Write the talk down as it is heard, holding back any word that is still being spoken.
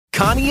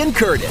Connie and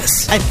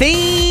Curtis. I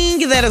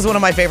think that is one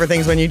of my favorite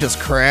things when you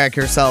just crack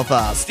yourself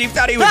up. Steve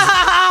thought he was...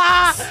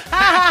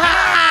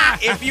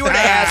 If you were to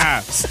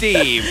ask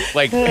Steve,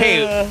 like,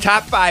 hey,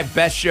 top 5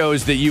 best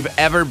shows that you've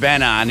ever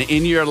been on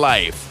in your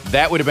life,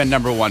 that would have been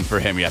number 1 for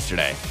him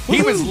yesterday.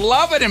 He was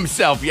loving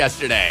himself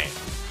yesterday.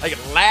 Like,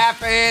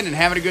 laughing and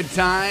having a good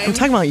time. I'm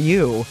talking about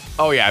you.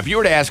 Oh, yeah. If you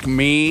were to ask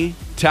me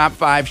top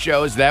 5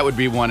 shows, that would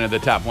be one of the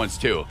top ones,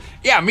 too.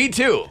 Yeah, me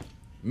too.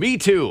 Me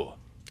too.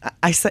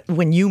 I said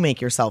when you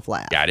make yourself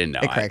laugh. Yeah, I didn't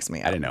know. It cracks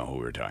me up. I didn't know who we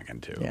were talking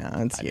to.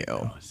 Yeah, it's you.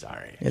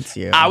 Sorry. It's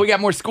you. We got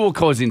more school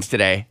closings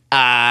today.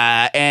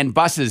 And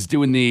buses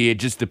doing the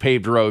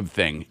paved road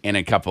thing in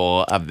a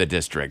couple of the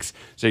districts.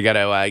 So you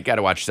gotta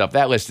watch yourself.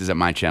 That list is at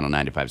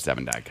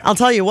mychannel957.com. I'll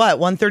tell you what,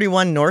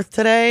 131 North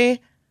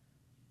today,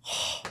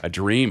 A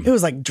dream. it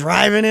was like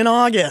driving in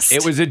August.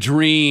 It was a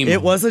dream.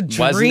 It was a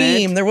Wasn't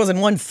dream. it? There wasn't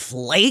one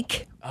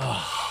flake.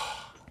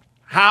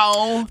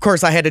 How? Of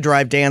course, I had to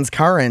drive Dan's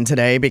car in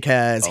today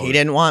because he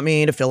didn't want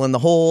me to fill in the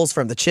holes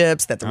from the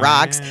chips that the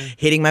rocks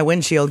hitting my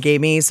windshield gave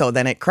me. So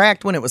then it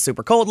cracked when it was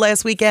super cold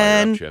last Fire up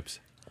weekend. chips.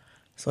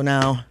 So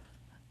now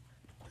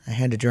I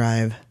had to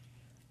drive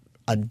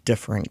a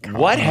different car.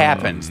 What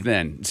happens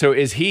then? So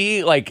is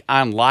he like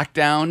on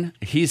lockdown?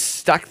 He's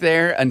stuck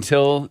there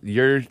until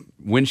your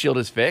windshield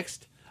is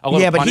fixed?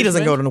 Yeah, but he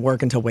doesn't go to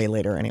work until way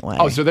later anyway.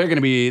 Oh, so they'll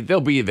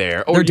be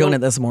there. Or They're doing you'll-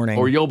 it this morning.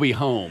 Or you'll be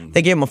home.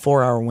 They gave him a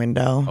 4-hour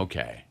window.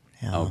 Okay.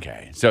 Yeah.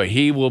 Okay. So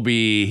he will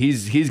be,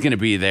 he's going to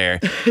be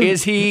there.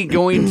 Is he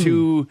going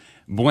to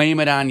blame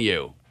it on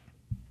you?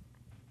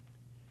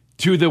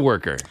 To the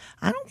worker?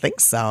 I don't think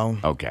so.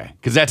 Okay.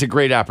 Because that's a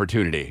great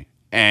opportunity.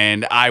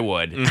 And I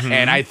would.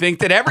 And I think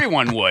that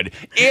everyone would.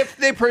 If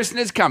the person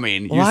is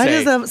coming, Why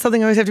does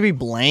something always have to be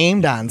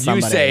blamed on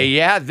somebody? You say,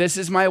 yeah, this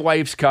is my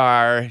wife's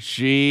car. It's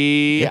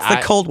the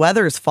cold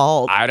weather's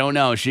fault. I don't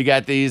know. She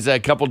got these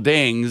couple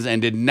dings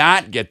and did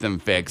not get them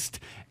fixed.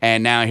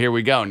 And now here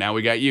we go. Now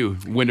we got you.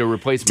 Window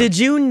replacement. Did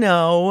you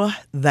know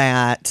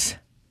that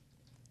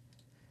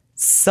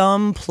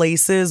some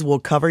places will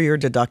cover your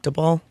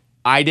deductible?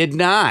 I did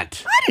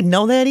not. I didn't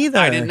know that either.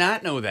 I did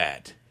not know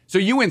that. So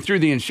you went through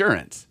the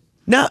insurance.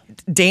 No,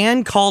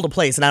 Dan called a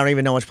place, and I don't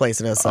even know which place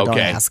it is, so don't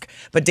Okay. ask.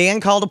 But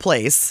Dan called a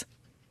place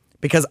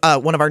because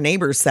one of our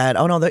neighbors said,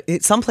 oh, no,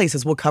 some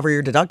places will cover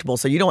your deductible,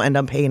 so you don't end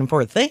up paying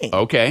for a thing.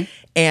 Okay.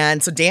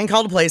 And so Dan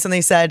called a place, and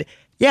they said,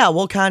 yeah,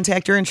 we'll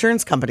contact your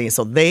insurance company.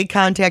 So they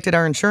contacted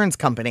our insurance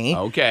company,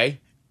 Okay.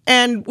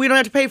 and we don't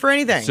have to pay for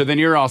anything. So then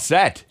you're all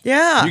set.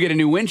 Yeah. You get a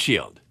new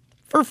windshield.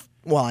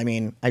 Well, I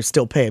mean, I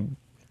still pay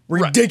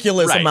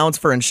ridiculous Right. amounts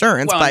for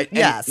insurance, Well, but and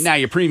yes. now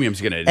your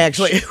premium's going to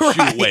Actually, shoot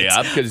right. way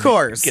up. Of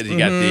course. Because you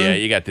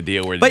got the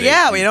deal where But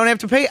yeah, we don't have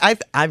to pay.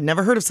 I've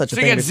never heard of such a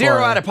So thing you get before.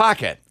 zero out of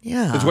pocket.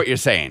 Yeah. Is what you're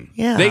saying.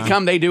 Yeah. They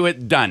come, they do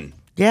it, done.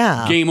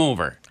 Yeah. Game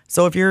over.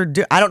 So if you're,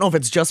 I don't know if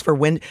it's just for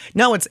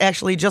no, it's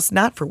actually just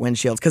not for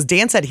windshields because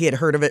Dan said he had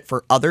heard of it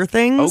for other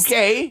things.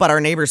 Okay. But our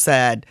neighbor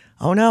said,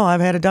 oh no, I've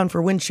had it done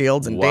for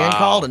windshields. And Dan Wow.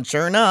 called and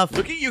sure enough.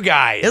 Look at you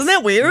guys. Isn't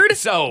that weird?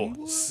 So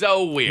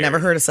weird. Never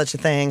heard of such a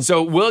thing.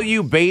 So will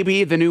you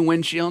baby the new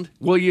windshield?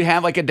 Will you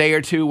have like a day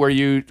or two where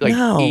you like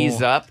No.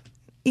 ease up?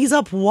 Ease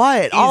up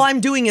what? All I'm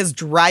doing is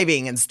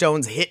driving and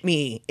stones hit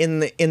me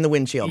in the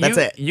windshield. That's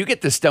it. You get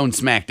the stone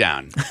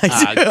smackdown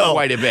I do.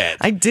 quite a bit.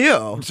 I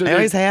do. So I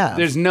always have.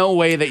 There's no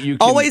way that you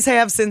can, Always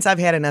have since I've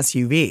had an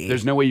SUV.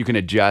 There's no way you can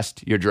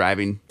adjust your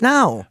driving.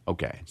 No.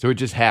 Okay, so it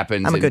just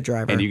happens. I'm a and- good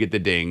driver. and you get the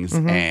dings,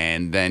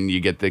 and then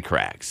you get the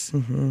cracks.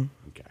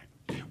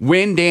 Okay.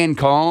 When Dan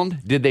called,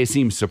 did they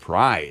seem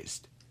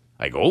surprised?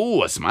 Like,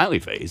 oh, a smiley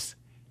face,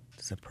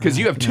 because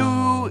you have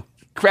two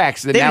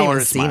cracks that They now haven't are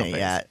even a seen smiley it face.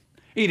 yet.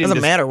 He It didn't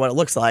doesn't matter what it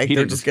looks like. he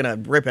They're didn't just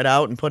going to rip it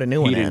out and put a new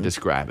He one didn't in.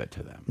 describe it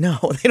to them. No,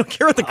 they don't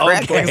care what the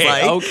crack Okay, looks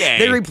like. okay.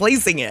 They're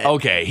replacing it.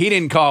 Okay, he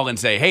didn't call and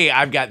say, "Hey,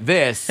 I've got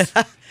this."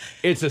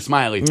 It's a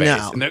smiley face.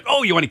 No. And they're,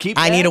 oh, you want to keep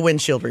I that? need a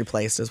windshield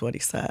replaced, is what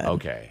he said.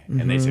 Okay.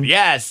 And they said,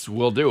 yes,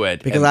 we'll do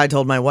it. Because And I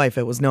told my wife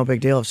it was no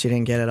big deal if she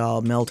didn't get it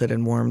all melted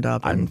and warmed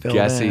up I'm and filled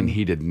guessing in.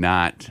 he did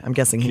not. I'm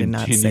guessing he did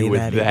not continue say with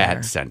that that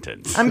either.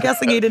 sentence. I'm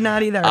guessing he did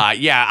not either.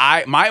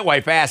 My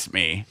wife asked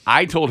me.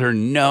 I told her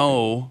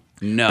no.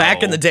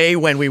 Back in the day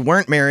when we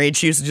weren't married,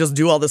 she used to just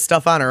do all this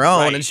stuff on her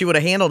own, Right. and she would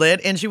have handled it,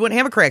 and she wouldn't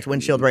have a cracked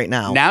windshield right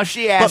now. Now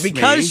she asked But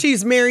because me-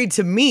 she's married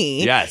to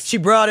me, Yes. she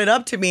brought it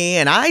up to me,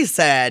 and I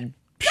said,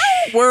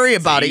 don't worry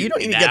about it. You don't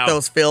need to now- get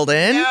those filled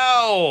in.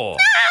 No.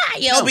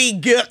 You'll be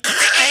good.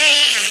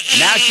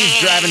 Now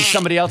she's driving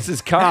somebody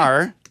else's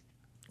car.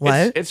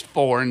 What? It's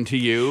foreign to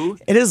you.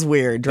 It is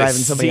weird driving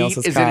The somebody seat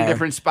else's is car. in a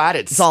different spot.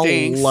 It It's all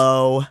stinks.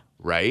 low.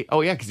 Right?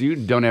 Oh, yeah, because you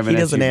don't have an SUV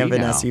He doesn't have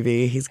an now.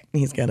 SUV.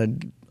 He's got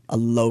a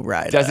low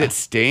rider. Does it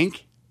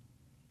stink?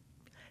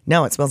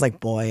 No, it smells like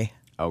boy.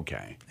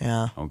 Okay.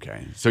 Yeah.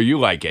 Okay. So you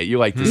like it. You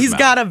like the He's smell.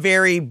 got a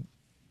very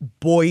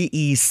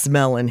boy-y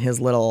smell in his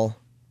little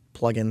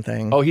plug-in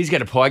thing. Oh, he's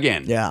got a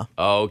plug-in. Yeah.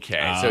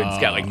 Okay. So it's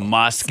got like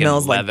musk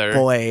Smells and like leather.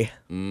 boy.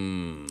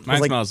 Mine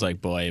like- smells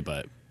like boy,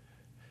 but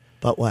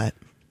But what?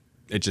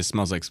 it just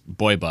smells like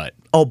boy butt.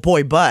 Oh,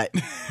 boy, butt.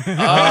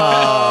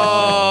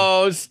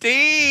 Oh,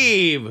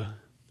 Steve.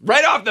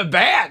 Right off the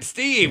bat,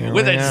 Steve,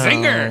 with a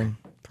zinger.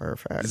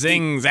 Perfect.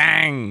 Zing,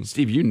 zang.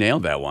 Steve, you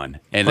nailed that one.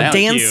 And Well, that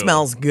Dan was you.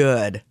 smells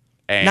good.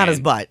 And Not his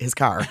butt, his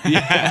car.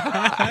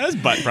 His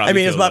butt probably. I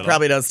mean, his feels a butt little.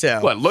 probably does too.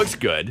 Well, it looks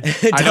good.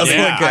 It I know does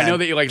that- look good. I know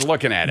that you like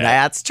looking at it.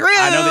 That's true.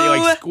 I know that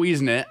you like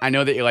squeezing it. I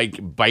know that you like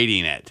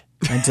biting it.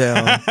 I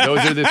do.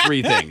 Those are the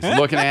three things.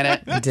 Looking at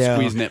it, I do.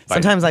 squeezing it,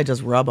 biting Sometimes I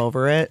just rub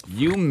over it. it.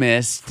 You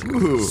missed.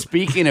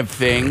 Speaking of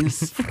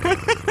things,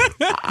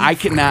 I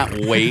cannot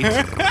wait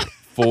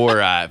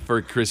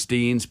for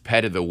Christine's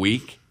pet of the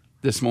week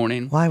this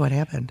morning. Why? What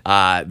happened?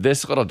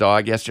 This little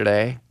dog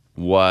yesterday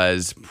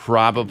was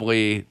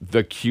probably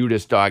the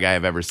cutest dog I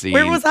have ever seen.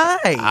 Where was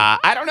I?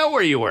 I don't know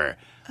where you were.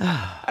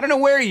 I don't know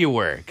where you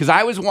were because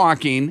I was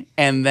walking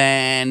and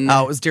then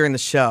Oh, it was during the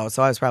show,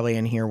 so I was probably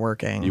in here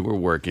working. you were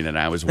working and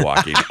I was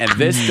walking. And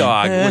this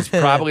dog was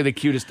probably the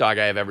cutest dog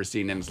I have ever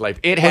seen in his life.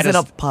 It had Was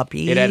it a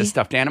puppy? It had a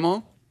stuffed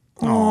animal.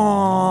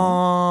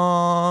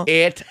 Aww.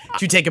 It.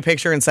 Did you take a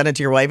picture and send it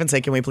to your wife and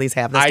say, "Can we please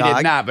have this I dog?"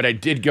 did not, but I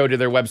did go to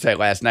their website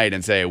last night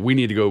and say, we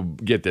need to go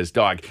get this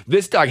dog.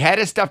 This dog had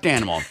a stuffed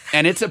animal,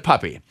 and it's a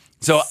puppy.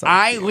 So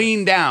I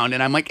leaned down,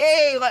 and I'm like,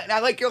 hey, I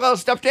like your little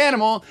stuffed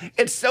animal.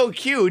 It's so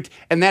cute.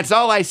 And that's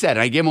all I said.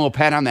 I gave him a little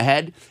pat on the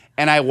head,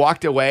 and I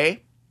walked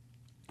away.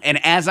 And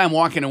as I'm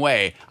walking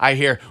away, I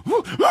hear,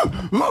 "Woo, woo,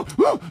 woo,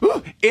 woo,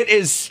 woo." It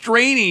is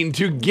straining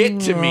to get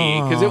to me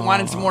because it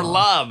wanted some more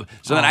love.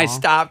 So then I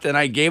stopped and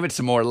I gave it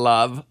some more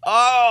love.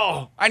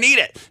 Oh, I need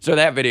it. So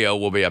that video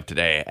will be up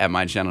today at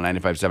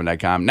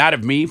mychannel957.com. Not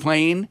of me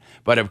playing,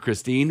 but of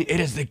Christine.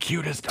 It is the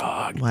cutest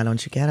dog. Why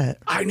don't you get it?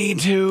 I need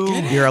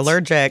to. You're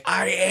allergic.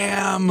 I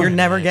am. You're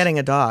never getting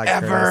a dog.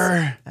 Ever.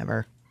 Curtis.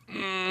 Ever.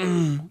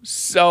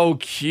 So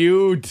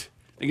cute.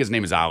 I think his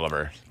name is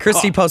Oliver.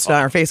 Christy posted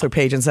on her Facebook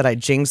page and said I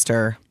jinxed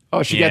her.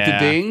 Oh, she got the Yeah.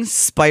 dings?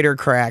 Spider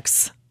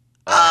cracks.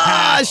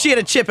 She had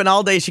a chip, and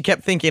all day she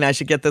kept thinking I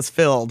should get this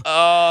filled.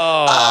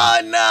 Oh.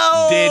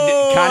 No!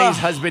 Did Connie's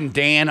husband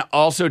Dan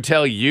also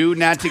tell you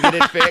not to get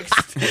it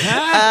fixed?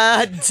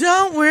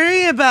 Don't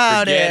worry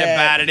about Forget it.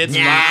 about it. It's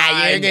nah,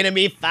 fine. you're gonna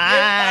be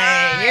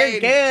fine. You're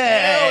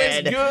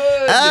good. No,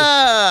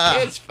 it's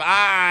good. It's fine.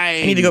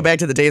 I need to go back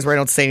to the days where I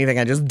don't say anything.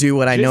 I just do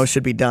what I know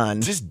should be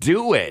done. Just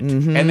do it.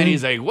 And then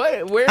he's like,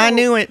 "What? Where?" I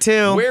knew it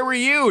too. Where were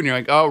you? And you're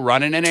like, "Oh,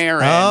 running an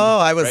errand." Oh,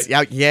 I was.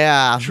 Right?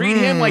 Yeah. Treat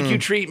him like you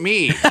treat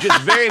me.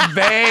 Just very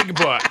bag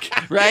book,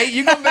 right?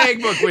 You can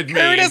bag book with me.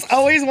 Curtis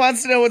always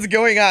wants to know what's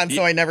going on,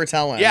 so I never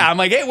tell him. Yeah, I'm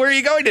like, hey, where are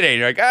you going today? And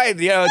you're like, I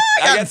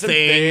got some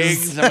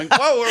things. I'm like,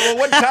 whoa, well,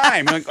 what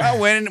time? I'm like, oh,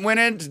 when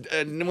it's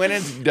done. When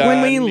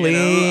we I'll be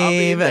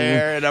leave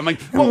there. And I'm like,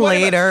 well, what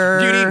about- later.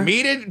 do you need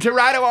me to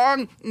ride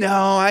along? No,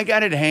 I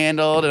got it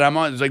handled. And I'm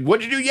on. It's like,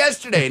 what'd you do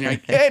yesterday? And you're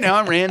like, hey, no,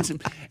 I ran some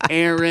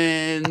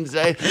errands.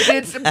 I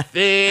did some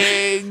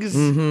things.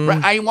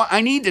 Right,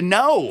 I need to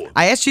know.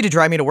 I asked you to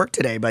drive me to work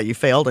today, but you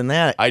failed in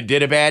that. I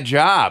did a bad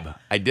job.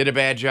 with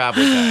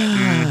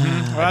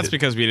that. Well, that's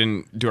because we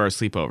didn't do our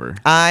sleepover.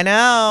 I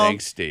know.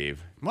 Thanks,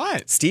 Steve.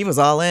 What? Steve was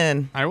all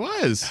in. I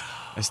was.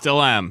 I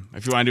still am.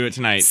 If you want to do it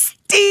tonight.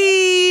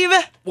 Steve!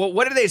 Well,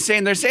 what are they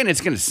saying? They're saying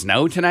it's going to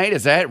snow tonight.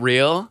 Is that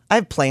real? I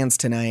have plans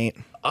tonight.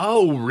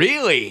 Oh,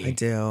 really? I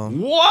do.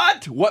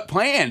 What? What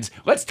plans?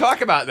 Let's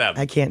talk about them.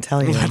 I can't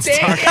tell you. Dang it!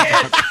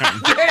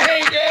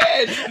 Dang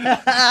it!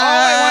 All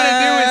I want to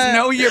do is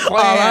know your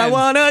plans. All I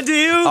want to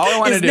do All I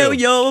wanna is do. know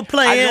your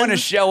plans. I just want to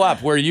show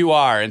up where you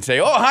are and say,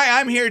 "Oh, hi,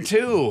 I'm here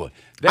too."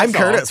 That's I'm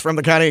Curtis from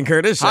the Connie and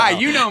Curtis show. Hi,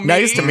 you know me.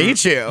 Nice to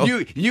meet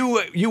you.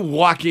 You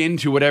walk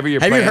into whatever your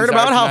Have plans you heard are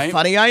about how tonight,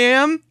 funny I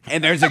am?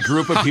 and there's a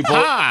group of people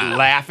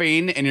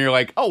laughing, and you're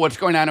like, "Oh, what's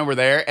going on over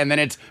there?" And then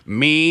it's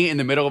me in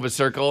the middle of a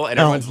circle, and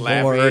everyone's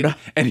laughing, Lord.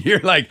 and you're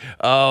like,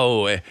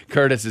 "Oh,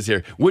 Curtis is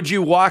here." Would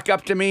you walk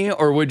up to me,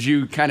 or would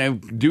you kind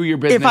of do your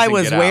business? If I and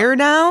was get out? where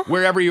now?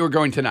 Wherever you were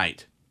going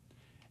tonight,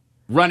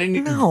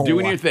 running, No.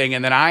 doing your thing,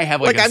 and then I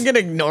have like, Like, I'm going to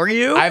ignore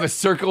you? I have a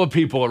circle of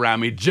people around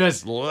me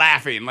just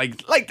laughing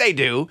like they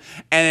do,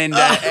 and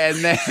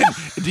then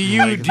do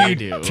you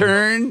do.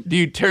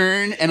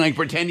 turn and like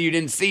pretend you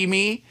didn't see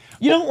me?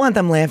 You don't want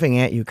them laughing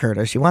at you,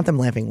 Curtis. You want them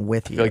laughing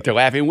with you. Like they're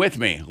laughing with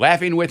me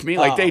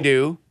like they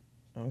do,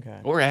 Okay.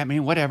 or at me,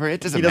 whatever.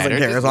 It doesn't He doesn't matter.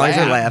 care, Just as long as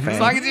you're laugh. laughing. As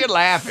long as you're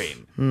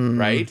laughing,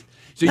 right?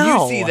 So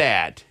No. you see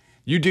that,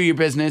 you do your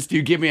business. Do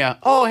you give me a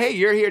oh hey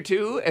you're here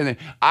too, and then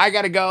I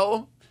gotta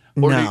go?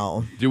 Or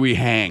No. do we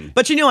hang?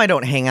 But you know I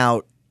don't hang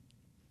out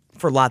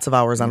for lots of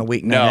hours on a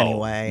weeknight No,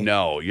 anyway.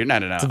 no, you're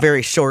not an. It's a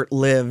very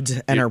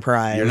short-lived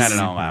enterprise. You're not an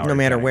all-hour no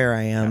matter guy. where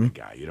I am.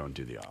 Guy. You don't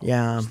do the all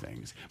Yeah.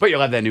 things. But you'll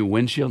have that new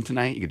windshield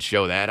tonight. You could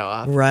show that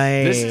off.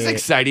 Right. This is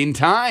exciting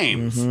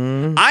times.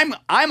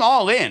 I'm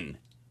all in.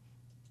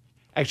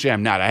 Actually,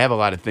 I'm not. I have a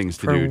lot of things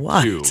to For do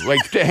what? too,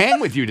 like to hang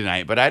with you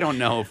tonight. But I don't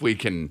know if we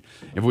can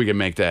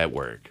make that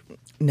work.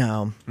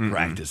 No.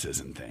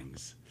 Practices and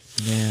things.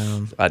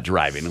 Yeah.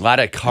 Driving, a lot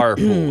of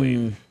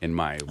carpooling in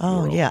my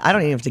Oh, world. yeah. I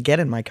don't even have to get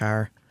in my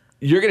car.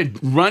 You're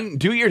gonna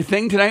do your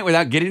thing tonight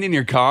without getting in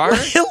your car?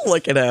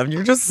 Look at him.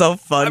 You're just so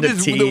fun to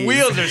tease. The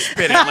wheels are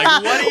spinning.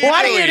 Like,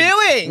 what are you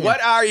doing?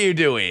 What are you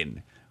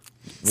doing?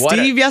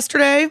 Steve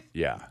yesterday?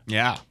 Yeah.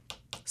 Yeah.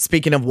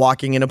 Speaking of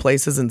walking into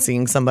places and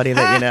seeing somebody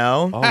that you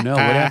know. Oh, no. What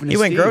happened to He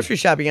went Steve? grocery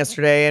shopping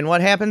yesterday, and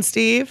what happened,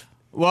 Steve?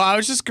 Well, I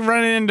was just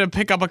running in to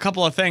pick up a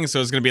couple of things, so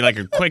it was going to be like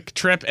a quick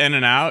trip in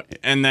and out.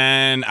 And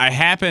then I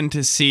happened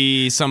to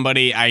see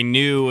somebody I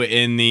knew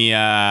in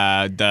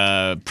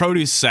the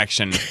produce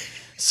section.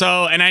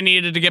 And I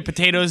needed to get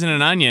potatoes and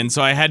an onion,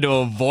 so I had to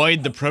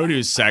avoid the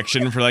produce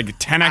section for like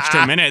 10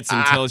 extra minutes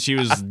until she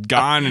was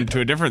gone into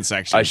a different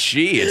section. A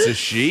she. It's a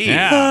she.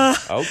 Yeah.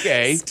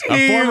 Okay.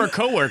 A former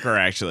coworker,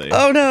 actually.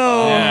 Oh,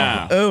 no.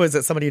 Yeah. Oh, is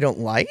it somebody you don't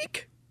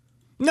like?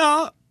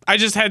 No, I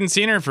just hadn't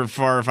seen her for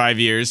 4 or 5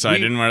 years, so I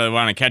didn't really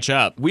want to catch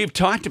up. We've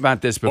talked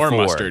about this before. Or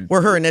mustard.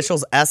 Were her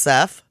initials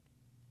SF?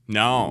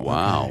 No.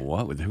 Wow.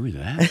 Who is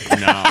that?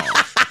 No.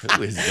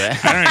 Who is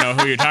that? I don't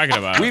know who you're talking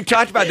about. We've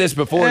talked about this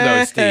before,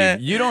 though, Steve.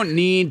 You don't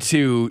need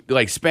to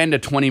spend a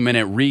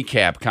 20-minute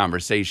recap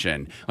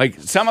conversation. Like,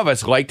 some of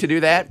us like to do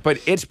that, but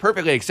it's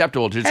perfectly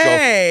acceptable to just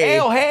Hey.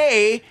 go,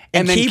 hey,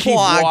 and then keep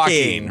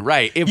walking.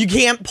 Right. You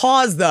can't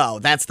pause, though.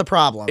 That's the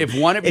problem. If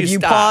one of you If you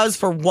stops- pause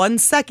for 1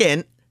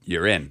 second,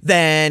 you're in.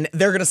 then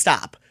they're going to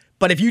stop.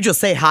 But if you just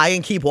say hi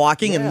and keep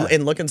walking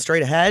and looking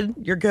straight ahead,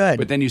 you're good.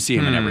 But then you see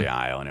him in every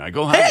aisle, and you're like,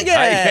 "Oh, hi, Hey again,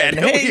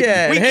 hi hey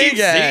again, We hey keep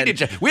again. seeing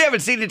each other. We haven't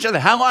seen each other.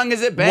 How long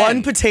has it been?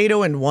 1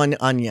 potato and 1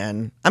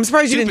 onion. I'm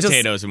surprised you Two didn't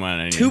potatoes and one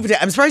onion. 2 potatoes.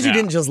 I'm surprised you Yeah.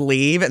 didn't just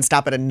leave and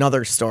stop at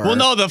another store. Well,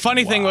 no, the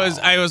funny thing was,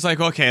 I was like,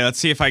 okay, let's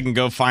see if I can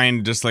go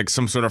find just like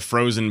some sort of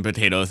frozen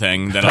potato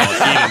thing that I'll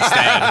eat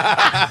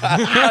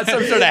instead.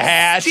 Some sort of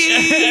hash.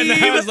 And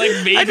I was like,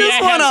 maybe I just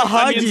have wanna some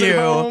hug onions at you.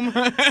 home.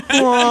 Can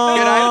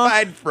I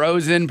find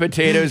frozen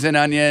potatoes and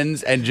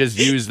onions and just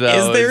use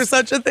those? Is there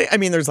such a thing? I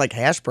mean, there's like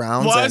hash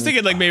browns. Well, I was and-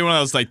 thinking like maybe one of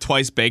those like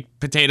twice baked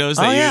potatoes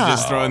that Oh, you yeah.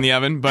 just throw in the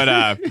oven. But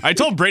I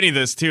told Brittany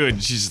this too,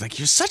 and she's like,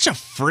 "You're such a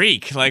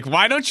freak. Like,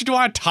 why don't you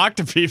want to talk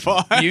to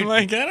people?" I'm You-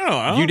 like, I don't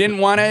know. You didn't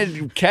want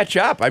to catch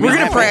up. I mean, We're going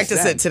that to makes practice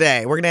it sense.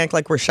 today. We're going to act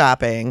like we're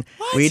shopping.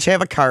 We each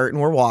have a cart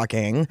and we're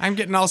walking. I'm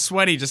getting all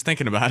sweaty just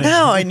thinking about it.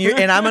 No,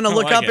 and I'm going to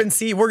look like up it. and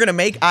see. We're going to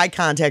make eye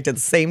contact at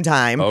the same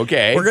time.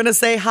 Okay. We're going to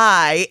say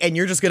hi, and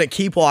you're just going to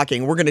keep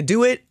walking. We're going to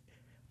do it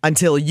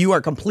until you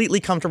are completely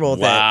comfortable with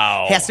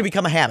Wow. it. Has to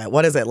become a habit.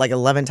 What is it? Like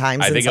 11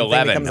 times? I and think something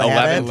 11. becomes a 11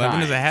 habit?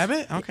 11 is a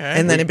habit. Okay.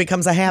 And then it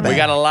becomes a habit. We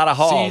got a lot of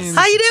halls. Seems-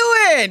 How you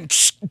doing?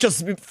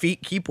 Just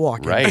feet keep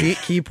walking. Right. Feet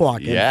keep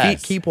walking.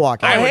 Yes. Feet keep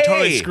walking. I would Hey.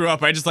 totally screw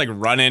up. I just like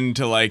run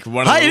into like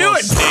one of How the you little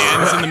doing?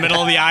 stands in the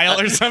middle of the aisle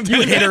or something.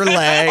 You hit her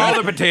leg. All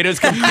the potatoes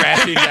come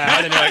crashing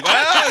down, and you're like,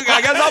 well,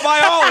 I guess I'll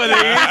buy all of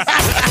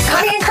these.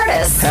 Connie and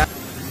Curtis.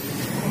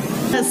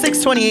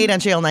 628 on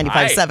Channel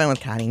 95.7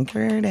 with Connie and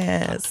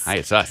Curtis. Hi,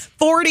 it's us.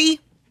 40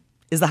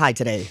 is the high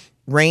today.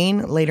 Rain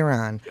later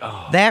on.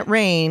 That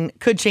rain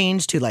could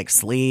change to like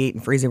sleet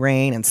and freezing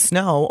rain and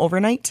snow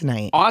overnight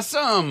tonight,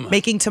 Awesome.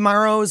 making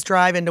tomorrow's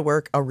drive into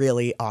work a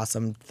really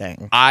awesome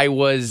thing. I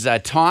was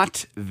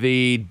taught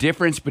the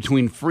difference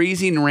between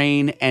freezing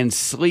rain and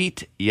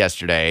sleet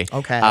yesterday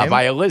Okay.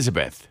 by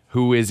Elizabeth,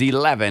 who is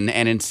 11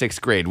 and in 6th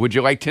grade. Would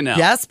you like to know?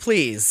 Yes,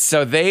 please.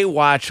 So they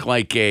watch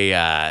like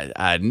a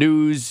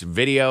news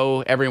video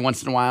every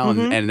once in a while,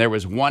 and there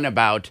was one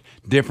about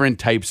different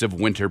types of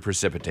winter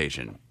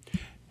precipitation.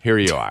 Here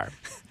you are.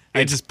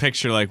 I just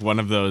picture like one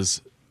of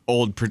those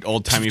old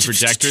timey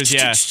projectors.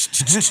 Yeah.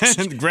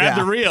 Grab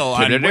the reel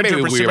on winter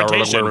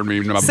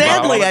precipitation.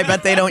 Sadly, I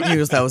bet they don't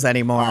use those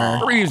anymore.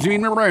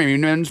 Freezing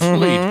rain and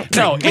sleet.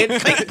 No,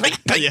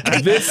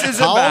 this is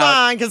Hold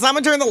about. on, because I'm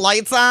going to turn the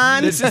lights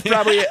on. This is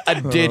probably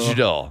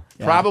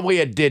probably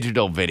a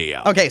digital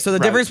video. Okay, so the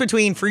difference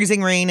between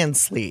freezing rain and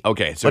sleet.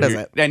 Okay, so what is here-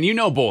 it? And you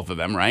know both of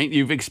them, right?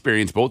 You've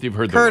experienced both. You've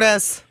heard the word.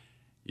 Curtis,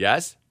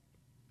 Yes?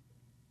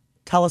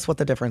 tell us what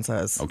the difference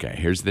is. Okay,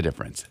 here's the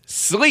difference.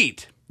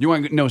 Sleet. You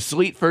want to know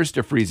sleet first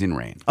or freezing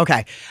rain?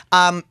 Okay.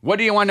 What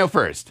do you want to know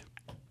first?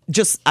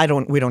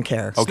 We don't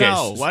care. Okay.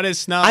 Snow. What is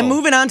snow? I'm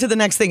moving on to the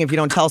next thing if you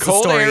don't tell us the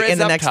Cold air story is in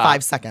the up next top.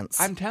 5 seconds.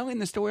 I'm telling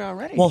the story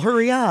already. Well,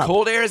 hurry up.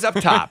 Cold air is up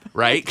top,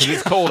 right? Because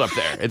it's cold up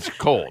there. It's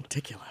cold.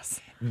 Ridiculous.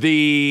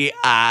 The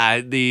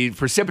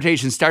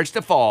precipitation starts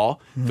to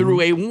fall through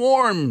a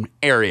warm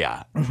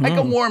area, like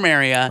a warm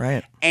area,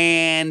 Right.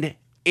 and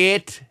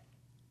it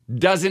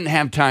doesn't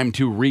have time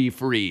to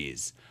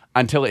refreeze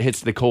until it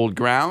hits the cold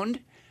ground.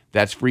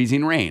 That's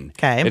freezing rain.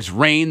 Okay. It's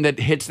rain that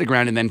hits the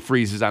ground and then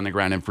freezes on the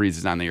ground and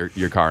freezes on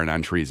your car and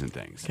on trees and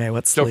things. Okay,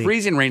 what's so sleet?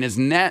 freezing rain is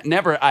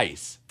never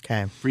ice.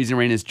 Okay. Freezing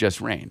rain is just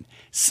rain.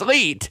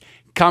 Sleet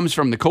comes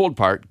from the cold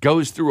part,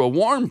 goes through a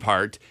warm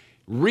part,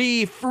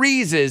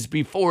 refreezes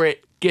before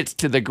it gets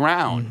to the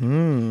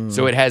ground.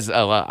 So it has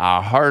a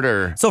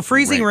harder. So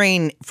freezing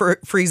rain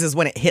freezes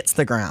when it hits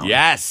the ground.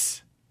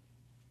 Yes.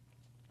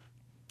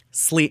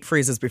 Sleet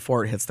freezes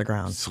before it hits the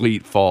ground.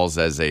 Sleet falls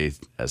as a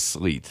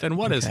sleet. Then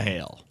what is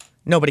hail?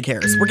 Nobody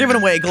cares. We're giving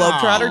away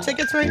Globetrotter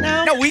tickets right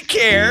now. No, we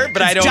care,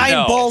 but I don't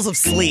giant know. balls of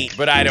sleet.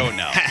 But I don't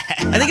know.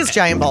 I think it's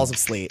giant balls of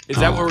sleet. Is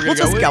that what we're going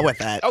to We'll just go with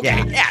that.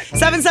 Okay, yeah.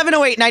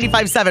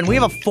 770-895-7. We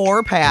have a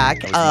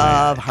 4-pack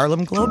of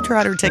Harlem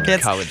Globetrotter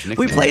tickets. College We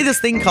nickname. play this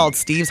thing called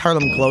Steve's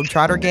Harlem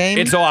Globetrotter game.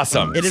 It's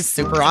awesome. It is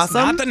super awesome.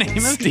 Not the name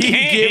of the Steve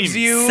game. gives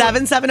you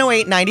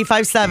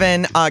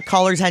 770-895-7.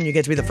 Caller 10, you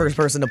get to be the first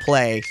person to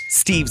play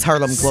Steve's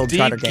Harlem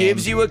Globetrotter Steve game.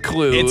 gives you a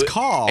clue. It's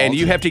called- And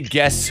you have to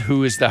guess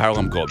who is the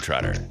Harlem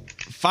Globetrotter.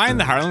 Find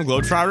the Harlem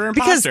Globetrotter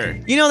because, imposter.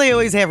 you know, they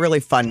always have really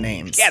fun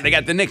names. Yeah, they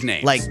got the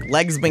nicknames. Like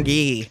Legs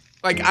McGee.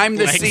 Like I'm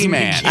the Legs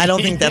Seaman. McGee. I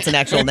don't think that's an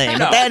actual name,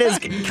 but that is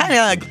kind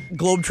of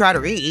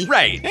Globetrotter-y.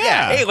 Right.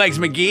 Yeah. Hey, Legs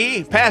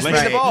McGee, pass me the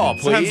Right. ball,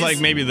 please. Sounds like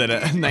maybe the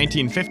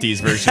 1950s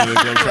version of the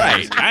Globetrotters.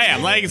 Right. Hi,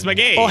 I'm Legs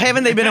McGee. Oh,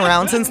 haven't they been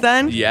around since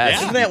then?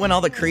 Yes. Isn't that when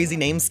all the crazy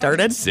names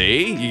started?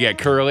 See, you got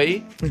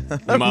Curly,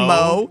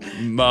 Mo.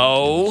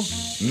 Mo,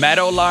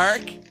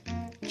 Meadowlark,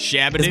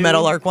 Shabadoo. Is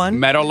Meadowlark one?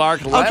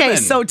 Meadowlark Lemon. Okay,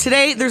 so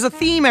today there's a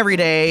theme every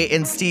day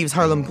in Steve's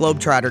Harlem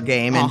Globetrotter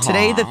game, and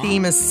today the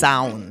theme is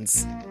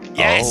sounds.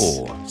 Yes.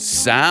 Oh,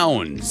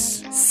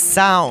 sounds.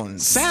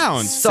 Sounds.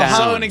 Sounds. So So,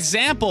 how- an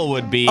example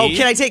would be. Oh,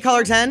 can I take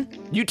caller 10?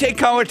 You take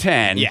caller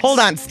 10. Yes. Hold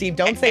on, Steve.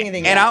 Don't say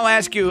anything And yet. I'll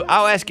ask you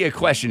a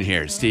question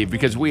here, Steve,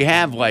 because we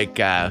have we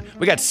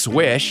got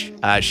Swish.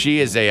 She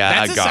is a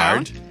That's a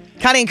guard. sound.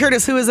 Connie and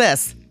Curtis, who is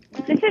this?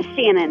 This is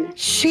Shannon.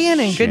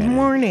 Shannon, good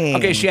morning.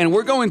 Okay, Shannon,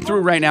 we're going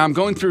through right now. I'm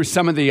going through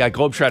some of the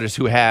Globetrotters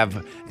who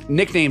have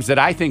nicknames that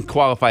I think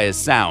qualify as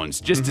sounds,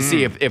 just to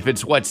see if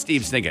it's what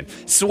Steve's thinking.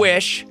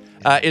 Swish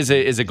is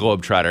a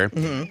Globetrotter.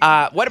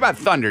 What about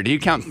Thunder? Do you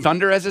count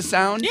Thunder as a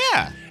sound?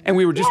 Yeah. And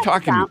we were just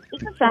talking.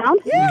 It's a sound.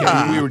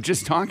 Yeah, we were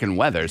just talking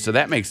weather, so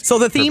that makes. So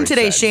the theme perfect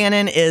today, sense.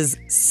 Shannon, is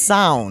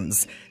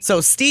sounds.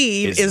 So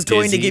Steve Is is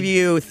going to dizzy. give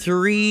you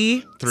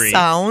three Three.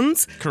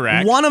 sounds.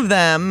 Correct. One of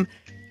them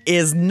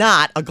is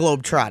not a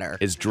Globetrotter.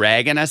 Is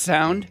dragon a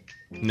sound?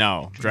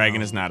 No,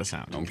 dragon is not a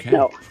sound. Okay.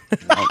 No.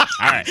 All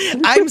right.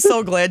 I'm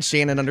so glad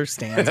Shannon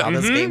understands how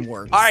this game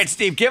works. All right,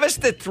 Steve, give us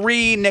the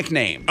 3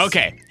 nicknames.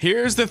 Okay,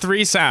 here's the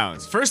 3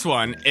 sounds. First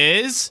one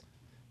is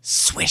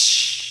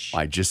swish.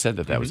 I just said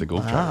that was a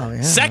Globetrotter. Oh,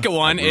 yeah. Second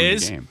one Ruined the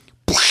is game.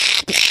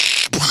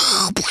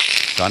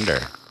 Thunder.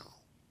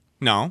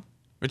 no,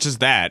 which is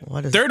that.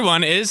 What is- Third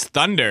one is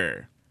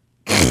thunder.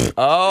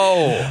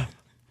 Oh.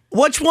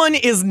 Which one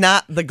is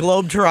not the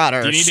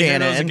Globetrotter, Do you need to hear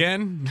Shannon? those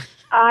again?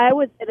 I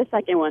would say the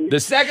second one. The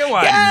second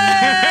one.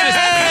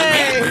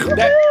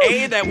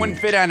 That wouldn't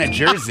fit on a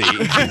jersey.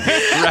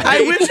 Right?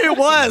 I wish it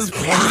was.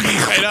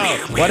 I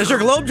know. What is your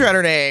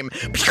Globetrotter name?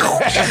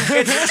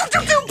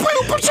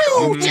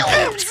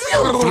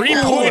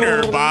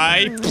 3-pointer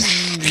by.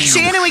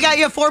 Shannon, we got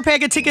you a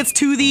 4-pack of tickets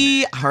to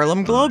the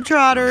Harlem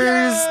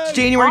Globetrotters.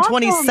 January Awesome.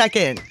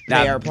 22nd,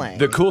 Now, they are playing.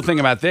 The cool thing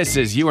about this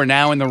is you are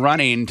now in the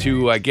running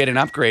to get an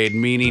upgrade,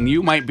 meaning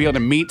you might be able to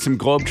meet some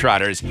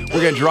Globetrotters.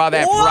 We're going to draw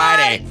that What?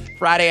 Friday.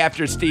 Friday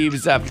after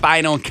Steve's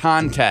final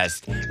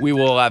contest. We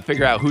will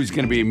figure out who's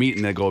going to be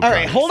meeting the Globetrotters. All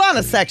right, hold on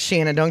a sec,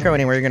 Shannon. Don't go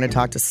anywhere. You're going to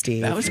talk to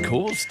Steve. That was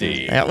cool,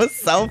 Steve. That was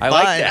so fun. I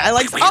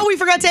like that. Oh, we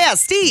forgot to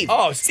ask Steve.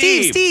 Oh,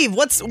 Steve. Steve,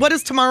 what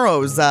is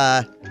tomorrow's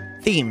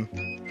theme?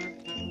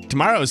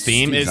 Tomorrow's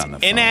theme Steve's is on the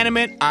phone.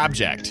 inanimate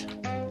object.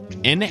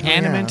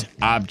 Inanimate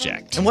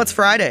object. And what's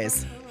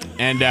Fridays?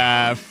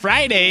 And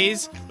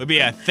Fridays would be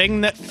a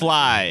thing that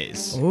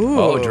flies. Ooh.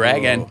 Oh,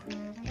 dragon.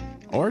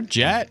 Or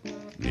jet.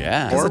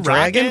 Yeah. Does Or a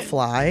dragon rocket.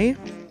 fly?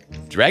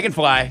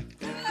 Dragonfly.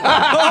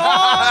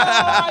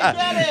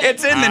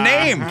 It's in the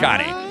name,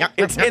 Connie.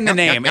 It's in the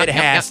name. It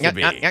has to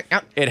be.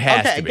 It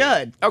has Okay, to be.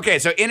 good. Okay,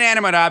 so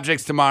inanimate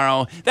objects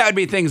tomorrow. That would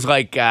be things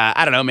like,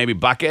 I don't know, maybe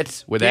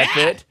buckets. Would that Yeah.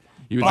 fit?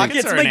 You would Buckets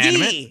It's are McGee.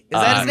 inanimate. Is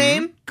that his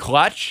name?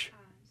 Clutch,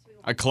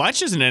 A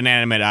clutch is an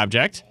inanimate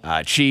object.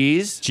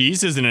 cheese,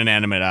 Cheese is an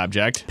inanimate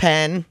object.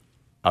 Pen.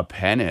 a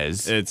pen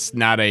is. It's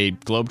not a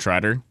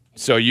globetrotter.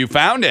 So you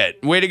found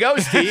it. Way to go,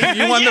 Steve.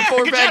 You won the Yeah,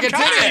 4-pack good of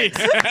job,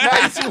 tickets.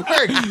 Nice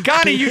work.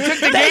 Connie, you took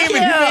the game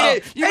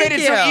and you made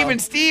it so Thank you. even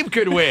Steve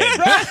could win.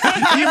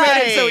 You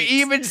made it so Right.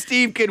 even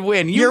Steve could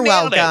win. You're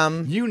nailed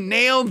welcome. It. You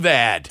nailed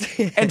that.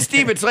 And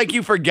Steve, it's like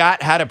you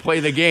forgot how to play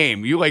the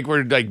game. You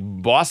were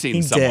bossing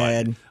He someone.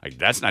 did. Like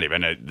that's not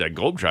even the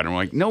Globetrotter. I'm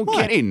like, no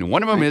kidding.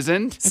 One of them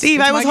isn't. Steve,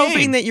 it's I was my hoping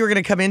game. that you were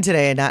going to come in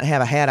today and not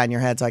have a hat on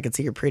your head so I could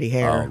see your pretty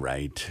hair. All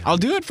right. I'll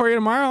do it for you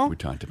tomorrow. We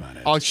talked about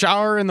it. I'll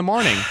shower in the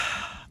morning.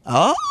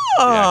 Oh.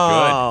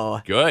 Yeah,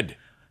 good.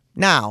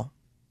 Now,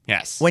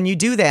 Yes. when you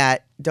do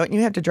that, don't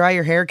you have to dry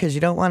your hair because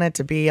you don't want it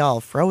to be all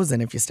frozen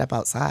if you step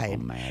outside? Oh,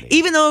 Maddie.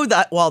 Even though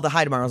the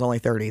high tomorrow is only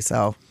 30,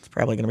 so it's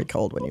probably going to be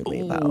cold when you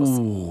leave the house.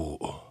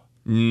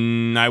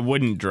 I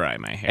wouldn't dry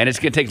my hair. And it's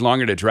going to take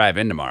longer to drive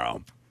in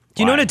tomorrow.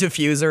 Do you know Why? what a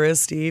diffuser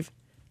is, Steve?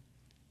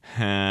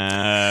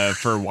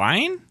 For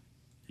wine?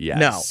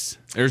 Yes.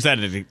 Or is that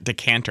a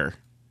decanter?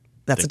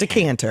 That's a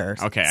decanter.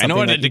 Okay, I Something know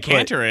what a that you put-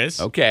 decanter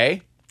is.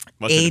 Okay.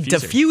 What's A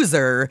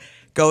diffuser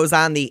goes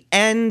on the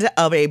end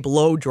of a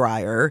blow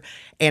dryer,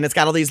 and it's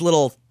got all these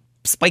little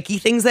spiky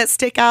things that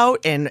stick out,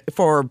 and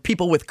for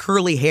people with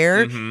curly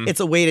hair, it's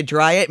a way to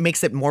dry it.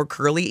 Makes it more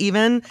curly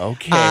even.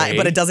 Okay.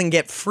 But it doesn't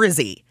get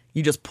frizzy.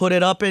 You just put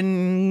it up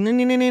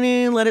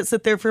and let it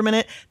sit there for a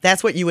minute.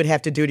 That's what you would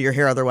have to do to your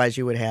hair. Otherwise,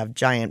 you would have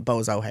giant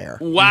bozo hair.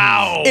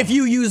 Wow. If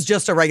you use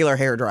just a regular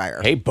hair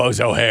dryer. Hey,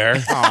 bozo hair.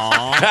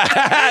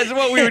 That's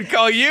what we would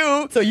call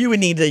you. So you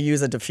would need to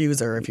use a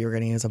diffuser if you were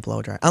going to use a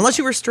blow dryer. Unless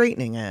you were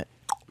straightening it.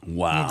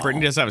 Wow.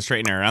 Brittany does have a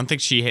straightener. I don't think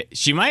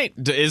she might.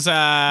 Is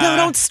No,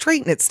 don't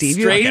straighten it, Steve.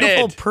 You have Straighten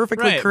beautiful, it.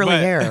 perfectly Right, curly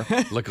but- hair.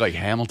 Look like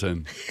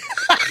Hamilton.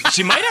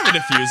 she might have a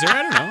diffuser.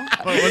 I don't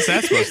know. What's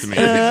that supposed to mean?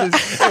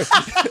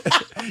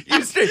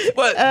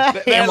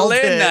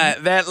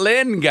 That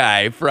Lynn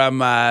guy from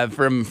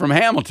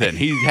Hamilton,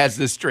 he has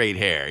the straight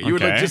hair. You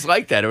would look Okay. just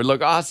like that. It would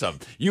look awesome.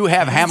 You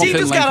have Hamilton Steve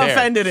just length got hair.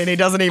 offended and he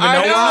doesn't even I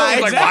know know. why.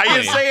 Like, why are you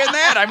Exactly. saying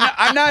that?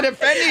 I'm not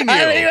offending you.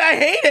 I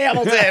hate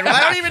Hamilton.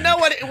 I don't even know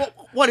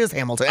what is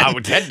Hamilton. I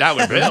would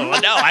 $10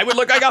 bill. No, I would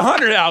look like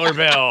 $100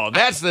 bill.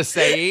 That's the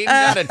saying,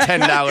 not a $10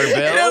 bill. He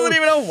doesn't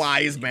even know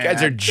why he's mad. You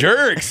guys are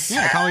jerks.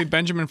 Yeah, call me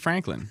Benjamin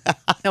Franklin.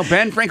 No,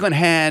 Ben Franklin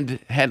had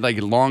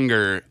like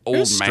longer It old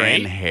was man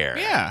straight. hair.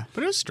 Yeah,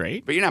 but it was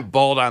straight. But you're not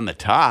bald on the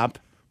top.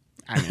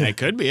 I mean, I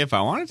could be if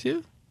I wanted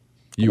to.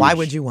 Why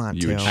would you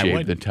want You would to? I shave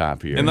would. the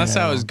top here. Unless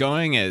I was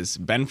going as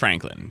Ben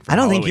Franklin. for I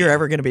don't think you're Halloween.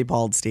 ever going to be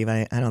bald, Steve.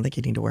 I don't think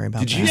you need to worry about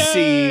Did that. you see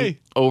Yay!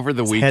 over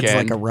the weekend? Head's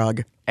like a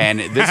rug. And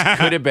this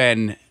could have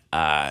been,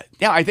 I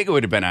think it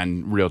would have been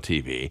on real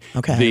TV.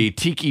 Okay. The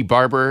Tiki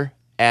Barber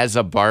as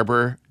a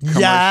barber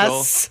commercial.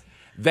 Yes.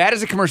 That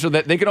is a commercial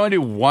that they could only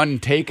do one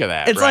take of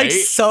that. It's right? like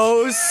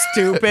so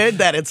stupid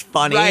that it's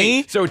funny.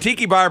 Right. So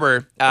Tiki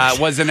Barber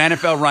was an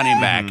NFL running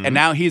back, and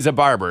now he's a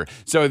barber.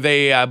 So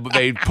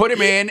they put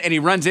him in, and he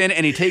runs in,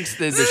 and he takes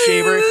the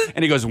shaver,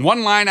 and he goes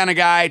one line on a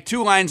guy,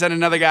 two lines on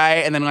another guy,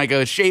 and then like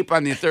a shape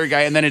on the third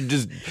guy, and then it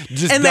just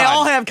And they done.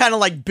 all have kind of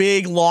like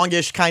big,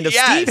 longish kind of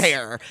Yes. Steve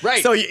hair.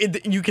 Right. So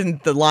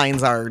the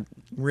lines are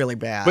really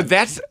bad. But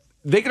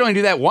they could only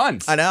do that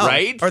once. I know.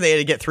 Right? Or they had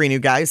to get 3 new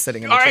guys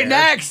sitting in the All chair. right,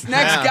 next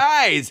Yeah.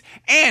 guys.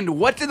 And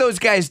what do those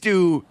guys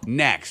do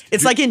next?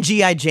 It's like in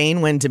G.I. Jane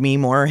when Demi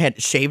Moore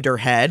had shaved her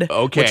head,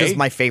 Okay. which is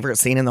my favorite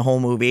scene in the whole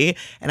movie.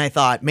 And I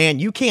thought, man,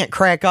 you can't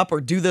crack up or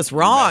do this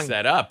wrong. Mess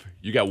that up.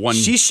 You got one.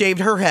 She shaved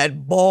her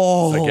head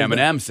bald. like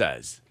Eminem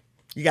says.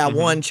 You got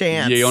one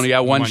chance. You only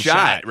got one One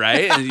shot, shot.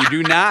 right? And you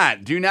do not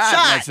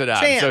Shot, mess it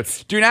up. chance.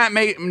 So do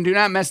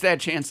not mess that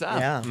chance up.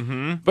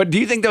 Yeah. But do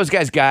you think those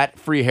guys got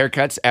free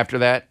haircuts after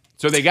that?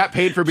 So they got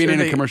paid for being Sure in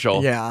a they-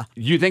 commercial. yeah.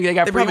 You think they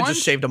got They free probably ones?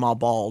 just shaved them all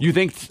bald. You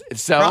think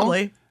so?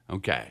 Probably.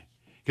 Okay.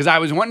 Because I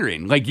was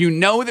wondering, like, you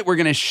know that we're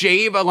going to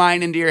shave a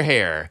line into your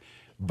hair,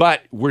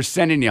 but we're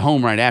sending you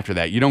home right after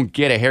that. You don't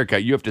get a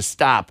haircut. You have to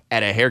stop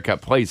at a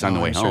haircut place on the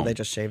way I'm home. sure they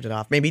just shaved it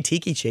off. Maybe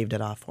Tiki shaved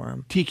it off for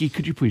him. Tiki,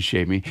 could you please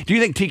shave me? Do you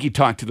think Tiki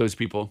talked to those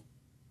people?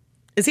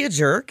 Is he a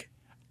jerk?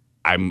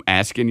 I'm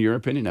asking your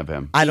opinion of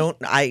him. I don't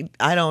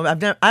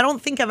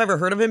think I've ever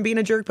heard of him being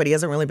a jerk, but he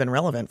hasn't really been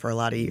relevant for a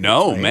lot of years.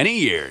 No, right? many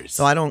years.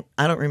 So I don't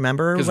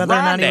remember whether 'Cause or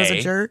not he was a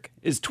Rondé, jerk.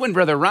 His twin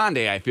brother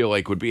Rondé, I feel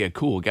like, would be a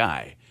cool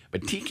guy.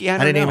 But Tiki, I I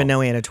don't didn't know. even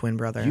know he had a twin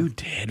brother. You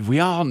did.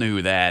 We all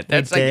knew that.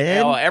 That's like, did?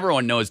 hell,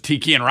 everyone knows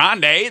Tiki and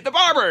Rondé, the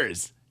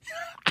barbers.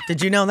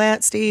 Did you know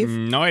that, Steve?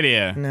 No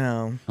idea.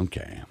 No.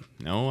 Okay.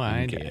 No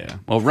idea.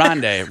 Well,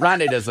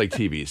 Rondé does like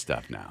TV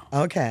stuff now.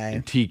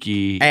 Okay.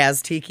 Tiki,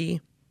 As Tiki.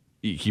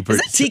 he Is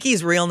that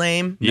Tiki's real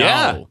name?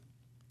 Yeah.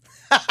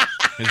 No.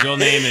 His real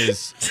name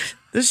is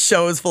This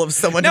show is full of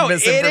so much No, it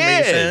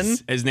misinformation.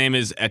 is. his name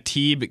is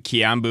Atib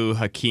Kiambu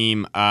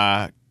Hakim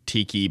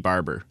Tiki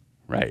Barber.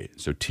 Right.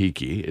 So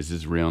Tiki is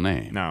his real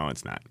name. No,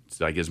 it's not. It's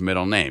like his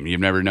middle name.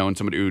 You've never known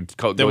somebody who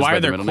goes Then why by are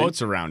the there middle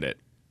quotes around it?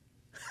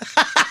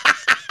 name?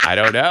 I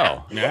don't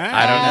know. Yeah.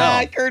 I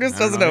don't know. Curtis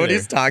doesn't know know what either.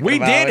 he's talking We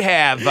about. did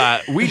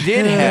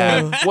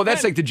have, well,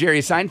 that's like the Jerry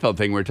Seinfeld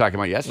thing we were talking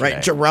about yesterday.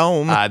 Right,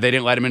 Jerome. They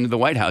didn't let him into the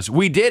White House.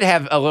 We did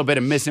have a little bit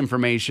of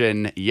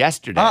misinformation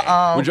yesterday.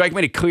 Uh-oh. Would you like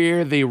me to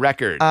clear the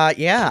record?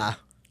 Yeah.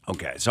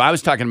 Okay, so I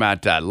was talking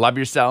about Love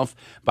Yourself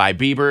by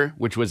Bieber,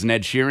 which was an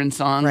Ed Sheeran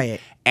song. Right.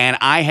 And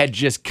I had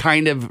just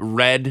kind of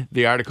read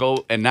the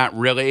article and not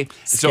really.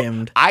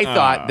 Skimmed. So I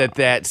thought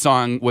that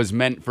song was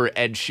meant for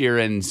Ed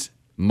Sheeran's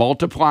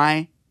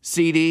Multiply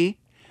CD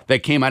that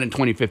came out in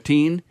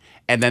 2015.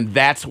 And then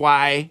that's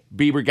why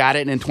Bieber got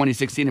it in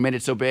 2016 and made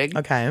it so big.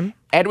 Okay.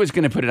 Ed was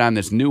going to put it on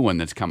this new one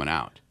that's coming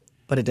out,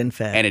 But it didn't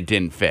fit. and it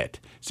didn't fit.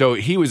 So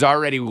he was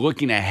already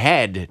looking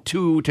ahead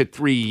 2 to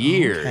 3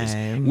 years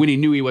Okay. when he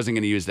knew he wasn't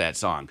going to use that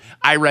song.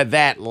 I read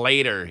that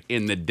later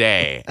in the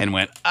day and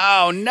went,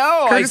 oh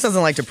no. Curtis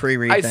doesn't like to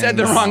pre-read I things. said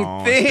the wrong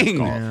Oh,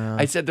 thing.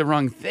 it's I said the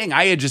wrong thing.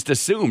 I had just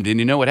assumed, and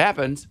you know what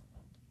happens,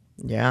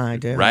 Yeah, I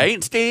do.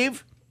 right,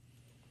 Steve?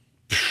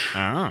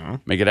 Oh.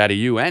 Make it out of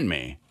you and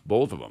me,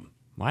 both of them,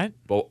 What?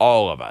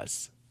 all of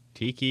us.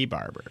 Tiki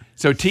Barber.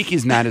 So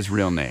Tiki's not his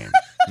real name.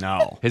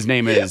 No. His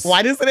name is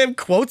Why does it have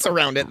quotes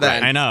around it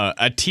then? I know.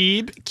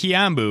 Atib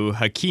Kiambu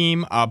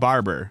Hakim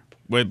Barber.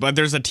 But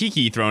there's a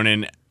tiki thrown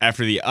in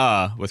after the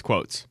with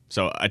quotes.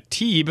 So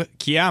Atib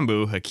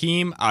Kiambu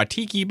Hakim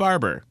Tiki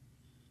Barber.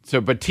 So,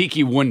 but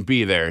Tiki wouldn't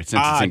be there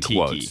since it's in Tiki.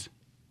 quotes.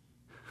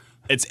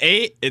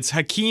 It's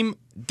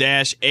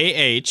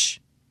Hakeem-AH,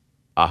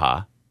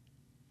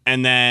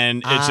 and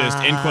then it's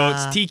just in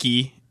quotes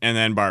Tiki and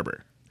then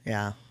Barber.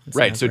 Yeah. that's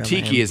Right. not So his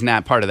real Tiki name. is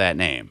not part of that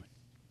name.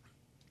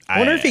 I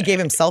wonder if he gave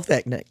himself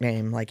that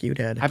nickname like you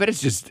did. I bet it's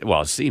just,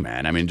 well,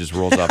 C-Man. I mean, just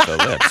rolls off the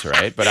lips,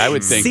 right? But I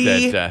would think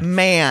that...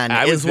 Man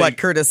I would is what think-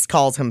 Curtis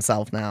calls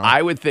himself now.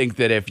 I would think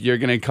that if you're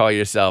going to call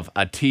yourself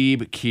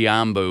Atib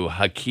Kiambu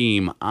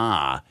Hakeem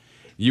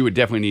you would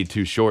definitely need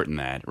to shorten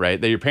that, right?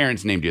 That your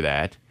parents named you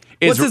that.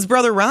 What's his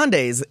brother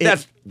Rondé's?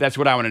 That's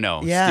what I want to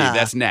know, Yeah. Steve.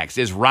 That's next.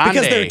 Is Rondé...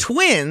 Because they're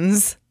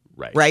twins.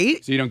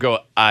 Right? So you don't go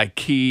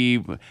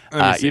Atib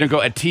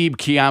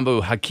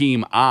Kiambu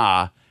Hakeem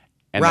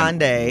and Rondé.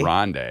 then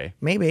Rondé.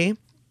 Maybe.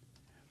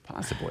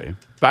 Possibly.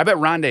 But I bet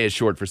Rondé is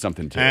short for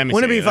something too. Let me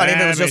Wouldn't it be see. funny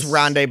if it was Let me just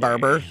Rondé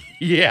Barber?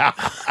 Yeah.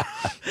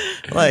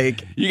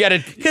 Like, You got to...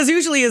 because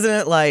usually isn't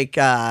it like,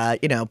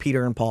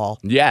 Peter and Paul?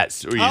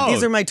 Yes. Oh,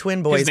 These are my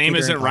twin boys. His name Peter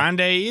isn't and Paul.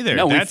 Rondé either.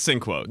 No, That's in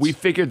quotes. We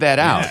figured that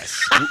out. Yes.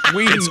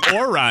 It's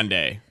or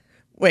Rondé.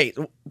 Wait,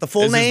 the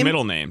full Is his name?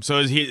 middle name.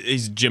 So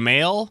he's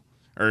Jamael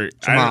or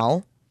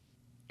Jamal.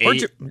 Or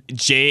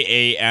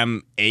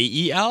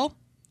Jamael?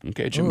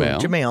 Okay, Ooh, Jamel.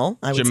 Jamail,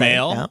 I would say.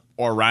 Jamael Yeah.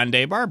 or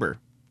Rondé Barber.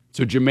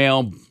 So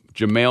Jamel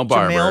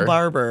Barber. Jamail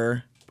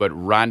Barber. But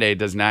Rondé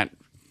does not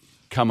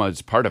come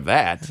as part of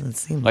that. Doesn't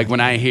seem Like when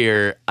I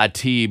hear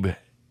Atib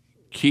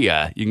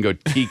Kia, you can go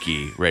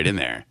Tiki right in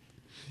there.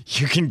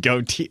 You can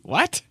go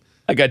what?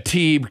 Like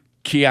Atib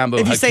Kiambu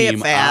If you say it Hakeem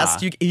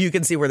fast, you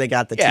can see where they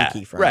got the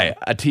tiki from. Right.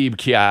 Atib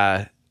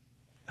Kia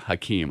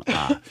Hakeem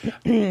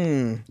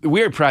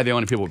We're probably the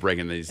only people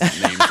breaking these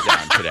names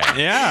down today.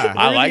 Yeah.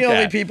 I We're like the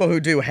only that. people who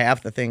do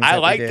half the things I that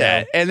we like do.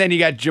 that. And then you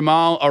got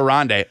Jamal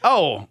Orande.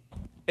 Oh,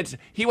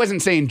 he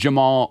wasn't saying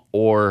Jamal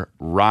or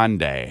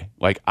Rondé.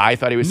 Like I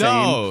thought he was saying.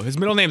 No, his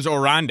middle name's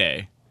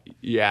Orande.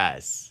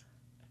 Yes.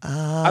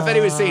 I thought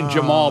he was saying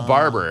Jamal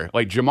Barber,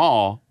 like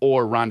Jamal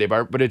or Rondé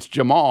Barber, but it's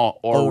Jamal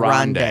or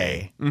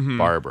Rondé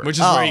Barber. Which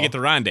is where you Oh. get the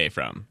Rondé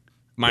from.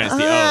 Minus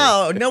the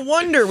O. Oh, no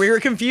wonder we were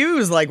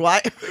confused. Like,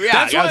 why?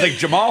 yeah, I was like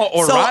Jamal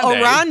or So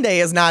Rondé.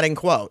 Orande is not in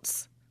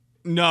quotes.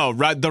 No,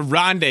 the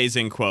Rondé's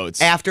in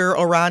quotes. After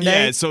Orande?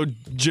 Yeah, so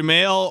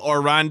Jamail or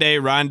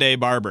Rondé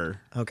Barber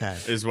Okay.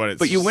 is what it's.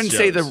 But you wouldn't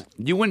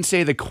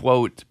say the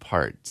quote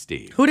part,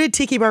 Steve. Who did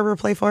Tiki Barber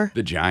play for?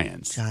 The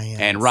Giants. Giants.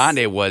 And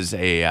Rondé was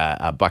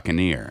a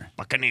Buccaneer.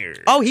 Buccaneers.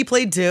 Oh, he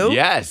played too?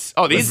 Yes.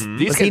 Oh, these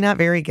Was he not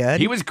very good?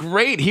 He was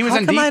great. He was How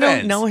on come I defense.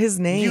 don't know his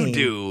name? You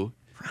do.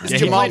 It's Yeah,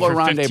 he Jamal played for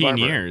Orande 15 Barber.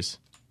 years.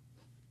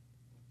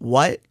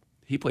 What?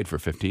 He played for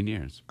 15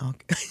 years.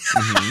 Okay.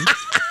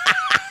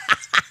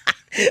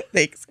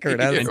 Thanks,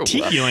 Curtis. You're And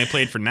Tiki only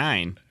played for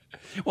 9.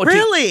 Well,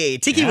 Really?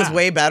 Tiki was Yeah.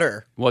 way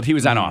better. Well, he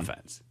was on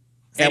offense.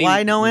 Is that why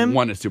I know him?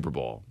 Won a Super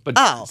Bowl, but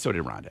Oh. so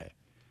did Rondé.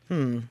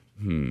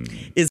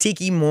 Is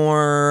Tiki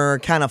more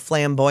kind of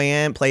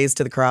flamboyant, plays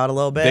to the crowd a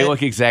little bit? They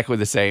look exactly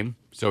the same,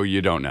 so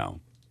you don't know.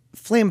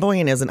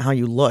 Flamboyant isn't how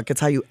you look,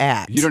 it's how you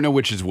act. You don't know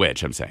which is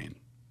which, I'm saying.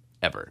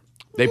 Ever.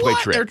 They play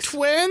What? tricks. They're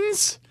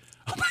twins?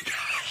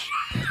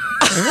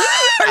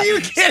 Are you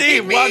kidding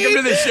Steve, me?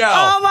 welcome to the show.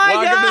 Oh my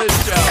welcome to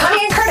the show.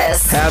 Connie and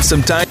Curtis. Have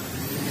some time.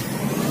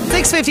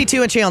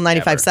 652 at Channel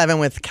 95.7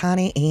 with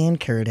Connie and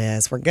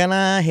Curtis. We're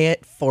gonna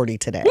hit 40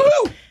 today.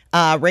 Woo!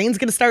 Rain's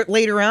gonna start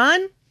later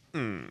on,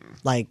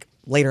 like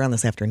later on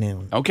this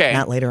afternoon. Okay.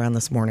 Not later on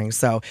this morning.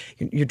 So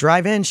your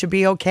drive-in should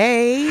be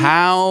okay.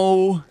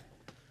 How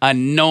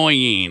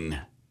annoying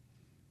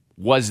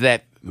was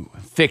that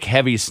thick,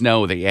 heavy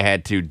snow that you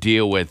had to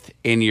deal with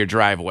in your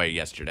driveway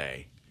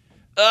yesterday?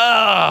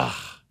 Ugh.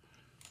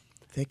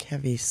 Thick,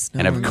 heavy snow.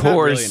 And of really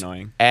course,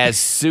 annoying. as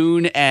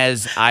soon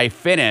as I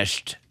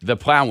finished, the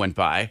plow went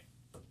by.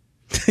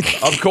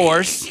 Of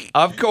course.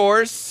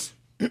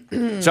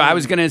 So I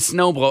was going to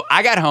snow blow.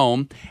 I got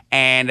home,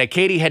 and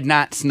Katie had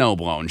not snow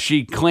blown.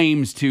 She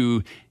claims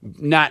to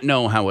not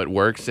know how it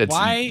works. It's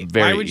Why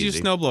very would you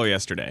easy. snowblow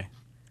yesterday?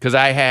 Because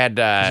I had You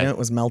know it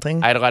was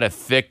melting. I had a lot of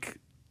thick,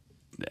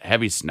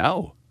 heavy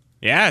snow.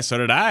 Yeah, so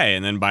did I.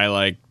 And then by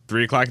like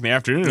 3 o'clock in the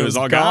afternoon, it was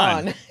all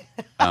gone.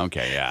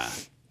 Okay, yeah.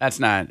 That's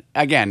not,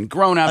 again,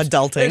 grown-ups.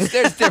 Adulting.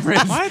 There's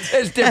difference.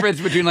 There's difference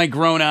between like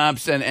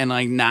grown-ups and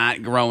like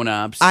not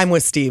grown-ups. I'm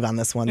with Steve on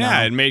this one. Yeah,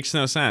 though. it makes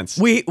no sense.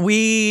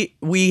 We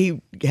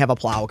have a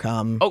plow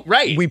come. Oh,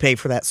 right. We pay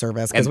for that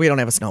service because we don't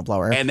have a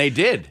snowblower. And they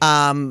did.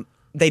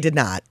 They did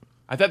not.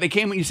 I thought they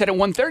came when you said at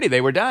 1:30 they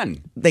were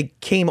done. They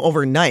came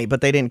overnight, but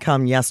they didn't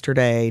come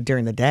yesterday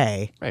during the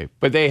day. Right.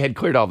 But they had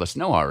cleared all the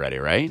snow already,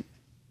 right?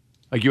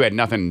 Like you had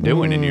nothing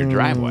doing in your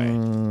driveway.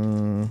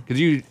 Because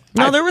you.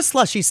 No, there was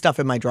slushy stuff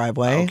in my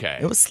driveway. Okay.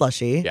 It was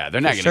slushy. Yeah,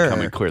 they're not for going to come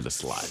sure. and clear the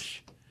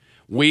slush.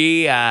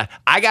 I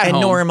got And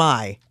home. nor am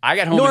I. I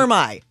got home Nor and- am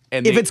I.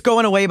 and If they- it's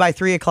going away by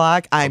 3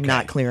 o'clock, I'm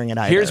not clearing it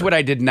either. Here's what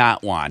I did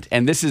not want,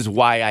 and this is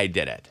why I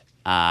did it.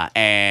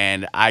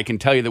 And I can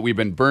tell you that we've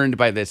been burned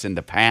by this in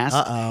the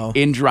past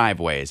in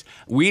driveways.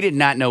 We did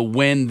not know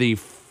when the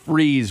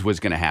freeze was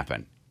going to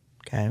happen.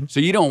 Okay. So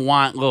you don't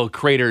want little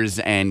craters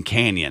and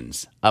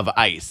canyons of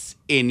ice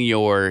in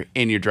your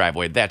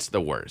driveway. That's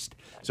the worst.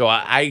 So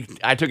I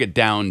took it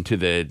down to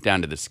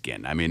the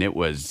skin. I mean, it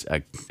was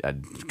a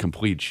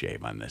complete shame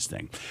on this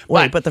thing.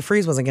 Wait, but the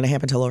freeze wasn't going to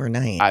happen till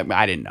overnight.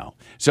 I didn't know.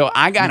 So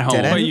I got home.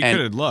 didn't? Well, you and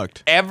could have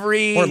looked.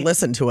 Every or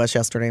listened to us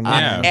yesterday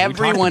morning. Yeah. we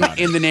everyone talked about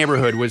in the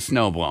neighborhood was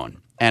snowblown.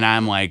 And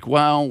I'm like,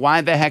 well, why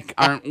the heck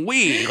aren't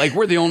we? Like,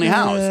 we're the only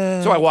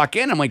house. So I walk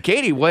in. I'm like,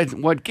 Katie,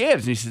 what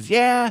gives? And he says,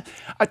 yeah,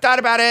 I thought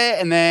about it.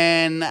 And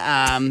then,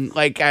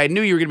 I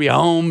knew you were going to be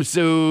home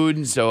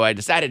soon. So I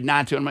decided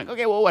not to. I'm like,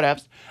 okay, well, what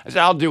else? I said,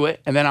 I'll do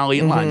it. And then I'll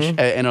eat lunch. And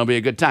it'll be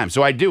a good time.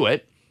 So I do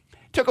it.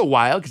 Took a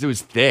while because it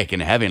was thick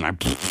and heavy.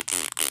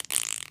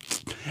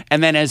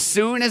 And then as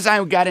soon as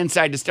I got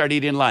inside to start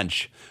eating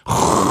lunch,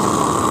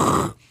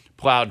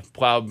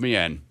 plowed me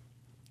in.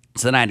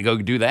 So then I had to go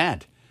do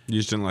that. You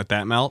just didn't let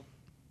that melt?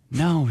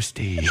 No,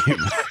 Steve.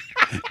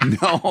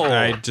 No.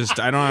 I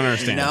don't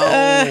understand.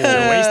 No.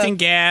 You're wasting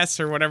gas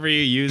or whatever you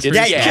use. It's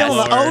for gas. Kill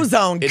the snowblower.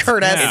 ozone, It's,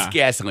 Curtis. it's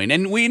gasoline.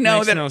 And we know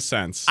Makes that no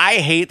sense. I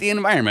hate the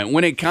environment.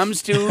 When it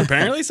comes to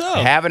Apparently so.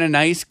 having a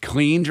nice,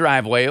 clean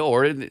driveway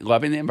or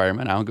loving the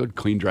environment, I'll go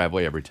clean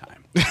driveway every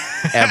time.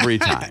 Every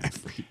time.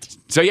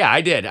 So, yeah,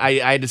 I did. I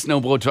had to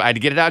snowblow. I had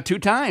to get it out 2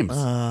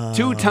 times.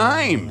 2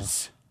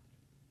 times.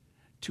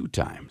 2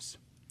 times.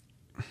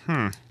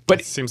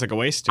 But Seems like a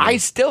waste. To I me.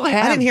 still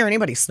have. I didn't hear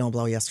anybody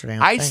snowblow yesterday.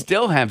 I think.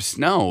 still have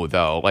snow,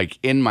 though, like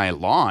in my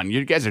lawn.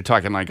 You guys are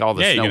talking like all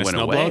the Yeah, snow you gonna went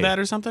snow away. blow that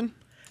or something?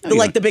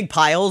 Like the big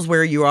piles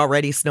where you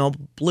already snow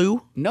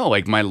blew. No,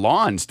 like my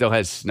lawn still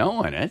has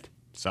snow in it.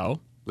 So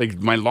Like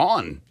my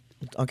lawn.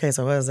 Okay,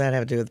 so what does that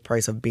have to do with the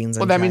price of beans?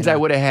 Well, that means I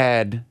would have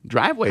had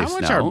driveway how snow.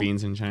 much are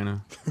beans in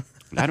China?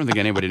 I don't think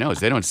anybody knows.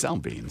 They don't sell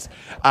beans.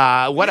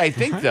 What I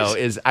think, though,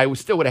 is I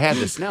still would have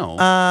had the snow.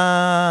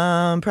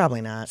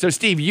 Probably not. So,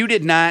 Steve, you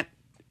did not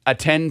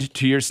attend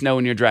to your snow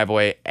in your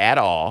driveway at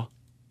all,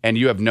 and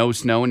you have no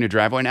snow in your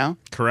driveway now?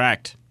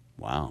 Correct.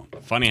 Wow.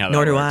 Funny how that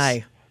Nor do works.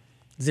 I.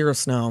 Zero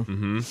snow.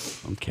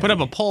 Okay. Put up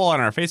a poll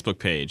on our Facebook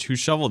page. Who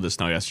shoveled the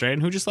snow yesterday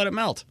and who just let it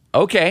melt?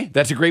 Okay,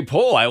 that's a great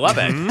poll. I love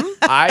it.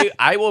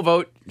 I will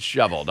vote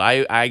shoveled.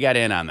 I got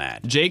in on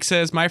that. Jake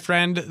says, "My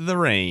friend, the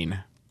rain."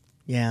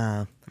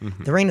 Yeah.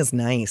 The rain is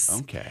nice.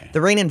 Okay. The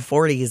rain in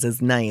 40s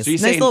is nice. So you're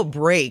Nice saying- little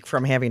break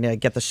from having to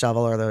get the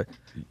shovel or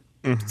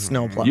the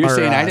snow plow. You're or,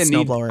 saying I didn't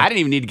snowblower.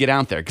 even need to get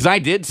out there because I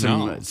did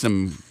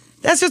some.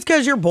 That's just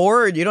because you're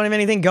bored. You don't have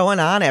anything going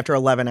on after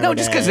 11 every No,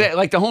 just because day.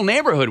 like the whole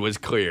neighborhood was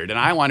cleared, and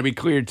I want to be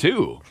cleared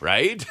too,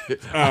 right? Oh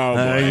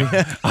boy,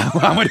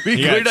 I want to be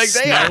you cleared got like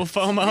they snow are.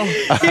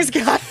 FOMO. He's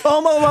got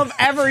FOMO of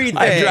everything.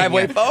 I have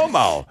driveway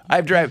FOMO.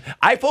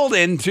 I pulled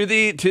into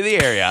the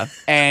area,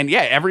 and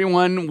yeah,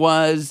 everyone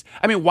was.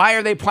 I mean, why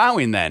are they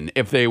plowing then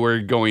if they were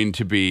going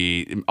to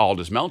be all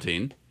just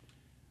melting?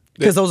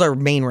 Because those are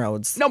main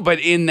roads. No, but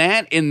in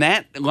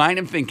that line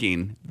of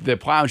thinking, the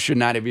plow should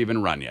not have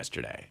even run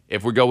yesterday.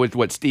 If we go with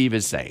what Steve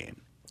is saying.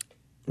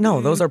 No,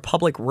 those are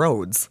public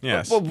roads.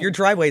 Yes. Well, your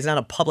driveway is not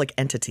a public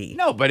entity.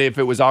 No, but if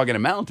it was all going to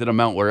melt, it'll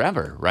melt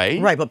wherever, right?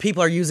 Right, but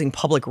people are using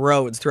public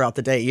roads throughout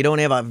the day. You don't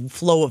have a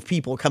flow of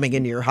people coming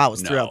into your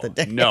house throughout the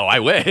day. No, I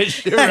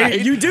wish. Right?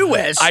 You do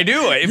wish. I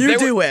do.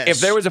 wish.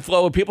 If there was a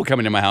flow of people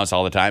coming to my house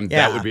all the time,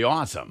 Yeah. that would be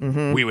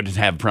awesome. We would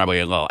have probably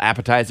a little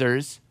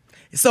appetizers.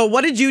 So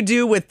what did you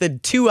do with the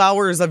 2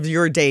 hours of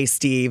your day,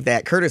 Steve,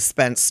 that Curtis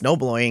spent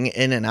snowblowing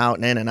in and out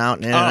and in and out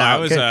and in Oh, and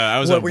out? I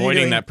was What were you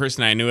avoiding doing? that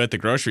person I knew at the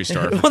grocery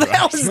store. Well,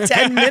 that was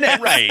 10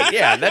 minutes. Right.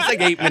 Yeah, that's like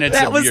 8 minutes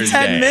That of was your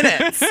 10 day.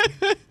 minutes.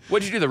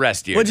 What'd you do the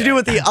rest of your What'd you day? do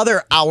with the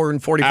other hour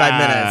and 45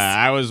 minutes?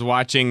 I was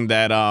watching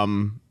that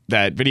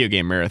that video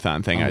game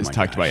marathon thing I was my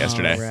talked about gosh.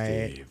 yesterday.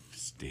 Right.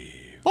 Steve.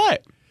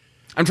 What?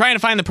 I'm trying to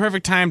find the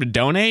perfect time to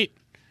donate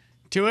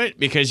to it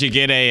because you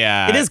get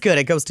a. It is good.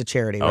 It goes to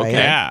charity, right? Okay.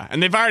 Yeah,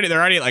 and they're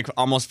already at like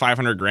almost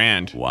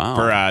 $500,000. Wow.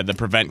 For the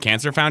Prevent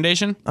Cancer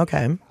Foundation.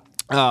 Okay.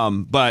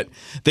 But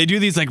they do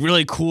these like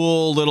really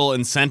cool little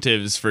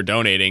incentives for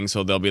donating.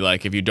 So they'll be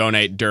like, if you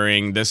donate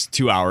during this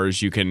 2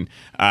 hours, you can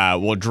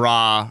we'll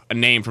draw a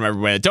name from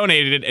everybody that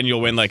donated it, and you'll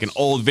win like an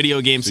old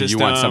video game So you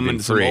system want something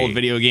and some free. old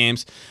video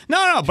games.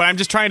 No, but I'm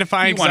just trying to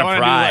find. You want a 'cause I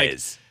wanna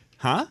prize.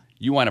 Do, like, huh?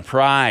 You want a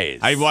prize.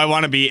 I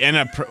want to be in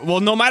a well.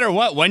 No matter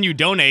what, when you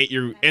donate,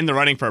 you're in the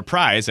running for a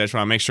prize. I just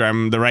want to make sure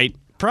I'm the right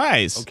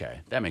prize. Okay,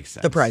 that makes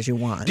sense. The prize you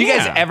want. Do you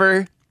guys Yeah.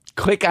 ever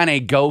click on a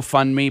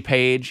GoFundMe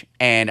page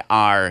and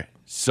are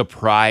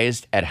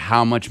surprised at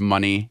how much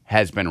money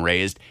has been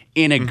raised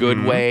in a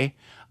good way?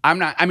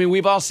 I mean,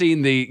 we've all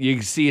seen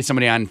you see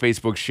somebody on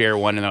Facebook share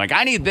one and they're like,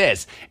 I need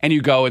this. And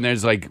you go and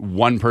there's like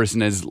one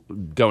person has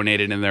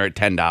donated and they're at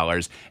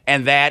 $10.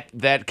 And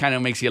that kind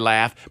of makes you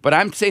laugh. But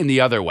I'm saying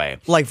the other way.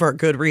 Like for a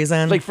good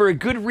reason? Like for a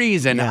good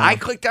reason. Yeah. I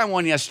clicked on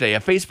one yesterday. A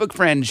Facebook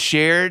friend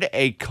shared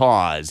a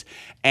cause,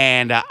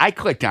 and I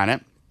clicked on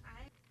it,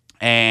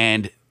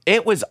 and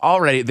it was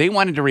already, they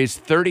wanted to raise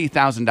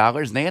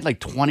 $30,000, and they had like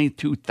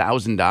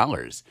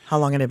 $22,000. How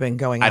long had it been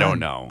going on? I don't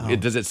know.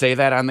 Does it say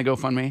that on the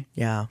GoFundMe?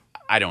 Yeah.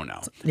 I don't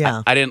know.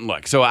 Yeah. I didn't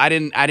look, so I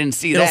didn't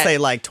see It'll that. say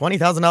like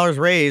 $20,000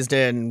 raised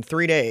in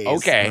 3 days.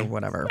 Okay. Or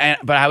whatever.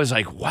 But I was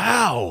like,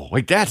 wow,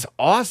 like that's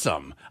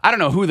awesome. I don't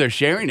know who they're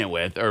sharing it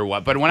with or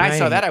what, but when I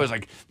saw Right. that, I was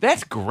like,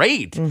 that's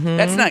great.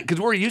 That's not,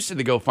 because we're used to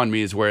the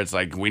GoFundMe's where it's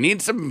like, we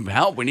need some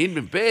help, we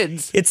need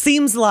bids. It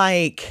seems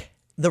like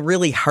the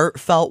really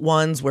heartfelt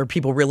ones where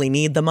people really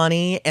need the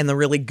money and the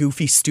really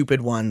goofy,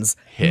 stupid ones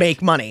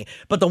make money.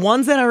 But the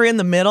ones that are in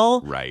the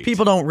middle, Right.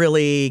 people don't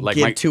really Like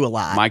give to a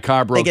lot. My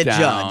car broke they get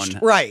down. judged.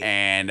 Right.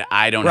 And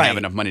I don't Right. have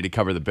enough money to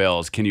cover the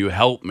bills. Can you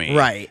help me?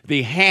 Right.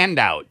 The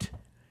handout.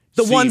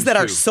 The ones seems that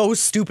are to- so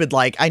stupid,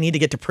 like, I need to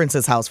get to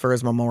Prince's house for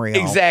his memorial.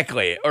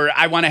 Exactly. Or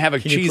I want to have a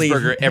you please-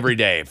 cheeseburger every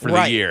day for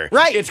Right. the year.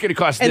 Right. It's going to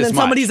cost And this then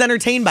much. somebody's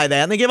entertained by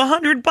that and they give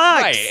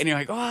 $100. Right. And you're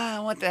like,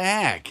 oh, what the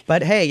heck?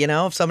 But hey,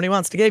 if somebody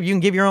wants to give, you can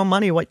give your own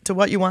money to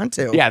what you want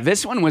to. Yeah,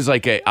 this one was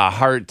like a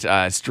heart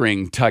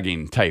string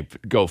tugging type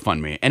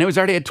GoFundMe. And it was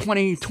already at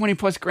 20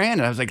 plus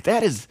grand. And I was like,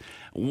 that is,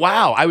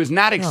 wow. I was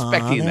not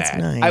expecting that's that.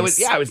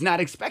 nice. I was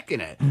not expecting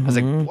it. I was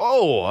like,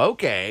 whoa,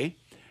 okay.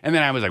 And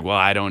then I was like, well,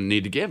 I don't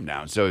need to give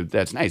now. So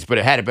that's nice. But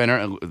it had it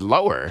been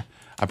lower,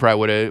 I probably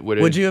would have.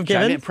 Would you have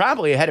given?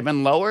 Probably. It had it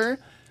been lower.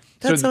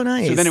 That's so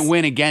nice. So then it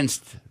went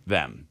against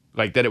them.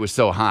 Like that it was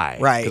so high.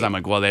 Right. Because I'm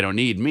like, well, they don't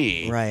need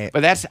me. Right.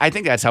 But I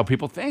think that's how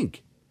people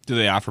think. Do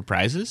they offer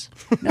prizes?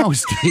 No,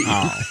 Steve.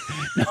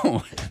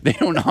 No, they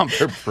don't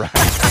offer prize.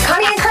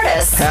 Connie and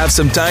Curtis. Have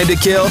some time to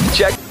kill?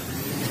 Check.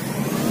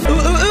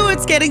 Ooh,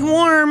 it's getting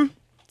warm.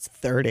 It's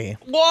 30.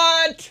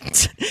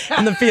 What?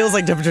 And the feels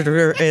like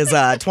temperature is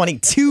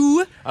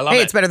 22. I love hey,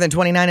 it. it's better than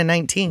 29 and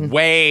 19.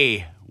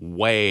 Way.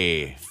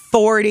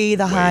 40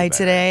 the high better.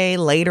 today.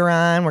 Later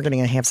on, we're going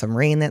to have some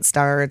rain that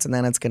starts, and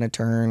then it's going to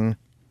turn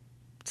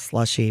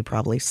slushy,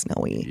 probably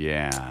snowy.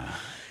 Yeah.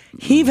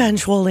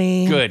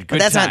 Eventually. Good But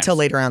that's not times. till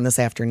later on this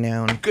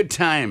afternoon. Good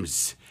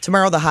times.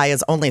 Tomorrow, the high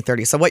is only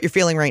 30. So what you're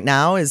feeling right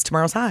now is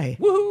tomorrow's high.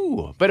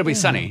 Woohoo. But it'll be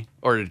sunny.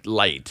 Or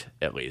light,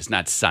 at least.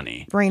 Not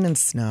sunny. Rain and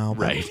snow.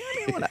 but- Right.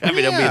 I mean,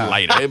 it'll be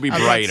lighter. It'll be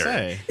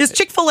brighter. Is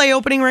Chick-fil-A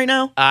opening right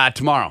now?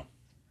 Tomorrow.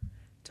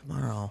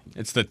 Tomorrow.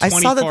 It's the I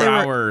saw that they were-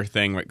 24-hour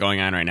thing going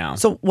on right now.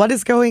 So what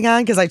is going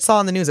on? Because I saw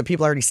on the news that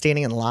people are already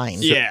standing in line.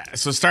 Yeah,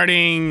 so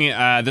starting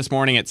this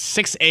morning at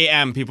 6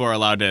 a.m., people are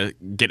allowed to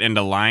get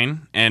into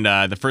line. And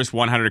the first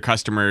 100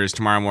 customers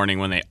tomorrow morning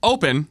when they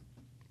open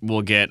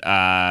will get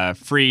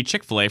free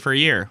Chick-fil-A for a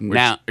year, which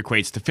Now-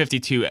 equates to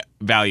 52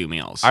 value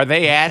meals. Are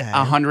they at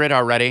 100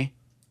 already?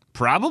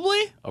 Probably?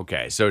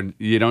 Okay, so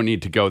you don't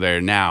need to go there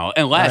now,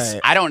 unless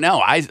Right. I don't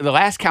know. The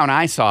last count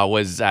I saw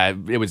was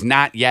it was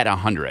not yet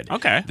 100.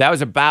 Okay. that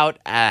was about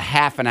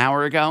half an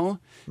hour ago.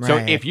 So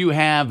Right. if you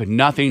have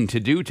nothing to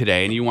do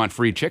today and you want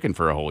free chicken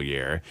for a whole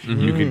year,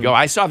 you could go.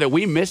 I saw that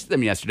we missed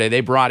them yesterday.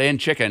 They brought in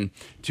chicken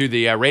to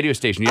the radio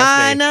station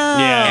yesterday. I know.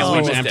 Yeah, And a we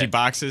bunch of missed empty it.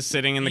 boxes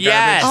sitting in the Yes.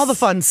 garbage. All the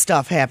fun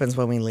stuff happens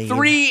when we leave.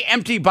 3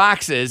 empty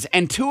boxes,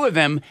 and 2 of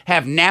them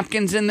have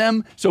napkins in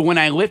them. So when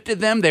I lifted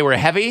them, they were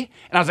heavy.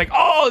 And I was like,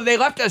 oh, they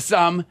left us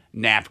some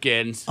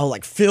napkins. Oh,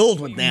 like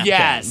filled with napkins.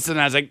 Yes. And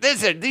I was like,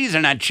 these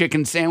are not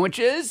chicken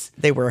sandwiches.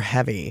 They were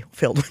heavy,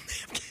 filled with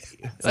napkins.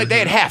 It's like they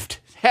had heft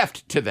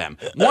to them.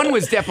 One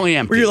was definitely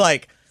empty. Were you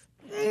like,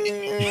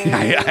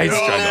 I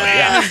struggled,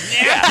 yeah.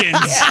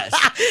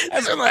 Napkins.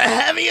 those are the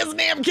heaviest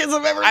napkins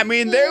I've ever I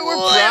mean, there were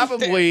lifted."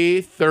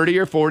 probably 30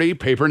 or 40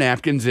 paper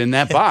napkins in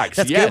that box.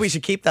 That's Yes. good. We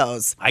should keep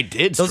those. I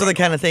did. Those are the struggle.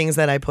 kind of things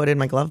that I put in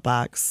my glove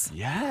box.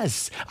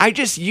 Yes. I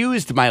just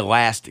used my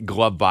last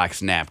glove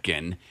box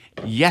napkin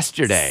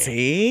yesterday.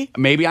 See?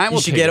 Maybe I will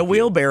You should take get a few.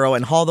 wheelbarrow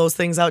and haul those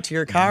things out to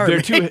your car.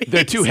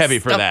 They're too heavy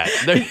for that.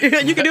 They're-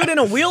 You can do it in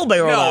a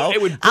wheelbarrow, No, though.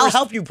 it would I'll burst-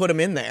 help you put them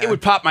in there. It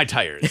would pop my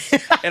tires.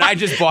 And I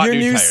just bought Your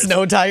new tires.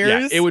 snow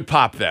tires? Yeah, it would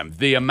pop them.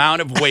 The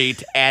amount of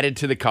weight added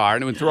to the car,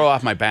 and it would throw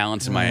off my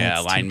balance and my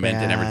That's too alignment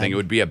and everything. bad. It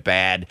would be a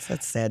bad.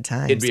 That's sad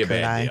times. It'd be a could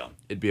bad I? deal.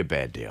 It'd be a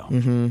bad deal.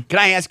 Can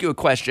I ask you a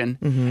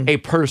question? A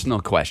personal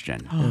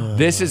question.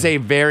 This is a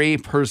very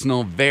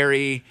personal,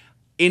 very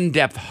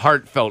in-depth,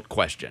 heartfelt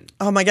question.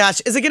 Oh my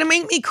gosh. Is it going to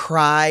make me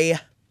cry?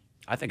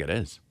 I think it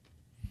is.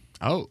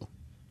 Oh.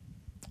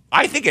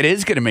 I think it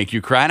is going to make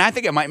you cry, and I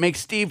think it might make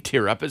Steve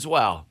tear up as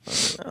well.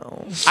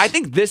 I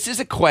think this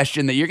is a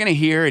question that you're going to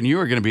hear, and you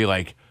are going to be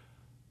like,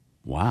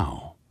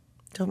 wow,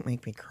 Don't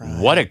make me cry.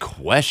 what a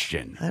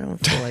question. I don't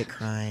feel like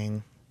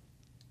crying.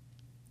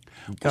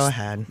 Go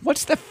ahead.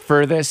 What's the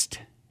furthest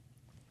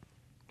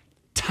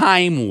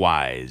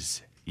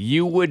time-wise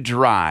you would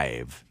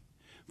drive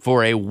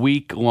for a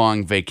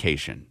week-long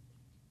vacation?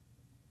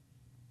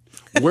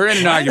 We're in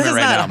an argument This is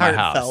right now not at my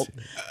house.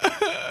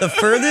 heartfelt. The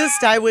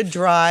furthest I would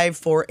drive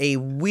for a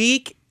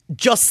week,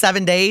 just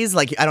 7 days.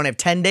 Like, I don't have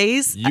 10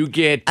 days. You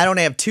get I don't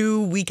have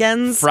 2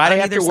 weekends. Friday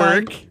on after either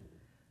side. work.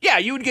 Yeah,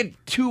 you would get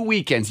 2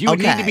 weekends. You would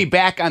need Okay. to be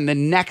back on the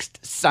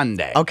next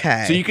Sunday.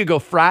 Okay. So you could go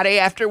Friday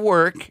after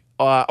work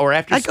or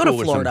after I'd go school to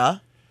or something.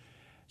 Florida.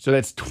 So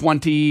that's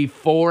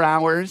 24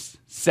 hours,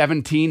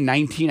 17,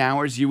 19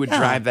 hours. You would Yeah.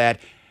 drive that.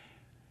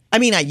 I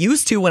mean, I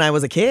used to when I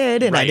was a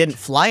kid, and I Right. didn't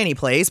fly any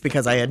place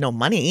because I had no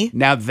money.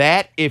 Now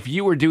that, if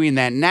you were doing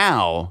that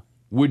now,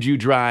 would you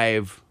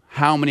drive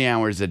how many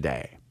hours a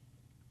day?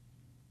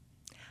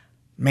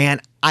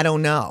 Man, I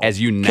don't know. As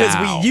you Because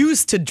now. we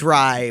used to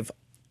drive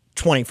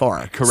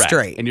 24 Correct.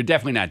 straight. And you're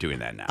definitely not doing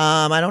that now.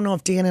 I don't know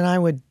if Dan and I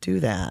would do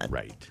that.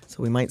 Right.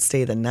 So we might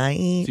stay the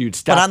night. So you'd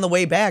stop- But on the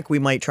way back, we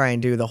might try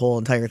and do the whole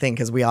entire thing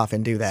because we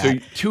often do that. So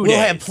 2 We'll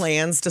days. have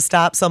plans to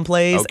stop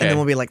someplace, Okay. and then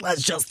we'll be like,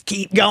 let's just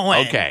keep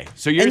going. Okay.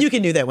 So you're And you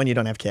can do that when you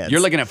don't have kids.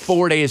 you're looking at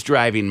 4 days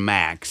driving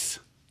max,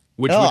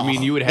 which would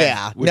mean you would have.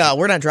 Yeah. which- No,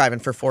 we're not driving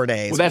for 4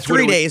 days. Well, that's what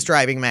 3 it would- days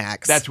driving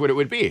max. That's what it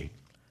would be.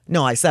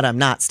 No, I said I'm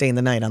not staying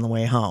the night on the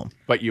way home.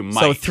 But you might.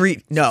 So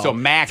 3, no. So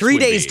max 3 would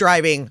days be-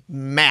 driving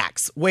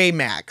max, way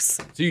max.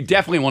 So you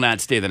definitely will not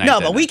stay the night. No,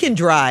 then. but we can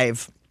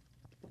drive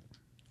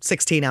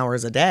 16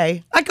 hours a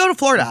day. I'd go to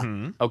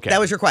Florida. Okay.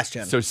 That was your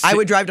question. So I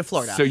would drive to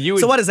Florida. so you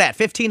would- So what is that?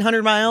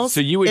 1,500 miles?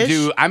 So you would -ish?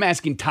 do. I'm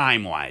asking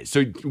time wise.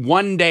 So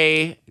 1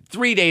 day,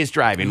 3 days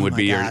driving would my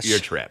be gosh. your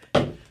trip.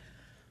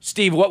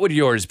 Steve, what would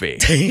yours be?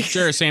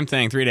 Sure, same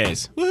thing. 3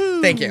 days.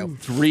 Thank you.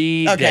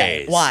 3 Okay.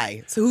 days.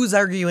 Why? So who's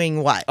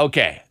arguing what?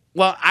 Okay.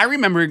 Well, I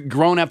remember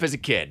growing up as a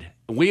kid.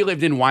 We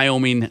lived in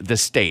Wyoming, the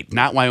state,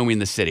 not Wyoming,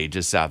 the city,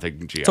 just south of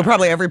GR. So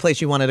probably every place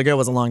you wanted to go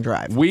was a long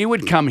drive. We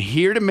would come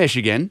here to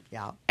Michigan,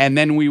 Yeah. and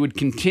then we would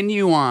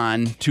continue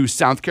on to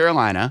South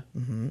Carolina,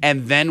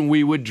 and then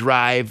we would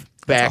drive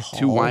back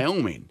to haul.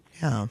 Wyoming.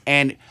 Yeah.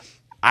 And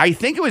I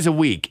think it was a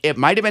week. It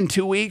might have been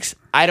 2 weeks.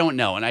 I don't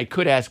know, and I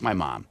could ask my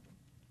mom.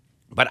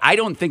 But I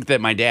don't think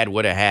that my dad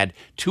would have had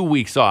 2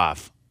 weeks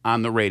off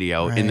on the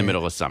radio in the Right.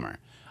 middle of summer.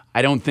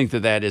 I don't think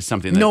that is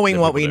something that Knowing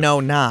that what people we do. know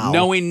now.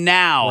 Knowing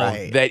now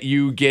Right. that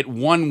you get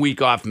 1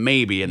 week off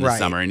maybe in the Right.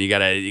 summer, and you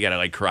gotta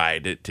like cry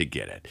to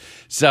get it.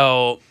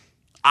 So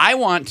I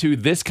want to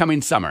this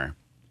coming summer.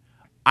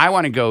 I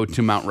want to go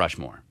to Mount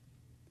Rushmore.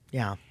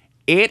 Yeah.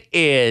 It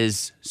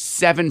is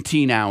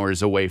 17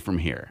 hours away from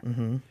here.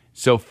 Mm-hmm.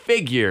 So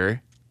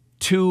figure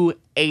 2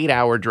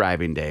 8-hour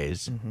driving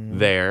days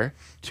there,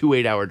 2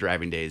 8-hour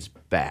driving days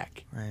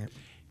back. Right.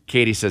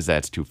 Katie says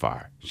that's too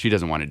far. She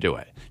doesn't want to do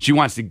it. She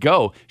wants to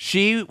go.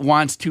 She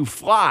wants to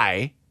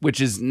fly,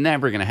 which is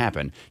never going to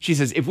happen. She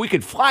says if we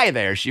could fly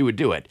there, she would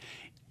do it.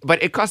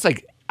 But it costs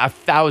like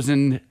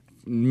 $1,000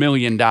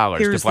 million to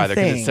Here's fly the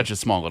there because thing. it's such a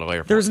small little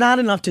airport. There's not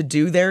enough to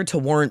do there to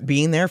warrant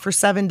being there for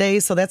 7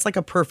 days. So that's like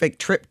a perfect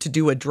trip to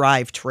do a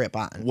drive trip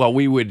on. Well,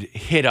 we would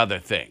hit other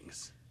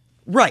things.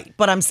 Right.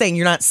 But I'm saying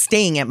you're not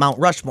staying at Mount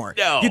Rushmore.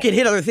 No. You could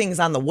hit other things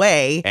on the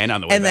way. And on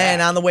the way And then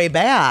back. on the way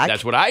back.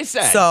 That's what I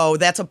said. So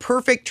that's a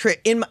perfect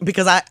trip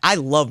because I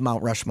love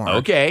Mount Rushmore.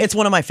 Okay. It's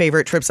one of my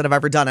favorite trips that I've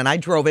ever done. And I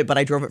drove it, but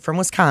I drove it from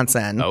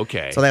Wisconsin.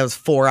 Okay. So that was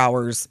 4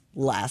 hours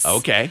less.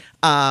 Okay.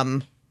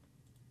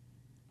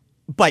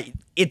 But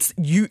it's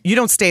you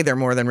don't stay there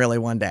more than really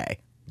 1 day.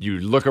 You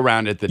look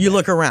around at the You day.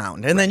 look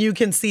around and then you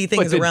can see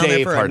things the around day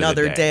there for part of the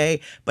another day.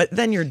 day, but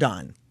then you're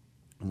done.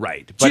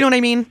 Right. Do you know what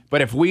I mean?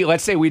 But if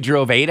let's say we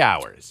drove 8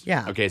 hours.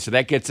 Yeah. Okay, so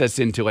that gets us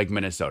into like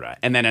Minnesota.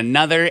 And then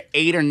another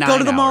 8 or 9 Go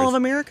to the hours. Mall of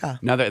America.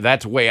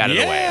 That's way out of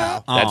the way. Yeah.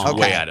 That's Oh.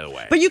 way out of the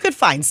way. But you could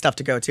find stuff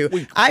to go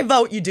to. I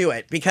vote you do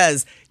it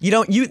because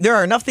there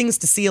are enough things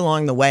to see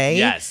along the way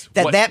Yes.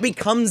 that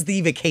becomes the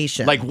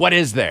vacation. Like, what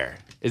is there?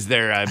 Is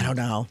there a. I don't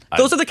know.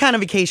 Those are the kind of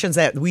vacations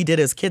that we did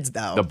as kids,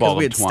 though. The ball of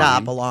we'd twine.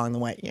 stop along the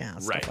way. Yeah,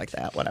 stuff Right. like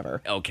that.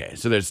 Whatever. Okay,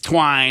 so there's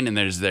twine and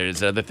there's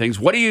other things.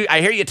 What do you. I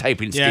hear you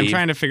typing, Steve. Yeah, I'm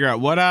trying to figure out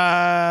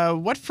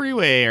what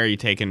freeway are you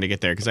taking to get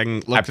there? Because I can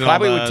look I at all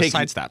probably the would take.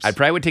 side stops. I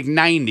probably would take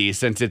 90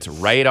 since it's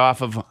right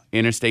off of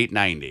Interstate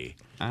 90.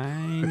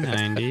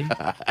 I-90.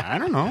 I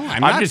don't know.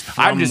 I'm just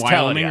from telling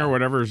Wyoming ya. or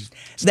whatever. State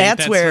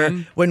That's where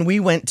in. when we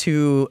went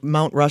to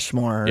Mount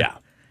Rushmore.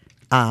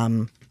 Yeah.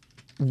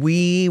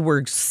 We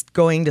were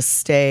going to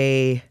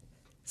stay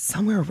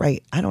somewhere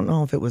right. I don't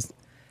know if it was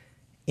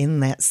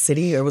in that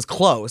city or it was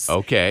close.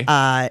 Okay.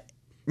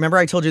 Remember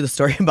I told you the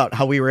story about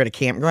how we were at a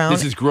campground?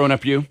 This is grown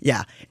up you?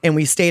 Yeah. And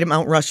we stayed at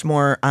Mount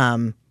Rushmore.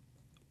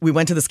 We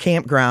went to this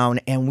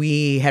campground and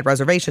we had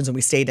reservations and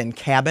we stayed in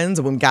cabins.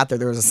 And when we got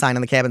there was a sign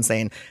on the cabin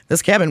saying,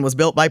 this cabin was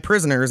built by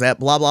prisoners at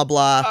blah, blah,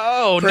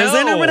 blah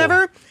prison no. or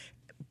whatever.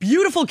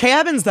 Beautiful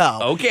cabins, though.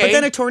 Okay. But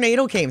then a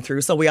tornado came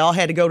through, so we all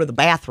had to go to the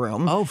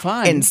bathroom. Oh,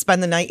 fun. And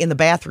spend the night in the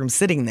bathroom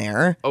sitting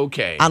there.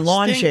 Okay. On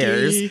lawn Stinky.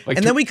 chairs. Like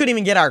and then we couldn't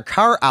even get our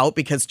car out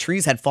because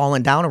trees had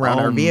fallen down around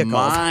Oh, our vehicles.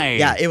 my.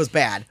 Yeah, it was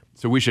bad.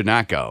 So we should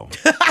not go.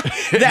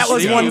 That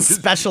was one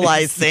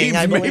specialized thing,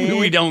 I believe. Maybe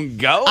we don't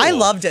go. I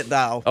loved it,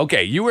 though.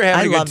 Okay, you were having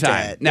I a good loved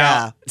time. it, Now,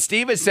 yeah.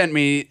 Steve has sent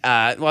me,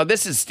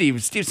 this is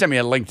Steve. Steve sent me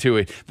a link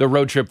to the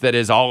road trip that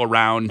is all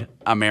around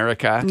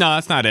America. No,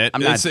 that's not it. I'm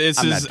not- It's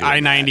I'm not is doing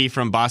I-90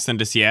 from Boston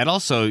to Seattle.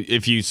 So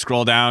if you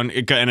scroll down,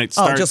 it Oh,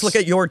 starts. just look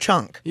at your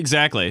chunk.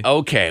 Exactly.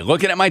 Okay,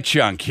 looking at my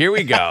chunk. Here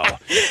we go.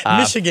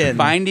 Michigan.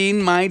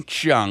 Finding my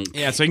chunk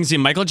Yeah, so you can see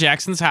Michael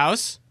Jackson's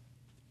house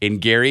in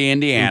Gary,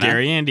 Indiana. in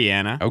Gary,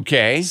 Indiana.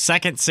 Okay.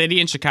 Second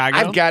city in Chicago.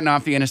 I've gotten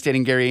off the interstate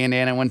in Gary,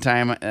 Indiana one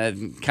time.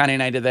 Connie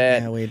and I did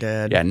that. Yeah, we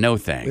did. Yeah, no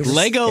thanks. were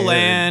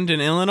Legoland scared. in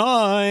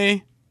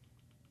Illinois.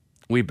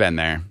 We've been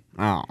there.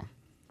 Oh.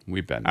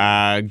 We've been.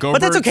 Go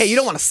But that's Birds. okay. You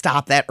don't want to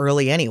stop that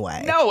early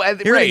anyway. No, you're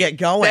right. gonna get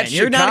going. That's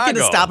You're not going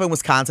to Chicago. stop in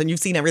Wisconsin. You've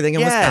seen everything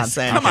in Yes.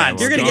 Wisconsin. Come on,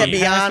 you're going to Steve. get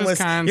beyond.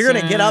 Wisconsin. You're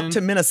going to get up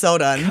to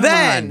Minnesota, and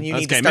then on. you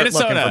need Okay, to start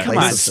Minnesota. looking for Come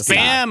on, places to stop.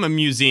 Spam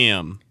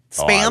Museum.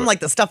 Spam, like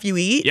the stuff you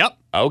eat. Yep.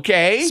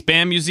 Okay.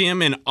 Spam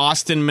Museum in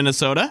Austin,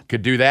 Minnesota.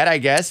 Could do that, I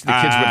guess. The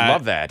kids would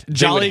love that. They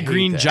Jolly would hate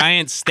Green that.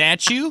 Giant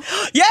statue.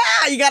 Yeah,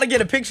 you got to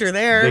get a picture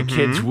there. The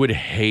kids would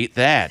hate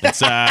that. It's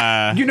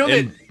You know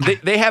that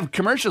they have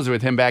commercials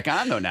with him back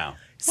on, though, now.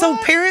 So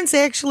parents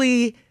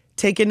actually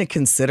take into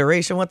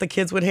consideration what the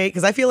kids would hate?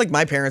 Because I feel like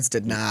my parents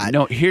did not.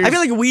 No, here's- I feel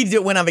like we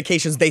went on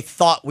vacations they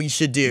thought we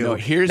should do, No,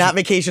 here's- not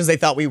vacations they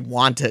thought we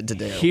wanted to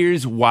do.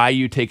 Here's why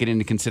you take it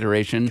into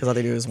consideration. Because all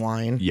they do is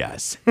whine.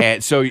 Yes.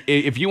 And so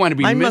if you want to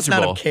be Mine must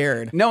miserable. not have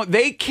cared. No,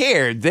 they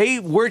cared. They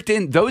worked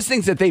in those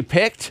things that they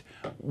picked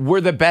were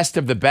the best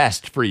of the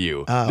best for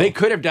you. Oh. They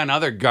could have done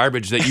other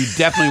garbage that you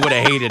definitely would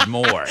have hated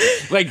more.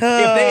 Like if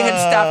they had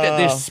stopped at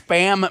this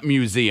spam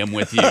museum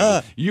with you,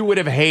 you would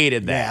have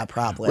hated that. Yeah,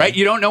 probably. Right?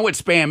 You don't know what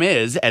spam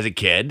is as a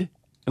kid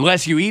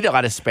unless you eat a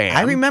lot of spam.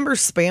 I remember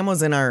Spam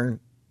was in our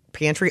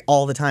pantry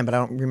all the time, but I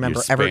don't remember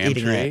Your ever spam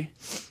eating tree?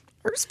 it.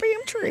 Or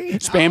Spam tree.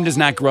 Spam does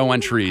not grow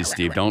on trees,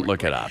 Steve. Don't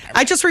look it up.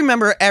 I just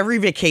remember every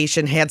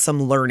vacation had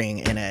some learning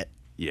in it.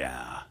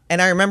 Yeah.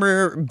 And I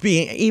remember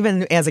being,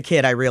 even as a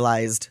kid, I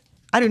realized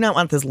I do not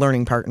want this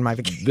learning part in my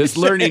vacation. This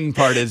learning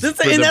part is for and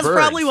the that's birds.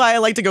 probably why I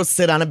like to go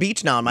sit on a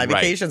beach now on my Right.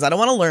 vacations. I don't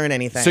want to learn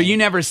anything. So you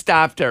never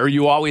stopped, or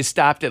you always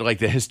stopped at like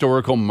the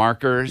historical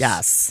markers?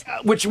 Yes.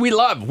 Which we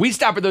love. We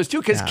stop at those too,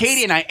 because Yes.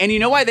 Katie and I, and you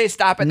know why they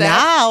stop at that?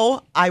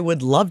 Now I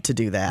would love to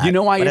do that. You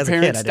know why but your as a kid,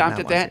 parents I did stopped not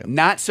at want that? to.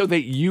 Not so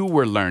that you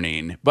were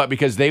learning, but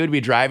because they would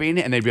be driving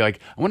and they'd be like,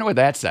 I wonder what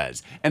that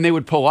says. And they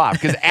would pull off.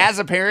 Because as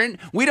a parent,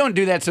 we don't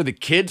do that so the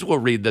kids will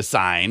read the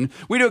sign.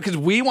 We do it because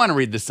we want to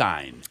read the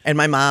sign. And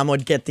my mom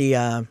would get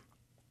the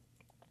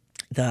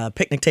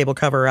picnic table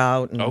cover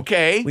out. And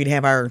Okay. We'd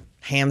have our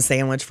ham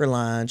sandwich for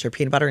lunch or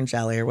peanut butter and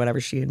jelly or whatever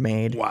she had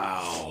made.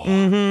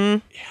 Wow.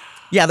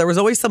 Yeah, there was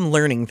always some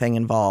learning thing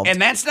involved.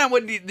 And that's not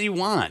what you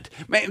want,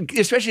 man,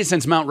 especially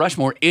since Mount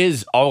Rushmore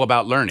is all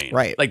about learning.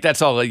 Right. Like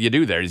that's all you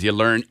do there is you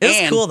learn. it was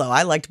And cool, though.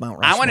 I liked Mount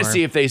Rushmore. I want to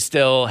see if they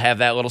still have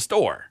that little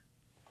store.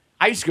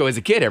 I used to go as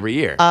a kid every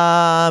year.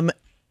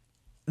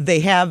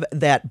 They have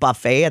that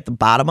buffet at the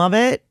bottom of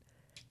it.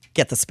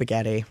 Get the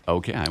spaghetti.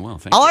 Okay, I will.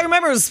 Thank All you. I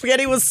remember is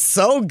spaghetti was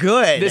so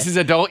good. This is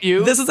adult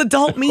you? This is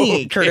adult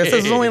me, Curtis.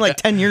 This was only like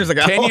 10 years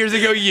ago. 10 years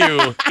ago,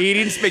 you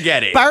eating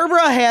spaghetti.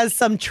 Barbara has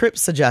some trip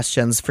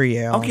suggestions for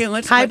you. Okay,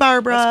 Hi,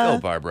 Barbara. Let's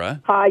go,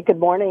 Barbara. Hi, good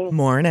morning.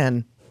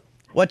 Morning.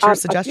 What's your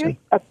suggestion?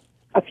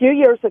 A few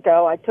years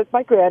ago, I took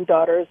my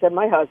granddaughters and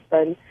my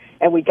husband,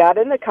 and we got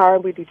in the car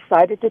and we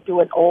decided to do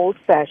an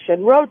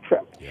old-fashioned road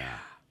trip. Yeah.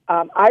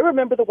 I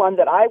remember the one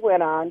that I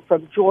went on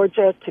from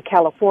Georgia to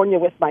California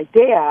with my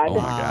dad, Oh,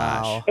 my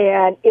gosh.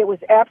 and it was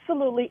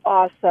absolutely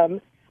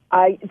awesome.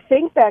 I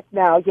think back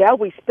now, yeah,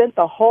 we spent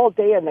the whole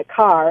day in the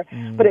car,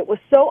 but it was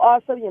so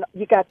awesome. You know,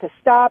 you got to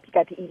stop, you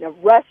got to eat in a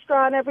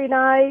restaurant every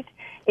night,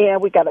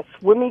 and we got a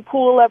swimming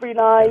pool every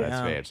night.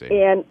 That's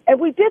fancy. And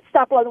we did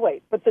stop along the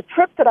way. But the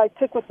trip that I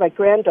took with my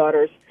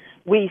granddaughters,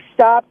 we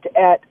stopped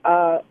at,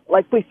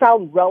 we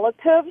found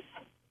relatives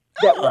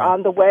that were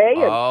on the way.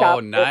 And Oh,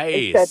 stopped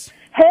nice. and said,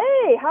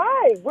 hey,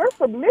 hi, we're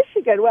from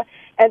Michigan.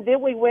 And then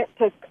we went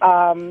to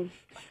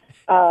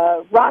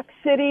Rock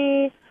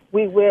City.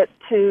 We went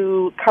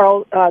to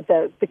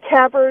the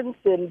caverns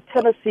in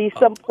Tennessee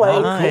someplace.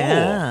 Oh,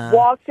 yeah.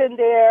 Walked in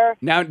there.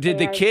 Now, did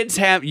the kids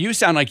have? You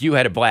sound like you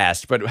had a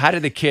blast, but how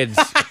did the kids?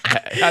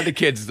 How the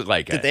kids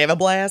like it? Did they have a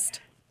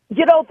blast?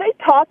 You know, they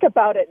talk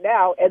about it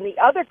now, and the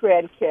other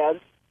grandkids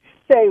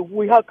say,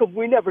 how come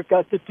we never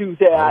got to do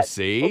that? Oh,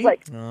 see? I was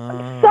like,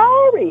 I'm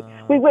sorry.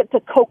 We went to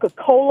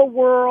Coca-Cola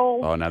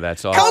World. Oh, now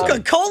that's awesome.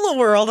 Coca-Cola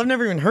World. I've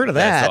never even heard of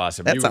that. That's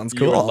awesome. That You- sounds You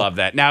cool. would love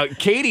that. Now,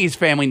 Katie's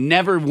family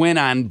never went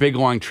on big,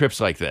 long trips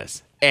like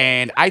this.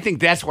 And I think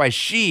that's why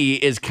she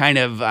is kind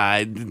of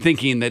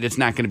thinking that it's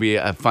not going to be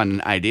a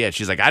fun idea.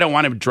 She's like, I don't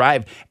want to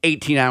drive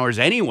 18 hours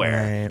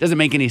anywhere. Right. Doesn't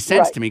make any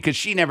sense Right. to me because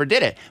she never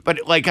did it.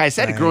 But like I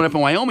said, growing up in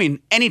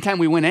Wyoming, anytime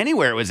we went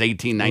anywhere, it was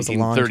 18, was a 19,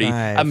 long 30,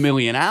 drive. a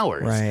million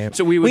hours. Right.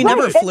 So we would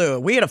never Right. flew.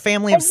 We had a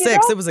family of And you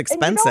 6. don't- It was and you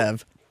don't-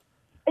 expensive.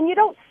 And you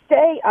don't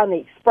stay on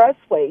the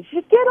expressways.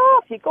 You get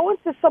off. You go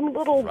into some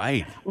little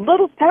Right.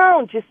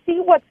 town. You see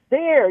what's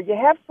there. You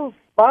have some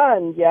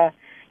fun.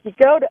 You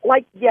go to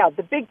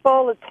the big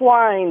ball of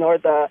twine or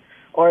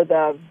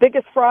the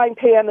biggest frying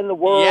pan in the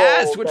world.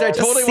 Yes, which I or-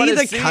 totally see want to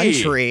the see.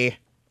 country.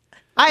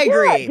 I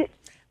agree. Yeah,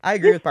 I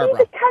agree with Barbara.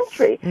 See the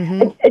country,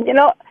 and you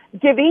know,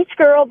 give each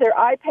girl their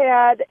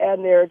iPad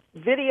and their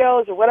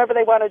videos or whatever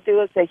they want to do,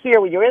 and say,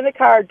 "Here, when you're in the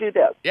car, do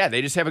this." Yeah,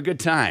 they just have a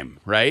good time,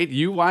 right?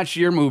 You watch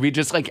your movie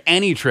just like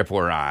any trip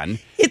we're on.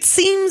 It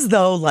seems,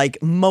 though, like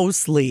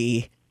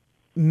mostly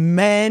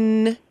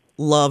men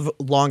love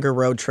longer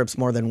road trips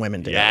more than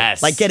women do.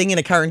 Yes. Like getting in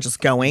a car and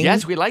just going.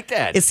 Yes, we like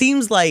that. It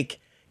seems like,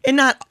 and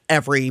not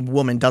every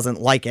woman doesn't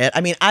like it.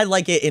 I mean, I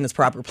like it in its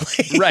proper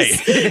place. Right.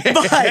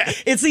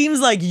 But it seems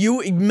like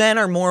men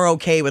are more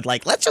okay with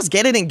like, let's just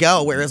get it and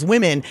go. Whereas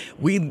women,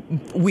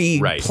 we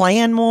Right.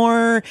 plan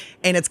more,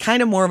 and it's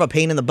kind of more of a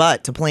pain in the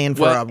butt to plan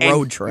for a and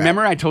road trip.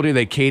 Remember I told you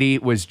that Katie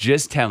was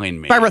just telling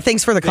me. Barbara,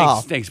 thanks for the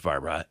call. Thanks,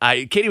 Barbara.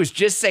 Katie was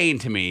just saying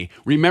to me,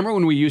 remember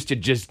when we used to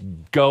just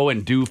go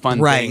and do fun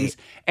Right. things?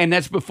 And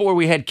that's before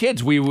we had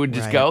kids. We would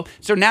just Right. go.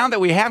 So now that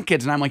we have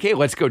kids, and I'm like, hey,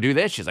 let's go do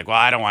this. She's like, well,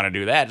 I don't want to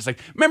do that. It's like,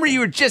 remember you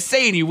were just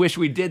saying you wish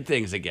we did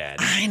things again.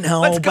 I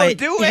know, Let's go but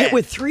do it.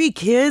 with 3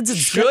 kids, it's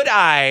Should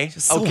I?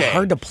 so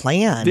hard to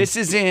plan. This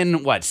is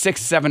in,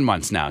 6-7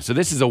 months now. So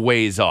this is a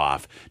ways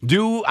off.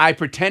 Do I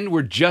pretend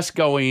we're just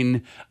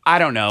going, I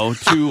don't know,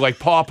 to like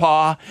Paw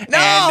Paw? No!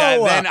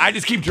 And then I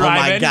just keep driving?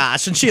 Oh my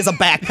gosh, and she has a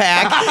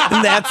backpack,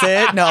 and that's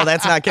it? No,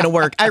 that's not going to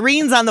work.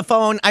 Irene's on the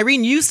phone.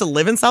 Irene, you used to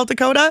live in South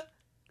Dakota?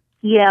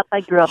 Yep, I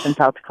grew up in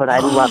South Dakota. I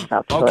love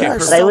South Dakota, Okay, but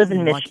perfect. I live in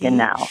So Michigan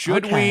lucky.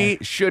 now.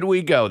 Should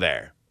we go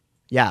there?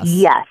 Yes.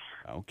 Yes,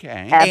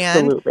 Okay.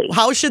 absolutely. And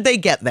how should they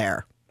get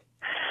there?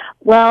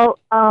 Well,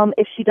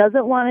 if she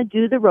doesn't want to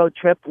do the road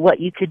trip, what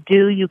you could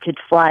do, you could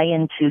fly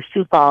into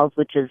Sioux Falls,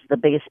 which is the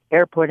biggest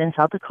airport in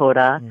South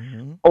Dakota,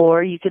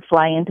 or you could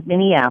fly into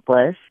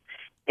Minneapolis.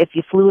 If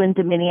you flew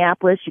into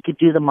Minneapolis, you could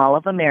do the Mall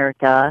of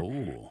America,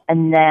 Ooh.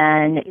 and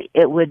then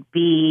it would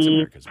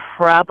be It's America's Mall.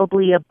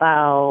 probably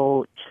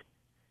about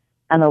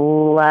an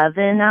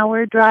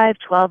 11-hour drive,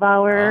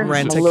 12-hour.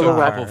 Rent a a little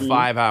car. Couple rusty.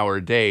 5-hour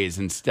days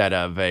instead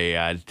of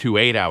a 2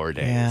 8-hour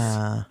days.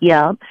 Yeah.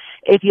 Yeah.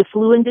 If you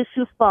flew into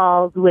Sioux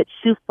Falls, which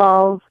Sioux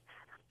Falls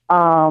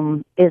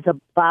is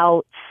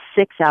about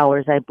 6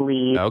 hours, I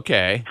believe,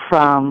 Okay.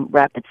 from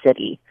Rapid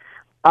City.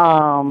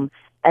 And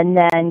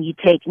then you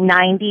take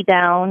 90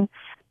 down,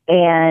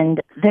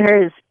 and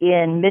there's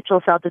in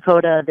Mitchell, South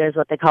Dakota, there's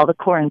what they call the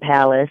Corn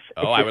Palace.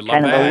 Oh, It's I just would love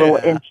kind of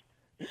that.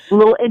 a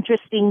little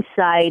interesting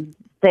side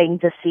thing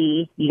to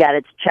see. You got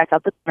to check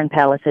out the Corn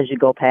Palace as you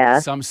go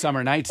past. Some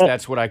summer nights,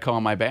 that's what I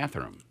call my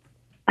bathroom.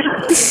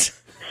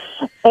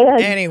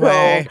 And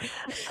Anyway.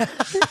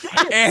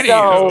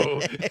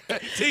 Anywho,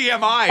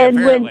 TMI, And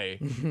when-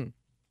 apparently.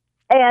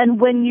 And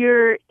when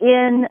you're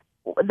in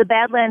the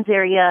Badlands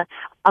area,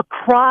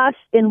 across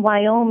in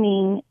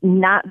Wyoming,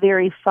 not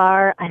very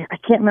far, I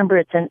can't remember,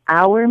 it's an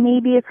hour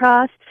maybe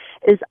across,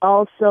 is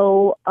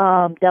also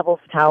Devil's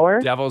Tower.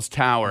 Devil's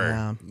Tower.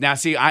 Yeah. Now,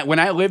 see, when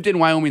I lived in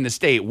Wyoming, the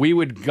state, we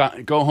would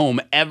go home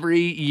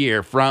every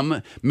year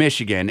from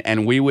Michigan,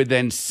 and we would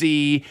then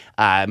see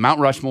Mount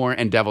Rushmore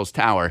and Devil's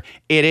Tower.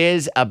 It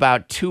is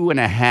about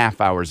 2.5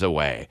 hours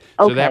away,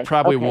 so that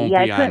probably won't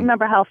yeah, be I couldn't on.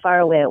 remember how far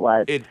away it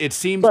was. It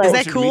seems. But- Is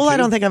closer that to me, cool? I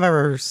too. don't think I've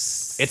ever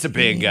It's a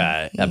big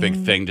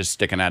thing just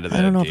sticking out of the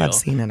I don't know if deal. I've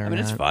seen it or I mean,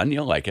 it's not. fun.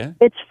 You'll like it.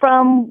 It's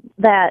from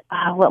that,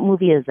 what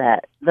movie is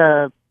that?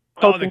 The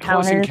Close The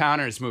Close Encounters?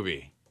 Encounters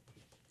movie.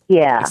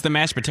 Yeah. It's the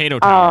mashed potato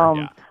tower.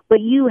 yeah. But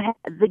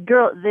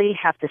they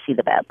have to see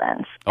the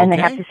Badlands, and they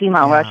Okay. have to see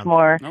Mount Yeah.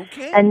 Rushmore,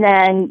 Okay. and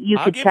then you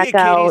I'll could give check you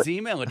out. Katie's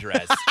email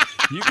address.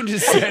 You can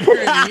just send her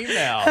an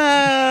email.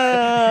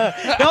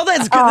 No,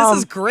 that's good. This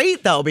is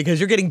great, though, because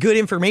you're getting good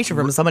information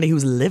from somebody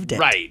who's lived it.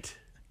 Right.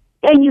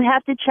 And you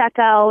have to check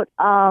out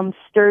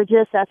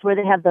Sturgis. That's where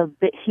they have the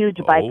huge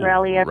bike Oh,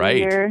 rally every right.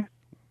 year.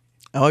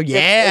 Oh, yeah.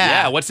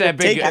 Yeah, what's that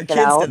big? Take your Check it kids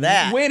out. to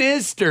that. When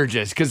is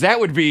Sturgis? Because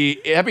that'd be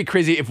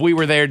crazy if we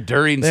were there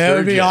during That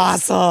Sturgis. would be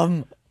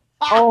awesome.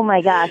 Oh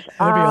my gosh,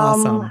 That'd be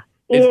awesome.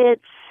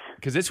 It's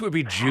Because this would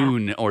be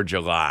June or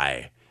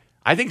July.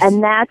 I think.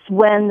 and that's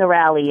when the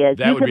rally is.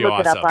 That you would could be look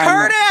it up awesome.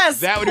 on. Curtis,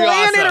 That would be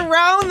plan it awesome.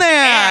 around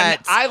that.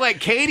 and I let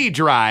Katie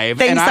drive,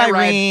 Thanks, and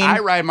Irene. I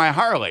ride my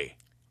Harley.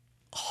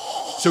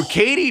 So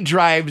Katie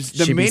drives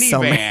the She'd be so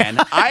minivan.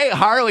 I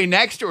Harley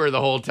next to her the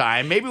whole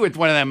time, maybe with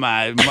one of them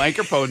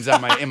microphones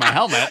in my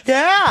helmet.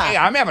 Yeah. Hey,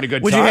 I'm having a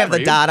good Would time. you have the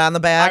Reed. dot on the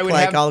back I would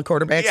like have- all the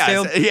quarterbacks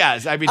yes, do?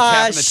 Yes, I'd be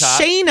tapping the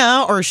top.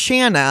 Shayna or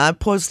Shanna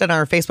posted on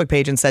our Facebook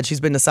page and said she's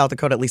been to South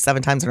Dakota at least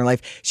 7 times in her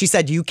life. She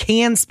said you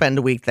can spend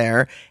a week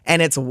there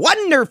and it's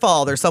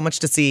wonderful. There's so much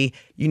to see.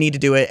 You need to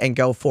do it and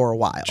go for a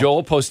while.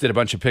 Joel posted a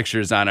bunch of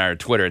pictures on our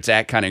Twitter. It's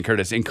at Connie and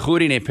Curtis,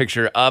 including a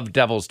picture of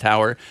Devil's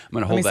Tower. I'm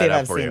going to hold me see that if up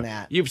I've for seen you.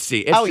 that. You've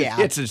seen it. Oh,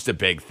 yeah. It's just a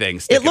big thing.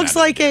 It sticking looks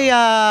out of like the deal.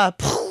 a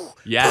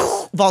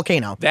Yes.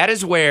 volcano. That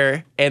is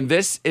where, and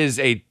this is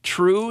a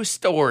true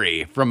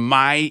story from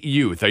my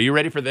youth. Are you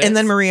ready for this? And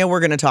then, Maria, we're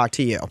going to talk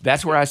to you.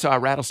 That's where I saw a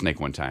rattlesnake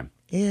one time.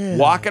 Ew.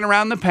 Walking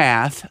around the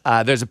path,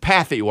 there's a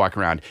path that you walk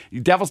around.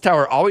 Devil's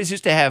Tower always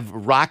used to have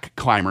rock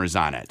climbers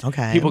on it.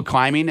 Okay. People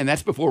climbing, and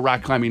that's before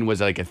rock climbing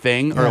was like a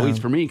thing, or at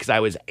least for me, because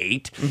I was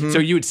 8. Mm-hmm. So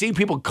you would see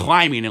people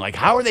climbing, and like,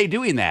 how are they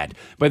doing that?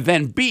 But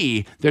then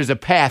B, there's a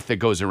path that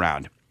goes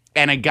around.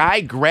 And a guy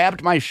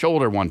grabbed my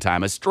shoulder one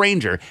time, a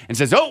stranger, and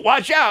says, "Oh,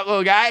 watch out,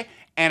 little guy."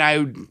 And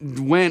I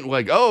went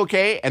like, "Oh,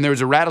 okay." And there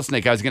was a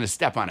rattlesnake. I was going to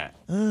step on it.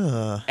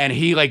 And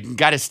he like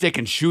got a stick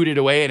and shoot it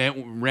away, and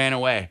it ran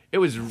away. It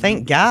was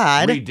Thank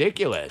God.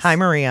 ridiculous. Hi,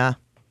 Maria.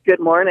 Good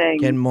morning.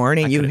 Good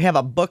morning. You have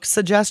a book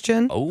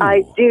suggestion? Oh,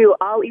 I do.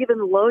 I'll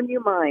even loan you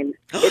mine.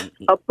 It's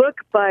a book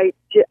by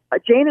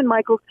Jane and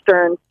Michael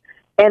Stearns,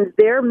 And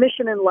their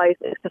mission in life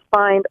is to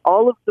find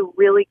all of the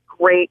really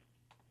great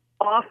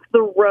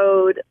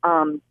off-the-road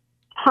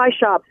pie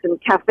shops and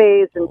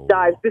cafes and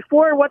dives.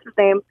 Before, what's his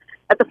name,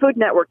 at the Food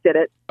Network did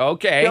it.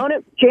 Okay.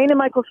 Jane and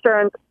Michael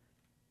Stearns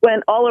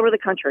went all over the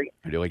country.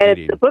 I do like and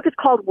eating. the book is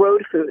called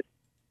Road Food.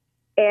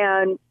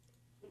 And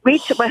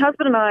my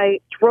husband and I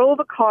drove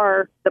a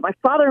car that my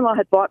father-in-law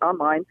had bought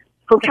online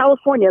from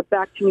California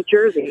back to New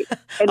Jersey.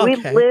 And we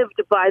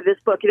lived by this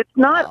book. And it's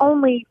not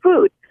only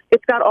food.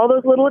 It's got all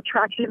those little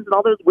attractions and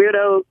all those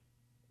weirdo,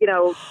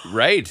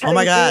 Right. Oh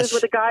my gosh.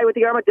 with a guy with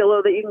the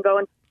armadillo that you can go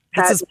and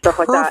pet This is and stuff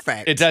like that.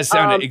 perfect. It does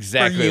sound for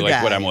exactly you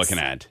like what I'm guys.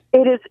 looking at.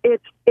 It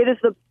is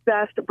the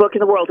best book in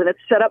the world, and it's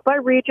set up by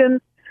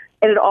region,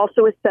 and it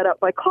also is set up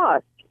by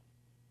cost.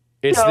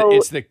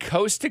 It's the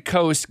coast to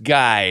coast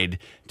guide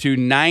to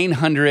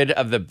 900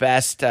 of the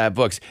best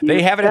books.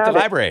 They have it at the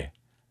library.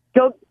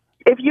 Go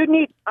if you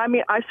need. I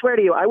mean, I swear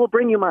to you, I will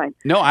bring you mine.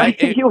 No,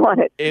 if you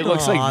want it. It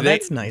looks Aw, like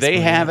that's nice, they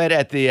Maria. have it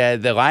at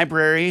the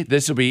library.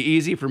 This will be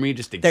easy for me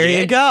just to There get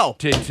you go.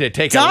 to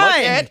take Done. a look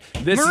at.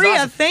 This is Maria,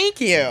 awesome.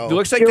 thank you. It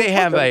looks like they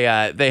have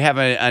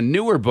a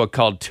newer book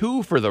called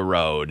Two for the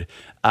Road,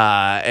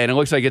 and it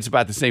looks like it's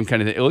about the same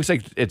kind of thing. It looks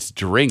like it's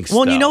drinks.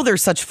 Well, and you though. know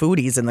there's such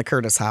foodies in the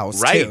Curtis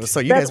house, Right. too. So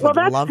you guys would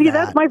love that.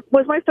 That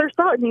was my first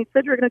thought, and you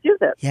said you were going to do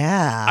this.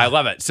 Yeah. I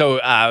love it. So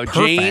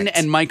Jane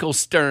and Michael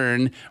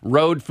Stern,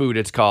 Road Food,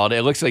 it's called.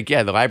 It looks like,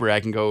 the library. I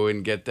can go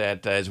and get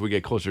that as we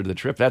get closer to the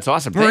trip. That's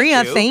awesome.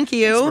 Maria, thank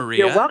you. Thanks,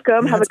 Maria. You're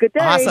welcome. Have a good day.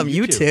 Awesome.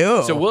 You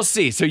too. So we'll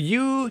see. So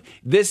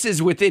this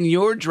is within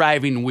your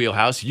driving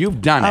wheelhouse.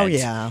 You've done it. Oh,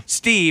 yeah.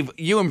 Steve,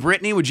 you and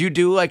Brittany, would you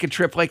do like a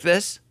trip like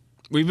this?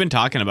 We've been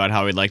talking about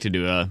how we'd like to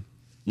do a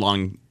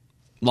long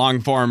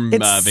form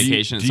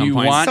vacation at some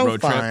point.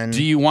 Road trip.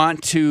 Do you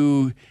want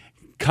to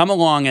come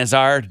along as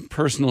our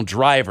personal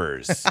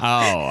drivers? Oh,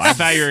 I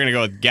thought you were going to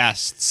go with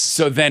guests.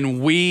 So then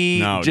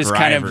we just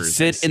kind of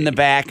sit in the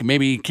back.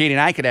 Maybe Katie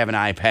and I could have an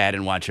iPad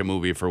and watch a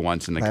movie for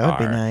once in the car. That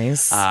would be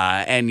nice.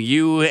 And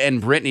you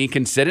and Brittany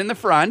can sit in the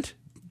front,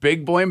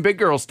 big boy and big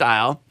girl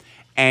style,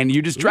 and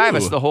you just drive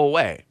us the whole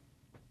way.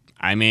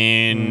 I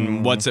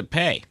mean, what's it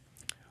pay?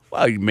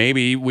 Well,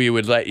 maybe we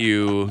would let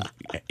you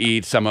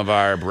eat some of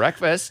our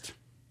breakfast.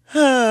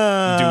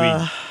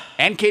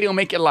 And Katie will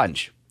make you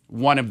lunch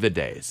one of the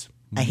days.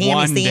 A hammy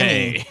One steamy.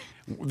 day.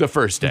 The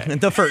first day.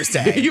 The first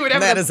day. You would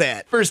have That a is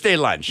it. First day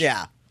lunch.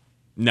 Yeah.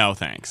 No,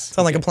 thanks.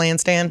 Sound like a plan,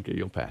 Stan? Okay,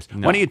 you'll pass.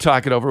 Why don't you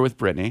talk it over with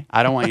Brittany?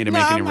 I don't want you to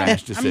make any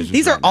rash decisions.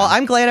 These are right all. now.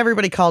 I'm glad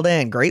everybody called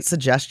in. Great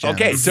suggestions.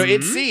 Okay, so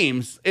it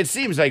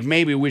seems like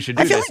maybe we should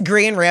do I feel this. like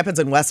Grand Rapids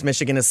in West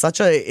Michigan is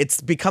it's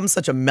become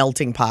such a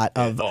melting pot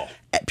of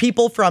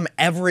people from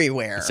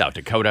everywhere. South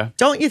Dakota.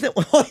 Don't you think?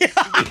 Well,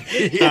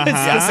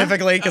 yeah.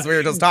 Specifically because we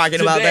were just talking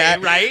about Today,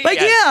 that, right? But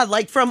Yes. yeah,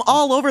 like from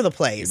all over the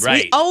place.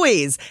 Right. We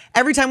always,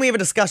 every time we have a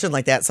discussion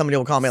like that, somebody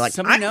will call me like,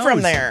 Somebody "I'm from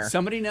knows. there.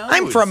 Somebody knows.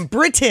 I'm from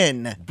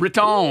Britain."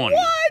 Breton.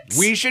 What?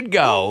 We should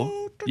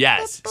go.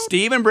 Yes.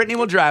 Steve and Brittany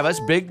will drive us,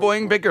 big boy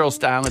and big girl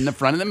style, in the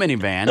front of the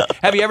minivan.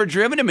 Have you ever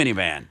driven a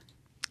minivan?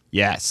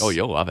 Yes. Oh,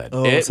 you'll love it.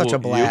 Oh, It such a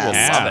will- You will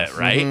blast. love it,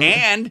 right?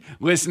 And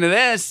listen to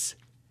this.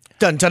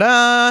 Dun ta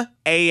da!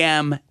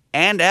 AM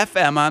and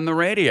FM on the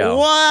radio.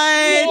 What?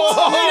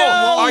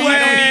 Oh, you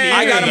don't need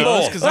I got them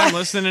both. because I'm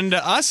listening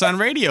to us on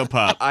Radio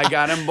Pup. I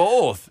got them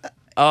both.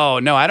 Oh,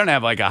 no, I don't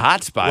have like a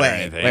hotspot or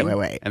Wait, anything.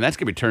 wait. And that's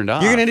going to be turned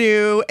off. You're gonna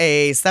do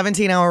a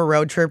 17-hour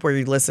road trip where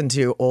you listen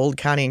to old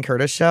Connie and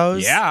Curtis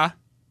shows? Yeah.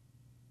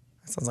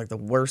 That sounds like the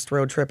worst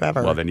road trip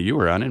ever. Well, then you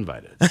were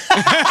uninvited.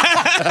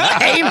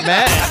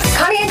 Amen.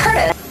 Connie and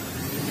Curtis.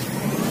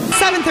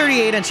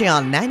 7:38 on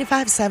Channel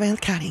 95.7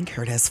 with Connie and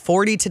Curtis.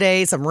 40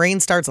 today. Some rain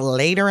starts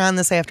later on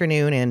this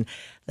afternoon, and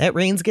that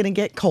rain's going to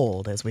get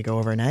cold as we go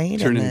overnight,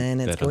 Turn and in then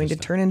it's that going other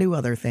to stuff. turn into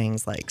other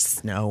things like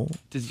snow,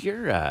 Does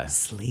your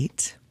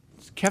sleet.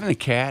 Kevin the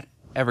cat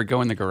ever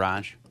go in the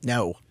garage?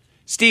 No.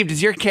 Steve,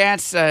 does your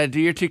cats, do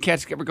your two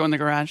cats ever go in the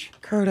garage?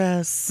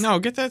 Curtis. No,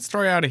 get that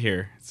story out of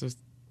here. It's a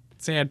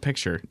sad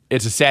picture.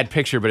 It's a sad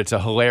picture, but it's a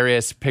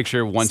hilarious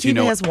picture once Steve you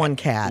know has one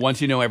cat.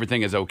 Once you know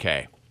everything is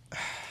okay.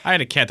 I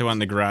had a cat that went in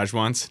the garage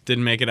once.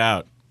 Didn't make it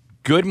out.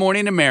 Good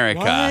Morning America.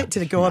 What?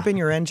 Did it go up in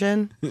your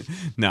engine?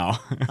 No.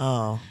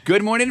 Oh.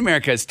 Good Morning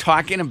America is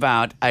talking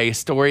about a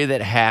story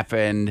that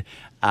happened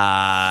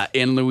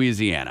in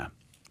Louisiana.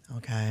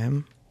 Okay.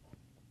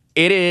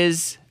 It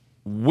is,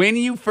 when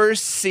you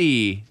first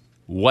see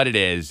what it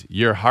is,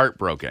 you're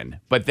heartbroken.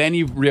 But then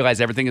you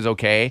realize everything is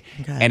okay,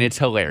 and it's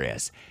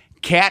hilarious.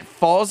 Cat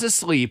falls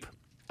asleep.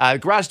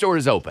 Garage door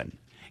is open.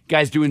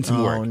 Guy's doing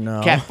some work.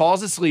 No. Cat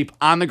falls asleep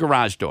on the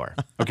garage door,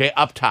 okay,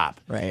 up top.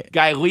 Right.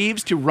 Guy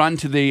leaves to run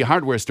to the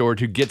hardware store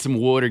to get some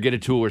wood or get a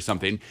tool or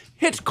something.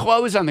 Hits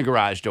close on the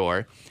garage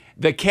door.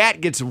 The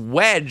cat gets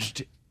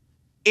wedged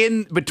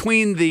in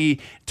between the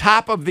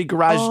top of the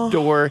garage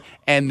door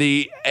and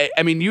the,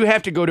 I mean, you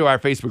have to go to our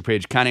Facebook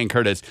page, Connie and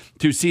Curtis,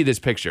 to see this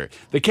picture.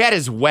 The cat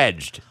is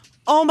wedged.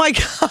 Oh my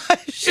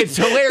gosh. It's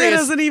hilarious. That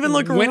doesn't even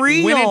look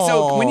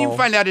real. When you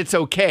find out it's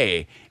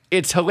okay,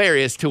 it's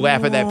hilarious to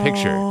laugh at that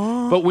picture.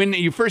 But when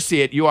you first see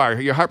it,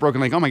 you're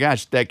heartbroken, like, oh my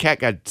gosh, that cat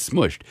got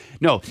smushed.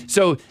 No,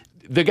 so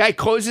the guy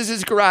closes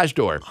his garage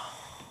door,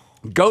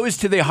 goes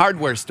to the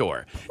hardware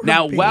store.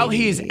 Now, while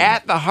he's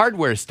at the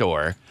hardware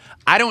store,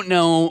 I don't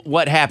know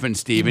what happened,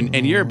 Steve,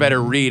 and you're a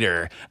better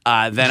reader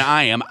than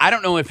I am. I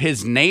don't know if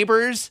his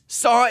neighbors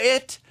saw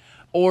it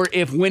or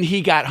if when he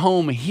got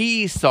home,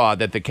 he saw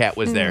that the cat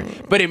was there.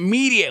 But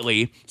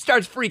immediately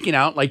starts freaking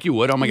out like you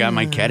would. Oh, my God,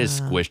 my cat is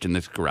squished in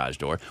this garage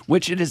door,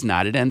 which it is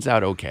not. It ends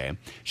out okay.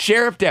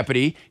 Sheriff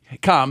deputy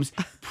comes,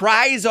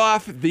 pries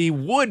off the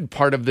wood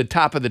part of the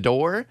top of the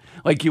door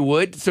like you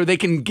would so they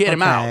can get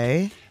him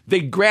out.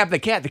 They grab the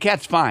cat. The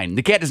cat's fine.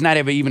 The cat does not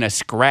have even a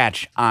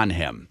scratch on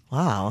him.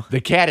 Wow.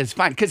 The cat is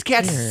fine because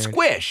cats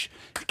squish.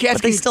 Cats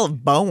but they still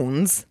have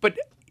bones. But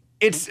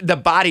it's the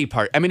body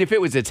part. I mean, if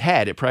it was its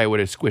head, it probably would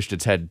have squished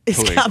its head. It's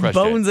totally got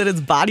bones in its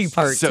body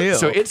part, too.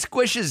 So it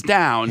squishes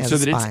down so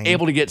that it's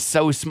able to get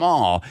so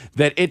small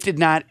that it did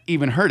not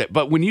even hurt it.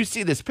 But when you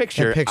see this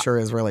picture... The picture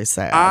is really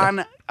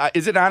sad.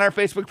 Is it on our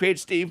Facebook page,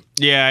 Steve?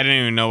 Yeah, I didn't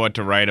even know what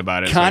to write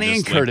about it. Connie so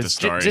and Curtis,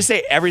 just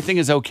say everything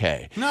is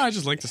okay. No, I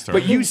just like the story.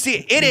 But you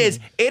see, it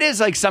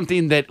is like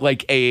something that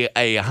like a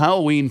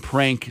Halloween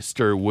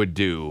prankster would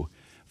do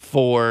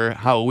for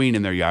Halloween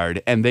in their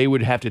yard, and they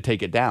would have to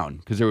take it down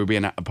because there would be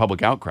a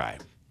public outcry.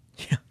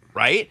 Yeah.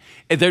 Right?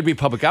 There'd be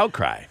public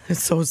outcry.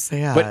 It's so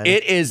sad. But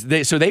it is, they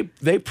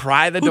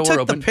pry the door open. Who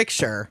took open. the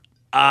picture?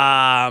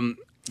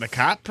 The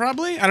cop,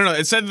 probably? I don't know.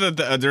 It said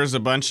that there's a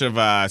bunch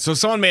of... so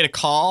someone made a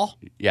call.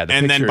 Yeah,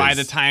 and then by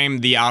the time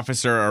the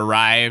officer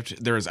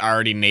arrived, there was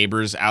already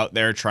neighbors out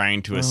there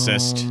trying to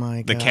assist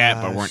the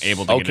cat, but weren't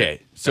able to get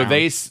it so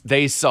down.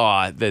 they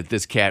saw that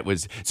this cat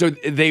was... So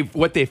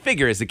what they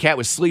figure is the cat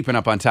was sleeping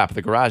up on top of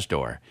the garage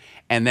door.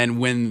 And then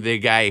when the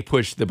guy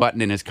pushed the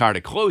button in his car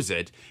to close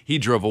it, he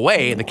drove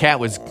away, and the cat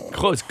was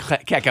closed.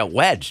 Cat got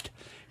wedged.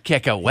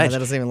 Cat got wedged. Yeah, that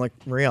doesn't even look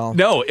real.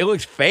 No, it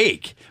looks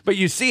fake. But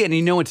you see it and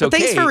you know it's okay.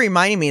 Thanks for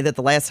reminding me that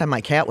the last time my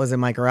cat was in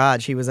my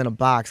garage, he was in a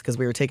box because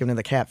we were taking him to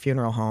the cat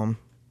funeral home.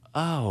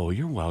 Oh,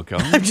 you're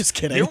welcome. I'm just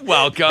kidding. You're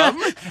welcome.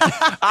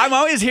 I'm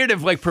always here to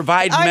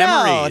provide memories.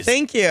 I know.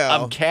 Thank you.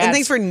 Of cats. And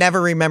thanks for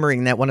never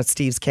remembering that one of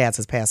Steve's cats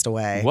has passed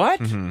away. What?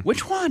 Mm-hmm.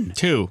 Which one?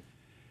 2.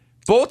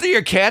 Both of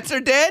your cats are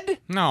dead?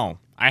 No.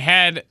 I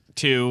had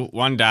 2.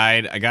 One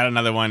died. I got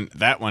another one.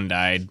 That one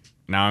died.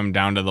 Now I'm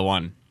down to the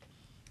 1.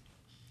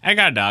 I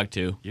got a dog,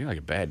 too. You're like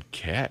a bad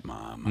cat,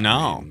 Mom.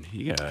 No.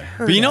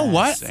 But you know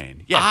what?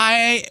 Yeah.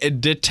 I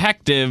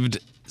detectived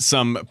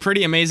some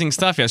pretty amazing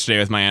stuff yesterday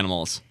with my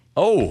animals.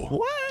 Oh.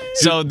 What?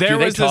 So there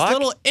they was this talk?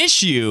 little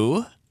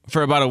issue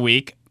for about a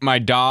week. My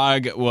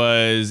dog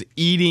was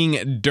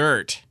eating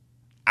dirt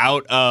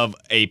out of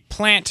a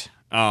plant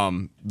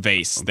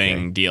vase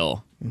thing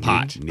deal.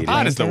 Pot.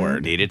 Pot is the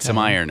word. Needed some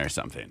iron or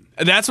something.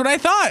 That's what I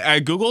thought. I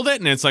Googled it,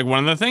 and it's like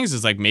one of the things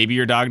is like maybe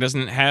your dog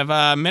doesn't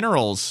have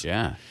minerals.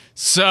 Yeah.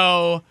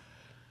 So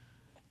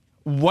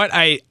what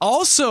I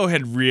also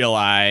had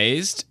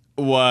realized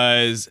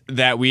was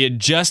that we had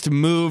just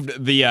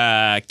moved the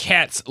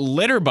cat's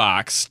litter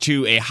box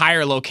to a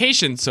higher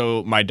location,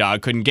 so my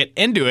dog couldn't get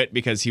into it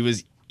because he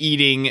was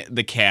eating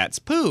the cat's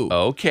poo.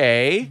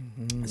 Okay.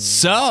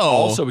 So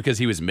Also because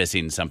he was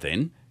missing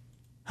something.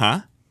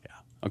 Huh? Yeah.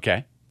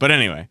 Okay. But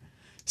anyway,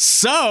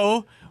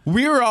 so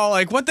we were all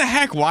like, what the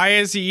heck? Why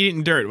is he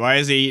eating dirt? Why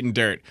is he eating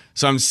dirt?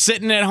 So I'm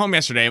sitting at home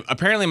yesterday.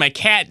 Apparently, my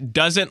cat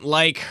doesn't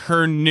like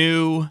her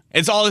new...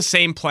 It's all the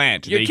same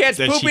plant. Your cat's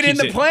pooping in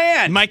the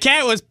plant. My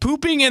cat was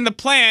pooping in the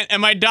plant,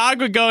 and my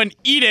dog would go and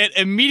eat it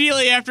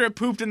immediately after it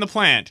pooped in the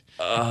plant.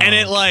 And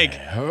it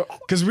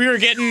because we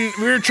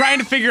were trying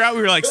to figure out,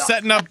 we were like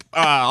setting up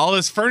all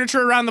this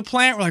furniture around the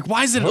plant. We're like,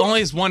 why is it only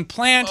this one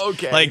plant?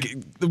 Okay. Like,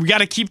 we got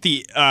to keep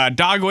the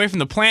dog away from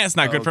the plant. It's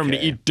not good for him to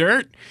eat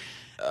dirt.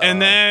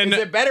 And then... Is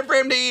it better for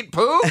him to eat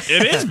poop?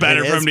 It is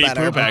better for him to eat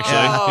poop, actually.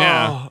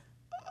 Yeah.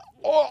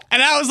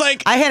 And I was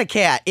like... I had a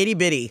cat, itty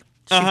bitty.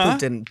 She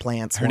pooped in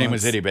plants. Her name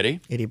was Itty Bitty?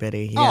 Itty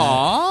bitty,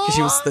 yeah. Because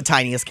she was the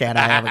tiniest cat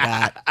I ever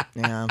got.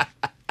 Yeah.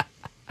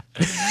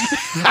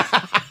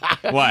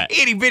 What?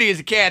 Itty Bitty is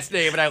a cat's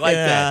name, and I like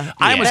that.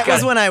 I almost That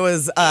was when I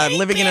was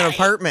living in an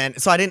apartment,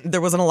 so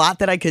there wasn't a lot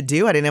that I could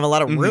do. I didn't have a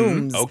lot of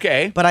rooms.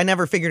 Okay. But I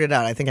never figured it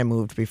out. I think I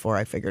moved before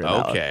I figured it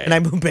out. Okay. And I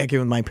moved back in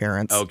with my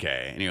parents.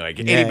 Okay. And you're like,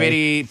 Itty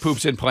Bitty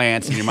poops in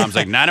plants, and your mom's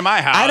like, not in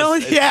my house. I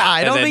don't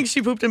And think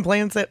she pooped in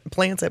plants at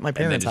my and then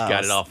parents' just house.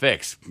 got it all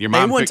fixed. Your They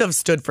mom wouldn't have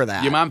stood for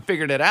that. Your mom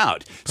figured it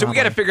out. So we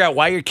got to figure out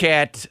why your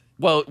cat.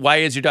 Well, why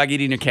is your dog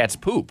eating your cat's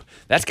poop?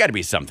 That's got to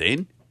be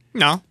something.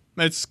 No,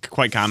 it's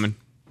quite common.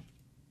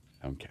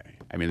 Okay.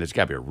 I mean, there's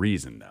got to be a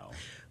reason, though.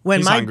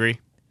 He's hungry.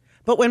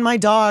 But when my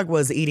dog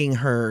was eating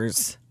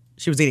hers,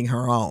 she was eating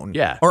her own.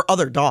 Yeah. Or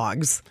other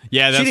dogs.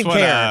 Yeah, that's she didn't what,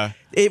 care.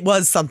 It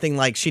was something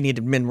like she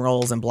needed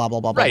minerals and blah, blah,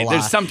 blah, blah, Right. blah.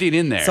 There's something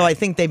in there. So I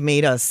think they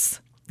made us,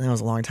 that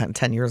was a long time,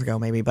 10 years ago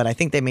maybe, but I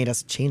think they made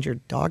us change your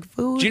dog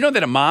food. Do you know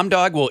that a mom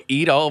dog will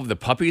eat all of the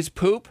puppy's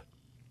poop?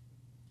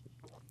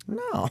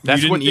 No.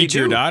 That's you didn't what they eat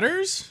your do.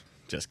 daughters?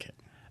 Just kidding.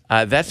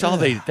 That's all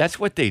they. That's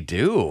what they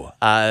do.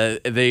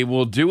 They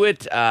will do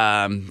it.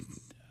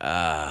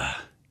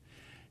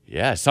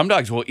 Yeah, some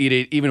dogs will eat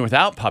it even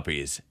without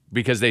puppies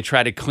because they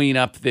try to clean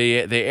up the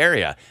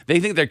area. They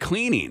think they're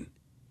cleaning.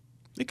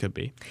 It could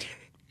be.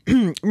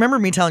 Remember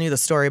me telling you the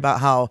story about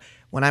how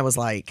when I was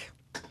like,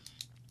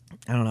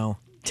 I don't know,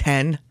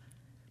 10,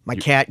 my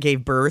cat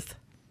gave birth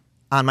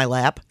on my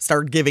lap,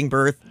 started giving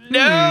birth on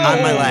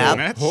my lap.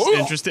 That's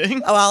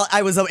interesting. Well,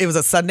 it was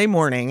a Sunday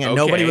morning and Okay.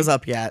 nobody was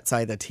up yet, so I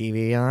had the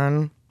TV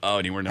on. Oh,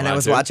 and you weren't And I allowed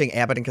was to? watching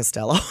Abbott and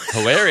Costello.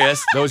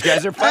 Hilarious. Those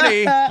guys are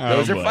funny.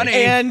 Those are boy. funny.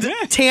 And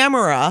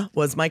Tamara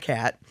was my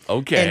cat.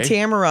 Okay. And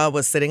Tamara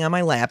was sitting on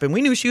my lap, and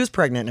we knew she was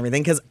pregnant and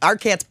everything because our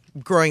cats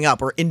growing up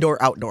were indoor,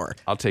 outdoor.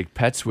 I'll take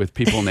pets with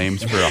people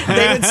names for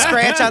They would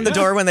scratch on the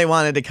door when they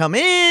wanted to come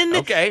in.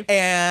 Okay.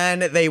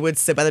 And they would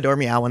sit by the door,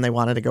 meow, when they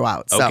wanted to go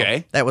out. So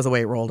Okay. that was the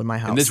way it rolled in my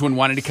house. And this one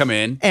wanted to come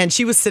in. And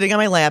she was sitting on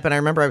my lap, and I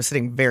remember I was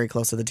sitting very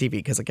close to the TV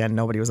because, again,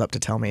 nobody was up to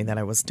tell me that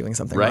I was doing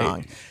something Right.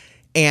 wrong.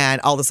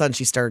 And all of a sudden,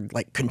 she started,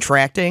 like,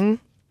 contracting,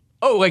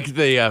 Oh, like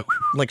the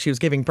like she was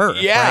giving birth,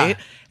 Yeah. right?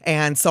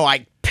 And so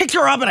I picked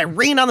her up, and I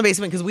ran down the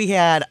basement because we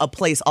had a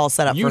place all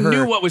set up you for her.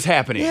 knew what was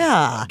happening.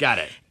 Yeah. Got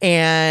it.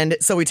 And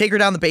so we take her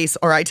down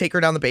I take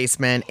her down the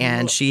basement,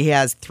 and she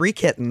has 3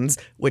 kittens,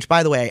 which,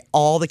 by the way,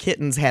 all the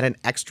kittens had an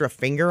extra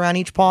finger on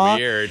each paw.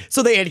 Weird.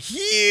 So they had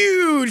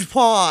huge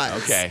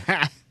paws. Okay.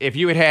 If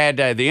you had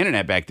the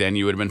internet back then,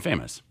 you would have been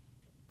famous.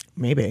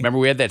 Maybe. Remember,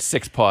 we had that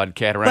 6-pawed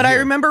cat around But I here.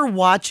 remember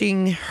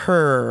watching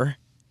her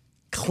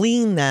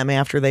clean them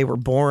after they were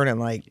born and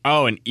like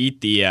Oh, and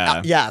eat the.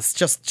 yes,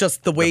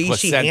 just the way she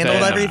placenta handled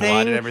and the everything,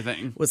 blood and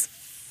everything. was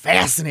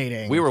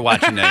fascinating. We were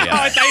watching a.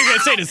 I thought you were gonna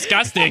say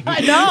disgusting.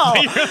 No.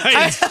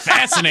 It's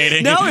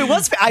fascinating. No, it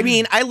was. I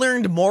mean, I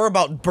learned more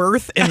about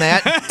birth in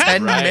that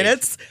 10 Right.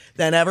 minutes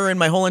than ever in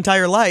my whole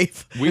entire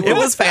life. It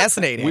was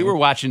fascinating. We were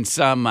watching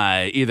some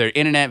either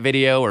internet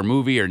video or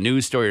movie or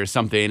news story or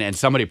something, and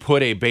somebody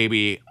put a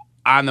baby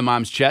on the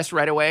mom's chest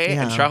right away,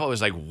 and Yeah. Charlotte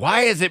was like,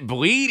 "Why is it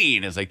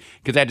bleeding?" It's like,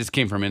 because that just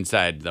came from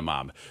inside the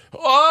mom.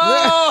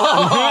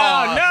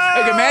 Oh,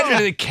 no! Like,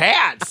 imagine the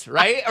cats,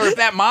 right? Or if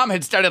that mom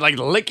had started like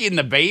licking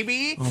the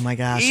baby. Oh my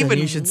gosh! Even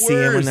And you should see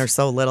them when worse. they're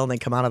so little and they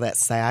come out of that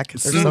sack.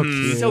 They're so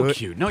cute. So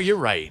cute. No, you're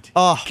right.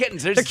 Oh,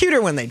 kittens, they're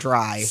cuter when they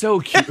dry.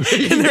 so cute.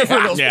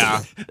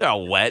 Yeah. They're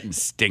all wet and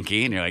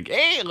stinky, and you're like,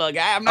 "Hey, look,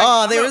 I'm not."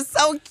 Oh, I'm they gonna- were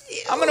so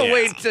cute. I'm gonna Yeah.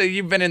 wait till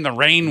you've been in the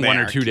rain They 1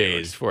 or are 2 cute.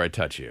 days before I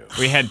touch you.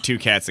 We had 2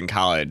 cats in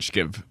college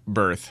give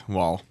birth.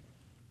 Well,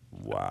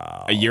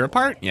 Wow. a year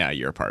apart? Yeah, a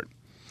year apart.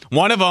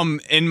 One of them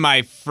in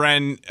my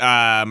friend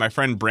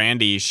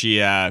Brandy, she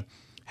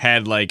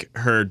had like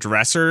her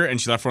dresser and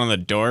she left one of the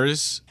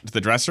doors,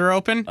 the dresser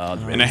open.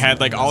 And it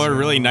had like all her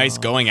really nice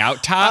going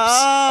out tops.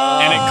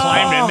 And it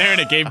climbed in there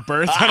and it gave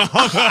birth on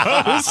all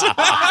those.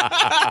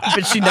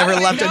 But she never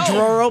left a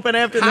drawer open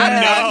after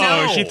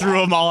that. No, she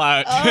threw them all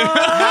out. How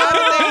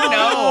do they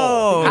know?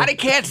 Oh. How do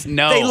cats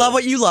know? They love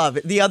what you love.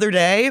 The other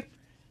day,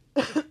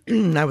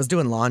 I was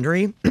doing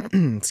laundry.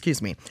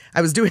 Excuse me.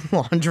 I was doing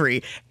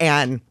laundry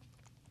and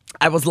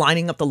I was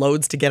lining up the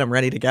loads to get them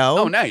ready to go.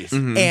 Oh, nice.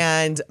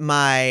 And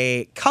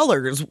my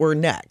colors were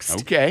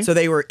next. Okay. So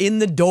they were in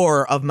the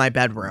door of my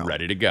bedroom.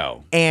 Ready to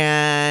go.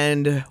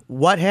 And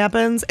what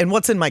happens? And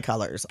what's in my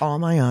colors? All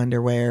my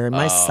underwear and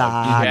my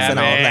socks and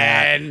all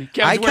that. Kevin.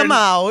 Kevin's I come wearing-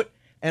 out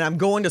and I'm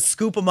going to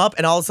scoop them up,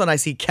 and all of a sudden I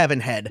see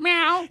Kevin head.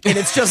 Meow. And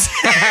it's just,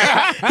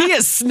 he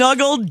is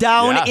snuggled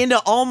down Yeah. into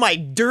all my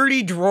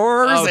dirty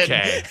drawers.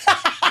 Okay.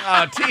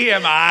 Oh,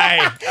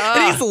 TMI.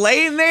 And he's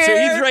laying there. So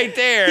he's right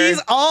there.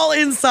 He's all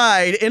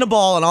inside in a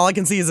ball, and all I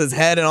can see is his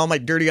head and all my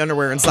dirty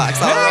underwear and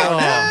socks all around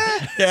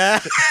him. Yeah.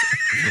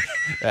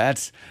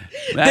 That's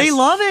They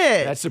love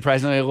it. That's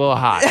surprisingly a little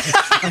hot.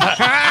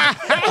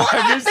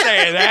 I'm just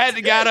saying that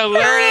got a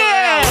little.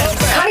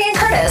 Connie and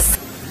Curtis.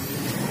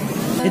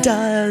 It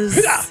does.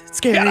 It's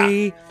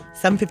scary.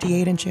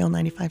 758 and Channel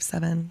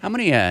 95.7. How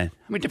many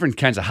different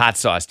kinds of hot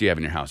sauce do you have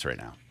in your house right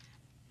now?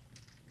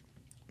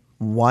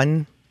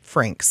 1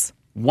 Frank's.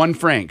 1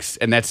 Frank's,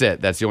 and that's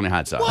it. That's the only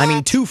hot sauce. I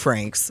mean, 2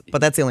 Franks, but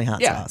that's the only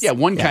hot Yeah, sauce. yeah.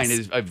 One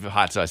Yes. kind of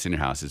hot sauce in your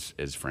house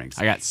is Frank's.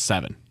 I got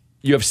 7.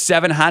 You have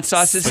 7 hot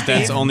sauces. But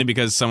that's only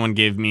because someone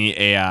gave me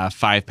a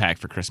 5-pack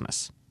for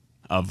Christmas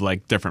of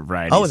like different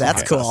varieties. Oh, of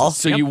that's hot cool.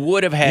 sauces. So you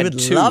would have had You would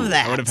 2. love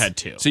that. I would have had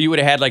 2. So you would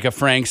have had like a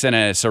Frank's and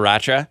a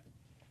sriracha.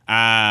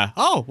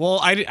 Well,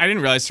 I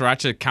didn't realize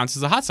sriracha counts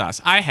as a hot sauce.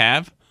 I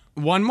have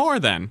 1 more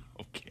then.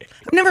 Okay.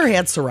 I've never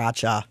had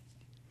sriracha.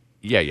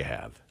 Yeah, you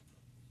have.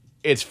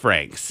 It's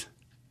Frank's,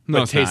 No,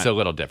 but it's tastes not. a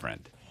little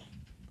different.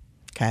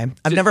 Okay.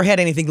 I've never had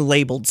anything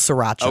labeled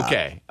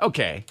sriracha.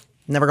 Okay.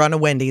 Never gone to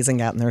Wendy's and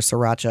gotten their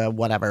sriracha,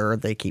 whatever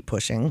they keep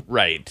pushing.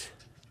 Right.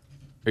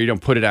 Or you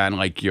don't put it on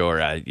like your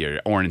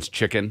orange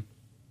chicken.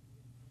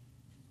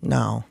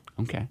 No.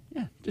 Okay.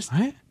 Yeah. Just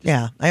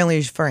Yeah. I only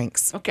use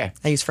Frank's. okay.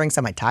 I use Frank's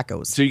on my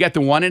tacos. So you got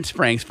the one in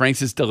Frank's.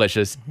 Frank's is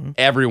delicious.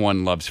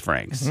 Everyone loves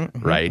Frank's,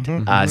 right?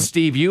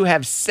 Steve, you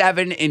have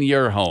 7 in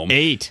your home.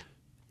 8.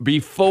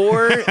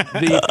 Before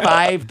the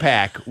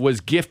 5-pack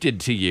was gifted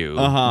to you,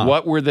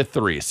 what were the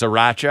 3?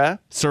 Sriracha?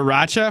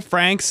 Sriracha,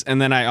 Frank's,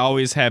 and then I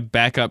always have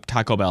backup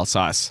Taco Bell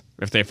sauce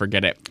if they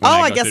forget it. Oh,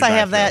 when I go guess through I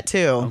have drive-thru.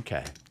 that too.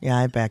 Okay. Yeah,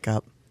 I back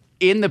up.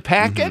 in the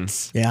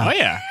packets. Yeah. Oh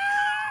yeah.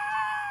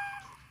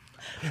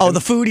 Oh,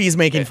 the foodie's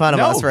making fun of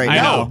No, us right I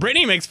now. know.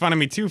 Brittany makes fun of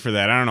me too for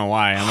that. I don't know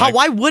why. I'm How, like,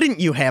 why wouldn't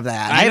you have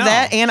that? I have know.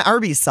 that and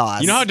Arby's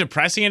sauce. you know how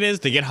depressing it is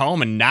to get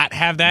home and not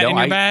have that No, in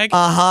your I- bag?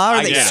 Uh-huh. Or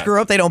I they get it.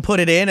 screw up, they don't put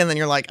it in, and then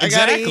you're like, I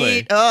gotta Exactly.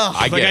 eat. Ugh.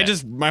 I like get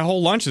it. my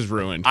whole lunch is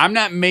ruined. I'm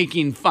not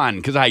making fun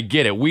because I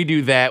get it. We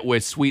do that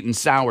with sweet and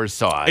sour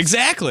sauce.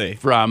 Exactly.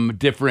 From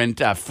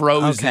different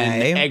frozen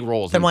Okay. egg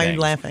rolls. Then and why are you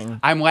things. laughing?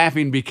 I'm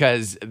laughing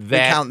because We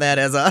that. count that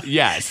as a...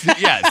 Yes.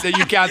 So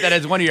you count that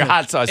as one of your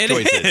hot sauce It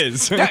choices.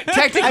 is.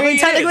 Technically, I mean,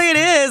 technically it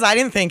is. it is. I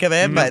didn't think of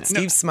it, but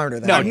Steve's smarter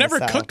than me. I've never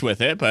so. cooked with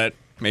it, but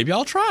maybe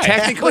I'll try.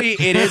 Technically,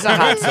 it is a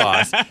hot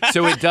sauce,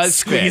 so it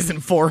does fit.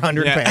 Squeezing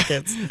 400 Yeah.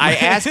 packets. I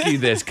ask you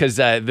this because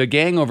the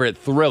gang over at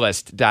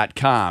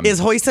Thrillist.com Is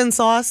hoisin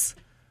sauce,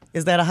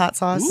 is that a hot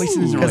sauce?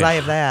 Because I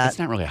have that. It's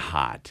not really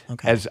hot.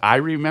 Okay. As I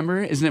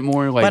remember, isn't it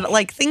more like? But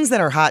like things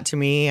that are hot to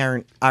me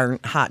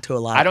aren't hot to a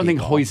lot I of don't think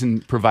people.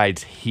 hoisin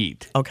provides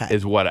heat. Okay.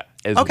 Is what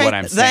Okay,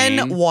 I'm saying.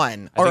 then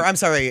one. I Or think- I'm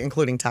sorry,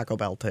 including Taco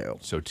Bell too.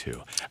 So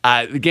too.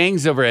 The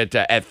gangs over at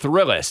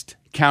Thrillist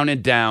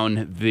counted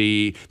down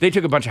they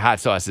took a bunch of hot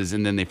sauces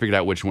and then they figured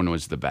out which one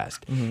was the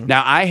best. Mm-hmm.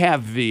 Now I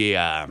have the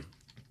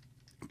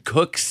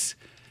Cook's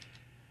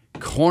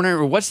Corner,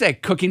 or what's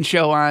that cooking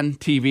show on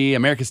TV?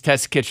 America's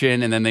Test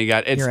Kitchen, and then they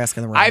got You're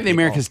asking the wrong I have the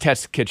people. America's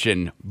Test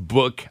Kitchen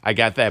book. I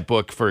got that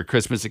book for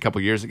Christmas a couple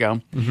years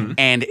ago,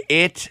 and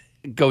it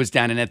goes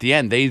down, and at the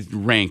end they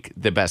rank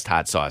the best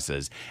hot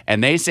sauces,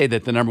 and they say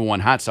that the number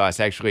one hot sauce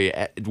actually,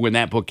 when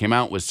that book came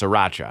out, was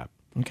Sriracha.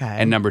 Okay.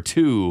 And number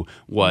two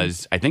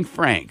was, I think,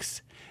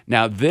 Frank's.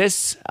 Now,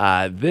 this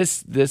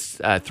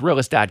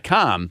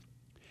Thrillist.com,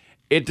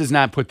 it does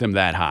not put them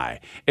that high.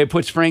 It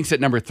puts Frank's at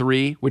number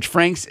 3, which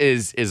Frank's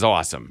is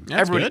awesome.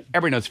 That's good.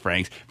 Everybody knows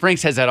Frank's.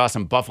 Frank's has that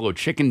awesome buffalo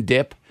chicken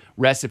dip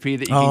recipe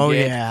that you can Oh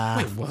get. yeah.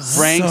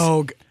 Frank's.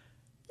 So g-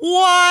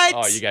 what?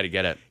 Oh, you got to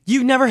get it.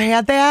 You've never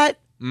had that?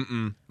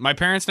 My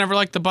parents never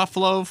liked the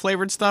buffalo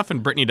flavored stuff,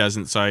 and Brittany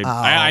doesn't. So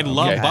I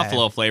love okay.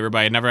 buffalo flavor, but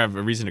I never have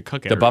a reason to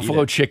cook it. The or eat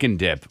buffalo it. chicken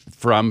dip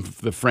from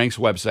the Frank's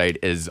website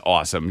is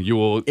awesome. You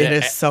will. It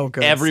is so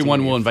good,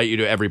 Everyone Steve. will invite you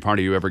to every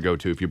party you ever go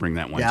to if you bring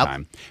that one Yep.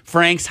 time.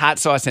 Frank's hot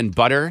sauce and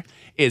butter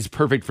is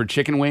perfect for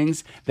chicken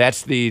wings.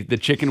 That's the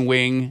chicken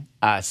wing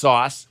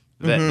sauce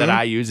that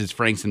I use is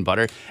Frank's and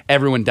butter.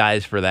 Everyone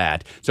dies for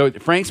that. So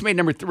Frank's made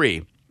number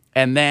 3.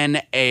 And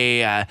then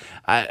a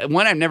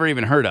one I've never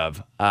even heard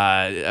of,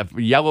 a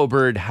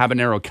Yellowbird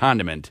habanero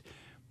condiment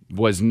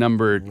was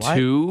number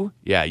 2.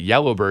 Yeah,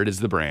 Yellowbird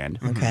is the brand.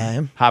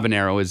 Okay.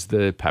 Habanero is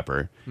the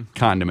pepper.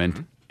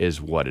 Condiment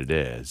is what it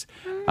is.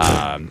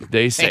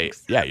 They say,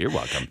 yeah, you're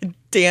welcome.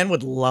 Dan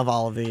would love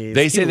all of these.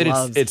 They say He that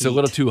loves it's a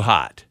little heat. too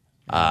hot.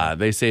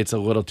 They say it's a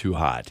little too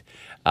hot.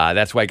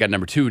 That's why I got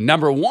number 2.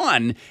 Number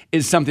 1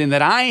 is something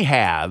that I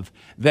have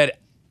that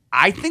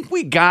I think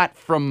we got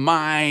from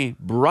my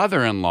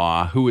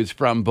brother-in-law who is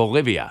from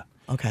Bolivia.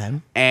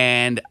 Okay.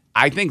 And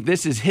I think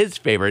this is his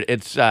favorite.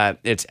 It's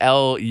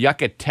El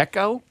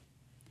Yucateco,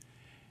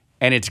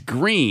 and it's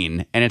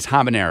green, and it's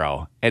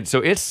habanero. And so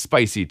it's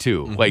spicy,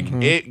 too. Like,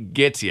 it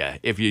gets you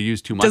if you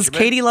use too much Does of it.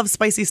 Katie love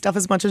spicy stuff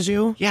as much as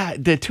you? Yeah,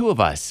 the two of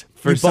us.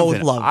 For You both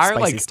something. love our,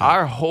 spicy stuff.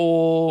 Our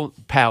whole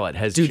palate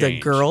has Do changed. the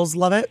girls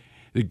love it?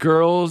 The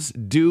girls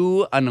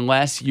do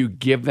unless you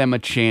give them a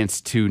chance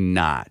to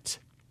not.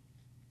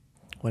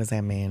 What does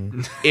that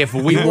mean? If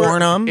we You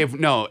warn 'em?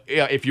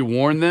 if you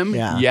warn them,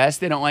 Yeah. yes,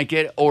 they don't like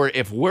it. Or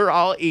if we're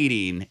all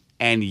eating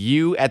and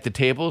you at the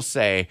table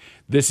say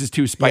this is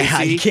too spicy,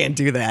 Yeah, you can't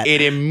do that.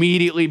 It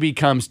immediately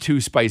becomes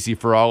too spicy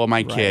for all of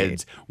my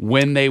kids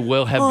when they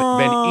will have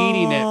been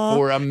eating it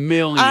for a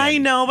million. I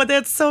know, but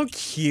that's so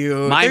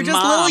cute. They're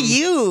just little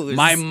yous.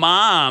 My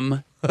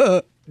mom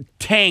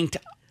tanked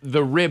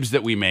the ribs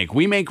that we make.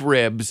 We make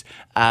ribs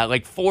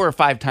like 4 or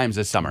 5 times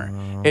a summer.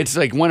 It's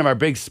like one of our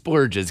big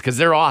splurges because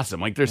they're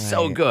awesome. Like they're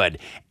so good.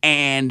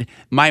 And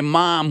my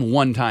mom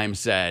one time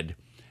said,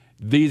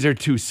 "These are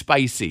too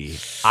spicy.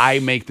 I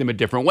make them a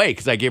different way,"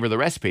 because I gave her the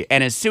recipe.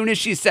 And as soon as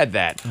she said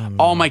that,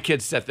 all my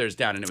kids set theirs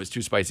down and it was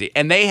too spicy.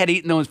 And they had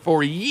eaten those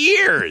for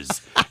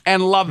years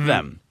and loved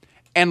them.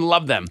 And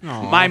loved them.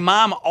 My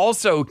mom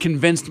also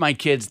convinced my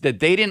kids that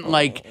they didn't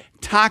like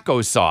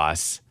taco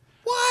sauce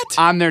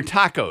on their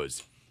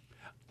tacos.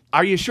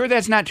 Are you sure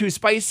that's not too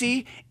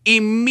spicy?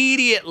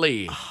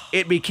 Immediately,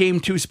 it became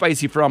too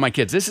spicy for all my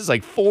kids. This is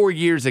like 4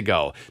 years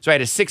ago. So I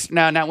had a 6,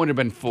 no, that would have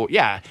been 4.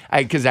 Yeah,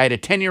 because I had a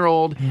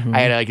 10-year-old,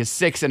 I had like a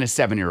 6 and a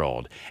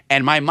 7-year-old.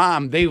 And my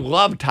mom, they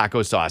love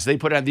taco sauce. They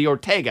put it on the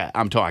Ortega,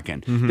 I'm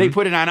talking. They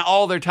put it on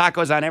all their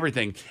tacos, on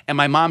everything. And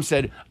my mom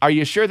said, "Are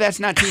you sure that's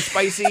not too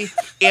spicy?"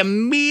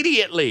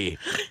 Immediately,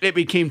 it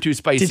became too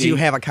spicy. Did you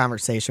have a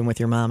conversation with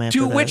your mom after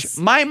To this? which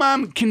my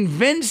mom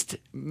convinced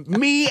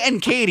me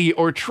and Katie,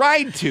 or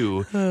tried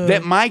to,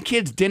 that my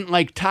kids didn't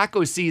like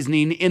taco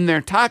seasoning in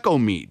their taco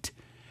meat.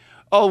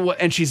 Oh,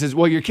 and she says,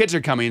 "Well, your kids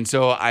are coming,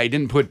 so I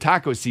didn't put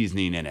taco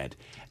seasoning in it."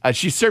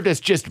 She served us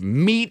just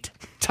meat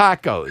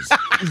tacos.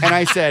 And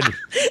I said,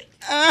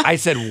 I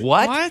said,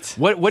 what?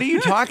 What are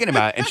you talking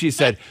about? And she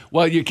said,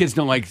 well, your kids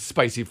don't like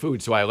spicy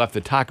food, so I left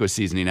the taco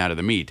seasoning out of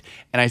the meat.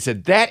 And I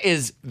said, that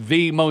is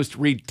the most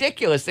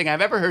ridiculous thing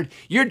I've ever heard.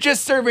 You're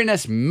just serving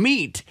us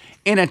meat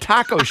in a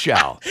taco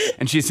shell.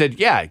 And she said,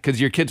 yeah, because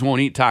your kids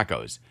won't eat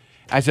tacos.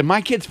 I said,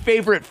 my kid's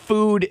favorite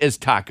food is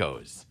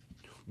tacos.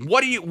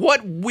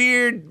 What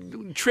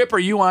weird trip are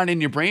you on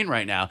in your brain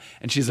right now?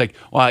 And she's like,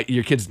 well,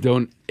 your kids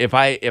don't, if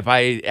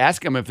I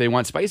ask them if they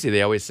want spicy,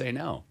 they always say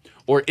no.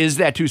 Or is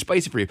that too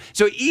spicy for you?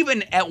 So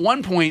even at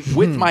one point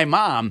with my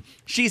mom,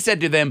 she said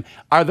to them,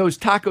 are those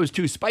tacos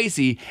too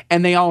spicy?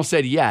 And they all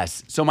said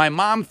yes. So my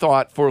mom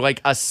thought for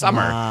like a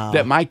summer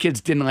that my kids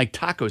didn't like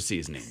taco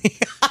seasoning.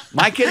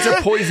 My kids are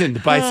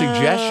poisoned by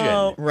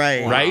suggestion.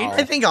 Right. Right?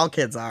 I think all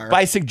kids are.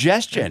 By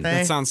suggestion.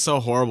 That sounds so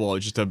horrible.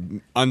 Just a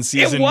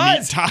unseasoned It was.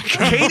 meat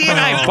taco. Katie and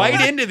I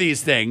bite into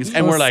these things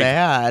and So we're like,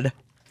 sad.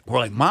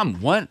 Mom,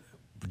 what?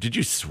 Did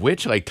you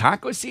switch like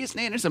taco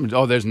seasoning or something?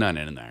 Oh, there's none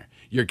in there.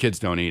 Your kids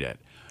don't eat it.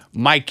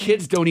 My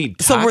kids don't eat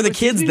taco So were the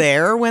kids seasoning?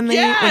 there when you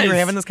were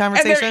having this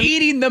conversation? And they're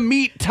eating the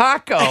meat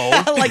taco.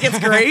 Like it's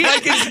great.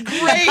 Like it's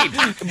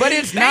great. But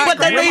it's not But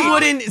then great. they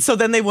wouldn't. So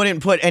then they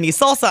wouldn't put any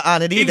salsa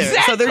on it either.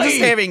 So they're just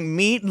Exactly. having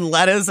meat and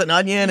lettuce and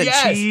onion and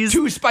Yes, cheese.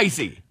 too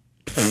spicy.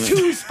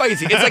 Too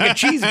spicy. It's like a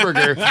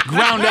cheeseburger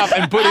ground up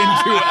and put into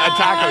a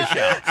taco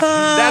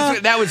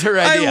shell. That was her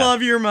idea. I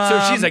love your mom.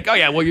 So she's like, "Oh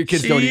yeah, well your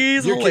kids don't eat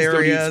She's your kids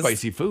don't eat hilarious.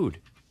 spicy food."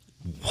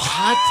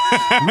 What?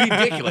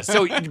 Ridiculous.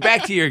 So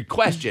back to your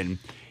question.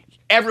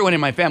 Everyone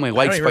in my family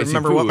likes don't even spicy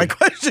remember food. what my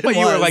question Well, you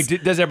were was.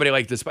 like, does everybody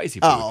like the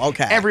spicy food? Oh,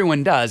 okay.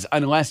 Everyone does,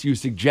 unless you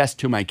suggest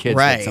to my kids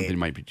that Right. something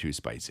might be too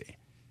spicy.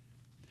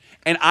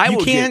 And I You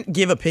will can't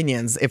give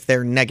opinions if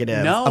they're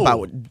negative No.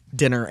 about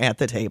dinner at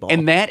the table.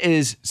 And that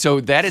is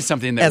something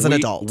that As an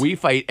adult. we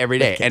fight every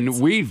day. With And kids.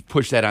 we've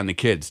pushed that on the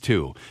kids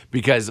too.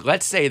 Because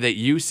let's say that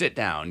you sit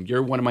down,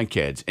 you're one of my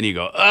kids, and you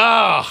go,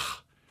 ugh,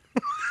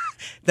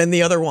 then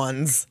the other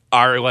ones.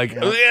 are like,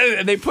 "Ugh,"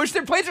 they push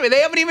their plates away. They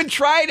haven't even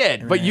tried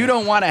it. But you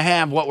don't want to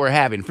have what we're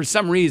having for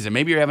some reason.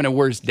 Maybe you're having a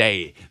worse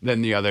day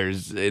than the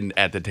others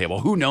at the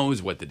table. Who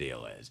knows what the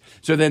deal is?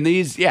 So then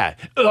these,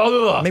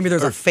 ugh. Maybe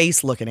there's a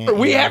face looking at you.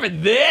 We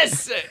having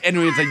this, and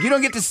it's like you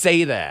don't get to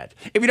say that.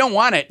 If you don't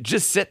want it,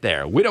 just sit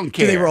there. We don't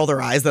care. Do they roll their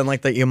eyes then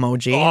like the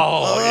emoji?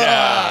 Oh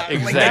yeah,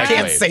 exactly. Like they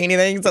can't say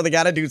anything, so they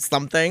got to do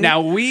something.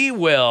 Now we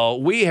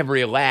have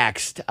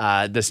relaxed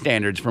the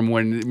standards from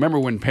remember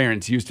when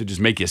parents used to just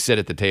make you sit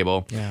at the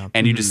table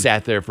and you just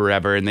sat there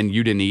forever and then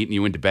you didn't eat and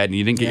you went to bed and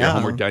you didn't get your Yeah.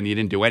 homework done, you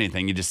didn't do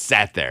anything, you just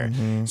sat there.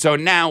 So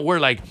now we're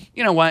like,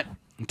 you know what?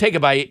 Take a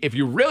bite. If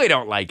you really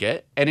don't like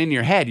it, and in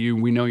your head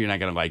we know you're not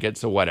going to like it,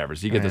 so whatever.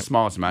 So you get the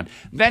smallest amount.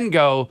 Then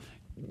go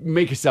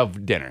make yourself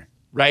dinner.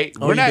 Right?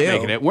 Oh, We're not you do?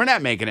 making it. We're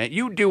not making it.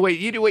 You do what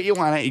you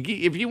want.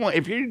 If you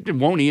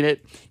won't eat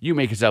it, you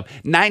make yourself.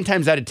 9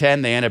 times out of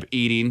 10, they end up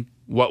eating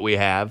what we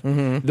have.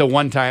 The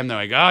one time they're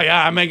like, oh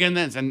yeah, I'm making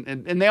this, and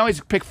they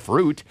always pick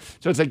fruit.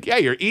 So it's like, yeah,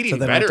 you're eating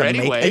they don't have better to make-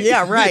 anyway.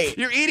 Yeah, right.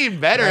 You're eating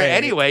better Right.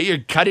 anyway. You're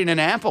cutting an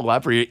apple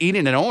up or you're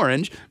eating an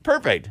orange.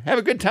 Perfect. Have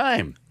a good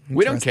time.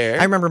 We don't care.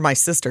 I remember my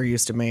sister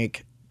used to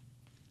make.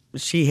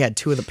 She had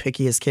 2 of the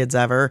pickiest kids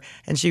ever,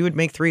 and she would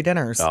make 3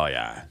 dinners. Oh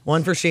yeah,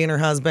 One for she and her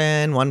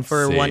husband, one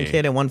for one See.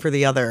 kid, and one for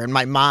the other. And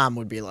my mom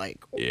would be like,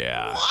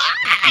 yeah.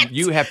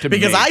 You have to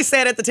because make, I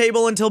sat at the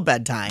table until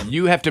bedtime.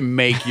 you have to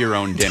make your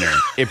own dinner.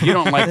 If you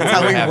don't like what That's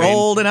how we're we having,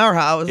 rolled in our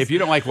house. if you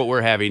don't like what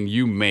we're having,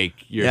 you make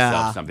yourself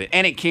Yeah. something.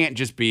 And it can't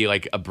just be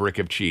like a brick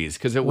of cheese,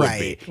 because it would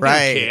Right, be.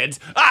 right. You kids.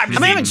 I'm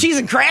having cheese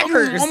and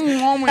crackers. And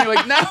you're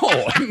like,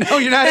 no,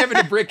 you're not having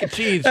a brick of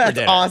cheese for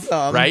dinner.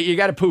 awesome. Right? You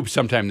got to poop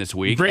sometime this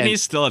week.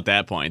 Brittany's still at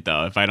that point,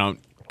 though. If I don't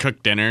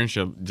cook dinner,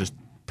 she'll just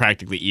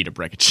practically eat a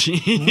brick of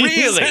cheese.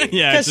 Really?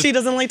 Yeah. Because just- she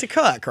doesn't like to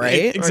cook,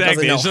 right? Or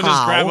Exactly. doesn't She'll know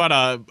just how. grab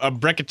out a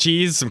brick of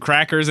cheese, some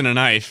crackers, and a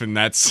knife, and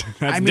that's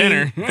I mean,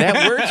 dinner.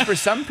 that works for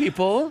some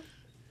people,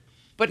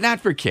 but not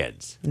for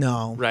kids.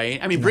 No. Right?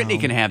 I mean, Brittany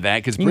can have that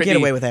because You can get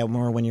away with that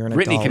more when you're an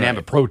Brittany adult. can have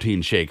a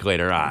protein shake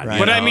later on. Right. you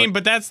But I know? mean,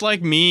 but that's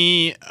like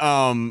me,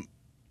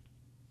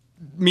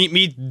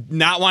 me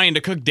not wanting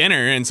to cook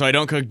dinner, and so I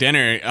don't cook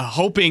dinner,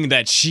 hoping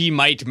that she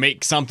might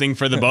make something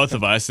for the both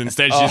of us.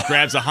 Instead, she just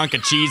grabs a hunk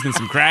of cheese and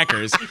some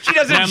crackers. She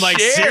doesn't And I'm like,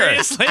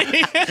 share. seriously? So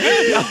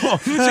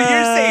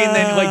you're saying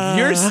that like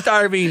you're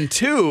starving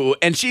too,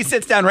 and she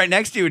sits down right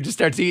next to you and just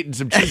starts eating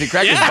some cheese and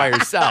crackers Yeah. by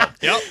herself.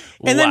 Yep.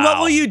 And then what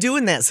Wow. will you do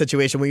in that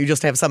situation? Will you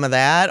just have some of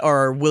that,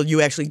 or will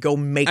you actually go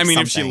make I mean,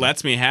 something? if she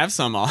lets me have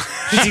some, I'll.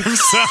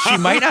 She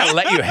might not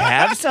let you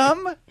have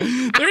some.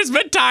 There's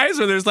been times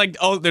where there's like,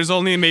 there's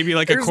only maybe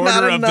like There's a quarter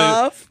not of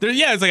enough? the.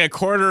 It's like a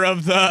quarter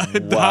of the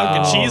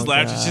hunk of cheese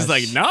left, and she's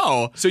like,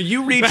 no. So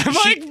you reach. I'm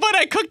like, but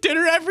I cook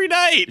dinner every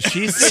night.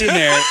 She's sitting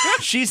there.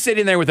 She's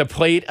sitting there with a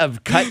plate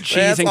of cut cheese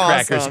That's and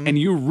crackers, awesome. and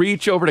you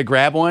reach over to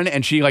grab one,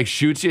 and she like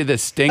shoots you the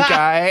stink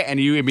eye, and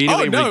you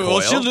immediately Oh no! recoil.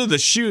 Well, she'll do the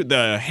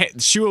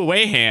shoo away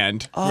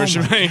hand. Oh she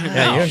my might- God.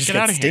 No, you just get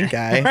get out of here. stink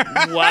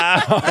eye.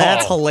 Wow,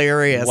 That's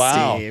hilarious,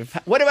 wow. Steve.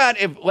 What about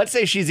if, let's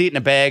say, she's eating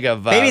a bag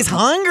of Baby's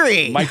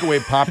hungry.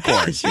 microwave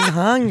popcorn, She's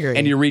hungry.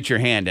 and you reach your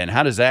hand in?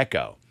 How does that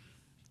go?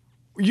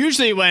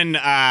 Usually when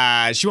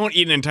she won't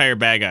eat an entire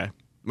bag of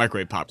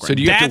microwave popcorn. So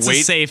do you have to That's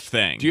wait? a safe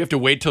thing. Do you have to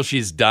wait till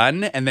she's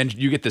done and then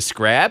you get the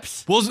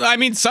scraps? Well, I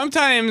mean,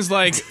 sometimes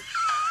like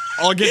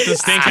I'll get the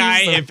stink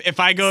eye if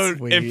I go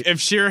Sweet.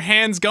 if her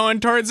hand's going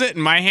towards it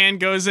and my hand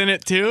goes in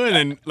it too, and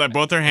then like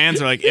both her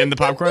hands are like in the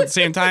popcorn at the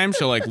same time.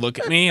 She'll like look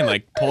at me and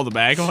like pull the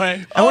bag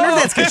away. I wonder if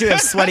that's because you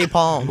have sweaty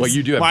palms. Well,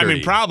 you do have Well, I dirty.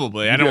 mean,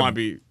 probably. I don't want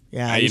to be.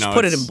 Yeah, you just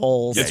put it in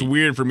bowls. It's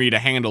weird for me to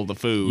handle the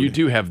food. You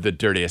do have the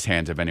dirtiest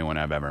hands of anyone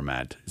I've ever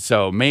met.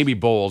 So maybe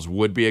bowls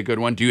would be a good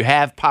one. Do you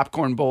have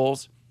popcorn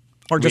bowls?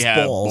 Or We just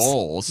have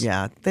bowls.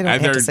 Yeah, they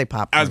don't have to say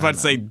popcorn. I was about on to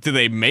say, them. do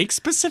they make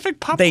specific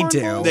popcorn? They do.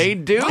 bowls? They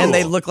do. And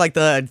they look like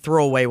the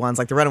throwaway ones,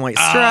 like the red and white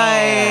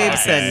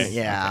stripes, Okay. and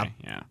yeah. Okay,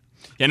 yeah.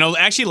 Yeah, no,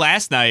 actually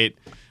last night,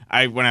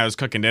 when I was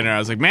cooking dinner, I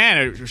was like, man,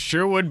 it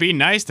sure would be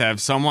nice to have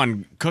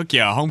someone cook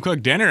you a home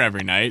cooked dinner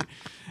every night.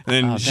 And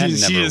then that she never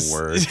just,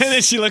 works. and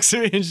then she looks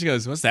at me and she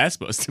goes, what's that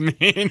supposed to mean?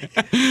 And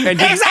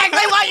Exactly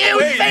what you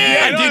Wait,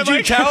 yeah, I know, did I'm say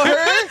like, tell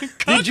her?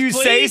 Did you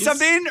say please.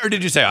 something? Or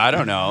did you say, I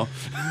don't know?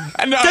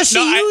 No, Does she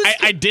use-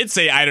 I did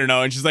say I don't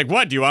know, and she's like,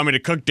 "What? Do you want me to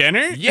cook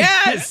dinner?"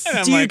 Yes. And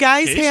I'm Do you like,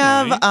 guys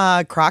have "Occasionally."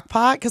 a crock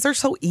pot? Because they're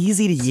so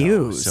easy to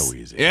use. So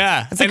easy.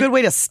 Yeah, It's a good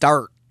way to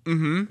start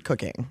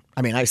cooking.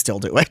 I mean, I still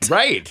do it.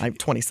 Right. I'm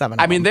 27.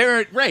 I of mean, them.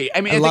 they're right.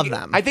 I mean, I love think,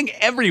 them. I think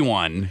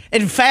everyone,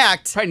 In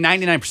fact, probably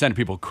 99% of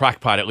people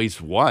crockpot at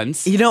least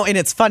once. you know, and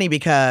it's funny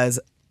because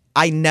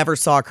I never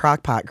saw a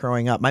crock pot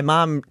growing up. My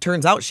mom,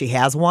 turns out she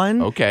has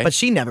one. Okay. But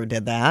she never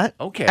did that.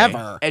 Okay.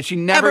 Ever. And she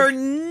never- Ever,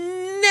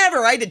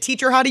 never. I had to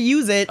teach her how to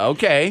use it.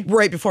 Okay.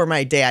 Right before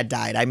my dad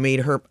died. I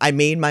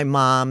made my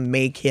mom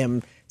make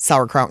him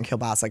sauerkraut and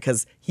kielbasa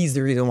because he's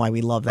the reason why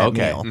we love that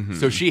Okay. meal.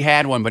 So she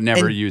had one, but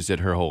never And- used it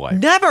her whole life.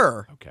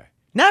 Never. Okay.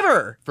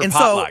 Never. For and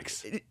potlucks?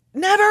 So,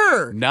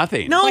 never.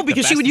 Nothing. No, Like the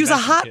because she best would use a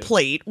invention, hot kid.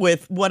 plate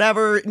with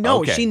whatever.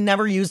 No, Okay. she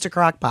never used a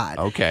crock pot.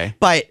 Okay.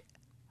 But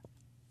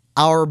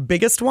our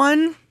biggest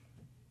one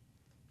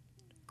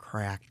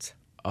cracked.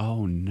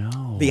 Oh,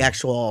 no. The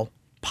actual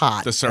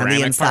pot The on ceramic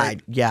the inside.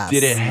 part? Yes.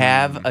 Did it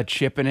have a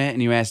chip in it?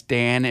 And you asked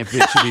Dan if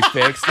it should be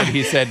fixed, and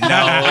he said no.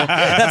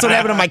 That's what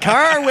happened to my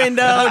car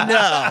window.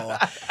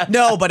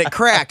 No, but it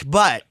cracked.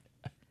 But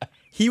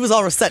he was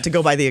all set to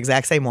go buy the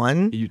exact same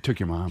one. You took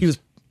your mom. He was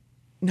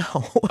no.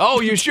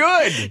 Oh, you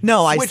should.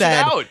 No, I Switch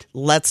said, it out.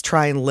 let's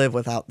try and live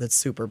without the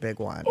super big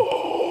one.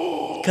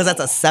 Because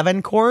that's a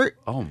 7-quart.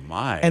 Oh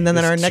my! And then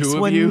our There's next two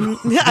of one. you?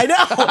 Yeah, I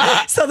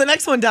know. So the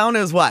next one down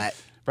is what?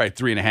 Probably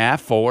 3.5,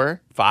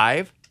 4,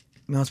 5.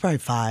 No, it's probably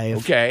 5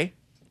 Okay.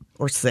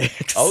 or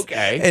 6.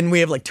 Okay. And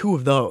we have like 2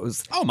 of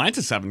those. Oh, mine's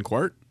a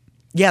 7-quart.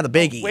 Yeah, the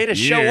biggie. Way to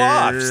show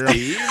off, Yeah.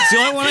 Steve. It's the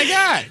only one I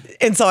got.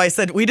 And so I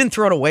said, we didn't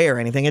throw it away or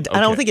anything. I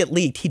don't Okay. think it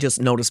leaked. He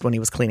just noticed when he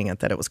was cleaning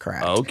it that it was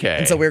cracked. Okay.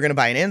 And so we were going to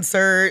buy an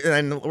insert.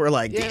 And then we're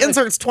like, the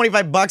insert's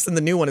 $25 and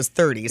the new one is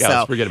 $30. Yeah, so,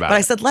 let's forget about but it.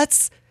 I said,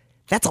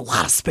 that's a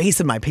lot of space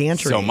in my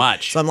pantry. So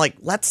much. So I'm like,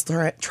 let's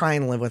try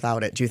and live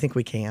without it. Do you think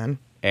we can?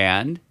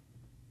 And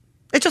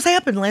It just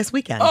happened last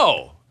weekend.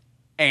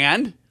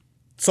 and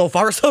So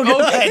far, so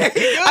good. Okay,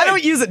 good. I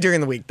don't use it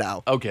during the week,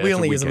 though. okay, We that's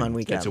only a use them weekend- on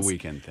weekends. That's a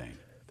weekend thing.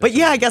 But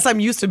yeah, I guess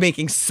I'm used to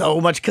making so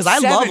much because I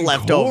love 7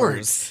 leftovers.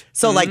 quarts.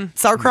 So like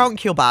sauerkraut and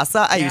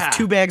kielbasa, I Yeah. use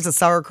 2 bags of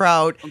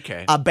sauerkraut,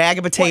 Okay. a bag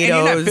of Well, potatoes.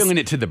 and you're not filling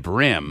it to the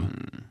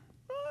brim.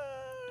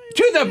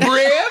 To the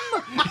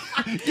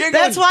brim? You're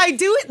That's going- why I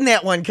do it in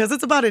that one because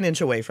it's about an inch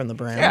away from the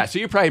brim. Yeah, so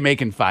you're probably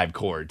making 5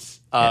 quarts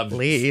of, At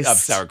least. of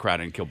sauerkraut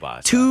and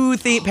kielbasa. 2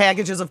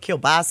 packages of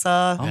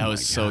kielbasa. That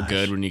was so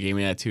good when you gave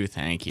me that too.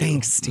 Thank you.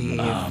 Thanks, Steve.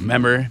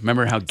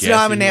 Remember how gassy so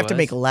now I'm gonna he have to was?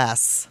 make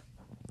less.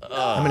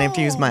 I'm gonna have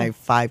to use my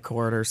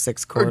 5-quart or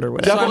 6-quart or So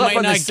whatever. I Double up might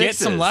on the not get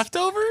some sixes.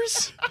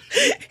 leftovers.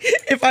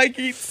 If I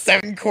eat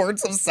 7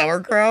 quarts of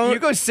sauerkraut. You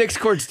go 6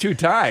 quarts 2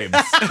 times.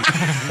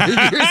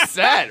 You're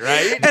set,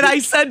 right? And I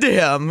said to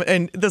him,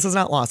 and this is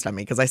not lost on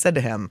me, because I said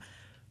to him,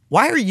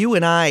 why are you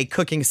and I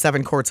cooking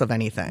 7 quarts of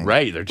anything?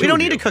 Right, there are We two don't of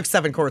need to you. cook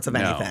 7 quarts of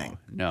anything.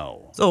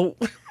 No. So,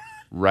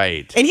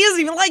 Right. and he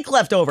doesn't even like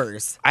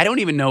leftovers. I don't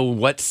even know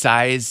what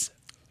size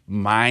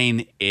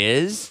mine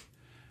is,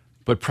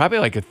 but probably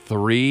like a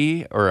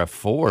 3 or a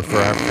 4 for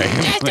our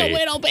family. Just a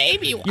little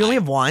baby one. You only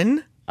have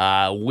one?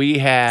 We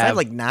have I have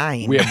like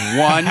 9. we have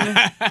one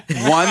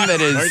that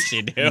course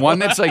you do. is one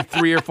that's like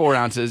 3 or 4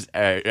 ounces,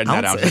 not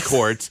ounces, Ounces.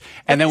 quarts,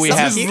 and then we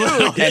have Sounds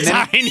and then,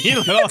 Tiny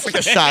little. It's like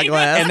a shot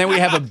glass. and then we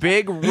have a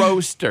big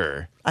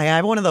roaster I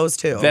have one of those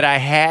too. that I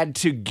had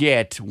to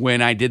get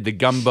when I did the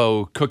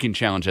gumbo cooking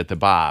challenge at the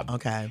Bob.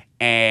 Okay.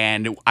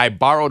 And I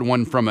borrowed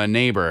one from a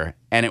neighbor,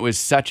 and it was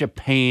such a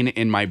pain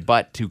in my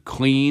butt to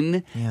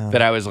clean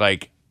that I was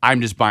like, I'm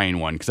just buying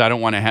one because I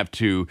don't want to have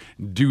to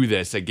do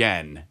this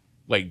again.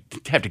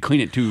 Like, have to clean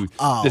it to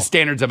the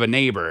standards of a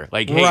neighbor.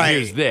 Like, hey, Right.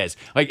 here's this.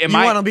 Like, You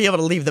want to be able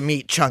to leave the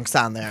meat chunks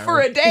on there. for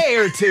a day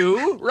or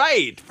two,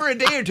 right? For a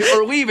day or two,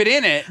 or leave it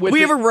in it. With We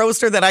the- have a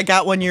roaster that I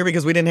got one year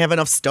because we didn't have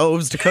enough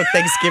stoves to cook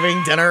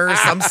Thanksgiving dinner or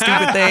some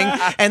stupid thing.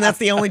 And that's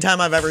the only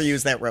time I've ever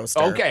used that roaster.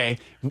 Okay.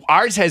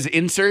 Ours has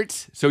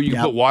inserts, so you can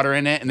Yep. put water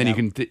in it, and then you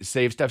can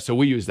save stuff. So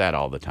we use that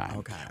all the time.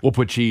 Okay. We'll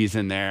put cheese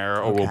in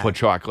there, or we'll put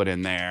chocolate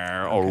in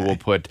there, or we'll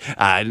put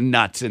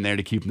nuts in there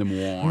to keep them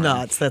warm.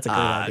 Nuts, that's a great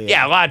idea.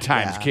 Yeah, a lot of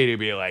times Yeah. Katie would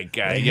be like,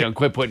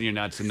 quit putting your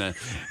nuts in the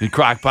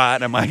crock pot.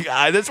 And I'm like,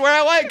 that's where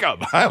I like them.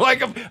 I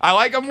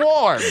like them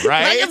warm,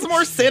 right? Like it's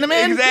more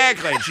cinnamon?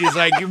 Exactly. She's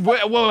like,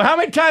 well, how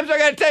many times I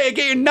got to tell you,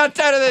 get your nuts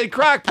out of the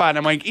crock pot? And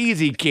I'm like,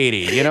 easy,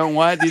 Katie. You know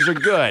what? These are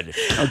good.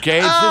 Okay?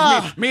 It's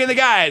just me and the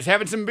guys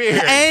having some beer.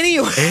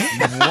 Anyway.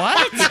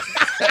 What?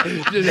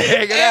 Just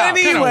hanging out.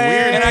 Anyway.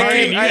 And I Party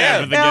keep- you I have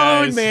am. with the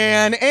Oh, guys.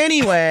 man.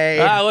 Anyway.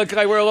 Look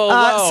like we're a little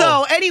low.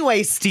 So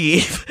anyway,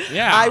 Steve,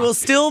 Yeah. I will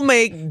still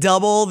make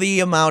double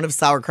the amount of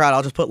sauerkraut.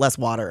 I'll just put less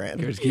water in.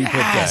 Can you put your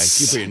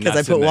nuts Because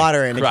I put in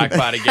water the in. crock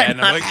pot again.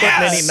 I'm like, putting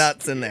any yes.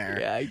 nuts in there.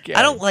 Yeah, I get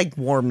I don't it. like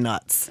warm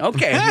nuts.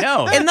 Okay,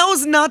 no. And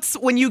those nuts,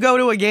 when you go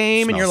to a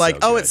game and Smells you're like, so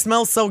oh, good. it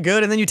smells so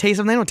good, and then you taste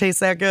them, they don't taste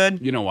that good.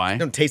 You know why? They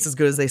don't taste as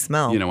good as they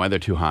smell. You know why? They're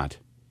too hot.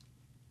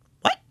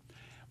 What?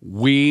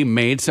 We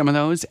made some of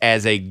those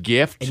as a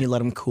gift. And you let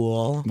them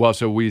cool. Well,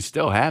 so we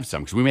still have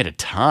some because we made a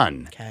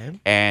ton. Okay.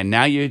 And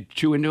now you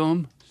chew into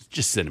them,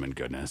 just cinnamon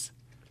goodness.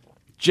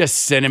 Just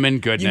cinnamon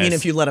goodness. You mean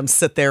if you let them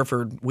sit there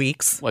for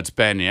weeks? Well, it's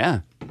been,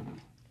 yeah.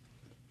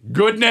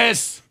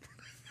 Goodness.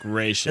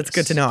 Gracious. That's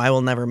good to know. I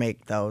will never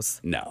make those.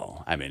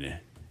 No, I mean,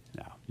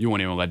 no. You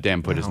won't even let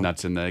Dan put his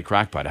nuts in the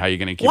crock pot. How are you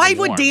going to keep Why them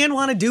would warm? Dan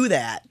want to do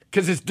that?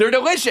 Because they're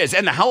delicious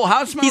and the whole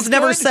house smells He's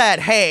never good. said,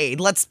 hey,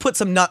 let's put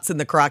some nuts in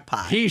the crock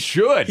pot. He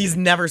should. He's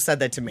never said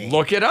that to me.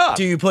 Look it up.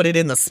 Do you put it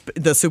in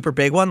the super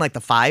big one, like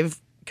the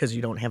 5? Because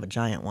you don't have a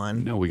giant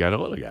one. No, we got a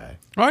little guy.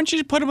 Why don't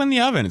you put them in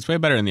the oven? It's way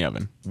better in the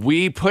oven.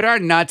 We put our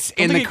nuts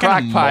in the think it kinda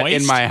crock pot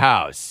in moist? my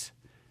house.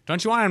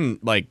 Don't you want them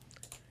like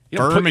You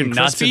don't firm put your and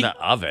nuts in crispy?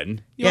 the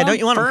oven. Yeah, don't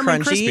you want 'em firm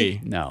and crunchy?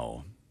 crispy? No.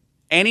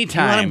 You want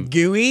Anytime. them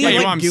gooey? Yeah, you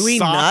like want them gooey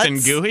soft nuts?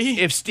 and gooey?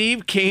 If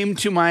Steve came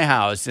to my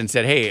house and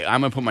said, "Hey,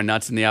 I'm gonna put my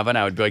nuts in the oven,"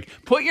 I would be like,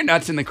 "Put your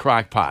nuts in the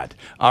crock pot."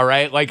 All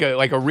right, like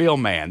a real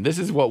man. This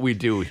is what we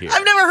do here.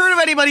 I've never heard of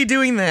anybody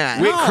doing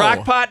that. We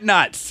crock pot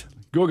nuts.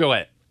 Google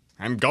it,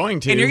 I'm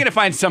going to. and you're gonna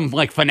find some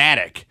like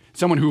fanatic.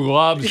 Someone who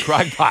loves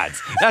crock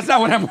pots. That's not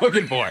what I'm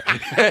looking for.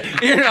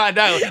 You're not.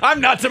 I'm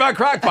nuts about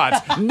crock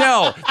pots.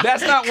 No,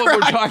 that's not what we're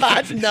talking about.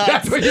 Crock-pot nuts.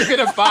 That's what you're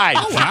gonna find.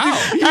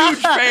 wow. Huge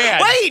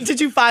fan. Wait,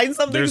 did you find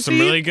something? There's some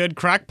Steve? really good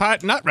crock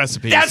pot nut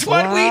recipes. That's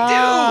what we do.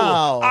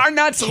 Wow. Our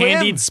nuts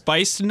candied live.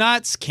 spiced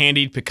nuts,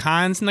 candied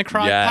pecans in the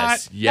crock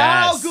Yes, pot.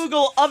 Now yes.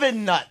 Google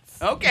oven nuts.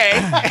 Okay.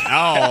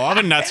 Oh,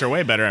 oven nuts are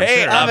way better, I'm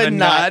Hey, sure. oven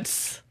nuts.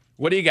 nuts.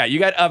 What do you got? You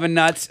got oven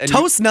nuts. And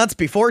Toast nuts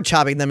before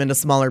chopping them into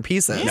smaller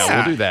pieces. No,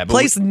 we'll do that. but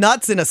Place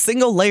nuts in a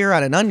single layer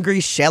on an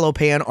ungreased shallow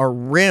pan or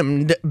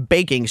rimmed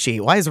baking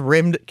sheet. Why is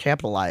rimmed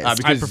capitalized? I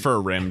because- prefer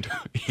rimmed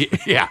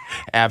yeah,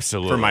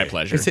 absolutely. for my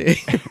pleasure.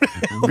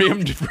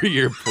 Rimmed for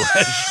your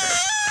pleasure.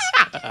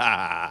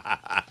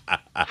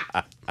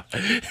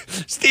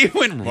 Steve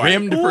went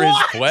rimmed for his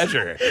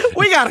pleasure.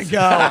 we gotta go.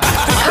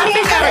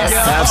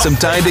 Have some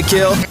time to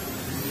kill?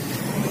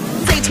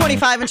 It's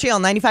 8:25 and Chill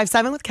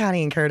 95.7 with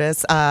Connie and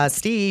Curtis.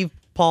 Steve,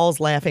 Paul's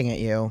laughing at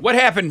you. What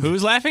happened?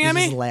 Who's laughing at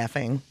He's me?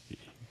 laughing.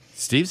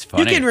 Steve's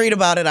funny. You can read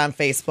about it on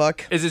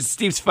Facebook. Is it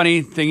Steve's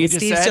funny thing he just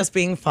Steve's said? just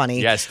being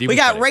funny. Yeah, Steve We was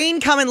got funny.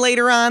 rain coming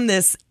later on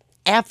this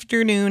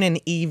afternoon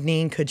and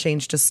evening. Could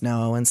change to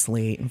snow and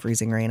sleet and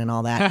freezing rain and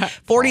all that.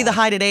 40 the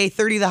high today,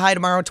 30 the high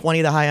tomorrow,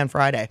 20 the high on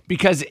Friday.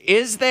 Because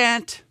is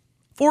that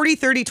 40,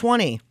 30,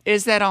 20.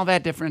 all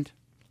that different?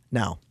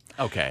 No.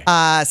 Okay.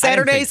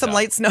 Saturday, think some so.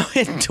 light snow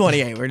and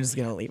 28. We're just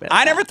going to leave it.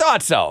 I never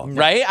thought so,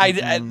 right?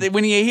 I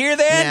when you hear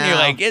that, No. you're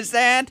like, is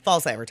that?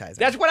 False advertising.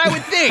 That's what I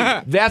would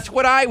think. That's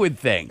what I would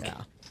think.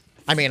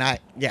 I mean,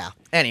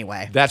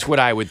 Anyway. That's what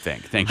I would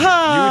think. Thank you. You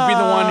would be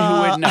the one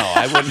who would know.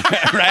 I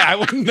wouldn't. Right? I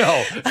wouldn't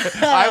know.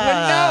 I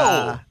would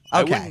know.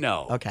 I Okay. wouldn't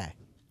know. Okay.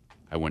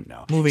 I wouldn't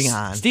know. Moving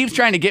on. Steve's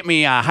trying to get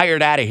me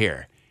hired out of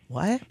here.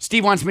 What?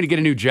 Steve wants me to get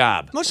a new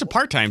job. Well, it's a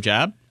part-time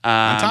job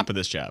on top of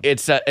this job.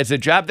 It's a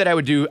job that I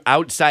would do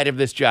outside of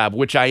this job,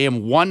 which I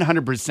am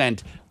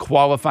 100%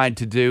 qualified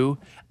to do.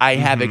 I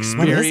have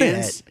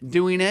experience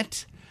doing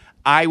it.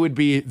 I would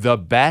be the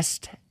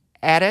best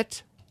at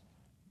it.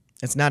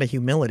 It's not a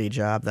humility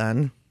job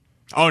then.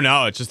 Oh,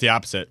 no, it's just the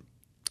opposite.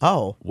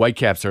 Oh.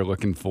 Whitecaps are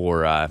looking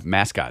for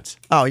mascots.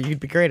 Oh, you'd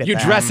be great at You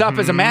that. dress up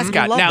as a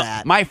mascot. Love Now,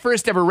 that. my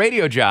first ever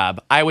radio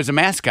job, I was a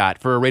mascot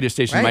for a radio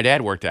station my Right.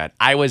 dad worked at.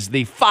 I was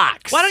the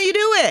Fox. Why don't you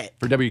do it?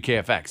 For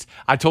WKFX.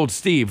 I told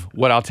Steve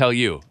what I'll tell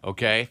you,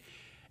 okay?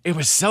 It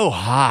was so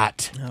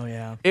hot. Oh,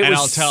 yeah. It And was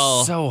I'll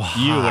tell so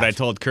hot. you what I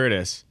told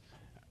Curtis.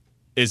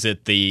 Is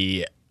it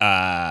the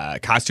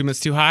costume that's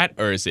too hot,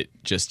 or is it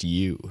just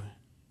you?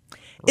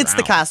 It's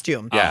the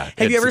costume. Yeah,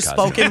 Have you it's ever the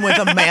costume. spoken with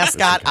a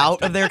mascot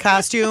out of their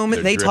costume?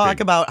 They're They talk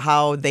dripping. about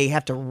how they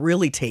have to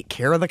really take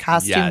care of the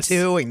costume Yes.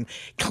 too and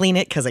clean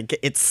it because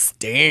it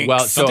stinks. Well,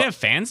 Don't so they have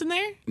fans in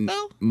there,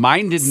 though?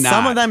 mine did not.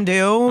 some of them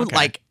do. Okay.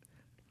 Like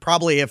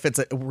probably if it's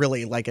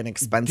really like an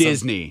expensive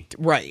Disney.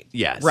 Right.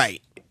 Yes.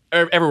 Right.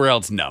 Everywhere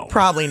else, no.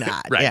 Probably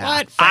not. Right. Yeah.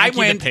 What?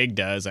 Frankie the pig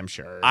does, I'm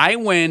sure. I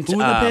went. Who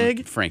the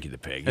pig? Frankie the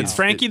pig. It's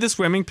Frankie the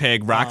swimming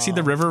pig, Roxy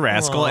the river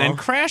rascal, and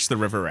Crash the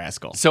river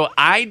rascal. So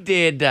I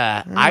did.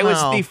 I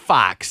was the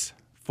fox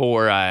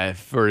for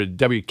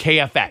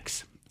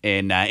WKFX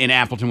in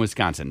Appleton,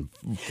 Wisconsin.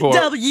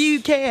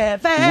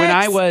 WKFX. When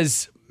I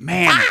was,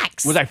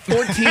 Fox. was I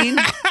 14,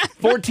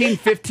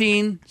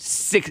 15,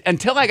 6,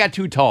 until I got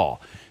too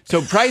tall.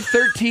 So probably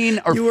 13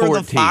 or 14. You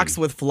were the fox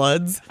with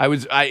floods?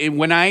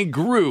 When I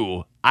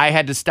grew, I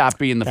had to stop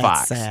being the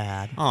fox. That's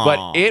sad.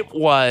 But it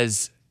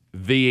was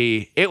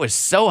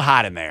so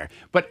hot in there.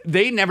 But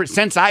they never,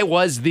 since I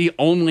was the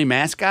only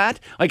mascot,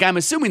 like I'm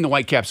assuming the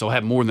Whitecaps will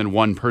have more than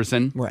one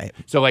person. Right.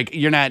 So like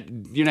you don't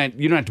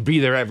have to be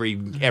there every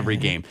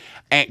game.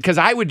 Because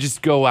I would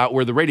just go out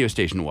where the radio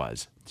station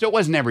was. So it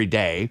wasn't every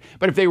day,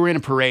 but if they were in a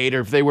parade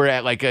or if they were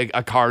at like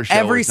a car show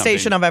Every or something.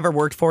 station I've ever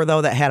worked for,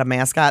 though, that had a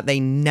mascot, they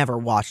never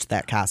washed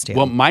that costume.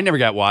 Well, mine never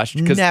got washed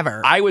because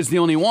Never. I was the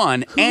only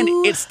one, and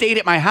it stayed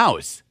at my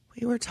house.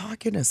 We were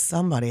talking to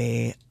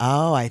somebody.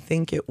 Oh, I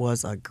think it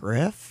was a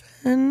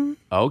griffin.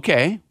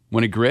 Okay.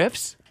 When it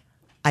griffs?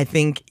 I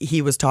think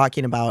he was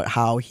talking about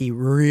how he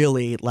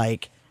really,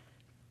 like,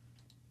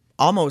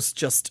 almost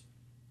just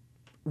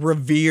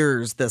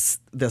reveres this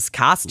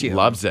costume.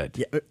 Loves it.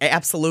 Yeah,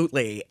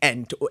 absolutely.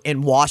 And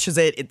washes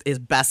it as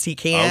best he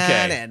can.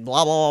 Okay. And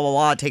blah, blah, blah, blah,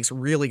 blah. Takes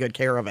really good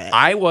care of it.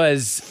 I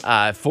was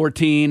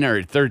 14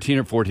 or 13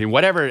 or 14,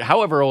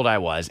 however old I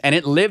was, and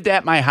it lived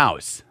at my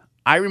house.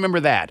 I remember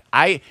that.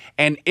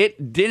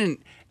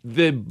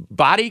 The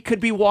body could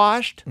be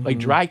washed, like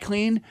dry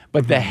clean,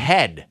 but the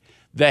head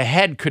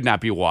could not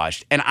be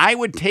washed. And I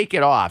would take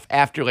it off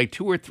after like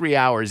 2 or 3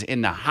 hours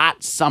in the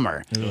hot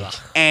summer.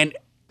 And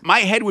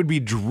my head would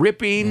be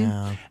dripping.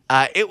 Yeah.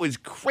 It was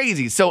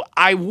crazy. So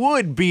I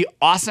would be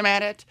awesome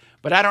at it,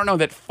 but I don't know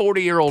that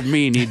 40-year-old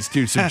me needs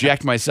to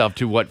subject myself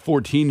to what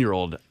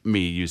 14-year-old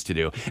me used to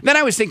do. And then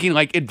I was thinking,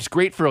 like, it's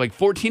great for like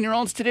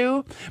 14-year-olds to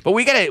do, but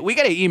we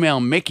gotta email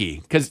Mickey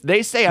because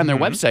they say on their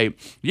website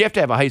you have to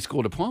have a high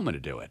school diploma to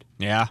do it.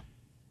 Yeah.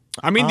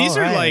 I mean, these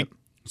are like...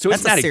 So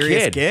That's it's not a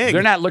serious kid. gig.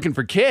 They're not looking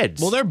for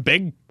kids. Well, they're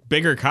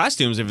bigger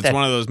costumes if it's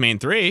one of those main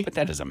three. But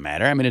that doesn't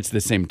matter. I mean, it's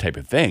the same type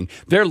of thing.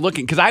 They're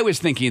looking, because I was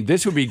thinking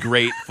this would be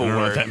great for. I don't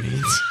know what that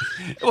means.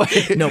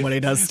 Nobody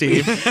does,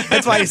 Steve.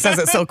 That's why he says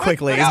it so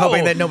quickly. He's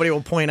hoping that nobody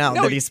will point out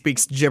that he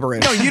speaks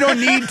gibberish. No, you don't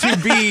need to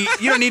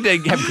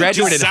have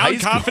graduated Just high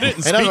sound school. confident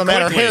and It speak doesn't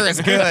matter. quickly. Hair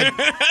is good.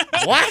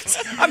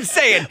 What? I'm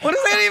saying. What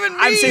does that even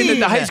mean? I'm saying that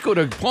the high school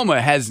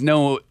diploma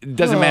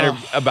doesn't matter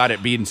about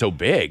it being so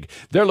big.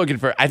 They're looking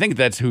for, I think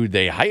that's who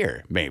they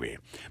hire, maybe.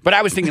 But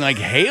I was thinking like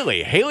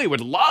Haley. Haley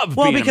would love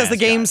being because a the mascot.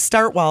 games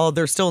start while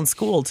they're still in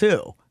school,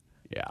 too.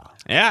 Yeah.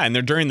 Yeah, and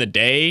they're during the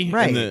day.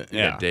 Right.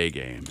 The day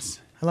games.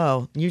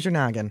 Hello. Use your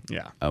noggin.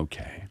 Yeah.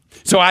 Okay.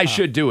 So I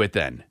should do it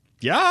then.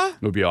 Yeah.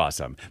 It would be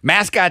awesome.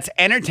 Mascots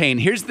entertain.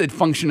 Here's the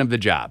function of the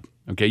job.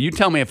 Okay, you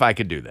tell me if I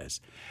could do this.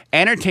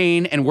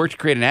 Entertain and work to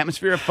create an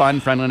atmosphere of fun,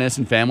 friendliness,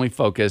 and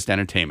family-focused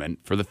entertainment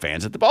for the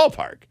fans at the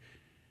ballpark.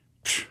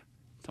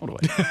 Totally.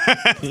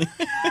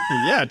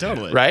 Yeah,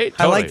 totally. Right?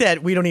 I like Totally.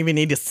 that we don't even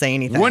need to say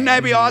anything. Wouldn't I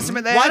be awesome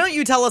at that? Why don't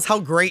you tell us how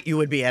great you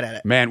would be at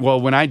it? Man, well,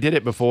 when I did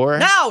it before,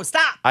 No,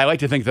 stop. I like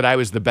to think that I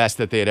was the best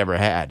that they had ever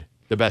had.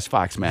 The best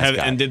Fox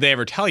mascot. And did they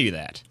ever tell you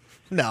that?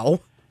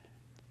 No.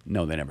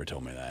 No, they never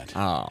told me that.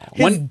 Oh.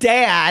 His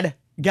dad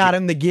got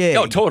him the gig.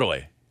 No,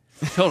 totally.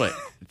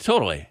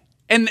 Totally.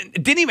 And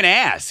didn't even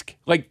ask.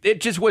 Like,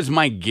 it just was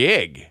my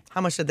gig.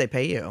 How much did they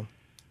pay you?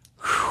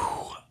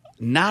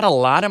 Not a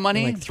lot of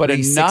money, Like but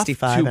enough to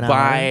 $3.65 an hour?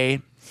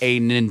 buy a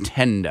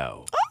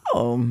Nintendo.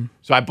 Oh.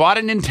 So I bought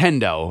a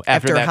Nintendo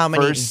after that how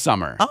many- first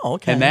summer. Oh,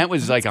 okay. And that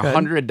was like That's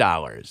good.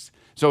 $100.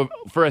 So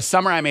for a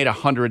summer, I made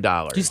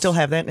 $100. Do you still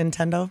have that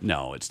Nintendo?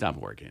 No, it stopped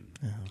working.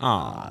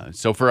 Oh.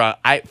 So for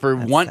sad.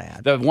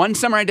 the one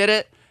summer I did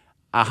it,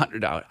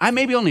 $100. I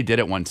maybe only did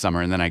it one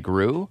summer and then I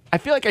grew. I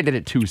feel like I did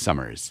it 2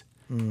 summers.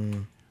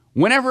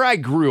 Whenever I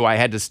grew, I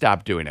had to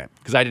stop doing it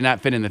because I did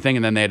not fit in the thing,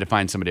 and then they had to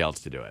find somebody else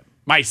to do it.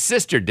 My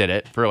sister did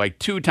it for like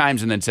 2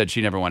 times and then said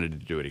she never wanted to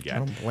do it again. I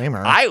don't blame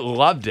her. I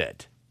loved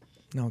it.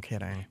 No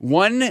kidding.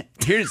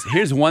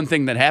 Here's one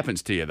thing that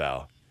happens to you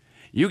though.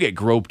 You get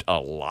groped a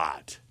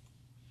lot.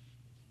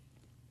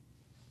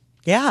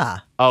 Yeah.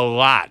 A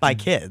lot. By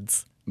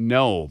kids.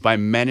 No, by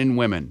men and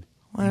women.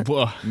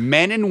 What?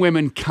 Men and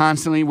women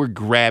constantly were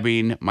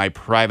grabbing my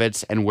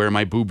privates and where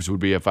my boobs would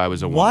be if I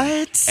was a woman.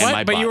 What? And my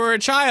What? But you butt. were a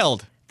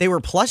child. They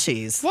were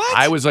plushies. What?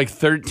 I was like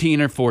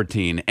 13 or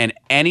 14, and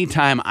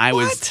anytime I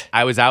What?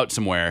 was out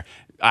somewhere,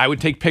 I would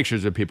take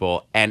pictures of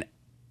people, and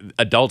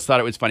adults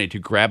thought it was funny to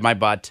grab my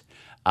butt.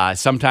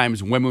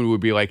 Sometimes women would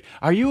be like,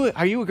 "Are you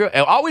a girl?"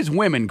 Always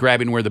women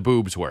grabbing where the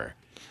boobs were.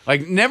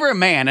 Like never a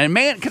man,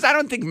 because I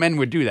don't think men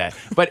would do that.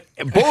 But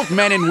both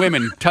men and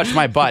women touched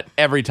my butt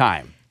every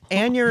time.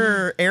 and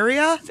your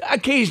area?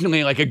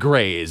 Occasionally, like a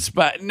graze,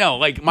 but no,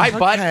 like my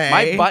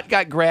butt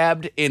got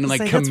grabbed in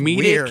like Say, that's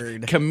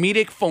weird.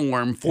 comedic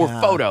form for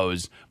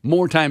photos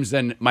more times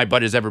than my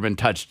butt has ever been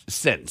touched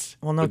since.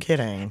 Well, no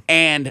kidding.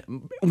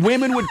 And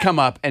women would come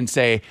up and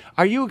say,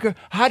 "Are you a girl?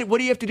 What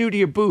do you have to do to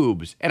your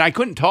boobs?" And I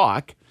couldn't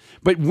talk,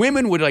 but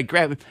women would like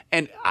grab it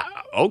and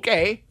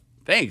okay,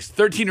 thanks.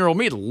 13-year-old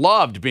me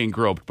loved being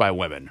groped by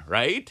women,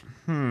 right?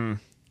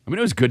 I mean,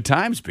 it was good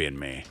times being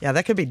me. Yeah,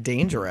 that could be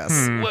dangerous.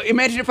 Well,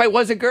 imagine if I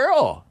was a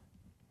girl.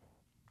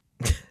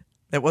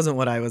 That wasn't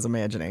what I was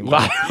imagining. A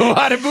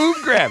lot of boob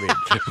grabbing.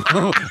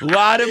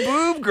 lot of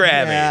boob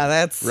grabbing. Yeah,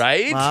 that's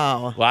right.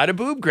 Wow. A lot of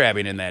boob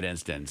grabbing in that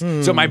instance.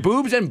 So my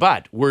boobs and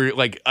butt were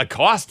like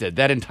accosted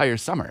that entire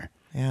summer.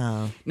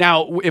 Yeah.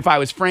 Now, if I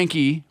was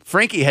Frankie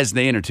has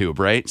the inner tube,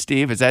 right?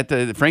 Steve, is that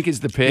Frankie's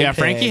the pig? Yeah,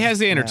 Frankie has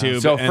the inner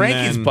tube. So and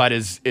Frankie's then- butt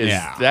is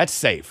that's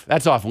safe.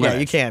 That's off limits. Yeah,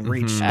 you can't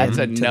reach. That's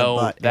a into no.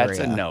 The butt That's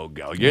area. a no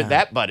go.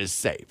 That butt is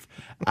safe.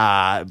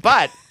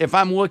 But if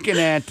I'm looking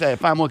at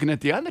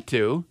the other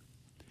two,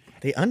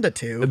 The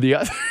undertube.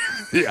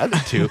 the other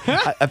two,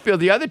 I feel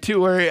the other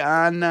two are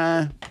on.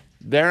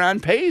 They're on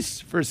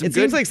pace for some. It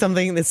seems like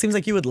something. It seems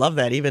like you would love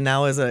that even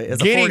now as a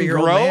getting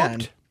 40-year-old man.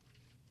 groped.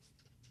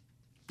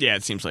 Yeah,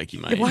 it seems like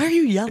you might. Why are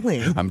you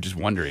yelling? I'm just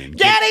wondering.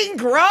 Getting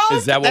groped.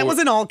 Is that what was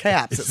in all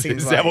caps? It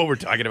seems Is like. that what we're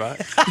talking about?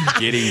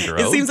 Getting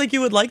groped. It seems like you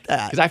would like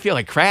that. Because I feel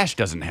like Crash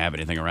doesn't have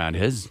anything around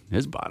his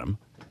bottom.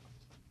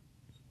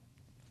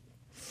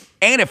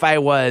 And if I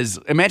was,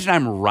 imagine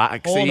I'm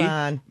Roxy. Hold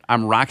on.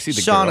 I'm Roxy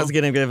the girl. Shauna's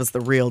going to give us the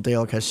real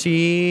deal because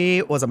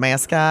she was a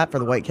mascot for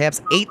the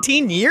Whitecaps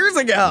 18 years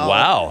ago.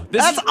 Wow.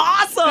 That's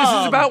awesome. This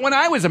is about when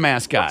I was a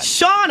mascot.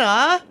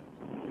 Shauna.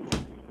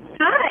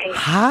 Hi.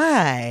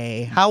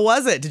 Hi. How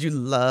was it? Did you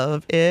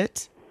love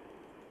it?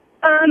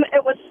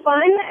 It was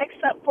fun,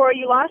 except for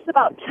you lost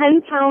about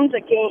 10 pounds a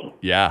game.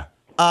 Yeah.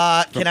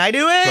 Can I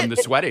do it? From the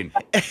sweating.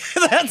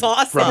 That's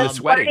awesome. From the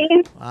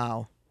sweating.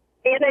 Wow.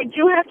 And I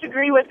do have to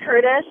agree with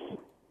Curtis.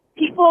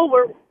 People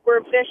were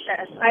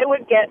vicious. I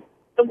would get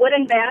the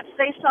wooden bats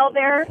they sell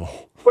there.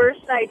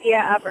 Worst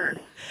idea ever.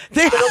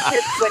 Little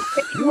kids would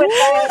hit you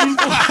with them.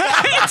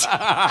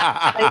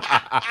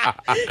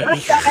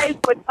 Like, guys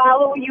would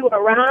follow you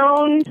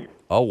around.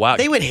 Oh, wow.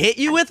 They would hit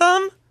you with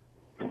them?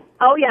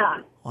 Oh,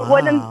 yeah.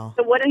 Wow.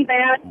 The wooden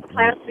bat, the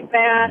plastic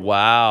bat.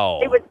 Wow.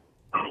 They would,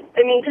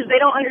 because they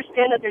don't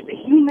understand that there's a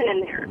human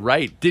in there.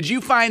 Right. Did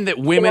you find that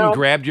women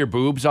grabbed your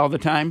boobs all the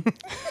time?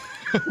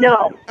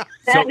 No,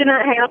 that did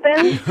not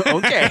happen.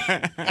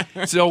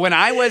 Okay. So when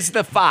I was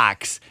the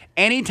fox,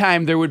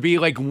 anytime there would be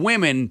like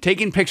women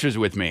taking pictures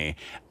with me,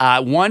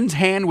 one's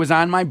hand was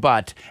on my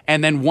butt,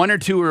 and then one or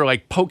two were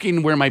like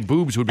poking where my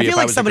boobs would be. I feel if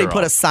like I was somebody a girl.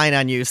 put a sign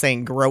on you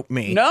saying "grope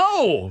me."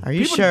 No. Are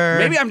you sure?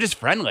 Maybe I'm just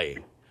friendly.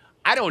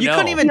 I don't You know.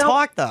 couldn't even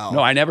talk though.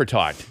 No, I never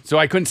talked. So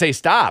I couldn't say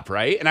stop,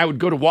 right? And I would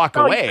go to walk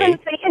No, away. you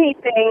couldn't say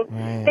anything.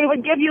 Right. They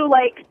would give you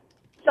like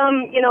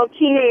some,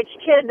 teenage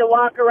kid to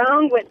walk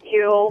around with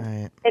you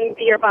and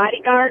be your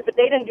bodyguard, but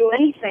they didn't do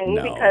anything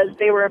because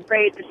they were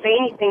afraid to say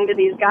anything to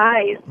these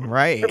guys.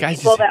 Right. Or Guys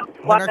people just-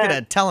 that We're not going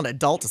to tell an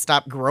adult to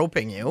stop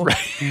groping you.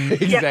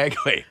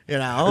 Exactly. You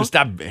know? Or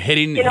stop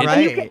hitting. You know,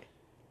 Right.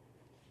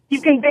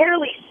 You can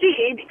barely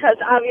see because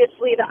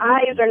obviously the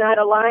eyes are not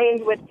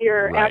aligned with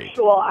your Right.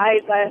 actual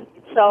eyes.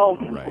 So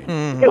Right.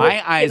 it was,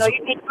 My eyes.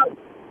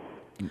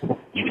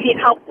 you need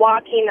help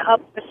walking up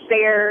the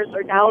stairs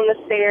or down the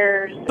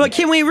stairs. But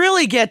can we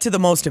really get to the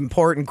most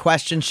important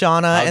question,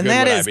 Shauna? How And good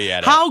that would I is, be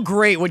at it? how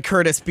great would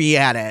Curtis be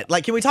at it?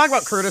 Like, can we talk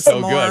about Curtis So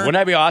some more? good. Wouldn't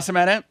I be awesome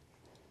at it?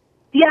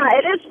 Yeah,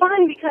 it is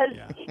fun because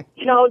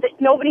that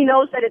nobody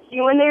knows that it's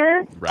you in there.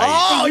 Right.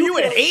 Oh, you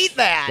would hate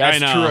that.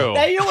 That's I know. true.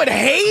 Hey, you would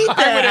hate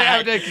I would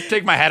have that. to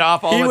take my head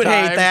off all You the would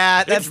time. hate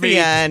that. That's It's the me.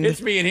 end.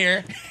 It's me in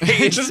here.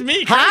 It's just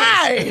me.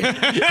 Hi.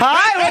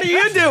 Hi, what are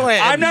you doing?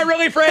 I'm not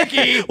really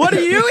Frankie. What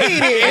are you eating?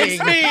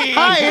 It's me.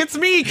 Hi, it's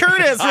me,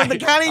 Curtis, from the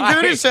Connie and Hi.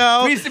 Curtis Show.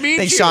 Pleased to meet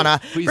Thanks, you. Shauna.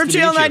 Pleased From to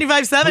meet you. Channel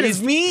 95.7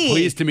 is me.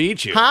 Pleased to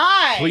meet you.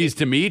 Hi. Pleased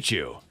to meet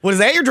you. What is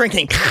that you're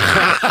drinking?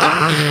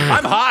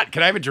 I'm hot.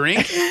 Can I have a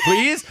drink,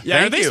 please? Yeah, are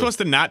Thank they you. supposed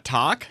to not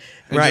talk?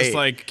 And Right. just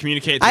like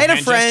communicate I through had a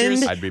hand friend.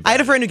 gestures? I'd be I had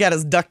a bad. friend who got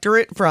his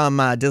doctorate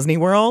from Disney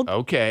World,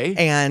 Okay.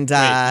 and Wait,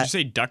 did you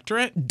say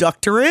doctorate?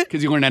 doctorate.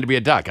 Because you learned how to be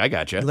a duck. I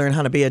got you. Learn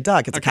how to be a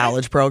duck. It's a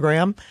college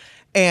program,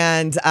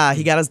 and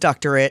he got his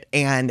doctorate.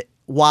 And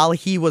while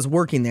he was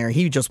working there,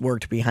 he just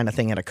worked behind a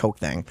thing at a Coke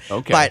thing.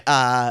 Okay.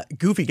 But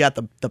Goofy got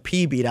the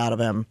pee beat out of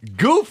him.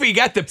 Goofy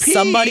got the pee.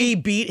 Somebody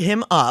beat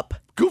him up.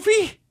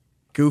 Goofy?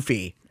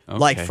 Goofy. Okay.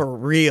 Like for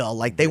real,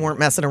 like they weren't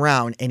messing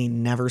around, and he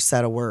never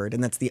said a word.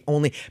 And that's the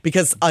only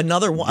because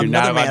another not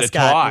another allowed to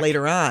mascot talk.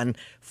 later on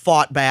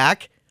fought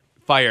back,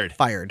 Fired.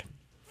 fired.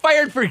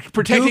 Fired for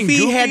protecting Goofy,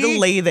 Goofy? had to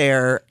lay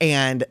there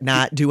and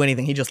not do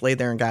anything. He just laid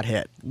there and got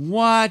hit.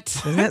 What?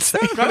 that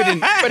sad? Probably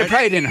didn't, but it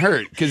probably didn't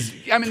hurt because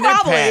I mean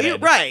Probably, they're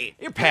padded. right.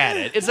 You're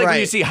padded. It's like when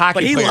you Right. see hockey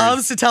But he players.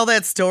 loves to tell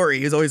that story.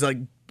 He's always like,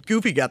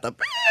 Goofy got the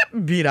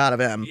beat out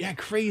of him, Yeah,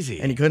 crazy.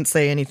 and he couldn't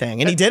say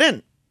anything, and he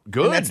didn't.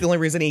 Good. And that's the only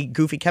reason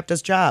Goofy kept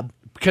his job.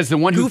 because the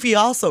one who Goofy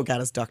also got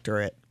his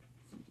doctorate.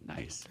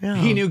 Nice. Yeah.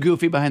 He knew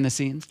Goofy behind the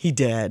scenes? He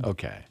did.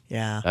 Okay.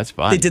 Yeah. That's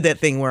fun. They did that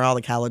thing where all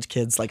the college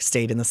kids like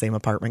stayed in the same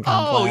apartment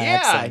complex. Oh,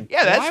 yeah. and-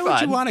 Yeah, that's Why fun.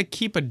 would you want to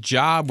keep a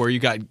job where you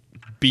got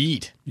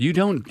beat? You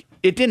don't.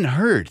 It didn't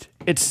hurt.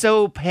 It's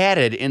so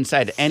padded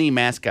inside any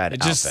mascot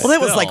It just- outfit. Well,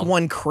 that was Still. like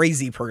one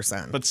crazy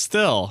person. But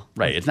still,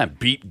 Right. It's not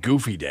Beat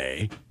Goofy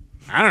Day.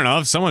 I don't know.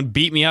 If someone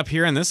beat me up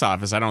here in this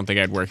office, I don't think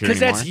I'd work here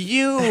Because anymore. that's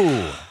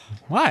you.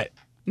 What?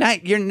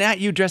 You're not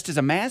you dressed as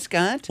a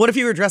mascot. What if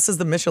you were dressed as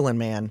the Michelin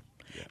Man,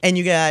 and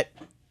you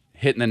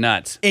Hitting the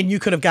nuts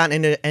could have gotten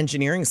into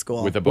engineering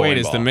school with a bowling Wait,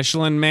 is ball. the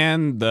Michelin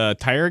Man the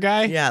tire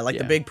guy? Yeah, like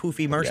Yeah. the big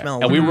poofy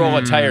marshmallow. And we roll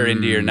a tire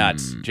into your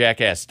nuts,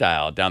 jackass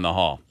style, down the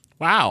hall,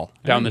 Wow.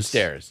 down the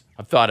stairs.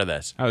 I've thought of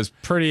this. I was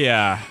pretty,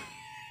 yeah.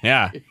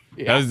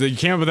 You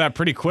came up with that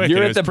pretty quick. You're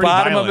and at it was the pretty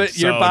bottom of violent, it.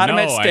 You're so bottom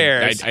no, at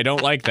stairs. I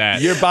don't like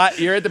that. You're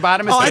at the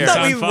bottom of Oh, I stairs.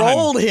 thought we Sounds fun.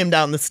 rolled him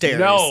down the stairs.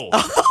 No,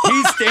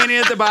 he's standing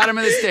at the bottom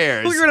of the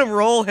stairs. We're gonna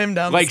roll him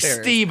down like the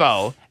stairs.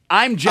 Steve-O.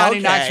 I'm Johnny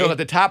Okay. Knoxville at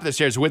the top of the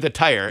stairs with a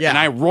tire, Yeah. and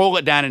I roll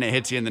it down and it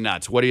hits you in the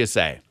nuts. What do you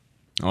say?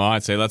 Well,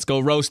 I'd say let's go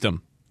roast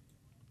him.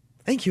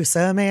 Thank you,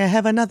 sir. May I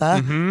have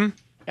another?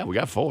 Yeah, we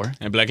got 4.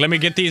 I'd be like, let me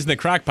get these in the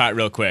crock pot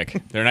real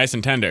quick. They're nice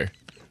and tender.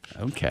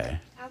 Okay.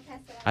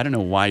 I don't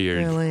know why you're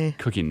Really?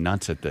 cooking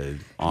nuts at the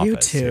office. You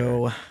too.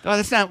 here. Oh,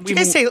 that's not. Did you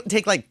guys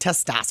take like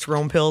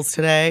testosterone pills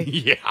today?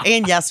 Yeah.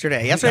 And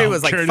yesterday. Yesterday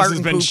was like Curtis fart has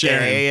and been poop sharing.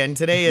 day, and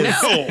today is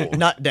No.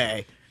 nut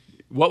day.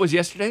 What was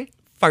yesterday?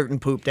 Fart and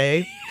poop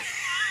day.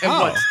 And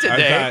what's I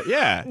today? thought-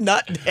 yeah.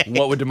 Nut day.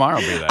 What would tomorrow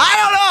be then? I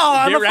don't know.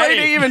 I'm Get afraid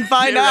ready. to even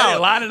find Get ready.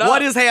 out Line it up.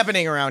 what is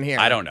happening around here.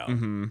 I don't know.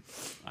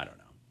 I don't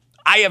know.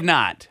 I have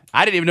not.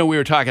 I didn't even know we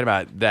were talking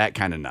about that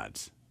kind of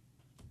nuts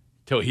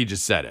till he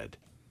just said it.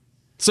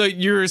 So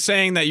you were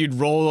saying that you'd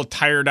roll a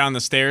tire down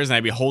the stairs and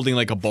I'd be holding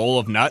like a bowl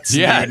of nuts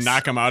Yes. and you'd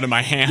knock them out of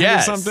my hand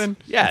Yes. or something?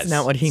 Yes. That's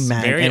not what he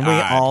meant, very and we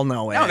odd. all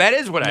know it. No, that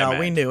is what I No, meant.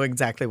 we knew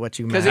exactly what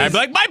you 'Cause meant. I'd be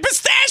like, my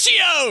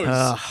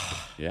pistachios!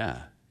 Yeah.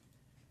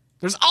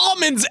 There's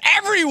almonds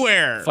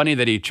everywhere! Funny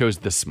that he chose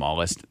the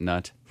smallest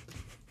nut.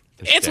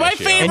 It's my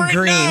Pistachio. favorite And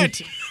green.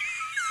 nut!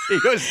 He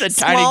goes the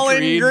Small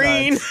tiny and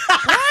green.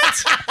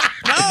 nuts.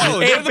 No,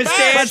 Hey, they're the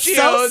best. But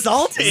so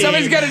salty.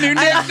 Somebody's got a new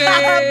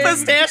nickname.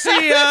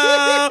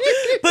 Pistachio.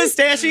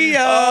 Pistachio.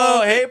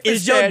 Oh, hey,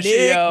 Is your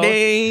Pistachio.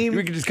 nickname.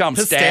 We can just call him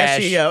Stash.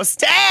 Pistachio.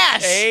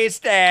 Stash. Hey,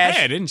 Stash.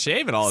 Hey, I didn't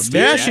shave it all.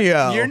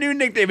 Pistachio. Your new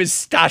nickname is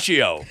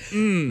Stachio.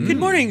 Good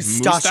morning,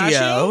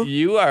 Stachio.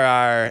 You are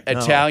our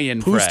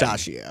Italian friend.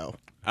 Pustachio.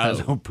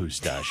 Hello,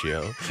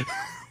 Pustachio.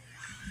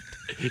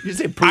 You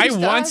say I Pustache?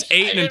 once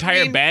ate an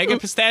entire bag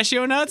of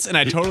pistachio nuts and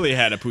I totally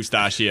had a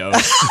pistachio.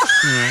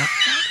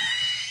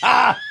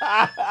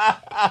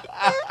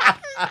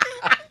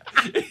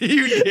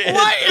 You did.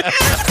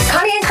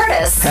 Connie and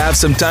Curtis. Have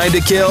some time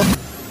to kill?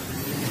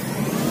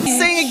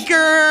 Sing it,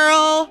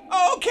 girl.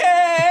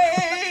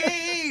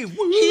 Okay.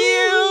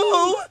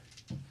 You.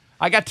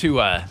 I got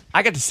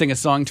to sing a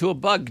song to a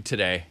bug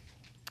today.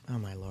 Oh,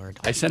 my Lord.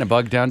 I sent a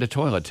bug down to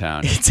Toilet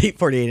Town. It's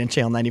 8:48 in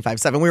Channel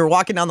 95.7. We were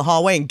walking down the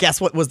hallway, and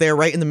guess what was there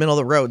right in the middle of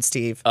the road,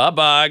 Steve? A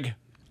bug.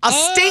 A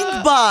stink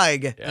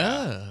bug.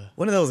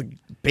 One of those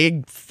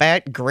big,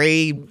 fat,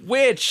 gray.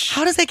 Which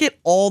How does that get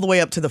all the way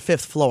up to the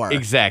 5th floor?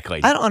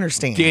 exactly? I don't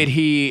understand. Did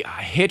he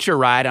hitch a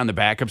ride on the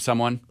back of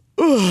someone?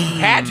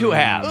 Had to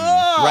have,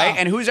 right?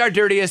 And who's our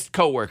dirtiest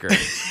coworker?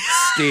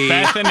 Steve.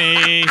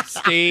 Bethany.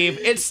 Steve.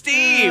 It's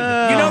Steve. You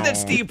know that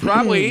Steve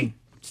probably.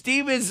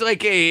 Steve is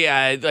like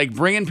like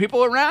bringing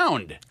people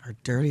around. Our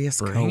dirtiest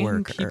Bringing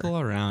coworker. people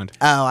around.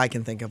 Oh, I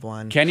can think of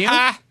one. Can you?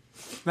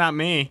 Not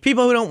me.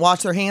 People who don't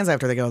wash their hands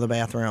after they go to the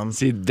bathroom.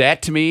 See,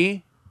 that to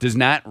me does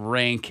not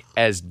rank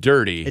as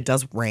dirty It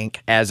does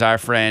rank. as our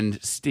friend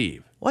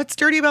Steve. What's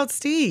dirty about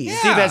Steve?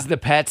 Steve has the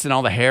pets and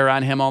all the hair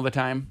on him all the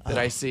time that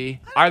I see.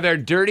 Are there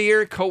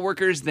dirtier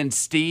coworkers than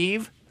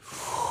Steve?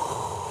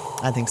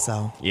 I think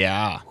so.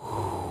 Yeah.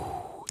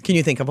 Can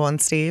you think of one,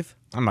 Steve?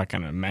 I'm not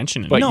going to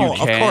mention it. But no,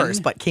 you of can? course,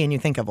 but can you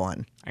think of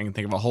one? I can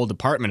think of a whole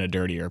department of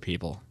dirtier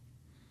people.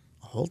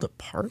 A whole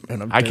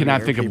department of I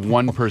cannot dirtier think of people.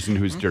 one person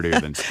who's dirtier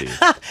than Steve.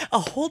 A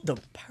whole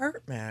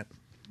department.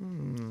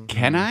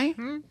 Can I?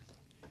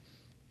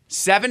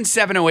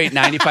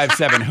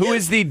 7708957. Who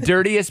is the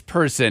dirtiest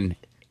person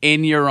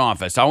in your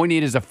office? All we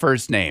need is a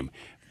first name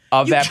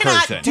of You that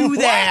cannot person. do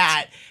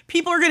that.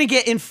 People are going to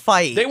get in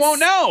fights. They won't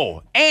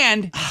know.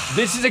 And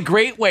this is a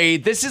great way.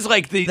 This is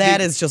like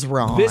That is just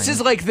wrong. This is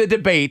like the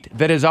debate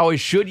that is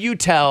always, should you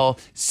tell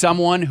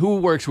someone who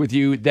works with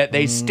you that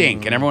they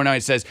stink? And everyone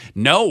always says,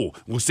 no,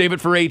 we'll save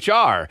it for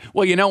HR.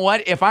 Well, you know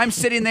what? If I'm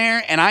sitting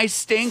there and I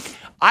stink,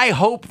 I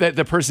hope that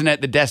the person at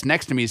the desk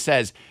next to me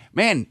says,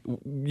 man,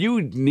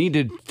 you need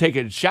to take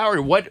a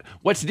shower.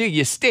 What's the deal?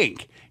 You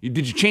stink.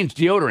 Did you change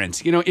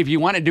deodorants? If you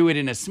want to do it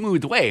in a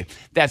smooth way,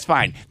 that's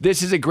fine.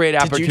 This is a great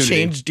opportunity. Did you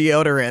change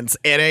deodorants?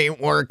 It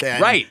ain't working.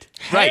 Right.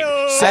 I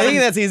think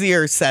that's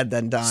easier said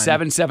than done.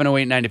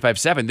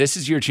 7708957. This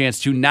is your chance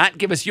to not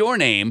give us your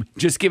name.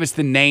 Just give us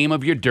the name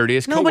of your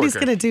dirtiest coworker. Nobody's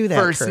going to do that,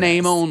 First Curtis.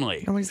 name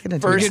only. Nobody's going to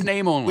do that. First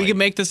name only. We could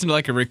make this into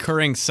like a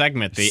recurring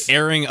segment, the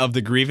airing of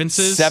the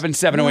grievances.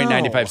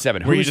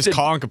 7708957. Where you just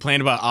call and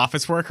complain about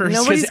office workers.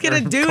 Nobody's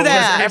going to do coworkers.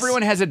 that.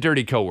 Everyone has a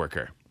dirty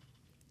coworker.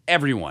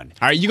 Everyone.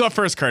 All right, you go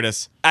first,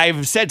 Curtis.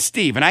 I've said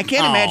Steve, and I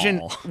can't imagine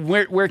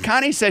where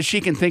Connie says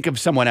she can think of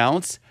someone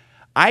else.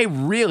 I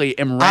really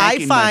am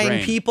racking my find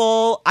brain.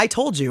 people. I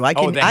told you.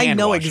 I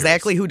know washers.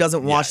 exactly who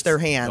doesn't wash their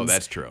hands. Oh,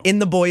 that's true. In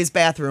the boys'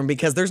 bathroom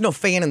because there's no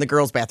fan in the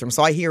girls' bathroom,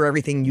 so I hear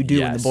everything you do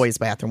in the Yes. boys'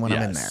 bathroom when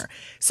I'm in there.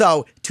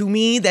 So to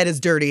me, that is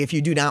dirty if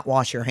you do not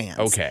wash your hands.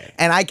 Okay.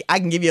 And I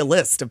can give you a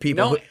list of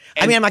people. No,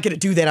 I'm not going to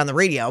do that on the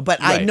radio,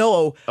 but I Right.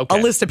 know Okay.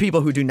 a list of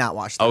people who do not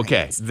wash their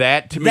hands.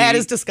 That to me. That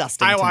is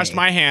disgusting. I to washed me.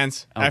 my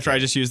hands after I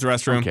just used the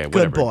restroom. Okay, Good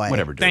whatever, boy.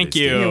 Whatever. Thank dirty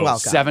you. Steve. You're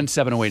welcome.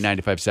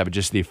 7708957.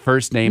 Just the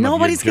first name.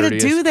 Nobody's of your going to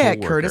dirtiest do that,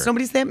 coworker. Curtis.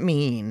 Nobody's that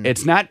mean.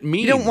 It's not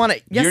mean. You don't want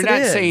to. Yes, You're it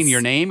not is. saying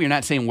your name. You're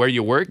not saying where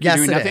you work. You're Yes,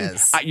 doing it nothing.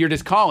 is. You're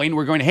just calling.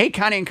 We're going, hey,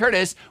 Connie and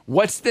Curtis,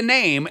 what's the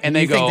name? And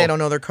they You go, think they don't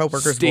know their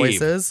coworkers' Steve.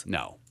 voices?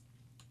 No.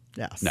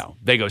 Yes. No.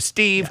 They go,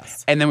 Steve.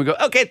 Yes. And then we go,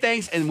 okay,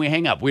 thanks. And we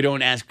hang up. We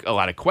don't ask a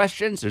lot of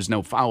questions. There's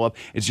no follow up.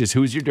 It's just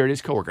who's your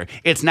dirtiest coworker.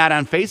 It's not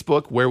on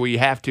Facebook where we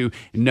have to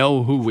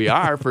know who we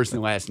are, first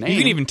and last name. You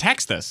can even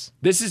text us.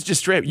 This is just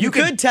straight. You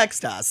could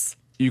text us.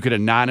 You could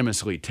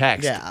anonymously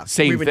text. Yeah.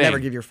 Same we would thing. never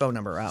give your phone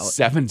number out.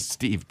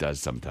 Steve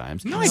does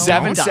sometimes. No, I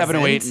don't.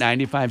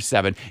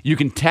 7708957. You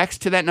can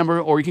text to that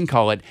number or you can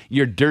call it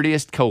your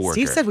dirtiest coworker.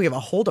 Steve said we have a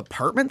whole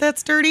department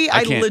that's dirty.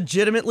 I can't-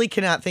 legitimately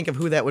cannot think of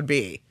who that would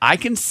be. I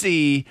can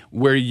see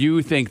where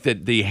you think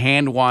that the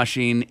hand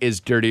washing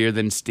is dirtier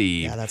than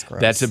Steve. Yeah, that's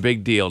gross. That's a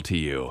big deal to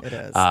you. It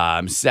is.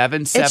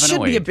 770. It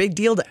should be a big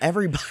deal to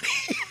everybody.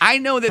 I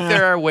know that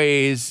there are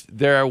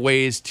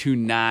ways to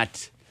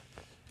not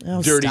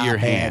dirty stop your it.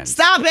 hands.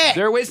 Stop it!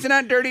 There are ways to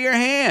not dirty your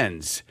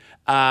hands.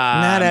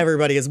 Not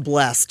everybody is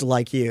blessed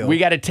like you. We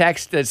got a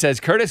text that says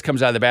Curtis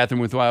comes out of the bathroom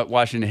with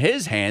washing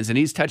his hands, and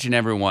he's touching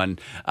everyone,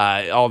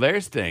 all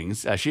their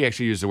things. She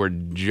actually used the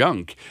word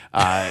junk,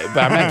 but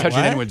I'm not touching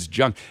anyone's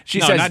junk. She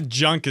No, says not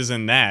junk is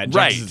in that. Junk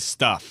Right. is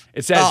stuff.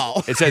 it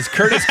says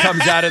Curtis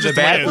comes out of the Just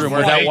the way it was bathroom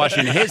without worded.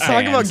 washing his Talk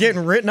hands. about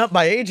getting written up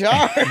by HR.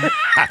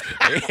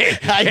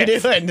 How you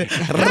doing?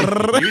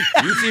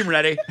 you seem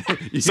ready.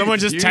 Someone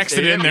just You texted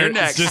say in there. you're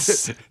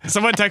next.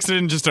 Someone texted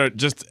in just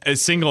a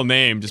single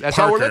name. Just That's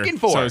Parker. all we're looking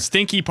for. So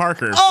Stinky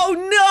Parker.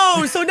 Oh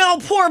no! So now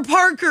poor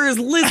Parker is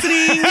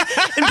listening,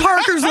 and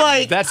Parker's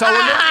like, That's all we're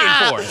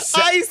looking for.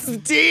 I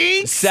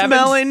stink,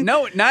 smelling.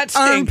 No, not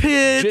stink.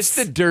 armpits. Just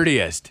the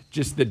dirtiest.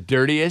 Just the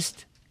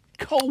dirtiest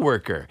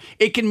coworker.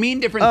 It can mean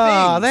different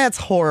Oh, things. that's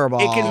horrible.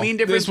 It can mean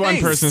different This one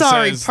things. person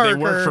Sorry, says they work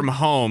Parker. from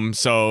home,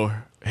 so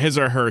his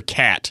or her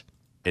cat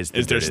is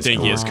is their dirtiest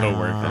stinkiest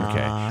coworker.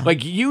 Okay.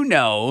 Like you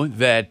know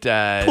that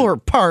Poor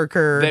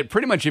Parker. that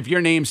pretty much if your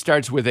name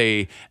starts with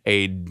a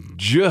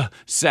j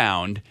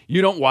sound,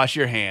 you don't wash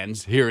your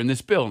hands here in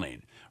this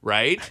building,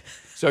 right?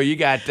 So you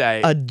got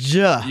a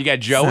J. you got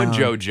Joe and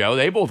sound. JoJo.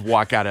 They both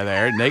walk out of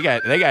there and they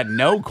got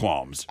no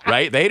qualms,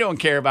 right? They don't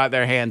care about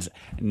their hands,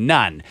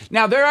 none.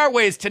 Now there are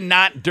ways to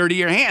not dirty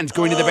your hands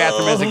going to the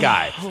bathroom as a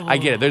guy. I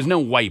get it. There's no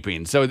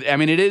wiping, so I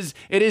mean it is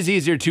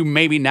easier to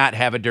maybe not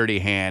have a dirty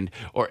hand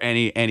or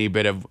any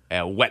bit of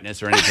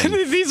wetness or anything.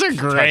 These are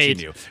great. touching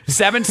you.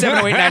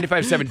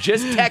 7708957.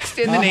 Just text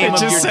in the name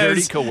of your just dirty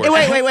says- coworker.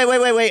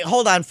 Wait.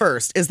 Hold on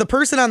first. Is the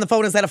person on the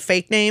phone, is that a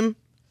fake name?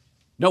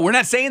 No, we're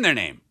not saying their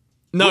name.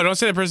 No, don't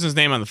say the person's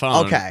name on the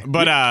phone. Okay.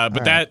 But right.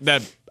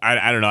 that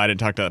I don't know. I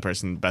didn't talk to that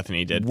person.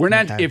 Bethany did. We're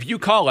not. Okay. If you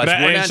call us, But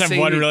we're I not just have saying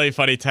one you- really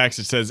funny text.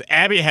 It says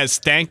Abby has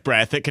stank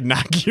breath that could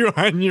knock you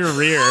on your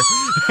rear.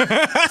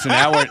 So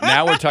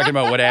now we're talking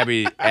about what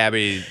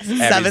Abby's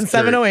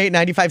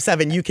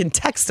 7708957. You can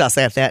text us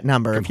at that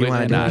number if you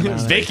want to do Completely it.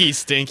 anonymous. Vicky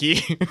Stinky.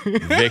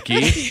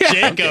 Vicky,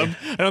 Jacob.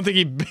 I don't think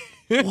he.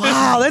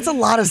 Wow, that's a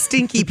lot of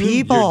stinky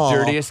people. your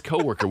dirtiest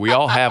coworker. We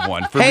all have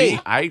one. For Hey, me,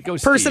 I go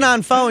Steve. Person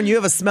on phone, you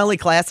have a smelly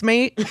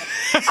classmate?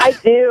 I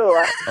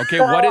do. Okay,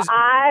 So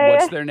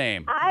what's their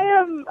name?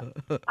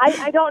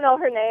 I don't know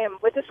her name,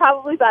 which is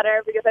probably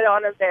better because I don't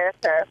want to embarrass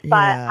her. But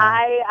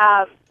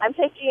Yeah. I'm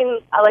taking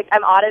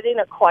I'm auditing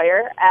a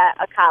choir at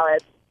a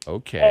college,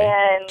 Okay.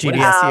 and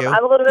GDSU.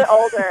 I'm a little bit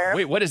older.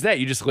 Wait, what is that?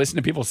 You just listen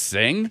to people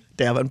sing?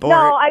 Davenport.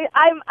 No,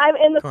 I'm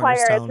in the choir.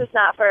 Cornerstone. It's just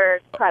not for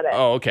credit.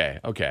 Oh, okay.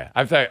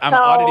 I thought I'm So-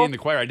 auditing the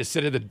choir. I just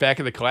sit at the back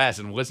of the class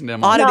and listen to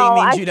them. Auditing no,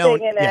 means I you don't.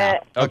 sing in Yeah.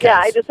 it. Okay. Yeah,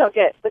 I just don't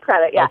get the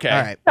credit. Yeah. Okay.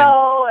 All right.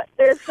 So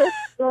there's this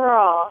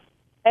girl,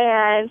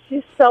 and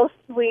she's so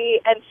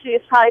sweet, and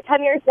she's probably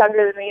 10 years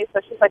younger than me, so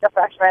she's like a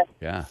freshman.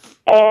 Yeah.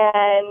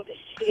 And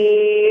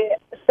she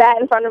sat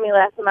in front of me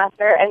last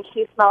semester, and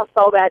she smells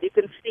so bad. You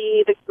can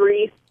see the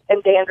grease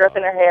and dandruff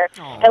in her hair.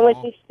 And when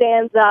she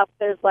stands up,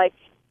 there's like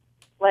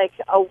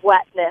a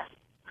wetness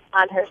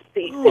on her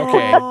seat.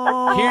 Okay.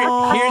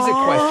 Here's a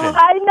question.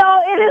 I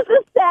know it is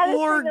the saddest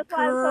Poor thing. That's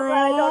why I'm so glad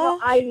I don't know.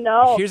 I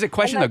know. Here's a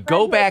question And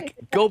though. my friend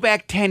Go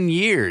back 10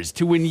 years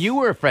to when you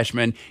were a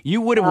freshman.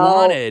 You would have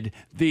wanted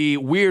the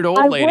weird old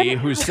I lady would.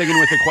 who's singing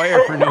with the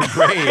choir for no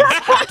grades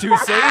to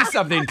say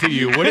something to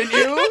you, wouldn't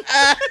you?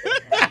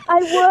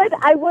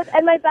 I would.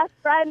 And my best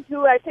friend,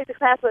 who I take the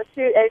class with,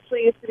 she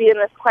actually used to be in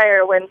this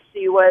choir when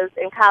she was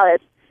in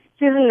college.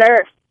 She's a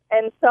nurse,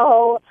 and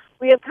so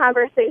we have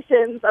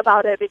conversations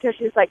about it because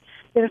she's like,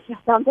 there's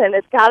just something.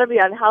 It's got to be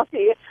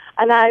unhealthy.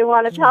 And I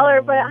want to tell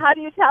her, but how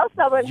do you tell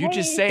someone? You hey,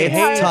 just say, It's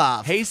hey,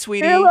 tough. hey,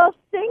 sweetie. you're a little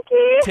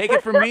stinky. Take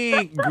it from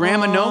me,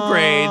 Grandma No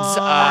Grades.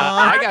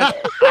 I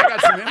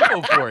got some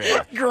info for you.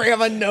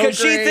 Grandma, no Because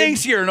she grades.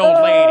 thinks you're an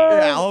old lady.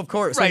 Yeah, of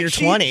course. When Right, you're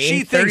she- 20,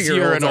 she thinks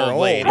you're an 30-year-olds are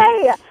old lady.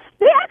 Hey,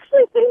 they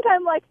actually think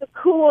I'm like the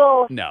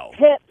cool, No.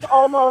 hip,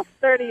 almost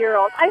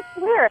 30-year-old. I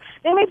swear.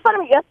 They made fun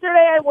of me.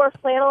 Yesterday I wore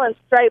flannel and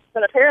stripes,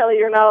 and apparently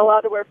you're not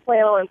allowed to wear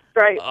flannel and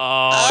stripes.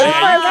 Oh,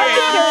 yeah, you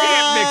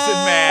can't mix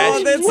and match.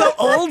 Oh, that's so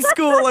old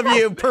school of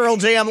you, Pearl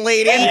Jam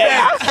lady. In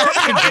fact,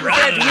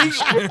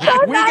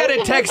 we got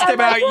a text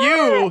about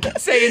you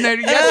saying that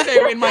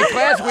yesterday in my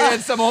class we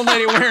had some old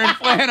lady wearing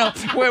flannel,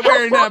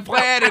 wearing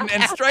plaid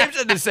and stripes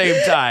at the same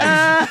time.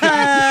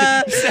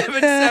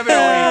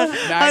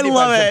 7708. I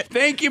love it.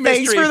 Thank you,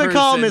 mystery Thanks for the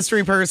call, person.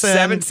 mystery person.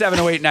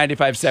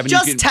 7708-957.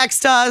 Just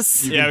text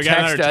us. Yeah, we got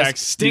another text us.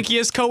 text.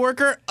 Stinkiest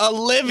coworker,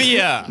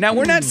 Olivia. Now,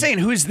 we're not saying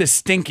who's the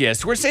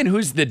stinkiest. We're saying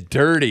who's the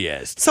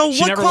dirtiest. So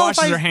She what never washes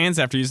qualifies? her hands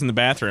after using the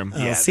bathroom.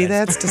 Oh, see,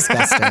 that's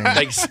disgusting.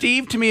 Like,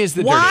 Steve, to me, is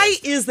the Why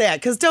dirtiest. is that?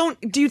 Because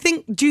do you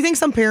think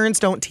some parents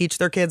don't teach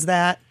their kids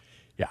that?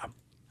 Yeah.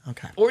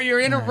 Okay. Or you're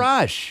in a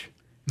rush.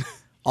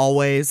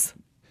 Always.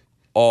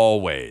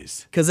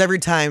 Always. Because every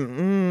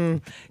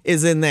time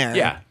is in there.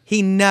 Yeah.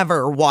 He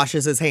never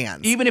washes his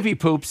hands. Even if he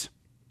poops.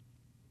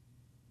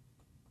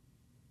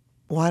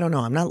 Well, I don't know.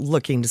 I'm not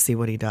looking to see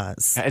what he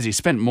does. Has he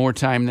spent more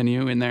time than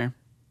you in there?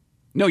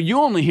 No, you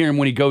only hear him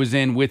when he goes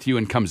in with you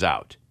and comes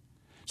out.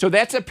 So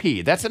that's a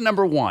P. That's a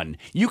number one.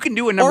 You can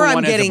do a number Or one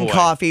I'm as a getting boy.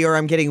 coffee or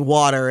I'm getting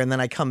water and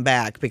then I come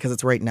back because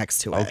it's right next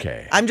to it.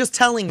 Okay. I'm just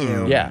telling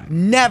you. Yeah.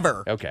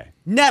 Never. Okay.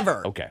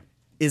 Never. Okay.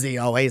 Is he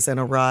always in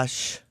a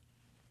rush?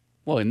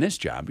 Well, in this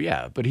job,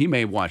 yeah. But he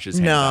may wash his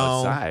hands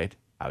No.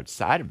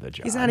 outside of the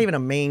job. He's not even a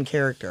main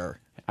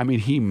character. I mean,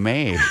 he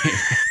may.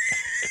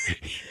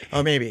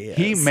 Oh, maybe he is.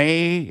 He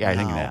may. Yeah,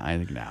 I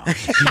think now.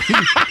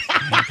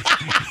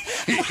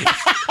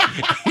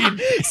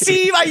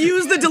 Steve, I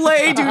used the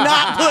delay. Do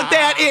not put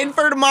that in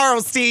for tomorrow,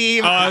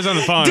 Steve. Oh, I was on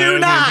the phone. I Do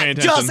wasn't not. paying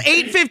attention. Just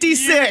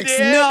 8:56. You did.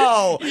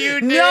 No. You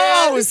did.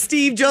 No,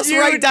 Steve, just You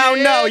write down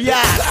did. no.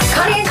 Yes.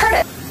 Connie and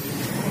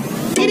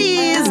Curtis. It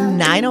is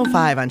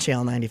 9:05 on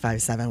Channel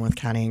 95.7 with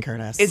Connie and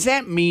Curtis. Is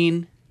that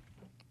mean?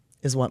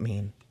 Is what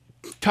mean?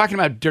 Talking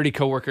about dirty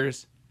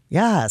coworkers.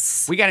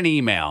 Yes. We got an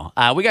email.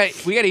 We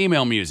got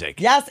email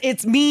music. Yes,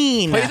 it's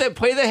mean.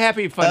 Play the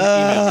happy fun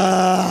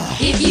email.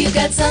 If you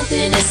got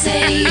something to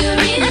say,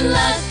 you're in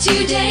luck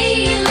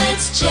today.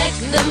 Let's check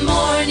the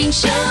morning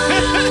show.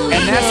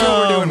 And that's what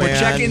we're doing. We're man.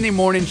 checking the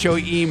morning show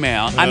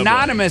email.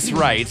 Anonymous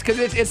writes, because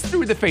it's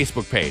through the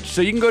Facebook page.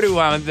 So you can go to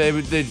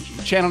the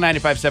Channel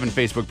 95.7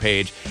 Facebook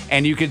page,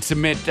 and you can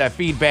submit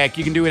feedback.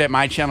 You can do it at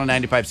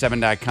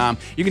mychannel957.com.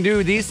 You can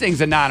do these things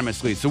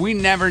anonymously, so we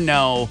never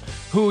know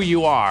who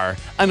you are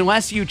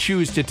unless you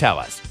choose to tell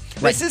us.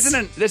 Right.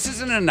 This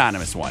is an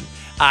anonymous one.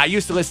 I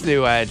used to listen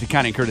to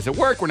Connie and Curtis at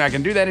work. We're not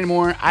going to do that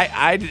anymore.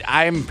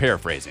 I'm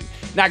paraphrasing.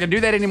 Not going to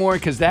do that anymore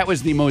because that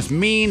was the most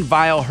mean,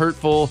 vile,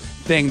 hurtful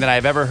thing that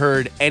I've ever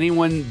heard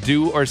anyone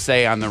do or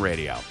say on the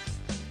radio.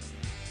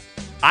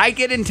 I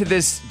get into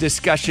this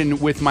discussion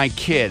with my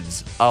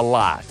kids a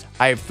lot.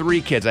 I have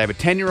 3 kids. I have a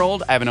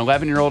 10-year-old, I have an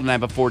 11-year-old, and I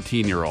have a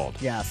 14-year-old.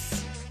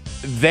 Yes.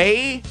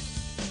 They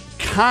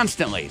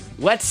constantly,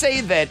 let's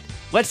say that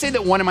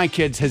one of my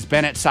kids has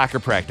been at soccer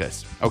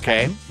practice,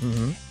 okay?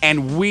 Mm-hmm.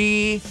 And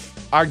we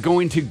are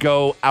going to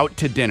go out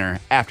to dinner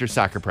after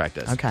soccer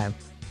practice. Okay.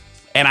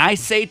 And I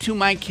say to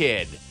my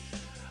kid,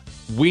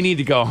 we need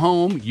to go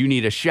home, you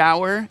need a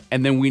shower,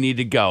 and then we need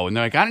to go. And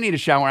they're like, I don't need a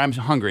shower, I'm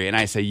hungry. And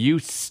I say, you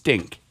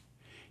stink.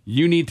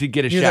 You need to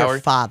get a You're shower.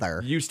 their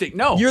father. You stink.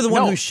 No. You're the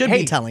one no. who should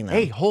be telling them.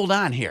 Hey, hold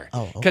on here.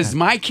 Oh, okay. Because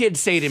my kids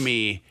say to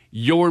me,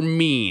 you're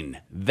mean.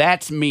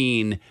 That's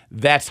mean.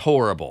 That's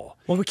horrible.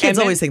 Well, kids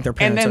always think their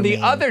parents are mean. And then are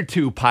the mean. other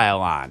two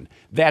pile on.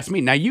 That's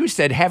mean. Now, you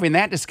said having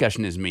that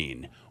discussion is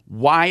mean.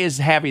 Why is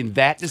having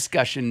that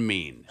discussion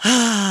mean?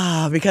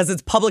 Because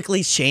it's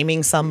publicly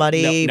shaming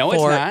somebody. No, for...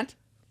 it's not.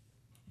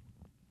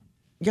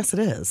 Yes, it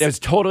is. It's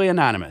totally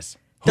anonymous.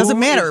 Doesn't Who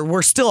matter. is-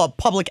 We're still a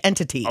public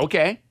entity.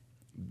 Okay.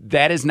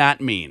 That is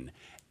not mean.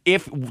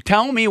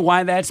 Tell me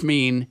why that's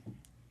mean.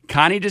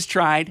 Connie just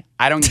tried.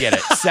 I don't get it.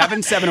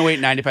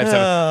 7708957.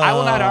 I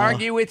will not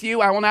argue with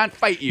you. I will not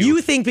fight you.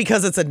 You think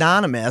because it's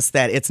anonymous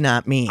that it's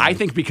not mean. I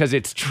think because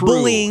it's true.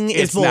 Bullying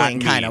is it's not bullying,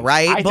 kinda, mean.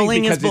 right? I think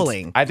Bullying is because it's-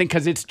 bullying. I think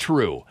because it's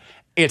true.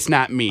 it's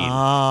not mean.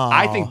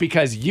 I think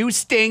because you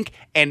stink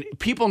and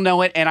people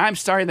know it, and I'm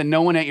sorry that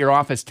no one at your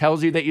office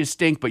tells you that you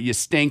stink, but you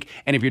stink.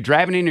 And if you're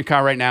driving in your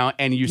car right now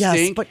and you stink,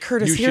 yes, but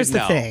Curtis, you here's should the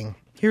know. thing.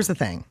 Here's the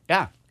thing.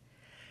 Yeah.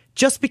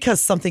 Just because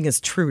something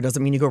is true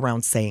doesn't mean you go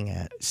around saying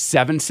it.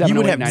 778 You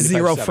would have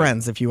zero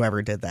friends if you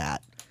ever did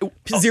that.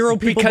 Zero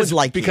people would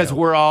like you. Because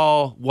we're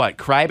all, what,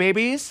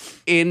 crybabies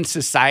in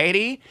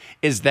society?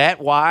 Is that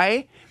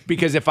why?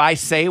 Because if I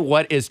say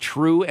what is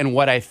true and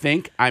what I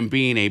think, I'm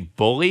being a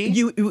bully?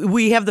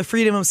 We have the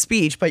freedom of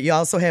speech, but you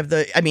also have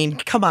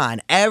come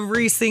on.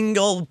 Every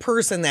single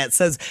person that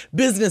says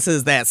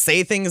businesses that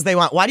say things they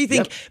want. Why do you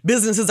think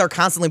businesses are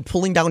constantly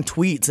pulling down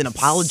tweets and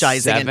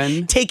apologizing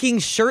and taking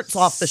shirts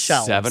off the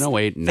shelves?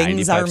 708-957.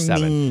 Things are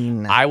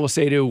mean. I will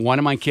say to one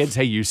of my kids,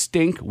 hey, you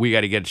stink. We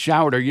got to get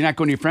showered. Or you're not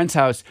going to your friend's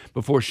house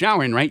before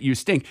showering, right? You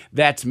stink.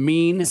 That's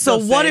mean. So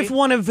what if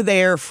one of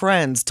their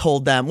friends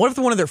told them, what if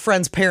one of their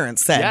friends'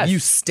 parents said, you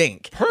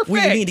stink. Perfect.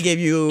 We need to give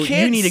you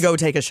need to go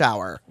take a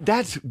shower.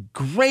 That's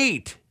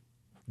great.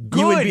 Good.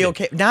 You would be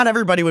okay. Not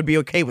everybody would be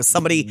okay with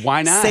somebody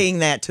saying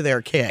that to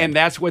their kid. And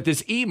that's what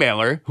this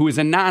emailer, who is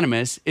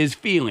anonymous, is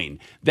feeling.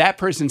 That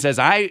person says,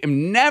 I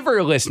am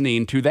never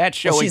listening to that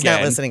show again. She's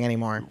not listening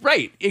anymore.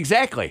 Right,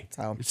 exactly.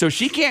 So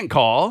she can't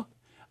call.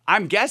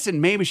 I'm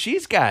guessing maybe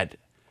she's got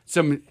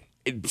some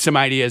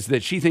ideas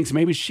that she thinks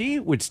maybe she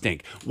would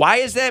stink. Why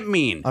is that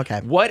mean? Okay.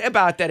 What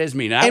about that is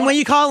mean? And when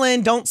you call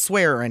in, don't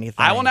swear or anything.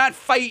 I will not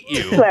fight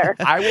you. Swear.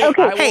 I will,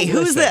 Okay. I will Hey,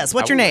 who's listen. this?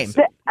 What's your name?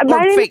 My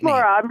name's fake name.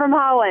 Laura. I'm from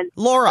Holland.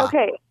 Laura.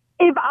 Okay.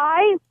 If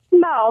I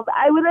smelled,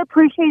 I would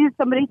appreciate if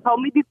somebody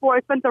told me before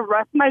I spent the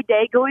rest of my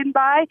day going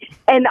by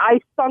and I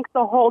stunk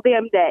the whole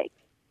damn day.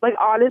 Like,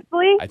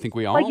 honestly. I think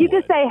we all Like, you would.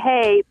 just say,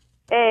 hey,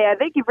 I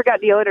think you forgot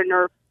deodorant,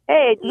 or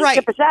hey, did you Right.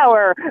 skip a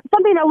shower?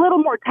 Something a little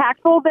more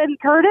tactful than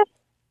Curtis.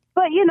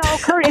 But,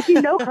 Curtis, if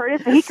you know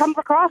Curtis, he comes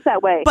across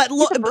that way. But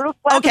He's a brutal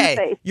slap in the okay,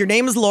 face. your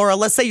name is Laura.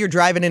 Let's say you're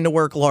driving into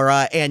work,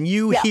 Laura, and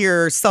you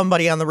hear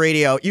somebody on the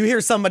radio. You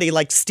hear somebody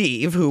like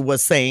Steve, who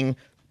was saying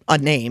a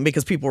name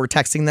because people were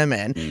texting them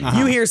in.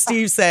 You hear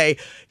Steve say,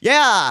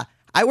 yeah,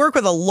 I work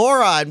with a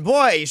Laura, and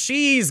boy,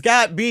 she's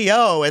got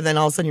BO. And then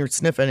all of a sudden you're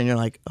sniffing and you're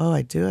like, oh,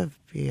 I do have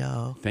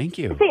BO. Thank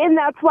you. See, and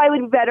that's why it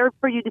would be better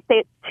for you to say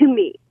it to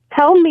me.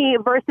 Tell me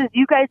versus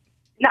you guys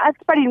not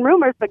spreading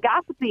rumors, but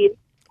gossiping.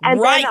 And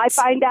Right. then I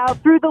find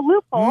out through the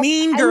loophole.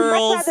 Mean I girls.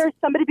 would much rather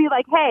somebody be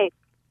like, hey,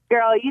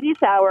 girl, you need a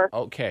shower.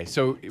 Okay,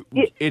 so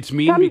it's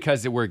mean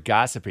because we're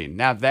gossiping.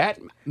 Now that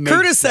makes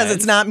Curtis says sense.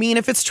 it's not mean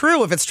if it's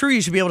true. If it's true, you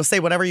should be able to say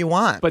whatever you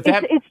want. But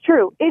that It's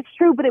true. It's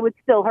true, but it would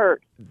still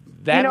hurt.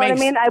 that You know what I makes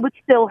mean? I would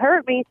still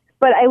hurt me,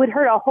 but I would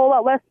hurt a whole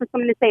lot less for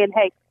someone to say,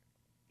 hey,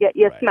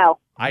 you smell.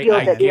 I Deal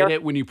with get dear.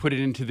 it when you put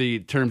it into the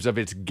terms of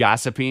it's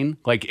gossiping.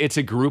 Like it's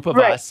a group of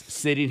Right. us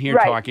sitting here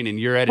Right. talking, and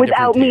you're at a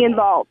Without different me table.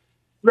 involved.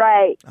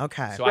 Right.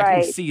 Okay. So I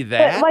can see But,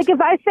 that. like,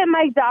 if I sent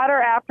my daughter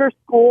after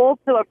school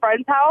to a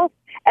friend's house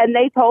and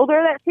they told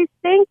her that she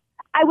stinks,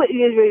 I would.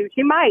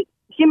 She might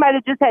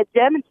have just had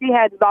gym and she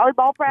had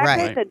volleyball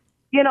practice, Right.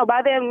 and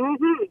by then,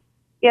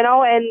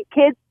 and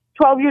kids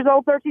 12 years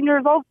old, 13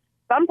 years old,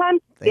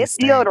 sometimes They it's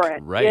stink.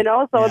 deodorant, Right.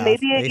 So Yeah,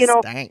 maybe they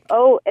stink.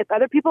 if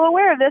other people are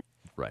aware of this,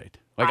 right.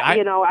 Like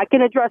I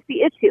can address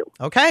the issue.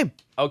 Okay.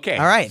 Okay.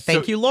 All right.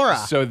 Thank you, Laura.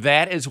 So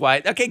that is why.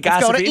 Okay,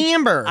 Let's go gossiping. to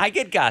Amber. I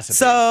get gossiping.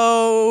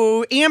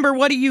 So, Amber,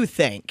 what do you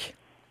think?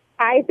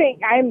 I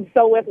think I'm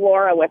so with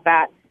Laura with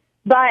that.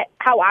 But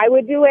how I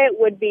would do it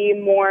would be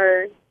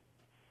more,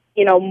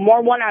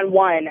 more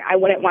one-on-one. I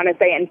wouldn't want to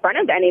say it in front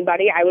of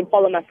anybody. I would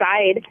pull them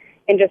aside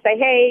and just say,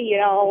 hey,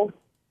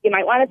 you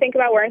might want to think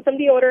about wearing some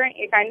deodorant.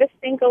 You kind of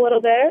stink a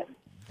little bit.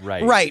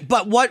 right. Right.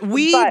 But what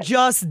we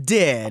just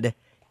did,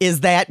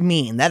 is that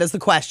mean? That is the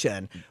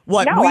question.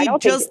 What No, I we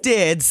don't just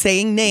did,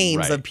 saying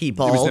names Right. of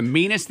people, It was the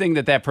meanest thing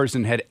that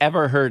person had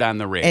ever heard on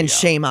the radio. and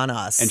shame on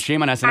us. And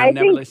shame on us, and I I'm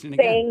never think listening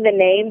again. saying the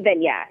name,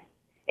 then yes.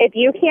 If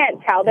you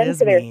can't tell them Is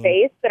to their mean.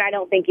 face, then I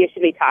don't think you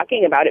should be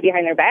talking about it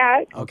behind their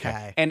back.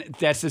 Okay. And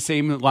that's the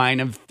same line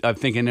of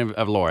thinking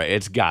of Laura.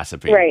 It's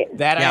gossiping. Right.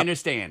 That I Yep.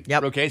 understand.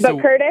 Yep. Okay. But So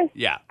Curtis,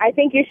 yeah. I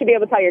think you should be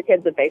able to tell your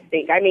kids that they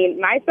stink. I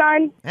mean, my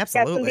son got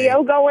some Absolutely.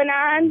 BO going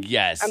on.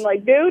 Yes. I'm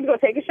like, dude, go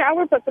take a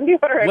shower, put some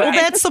deodorant Well,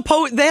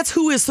 on. That's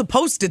who is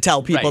supposed to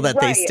tell people Right.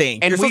 that they Right.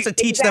 stink. And You're supposed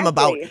to teach them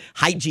about exactly.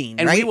 hygiene,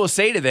 And right? we will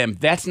say to them,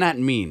 that's not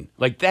mean.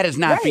 Like, that is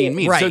not Right. being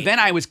mean. Right. So then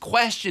I was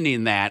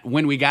questioning that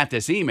when we got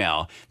this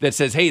email that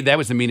says, hey, that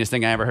was the meanest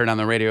thing I ever heard on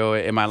the radio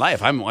in my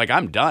life.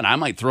 I'm done. I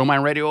might throw my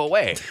radio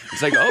away.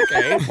 It's like,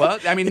 okay, well,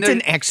 I mean, It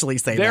didn't actually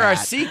say there that. are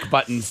seek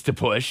buttons to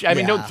push. I mean,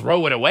 Yeah. don't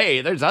throw it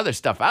away. There's other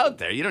stuff out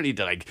there. You don't need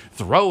to,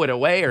 throw it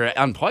away or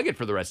unplug it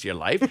for the rest of your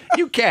life.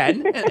 You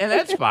can, and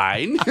that's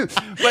fine.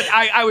 But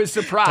I was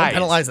surprised. Don't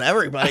penalize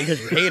everybody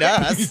because you hate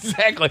us.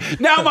 Exactly.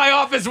 Now my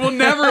office will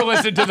never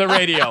listen to the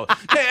radio.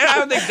 I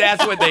don't think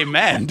that's what they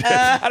meant.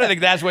 I don't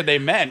think that's what they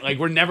meant. Like,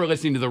 we're never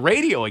listening to the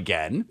radio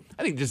again.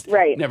 I think just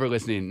Right. never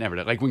listening,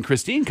 never like when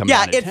Christine comes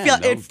Yeah, on at it 10,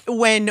 felt though.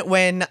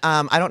 when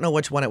I don't know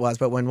which one it was,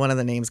 but when one of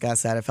the names got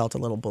said, it felt a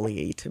little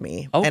bully to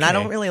me, and I Okay.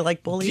 don't really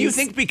like bullies. Do you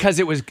think because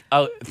it was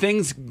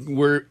things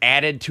were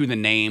added to the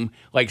name,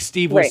 like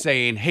Steve was Right.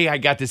 saying, "Hey, I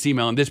got this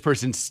email and this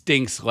person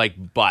stinks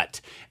like butt,"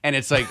 and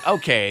it's like,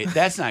 okay,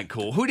 that's not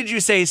cool. Who did you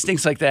say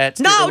stinks like that?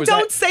 Or No, was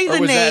don't that- say or the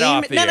was that name.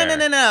 off the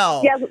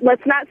No. air? Yeah,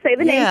 let's not say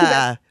the name. 'cause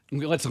Yeah.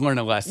 Let's learn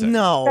a lesson.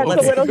 No,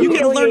 That's a little you can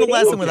learn a humiliating.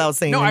 lesson without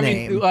saying No, the I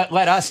name. mean,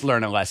 let us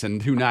learn a lesson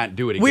to not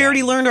do it again. We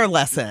already learned our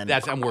lesson.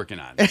 That's I'm working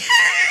on.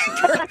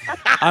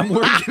 I'm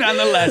working on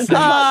the lesson.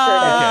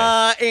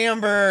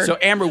 Amber. So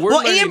Amber, we're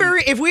well, learning-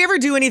 Amber, if we ever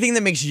do anything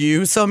that makes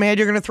you so mad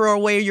you're going to throw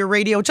away your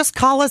radio, just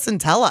call us and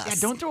tell us. Yeah,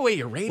 don't throw away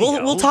your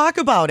radio. We'll talk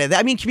about it.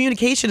 I mean,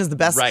 communication is the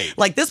best. Right.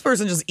 Like this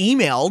person just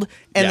emailed,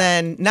 and Yeah.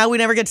 then now we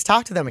never get to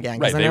talk to them again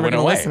because Right, they're never went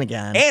going to away. listen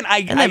again.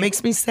 And that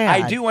makes me sad.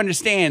 I do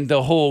understand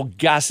the whole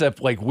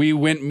gossip, like we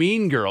went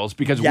Mean Girls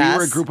because we were a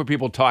Yes. group of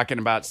people talking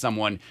about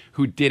someone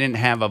who didn't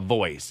have a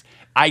voice.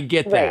 I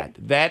get that.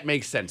 That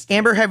makes sense. To me.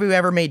 Amber, have you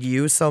ever made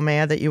you so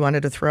mad that you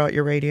wanted to throw out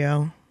your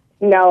radio?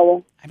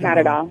 No, I mean, not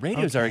at all.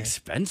 Radios are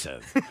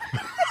expensive.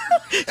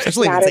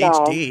 Especially Not if it's at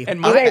all. HD. And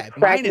You mine, guys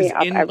crack mine is me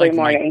up in every like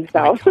morning,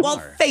 my so. car.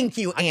 Well, thank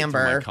you, I can throw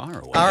Amber. my car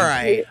away. All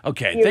right.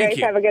 Okay, You thank guys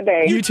you. have a good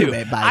day. You too.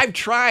 babe. Bye. I've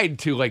tried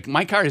to, like,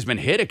 my car has been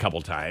hit a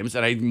couple times,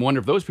 and I wonder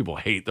if those people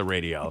hate the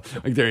radio.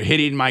 Like, they're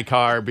hitting my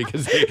car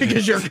because they,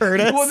 Because you're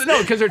Curtis? Well,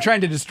 no, because they're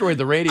trying to destroy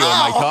the radio in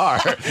my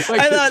car. Like,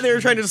 I thought they were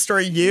trying to destroy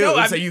you, No,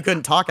 I so mean, you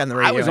couldn't talk on the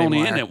radio. I was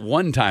only anymore. in it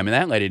one time, and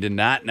that lady did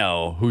not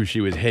know who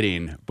she was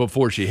hitting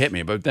before she hit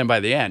me. But then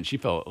by the end, she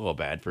felt a little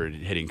bad for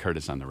hitting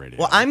Curtis on the radio.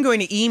 Well, I'm going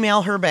to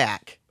email her back.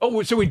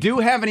 Oh, so we do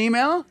have an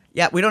email?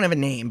 Yeah, we don't have a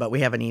name, but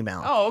we have an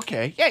email. Oh,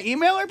 okay. Yeah,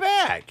 email her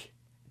back.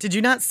 Did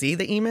you not see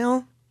the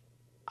email?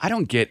 I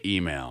don't get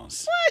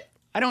emails. What?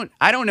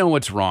 I don't know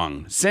what's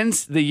wrong.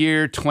 Since the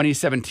year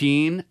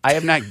 2017, I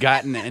have not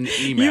gotten an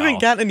email. You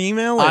haven't gotten an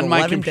email in on my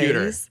 11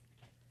 computer. days?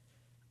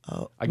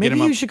 Oh, I get maybe them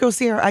you up- should go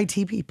see our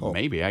IT people.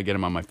 Maybe I get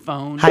them on my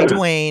phone. Hi,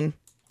 Dwayne.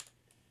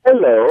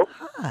 Hello.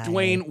 Hi.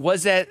 Dwayne,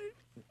 was it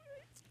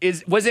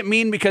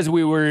mean because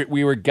we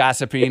were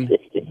gossiping?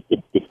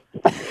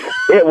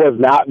 It was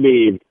not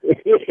mean.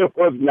 It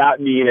was not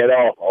mean at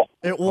all.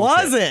 It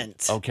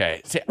wasn't.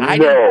 Okay. See,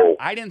 No.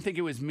 I didn't think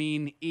it was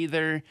mean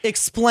either,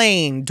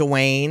 Explain,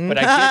 Dwayne. but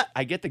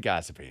I get the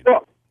gossiping.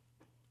 Well,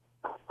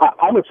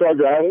 I'm a truck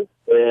driver,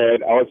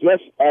 and I was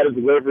just at a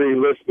delivery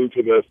listening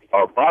to this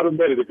about a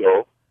minute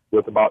ago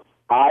with about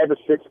 5 or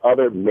 6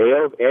 other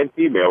males and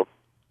females.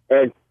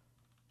 And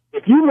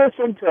if you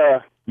listen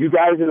to you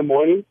guys in the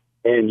morning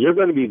and you're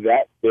going to be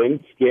that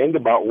thin-skinned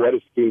about what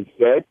is being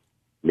said,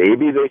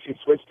 maybe they should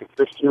switch to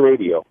Christian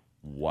radio.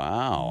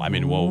 Wow. I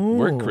mean, well,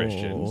 we're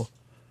Christians,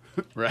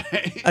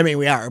 right? I mean,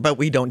 we are, but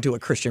we don't do a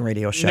Christian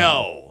radio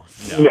show.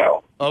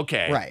 No.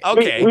 Okay. Right.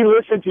 Okay. We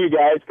listen to you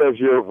guys because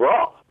you're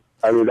raw.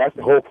 I mean, that's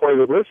the whole point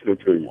of listening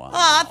to you.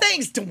 Aw,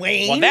 thanks,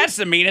 Dwayne. Well, that's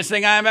the meanest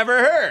thing I've ever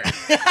heard.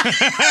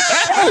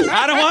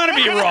 I don't want to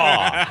be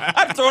raw.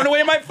 I'm throwing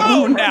away my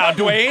phone now,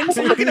 Dwayne,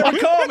 so you can never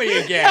call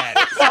me again.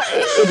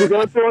 If you're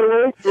going to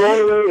throw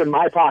it away in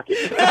my pocket.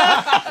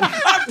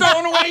 I'm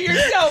throwing away your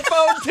cell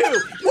phone,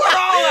 too. We're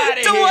all out of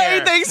here.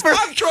 Dwayne, thanks for...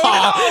 I'm throwing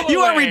it all You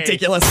are away.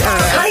 ridiculous,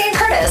 Curtis. Connie and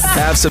Curtis.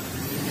 Have some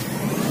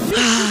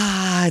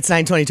It's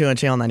 9:22 on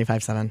Channel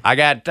 95.7. I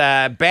got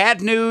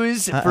bad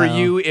news for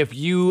you if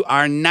you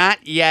are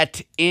not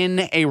yet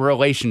in a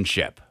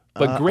relationship.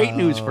 But great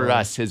news for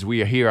us as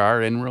we here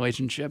are in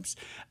relationships.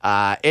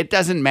 It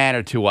doesn't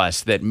matter to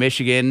us that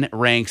Michigan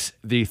ranks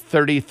the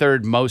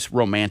 33rd most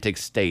romantic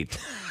state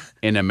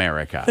in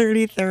America.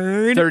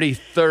 33rd.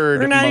 33rd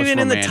We're not most even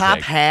in the top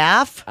romantic.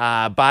 half.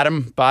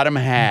 Bottom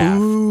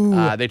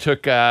half. They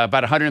took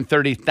about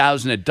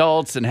 130,000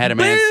 adults and had them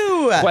answer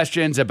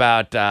questions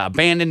about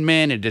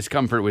abandonment and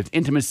discomfort with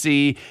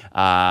intimacy,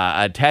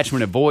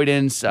 attachment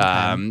avoidance.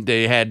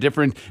 They had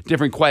different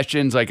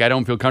questions like, I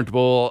don't feel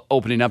comfortable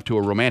opening up to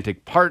a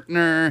romantic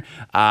partner.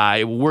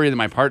 I worry that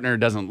my partner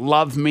doesn't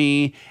love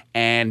me.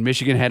 And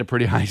Michigan had a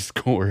pretty high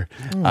score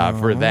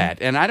for that.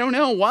 And I don't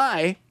know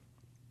why.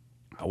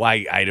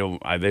 I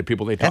don't. The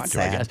people they talk That's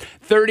to, I sad. guess.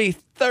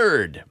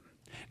 33rd.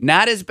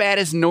 Not as bad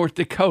as North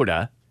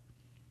Dakota.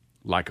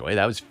 Luckily,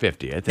 that was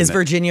 50th. Is And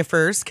Virginia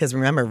first? Because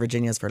remember,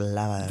 Virginia's for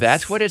love.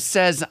 that's what it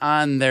says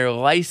on their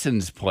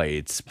license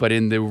plates. But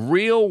in the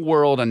real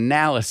world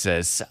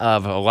analysis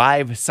of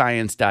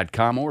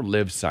livescience.com or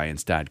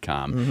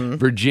livescience.com,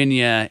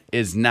 Virginia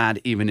is not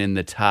even in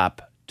the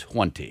top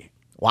 20.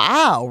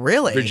 Wow,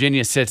 really?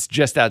 Virginia sits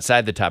just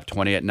outside the top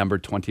 20 at number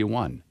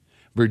 21.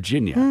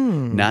 Virginia,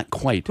 not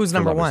quite. Who's for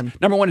number lovers. one?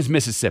 Number one is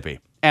Mississippi.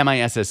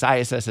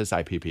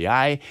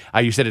 MISSISSIPPI.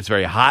 You said it's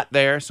very hot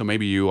there, so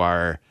maybe you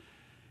are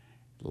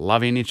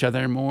loving each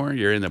other more.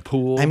 You're in the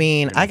pool. I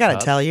mean, you're in the I got to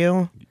tub. tell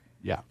you,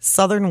 Yeah.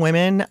 Southern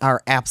women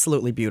are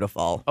absolutely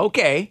beautiful.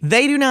 Okay.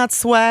 They do not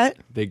sweat.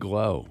 They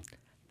glow.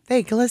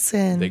 They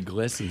glisten. They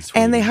glisten,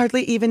 sweetie. And they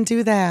hardly even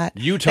do that.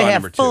 Utah, they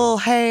have number 2. full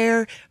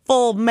hair,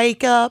 full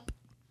makeup,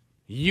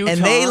 Utah.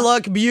 and they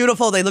look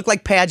beautiful. They look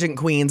like pageant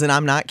queens, and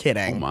I'm not Oh,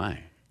 kidding. my.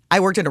 I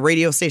worked at a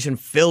radio station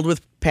filled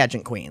with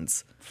pageant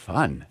queens.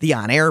 Fun. The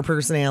on-air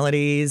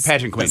personalities.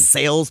 Pageant queen. The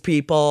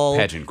salespeople.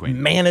 Pageant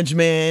queen.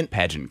 Management.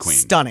 Pageant queen.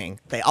 Stunning.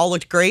 They all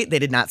looked great. They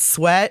did not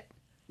sweat.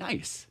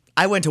 Nice.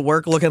 I went to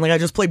work looking like I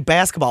just played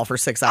basketball for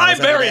 6 hours.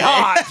 I'm very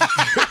hot.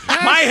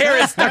 My hair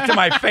is stuck to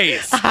my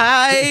face.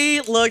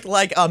 I looked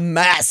like a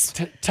mess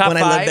Top when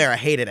five? I lived there. I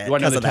hated it You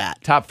wanna know because of the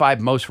that. Top 5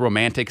 most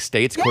romantic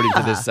states according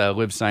to this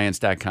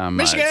LiveScience.com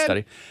Michigan.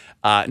 study.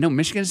 No,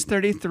 Michigan's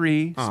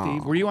 33.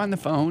 Steve, were you on the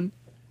phone?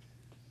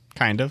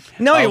 Kind of.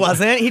 No, he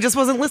wasn't. He just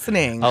wasn't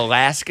listening.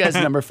 Alaska is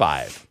number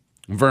 5.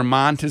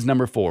 Vermont is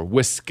number 4.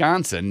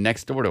 Wisconsin,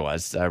 next door to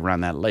us,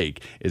 around that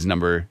lake, is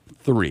number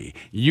 3.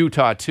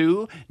 Utah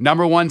 2.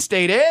 Number 1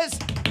 state is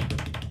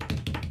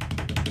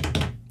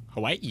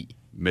Hawaii.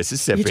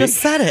 Mississippi. You just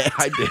said it.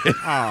 I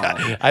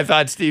did. I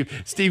thought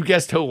Steve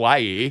guessed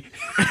Hawaii.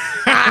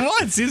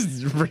 What?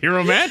 He's pretty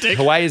romantic.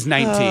 Hawaii is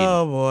 19.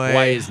 Oh, boy.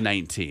 Hawaii is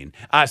 19.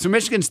 So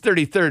Michigan's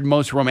 33rd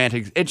most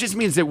romantic. It just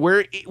means that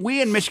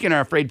we in Michigan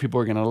are afraid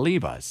people are going to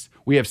leave us.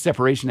 We have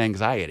separation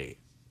anxiety.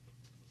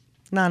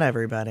 Not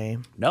everybody.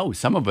 No,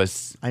 some of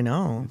us. I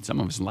know. Some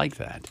of us like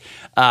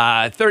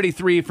that.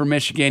 33 for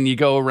Michigan. You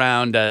go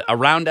around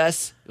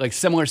us, like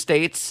similar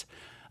states,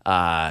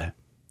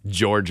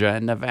 Georgia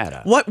and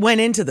Nevada. What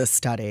went into this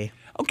study?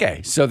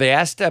 Okay, so they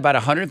asked about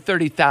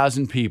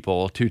 130,000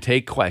 people to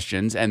take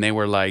questions, and they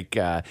were like,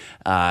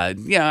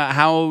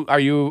 how are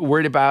you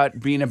worried about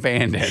being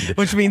abandoned?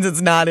 Which means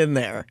it's not in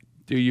there.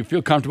 Do you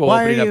feel comfortable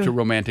Why opening are up you- to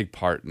romantic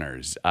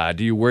partners?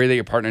 Do you worry that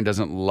your partner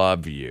doesn't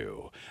love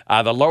you?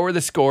 The lower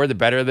the score, the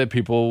better that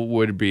people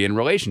would be in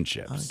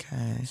relationships.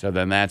 Okay. So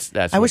then that's.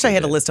 I what wish I they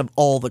had a did. list of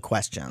all the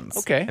questions.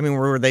 Okay. I mean,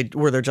 were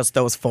there just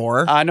those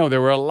 4? No,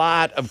 there were a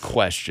lot of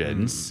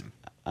questions.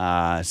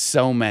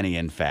 So many,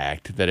 in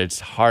fact, that it's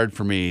hard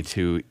for me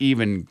to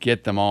even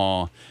get them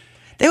all.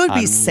 They would on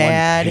be one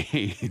sad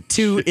page.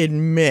 to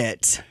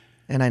admit,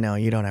 and I know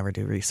you don't ever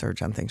do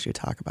research on things you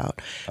talk about,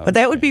 but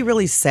that would be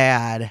really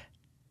sad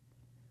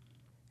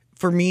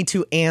for me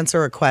to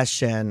answer a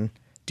question.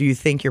 Do you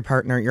think your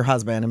partner, your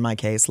husband, in my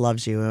case,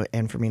 loves you?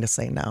 And for me to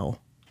say no.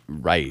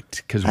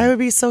 Right. I would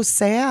be so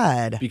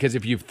sad. Because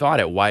if you've thought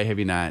it, why have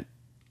you not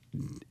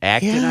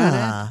acted on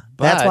Yeah. it?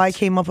 That's why I But-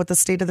 came up with the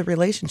state of the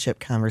relationship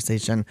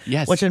conversation.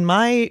 Yes. Which in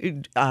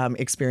my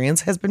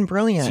experience has been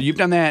brilliant. So you've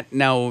done that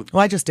now.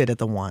 Well, I just did it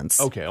the once.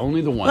 Okay,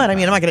 only the one. But I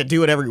mean, I'm time. not going to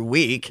do it every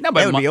week. No,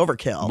 but that would be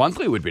overkill.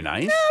 Monthly would be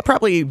nice.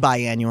 Probably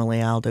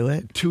biannually, I'll do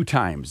it. 2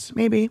 times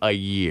Maybe. a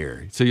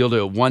year. So you'll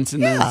do it once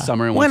in the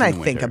summer and once when in I the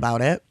winter. think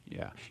about it.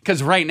 Yeah.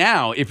 Because right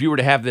now, if you were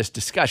to have this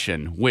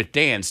discussion with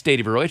Dan, state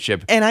of your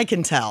relationship, And I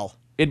can tell.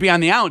 it'd be on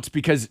the outs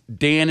because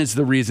Dan is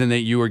the reason that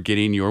you are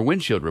getting your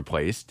windshield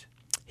replaced.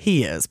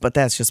 He is, but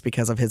that's just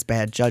because of his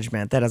bad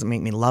judgment. That doesn't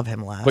make me love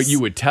him less. But you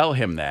would tell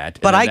him that.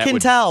 and But then I that can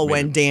would tell make-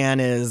 when Dan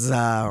is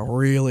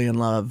really in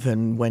love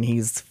and when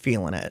he's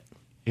feeling it.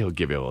 He'll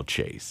give you a little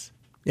chase.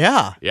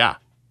 Yeah. Yeah.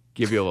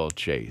 Give you a little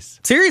chase.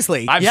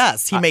 Seriously.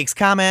 Yes. He I- makes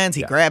comments.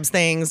 He Yeah. grabs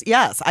things.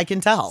 Yes, I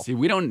can tell. See,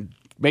 we don't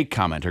make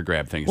comment or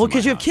grab things. Well, in my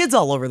because you have house. kids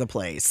all over the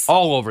place.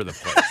 all over the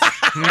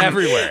place.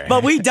 Everywhere.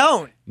 But we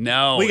don't.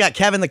 No. We got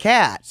Kevin the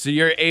cat. So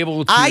you're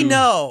able to. I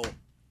know.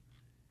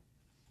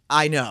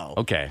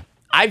 Okay.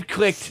 I've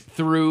clicked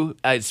through,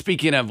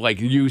 speaking of like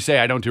you say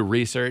I don't do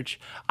research,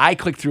 I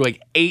clicked through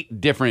like 8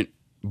 different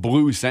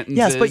blue sentences.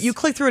 Yes, but you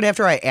clicked through it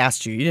after I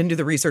asked you. You didn't do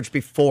the research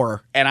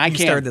before and I you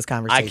can't, started this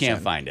conversation. I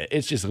can't find it.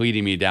 It's just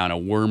leading me down a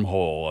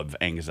wormhole of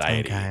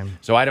anxiety. Okay.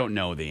 So I don't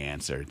know the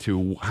answer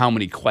to how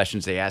many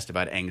questions they asked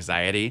about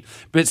anxiety.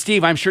 But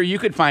Steve, I'm sure you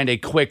could find a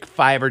quick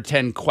 5 or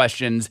 10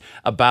 questions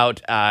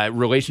about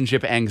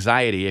relationship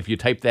anxiety if you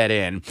type that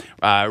in,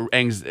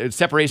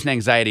 separation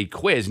anxiety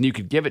quiz, and you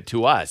could give it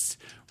to us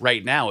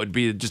right now. It'd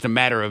be just a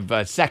matter of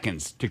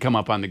seconds to come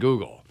up on the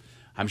Google.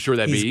 I'm sure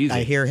that'd be easy.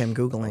 I hear him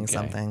Googling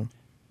something.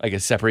 Like a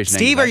separation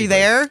Steve, are anxiety you quiz.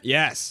 there?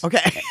 Yes.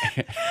 Okay.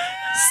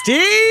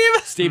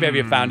 Steve? Steve, have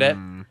you found it?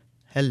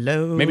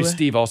 Hello. Maybe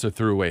Steve also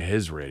threw away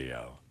his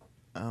radio.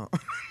 Oh.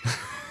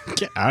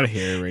 Get out of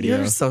here, radio.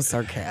 You're so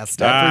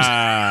sarcastic.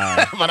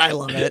 Ah. But I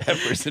love it. That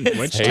person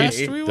Which hates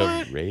test we the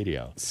want?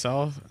 radio.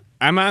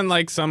 I'm on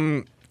like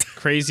some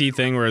crazy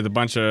thing where the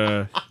bunch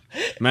of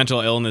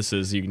mental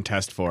illnesses you can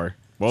test for.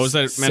 What was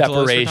that mental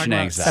illness we're talking Separation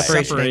about?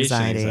 anxiety. Separation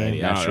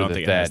anxiety. No, Not I sure don't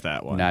think it has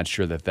that one. Not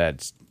sure that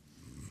that's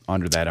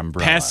under that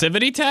umbrella.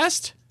 Passivity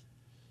test?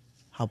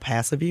 How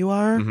passive you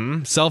are?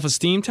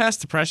 Self-esteem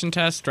test, depression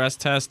test, stress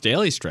test,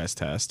 daily stress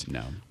test.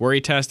 No. Worry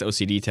test,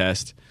 OCD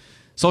test,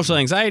 social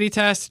anxiety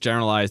test,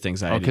 generalized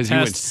anxiety 'cause test, you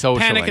went social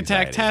panic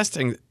attack anxiety. test,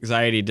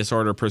 anxiety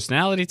disorder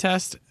personality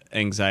test,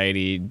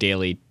 anxiety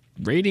daily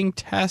rating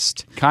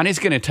test. Connie's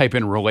going to type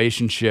in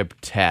relationship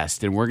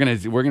test, and we're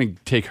gonna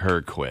take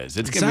her quiz.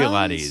 It's going to be a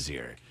lot Sounds-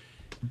 easier.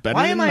 Better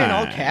Why than am I in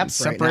all mine. caps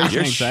right now? Separation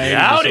You're anxiety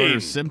shouting. disorder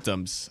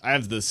symptoms. I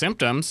have the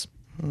symptoms.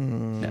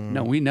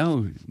 No, we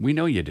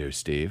know you do,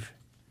 Steve.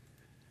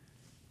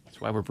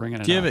 why we're bringing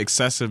it Do you have up.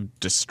 excessive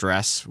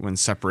distress when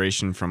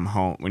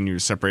when you're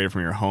separated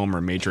from your home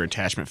or major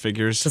attachment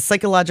figures? It's a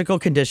psychological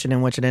condition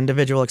in which an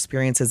individual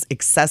experiences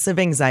excessive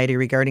anxiety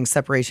regarding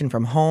separation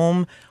from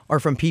home or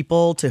from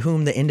people to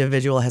whom the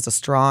individual has a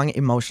strong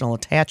emotional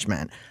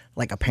attachment,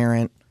 like a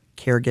parent,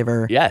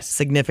 caregiver,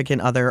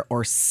 significant other,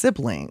 or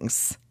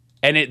siblings.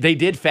 And they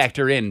did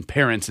factor in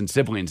parents and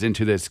siblings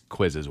into this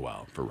quiz as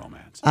well for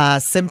romance.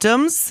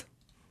 Symptoms.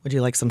 Would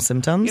you like some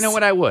symptoms? You know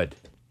what? I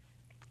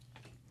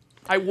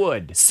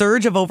would.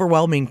 Surge of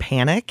overwhelming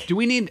panic.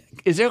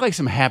 Is there like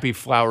some happy,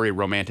 flowery,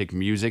 romantic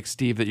music,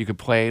 Steve, that you could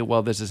play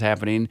while this is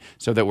happening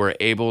so that we're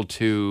able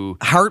to...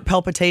 Heart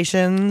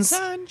palpitations,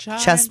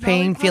 chest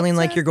pain, feeling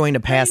like you're going to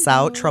pass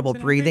out, trouble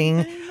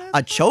breathing,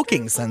 a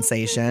choking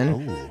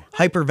sensation,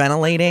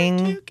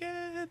 hyperventilating,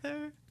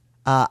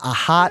 a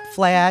hot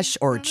flash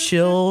or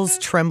chills,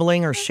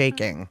 trembling or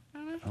shaking.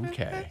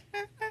 Okay.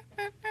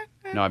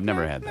 No, I've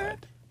never had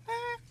that.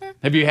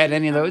 Have you had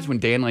any of those when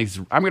Dan I'm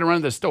going to run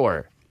to the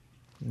store?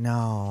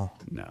 No.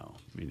 No,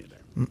 me neither.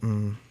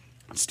 Mm-mm.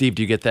 Steve,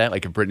 do you get that?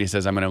 Like if Brittany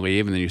says, I'm going to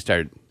leave, and then you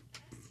start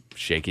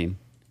shaking?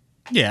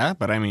 Yeah,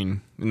 but I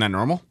mean, isn't that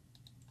normal?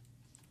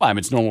 Well, I mean,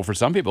 it's normal for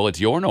some people. It's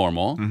your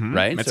normal,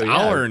 right? It's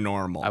our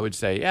normal. I would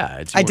say,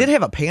 yeah. I did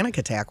have a panic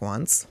attack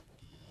once.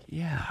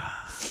 Yeah.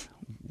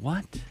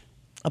 What?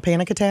 A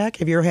panic attack?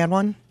 Have you ever had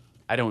one?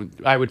 I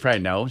would probably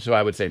know, so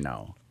I would say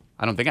no.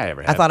 I don't think I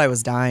ever had I thought I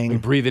was dying.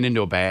 Like breathing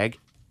into a bag?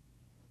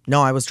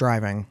 No, I was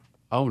driving.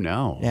 Oh,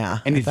 no. Yeah.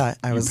 And you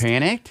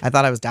panicked? I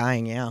thought I was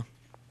dying, yeah.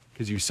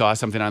 Because you saw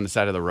something on the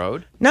side of the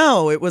road?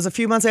 No, it was a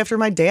few months after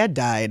my dad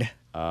died.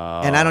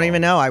 Oh. And I don't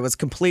even know. I was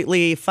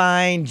completely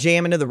fine,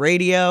 jamming to the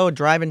radio,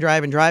 driving,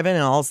 and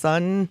all of a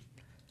sudden,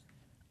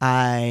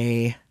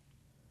 I...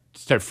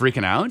 Start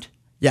freaking out?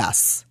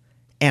 Yes.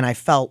 And I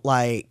felt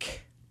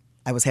like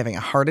I was having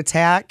a heart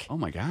attack. Oh,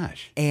 my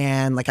gosh.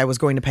 And like I was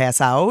going to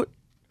pass out.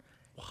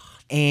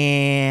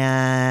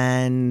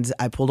 And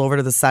I pulled over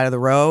to the side of the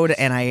road,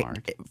 and I,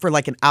 for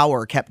like an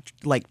hour, kept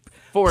like...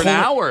 For an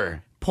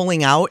hour?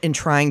 Pulling out and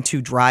trying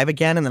to drive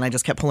again, and then I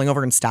just kept pulling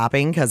over and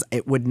stopping because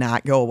it would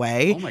not go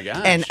away. Oh, my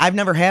gosh. And I've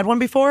never had one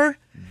before.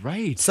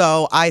 Right.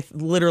 So I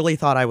literally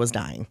thought I was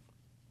dying.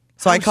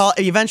 So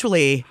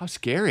eventually... How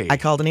scary. I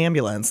called an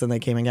ambulance, and they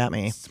came and got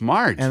me.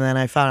 Smart. And then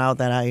I found out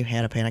that I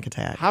had a panic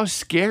attack. How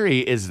scary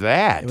is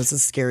that? It was the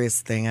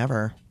scariest thing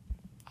ever.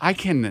 I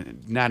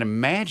can not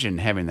imagine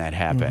having that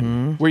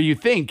happen. Where you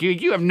think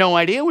you have no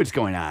idea what's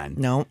going on.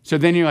 No. So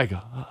then you're like,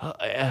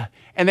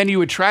 and then you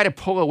would try to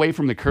pull away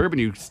from the curb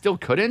and you still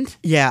couldn't?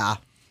 Yeah.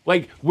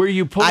 Like where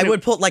you pull.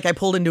 I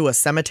pulled into a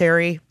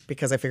cemetery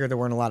because I figured there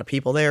weren't a lot of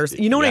people there.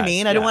 You know what I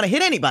mean? I didn't want to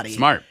hit anybody.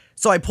 Smart.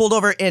 So I pulled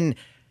over and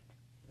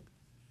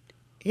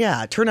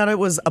it turned out it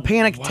was a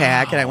panic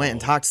attack, and I went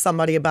and talked to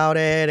somebody about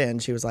it,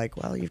 and she was like,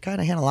 well, you've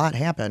kind of had a lot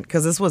happen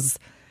because this was...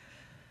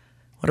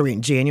 What are we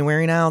in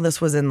January now? This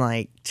was in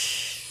like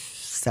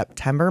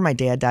September. My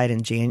dad died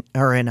in June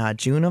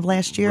of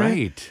last year.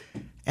 Right.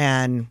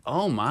 And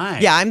oh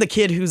my. Yeah, I'm the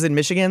kid who's in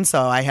Michigan,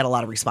 so I had a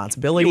lot of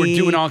responsibility. You were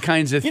doing all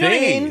kinds of things. What I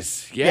mean?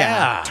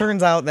 Yeah.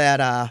 Turns out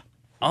that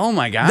oh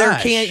my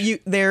gosh.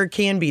 There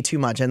can be too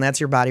much, and that's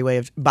your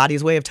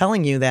body's way of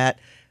telling you that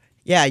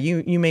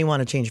you may want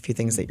to change a few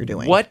things that you're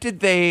doing. What did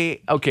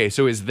they Okay,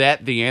 so is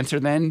that the answer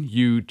then?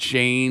 You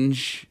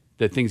change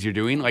the things you're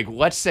doing? Like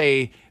let's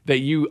say that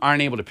you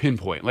aren't able to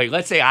pinpoint. Like,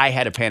 let's say I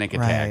had a panic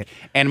attack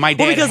and my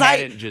dad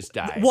hadn't just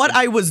died. What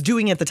I was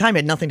doing at the time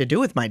had nothing to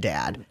do with my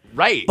dad.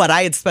 Right. But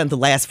I had spent the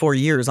last 4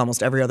 years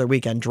almost every other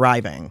weekend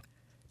driving.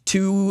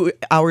 2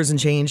 hours and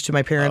change to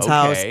my parents'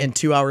 house and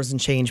 2 hours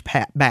and change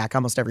back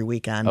almost every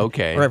weekend.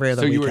 Okay. Or every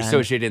other weekend. So you were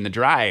associated in the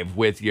drive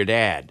with your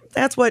dad.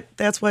 That's what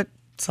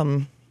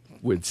some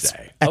would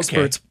say.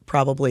 Experts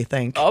probably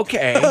think.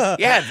 Okay.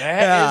 Yeah,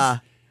 that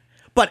is.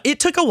 But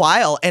it took a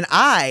while, and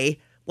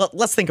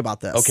let's think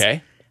about this.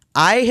 Okay.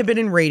 I have been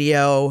in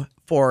radio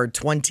for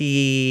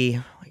 20...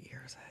 What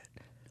year is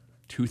it?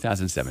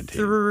 2017.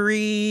 3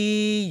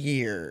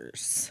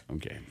 years.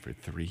 Okay, for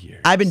 3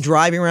 years. I've been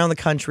driving around the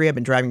country. I've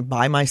been driving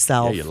by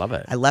myself. Yeah, you love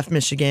it. I left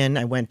Michigan.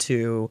 I went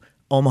to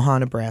Omaha,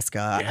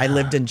 Nebraska. Yeah. I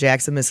lived in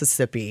Jackson,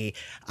 Mississippi.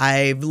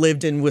 I've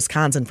lived in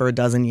Wisconsin for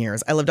 12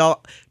 years.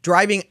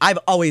 Driving. I've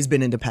always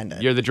been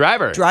independent. You're the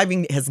driver.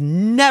 Driving has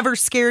never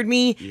scared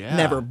me,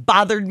 never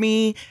bothered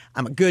me.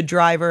 I'm a good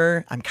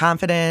driver. I'm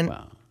confident.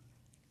 Wow.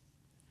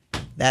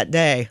 That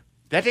day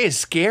is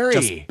scary.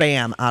 Just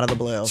bam, out of the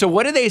blue. So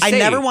what do they say? I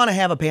never want to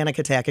have a panic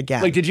attack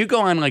again. Like, did you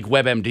go on like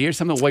WebMD or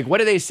something? Like, what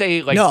do they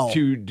say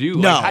to do?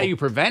 No. Like, how do you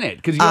prevent it?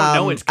 Because you don't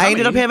know it's coming. I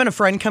ended up having a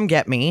friend come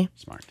get me.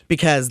 Smart.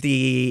 Because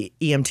the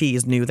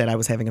EMTs knew that I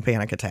was having a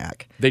panic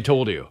attack. They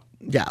told you?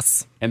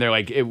 Yes. And they're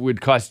like, it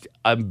would cost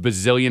 $1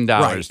 bazillion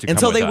to come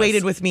Until with they us.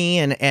 waited with me,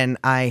 and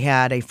I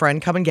had a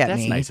friend come and get me.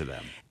 That's nice of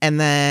them. And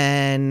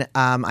then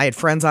I had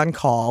friends on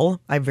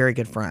call. I have very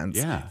good friends.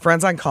 Yeah.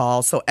 Friends on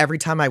call. So every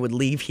time I would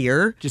leave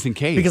here. Just in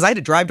case. Because I had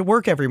to drive to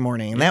work every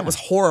morning. And that was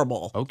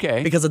horrible.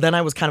 Okay. Because then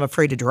I was kind of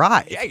afraid to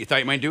drive. Yeah, you thought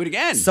you might do it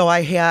again. So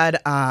I had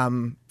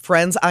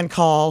friends on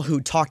call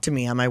who talked to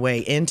me on my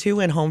way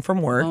into and home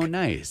from work. Oh,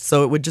 nice.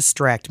 So it would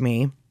distract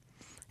me.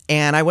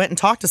 And I went and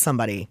talked to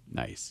somebody.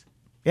 Nice.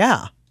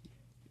 Yeah.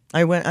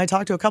 I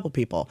talked to a couple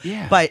people.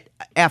 Yeah. But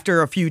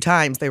after a few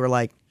times, they were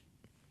like,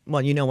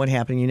 well, you know what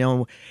happened. You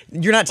know,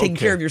 you're not taking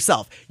care of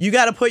yourself. You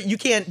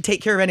can't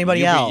take care of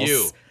anybody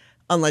else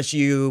unless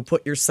you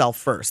put yourself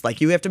first. Like,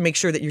 you have to make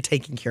sure that you're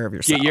taking care of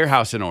yourself. Get your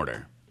house in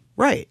order.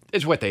 Right.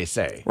 It's what they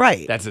say.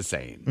 Right. That's a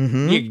saying.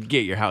 Mm-hmm. You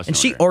get your house in And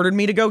order. she ordered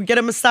me to go get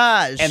a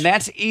massage. And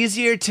that's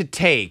easier to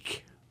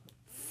take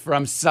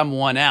from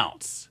someone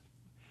else.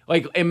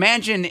 Like,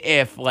 imagine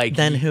if, like...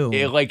 Then who?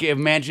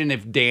 Imagine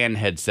if Dan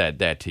had said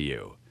that to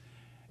you.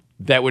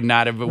 That would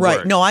not have worked.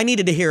 Right. No, I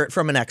needed to hear it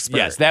from an expert.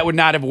 Yes, that would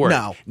not have worked.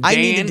 No, I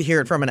needed to hear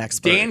it from an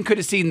expert. Dan could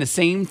have seen the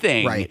same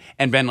thing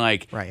and been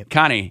like,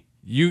 Connie,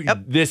 you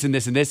this and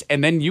this and this.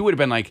 And then you would have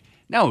been like,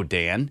 no,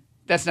 Dan,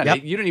 that's not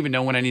it. You don't even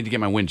know when I need to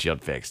get my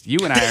windshield fixed. You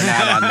and I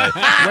are not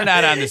we're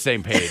not on the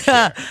same page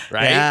here,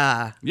 right?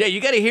 Yeah. Yeah, you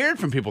got to hear it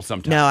from people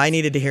sometimes. No, I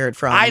needed to hear it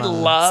from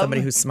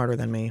somebody who's smarter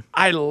than me.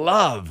 I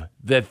love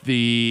that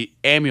the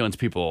ambulance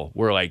people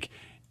were like,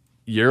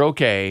 you're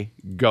okay,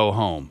 go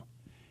home.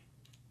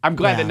 I'm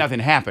glad that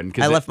nothing happened.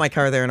 I left my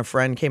car there and a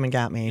friend came and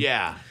got me.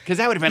 Yeah, because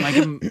that would have been like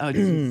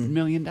 $1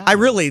 million. I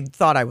really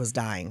thought I was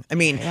dying. I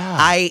mean,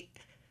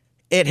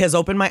 it has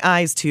opened my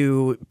eyes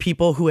to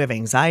people who have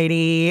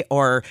anxiety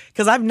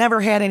because I've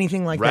never had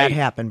anything like that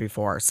happen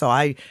before. So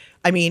I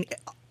mean,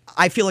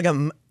 I feel like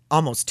I'm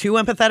almost too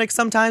empathetic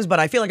sometimes, but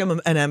I feel like I'm an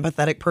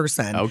empathetic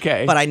person.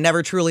 Okay. But I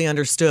never truly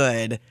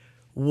understood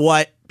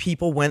what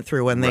people went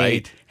through when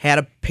they had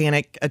a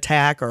panic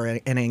attack or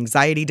an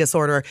anxiety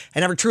disorder.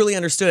 I never truly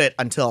understood it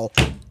until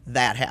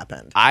that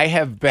happened.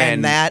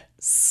 And that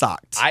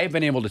sucked. I have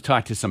been able to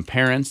talk to some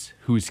parents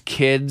whose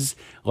kids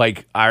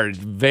are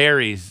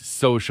very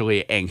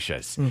socially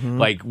anxious,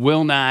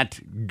 will not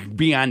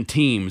be on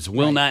teams,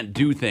 will not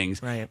do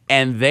things. Right.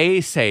 And they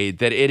say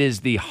that it is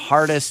the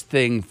hardest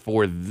thing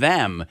for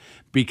them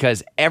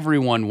because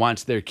everyone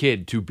wants their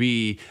kid to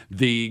be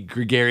the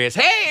gregarious,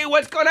 hey,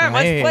 what's going on?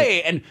 Let's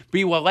play. And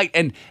be well-liked.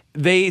 And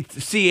they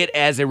see it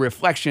as a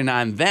reflection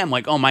on them,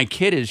 like, oh, my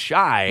kid is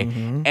shy.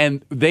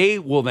 And they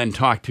will then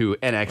talk to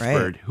an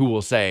expert who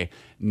will say,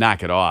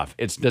 knock it off.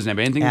 It doesn't have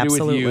anything to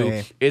do with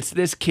you. It's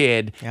this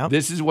kid.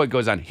 This is what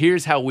goes on.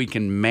 Here's how we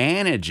can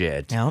manage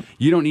it.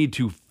 You don't need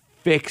to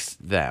fix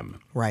them.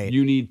 Right.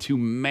 You need to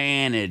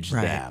manage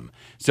them.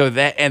 So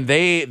that, and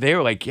they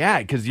were like, yeah,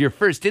 because your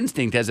first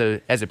instinct as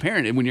a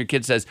parent, and when your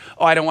kid says,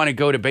 oh, I don't want to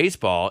go to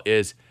baseball,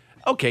 is,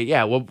 okay,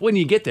 yeah, well, when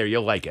you get there,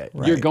 you'll like it.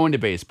 You're going to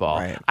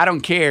baseball. I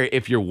don't care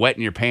if you're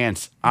wetting your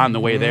pants on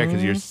the way there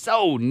because you're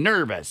so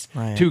nervous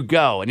to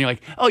go. And you're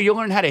like, oh, you'll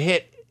learn how to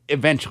hit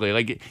eventually.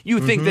 Like, you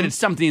think that it's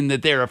something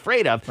that they're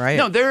afraid of.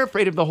 No, they're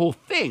afraid of the whole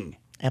thing.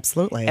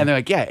 Absolutely. And they're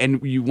like, yeah,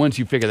 and once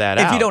you figure that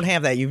out. If you don't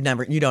have that, you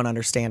don't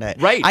understand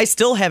it. Right. I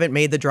still haven't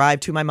made the drive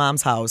to my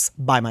mom's house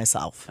by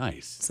myself.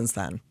 Nice. Since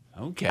then.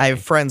 Okay. I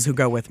have friends who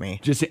go with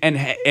me.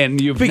 And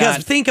you've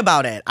because think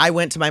about it. I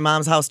went to my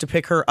mom's house to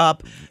pick her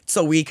up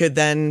so we could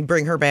then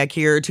bring her back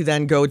here to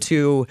then go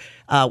to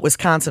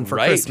Wisconsin for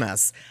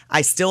Christmas.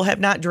 I still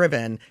have not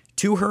driven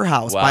to her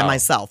house by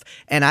myself.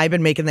 And I've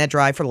been making that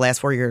drive for the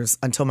last 4 years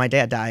until my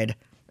dad died.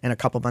 And a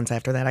couple months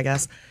after that, I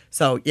guess.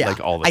 So, yeah,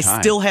 all the time.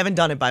 I still haven't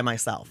done it by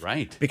myself.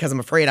 Right. Because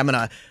I'm afraid I'm going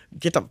to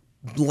get to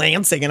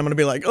Lansing and I'm going to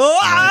be like,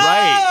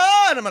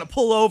 oh, and I'm going to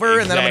pull over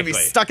and then I'm going to be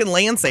stuck in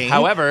Lansing.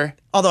 However,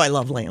 although I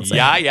love Lansing.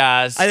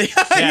 Yayas.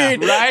 I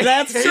mean,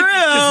 that's true.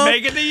 Just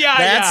make it the yayas.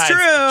 That's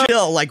true.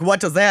 Still, what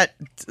does that,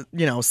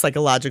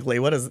 psychologically,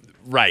 what is...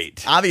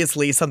 Right.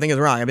 Obviously, something is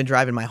wrong. I've been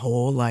driving my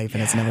whole life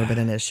and it's never been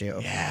an issue.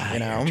 Yeah,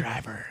 you're a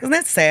driver. Isn't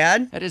that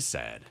sad? That is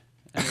sad.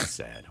 That is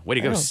sad. Way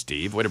to go,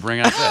 Steve. Way to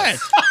bring up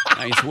this.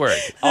 Nice work.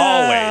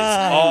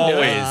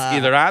 Always.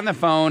 Either on the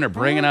phone or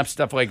bringing up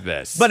stuff like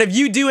this. But if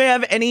you do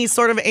have any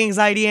sort of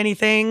anxiety,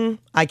 anything,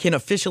 I can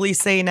officially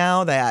say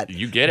now that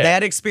you get it.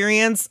 That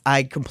experience,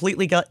 I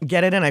completely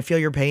get it and I feel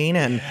your pain.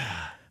 And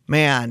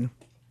man,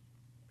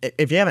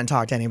 if you haven't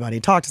talked to anybody,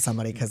 talk to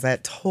somebody because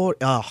that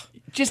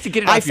just to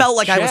get it off I felt your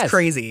like chest. I was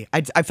crazy.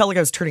 I felt like I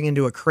was turning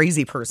into a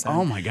crazy person.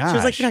 Oh my gosh. She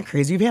was like, you're not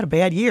crazy. You've had a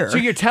bad year. So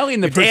you're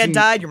telling the your person... dad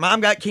died. Your mom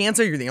got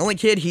cancer. You're the only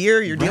kid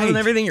here. You're dealing with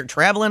everything. You're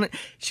traveling.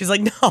 She's like,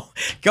 no,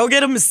 go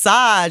get a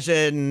massage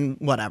and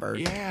whatever,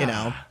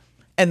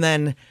 And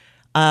then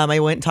I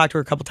went and talked to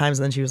her a couple times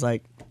and then she was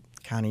like,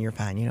 Connie, you're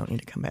fine. You don't need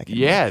to come back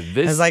anymore. Yeah.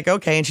 I was like,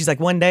 okay. And she's like,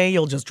 one day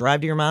you'll just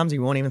drive to your mom's.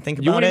 You won't even think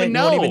about it. You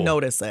won't even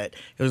notice it.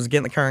 It was get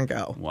in the car and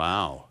go.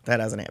 Wow. That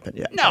hasn't happened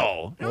yet.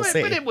 No. We'll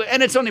see.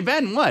 And it's only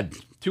been,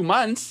 2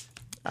 months?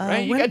 right?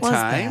 You when got was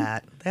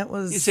time. That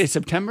was You say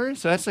September,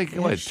 so that's like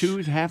what,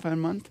 2.5 a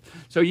month.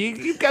 So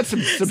you've got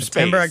some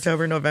September, space.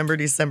 October, November,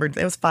 December.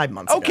 That was 5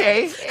 months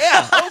Okay, ago.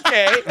 yeah,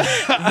 okay.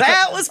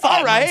 That was 5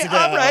 all right, months ago.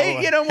 all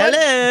right. You know what?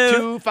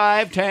 Hello. 2,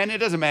 5, 10. It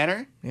doesn't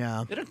matter.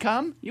 Yeah. It'll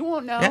come. You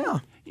won't know. Yeah.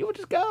 You will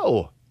just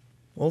go.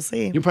 We'll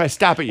see. You probably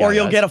stop at Or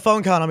you'll Yaya's. get a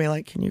phone call and I'll be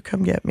like, can you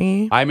come get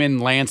me? I'm in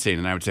Lansing,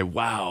 and I would say,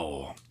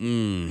 wow.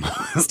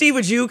 Steve,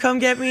 would you come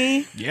get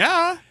me?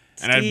 Yeah.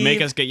 And I'd make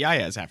Steve. us get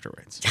yayas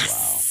afterwards.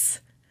 Yes.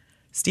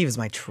 Steve is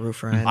my true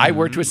friend. I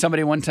worked with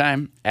somebody one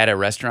time at a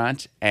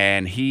restaurant,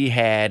 and he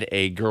had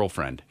a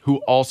girlfriend who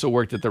also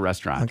worked at the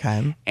restaurant.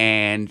 Okay.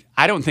 And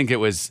I don't think it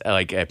was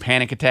like a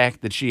panic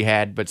attack that she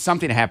had, but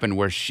something happened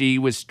where she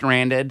was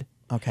stranded.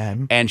 Okay.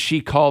 And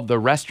she called the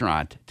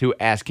restaurant to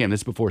ask him, this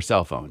is before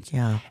cell phones,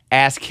 Yeah.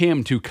 ask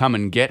him to come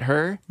and get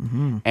her.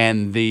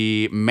 And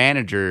the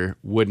manager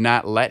would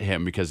not let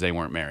him because they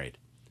weren't married.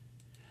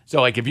 So,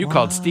 like, if you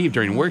called Steve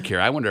during work here,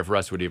 I wonder if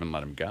Russ would even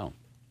let him go.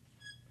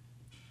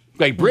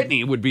 Like,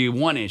 Brittany would be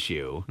one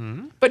issue,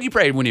 but you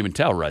probably wouldn't even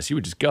tell Russ. You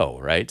would just go,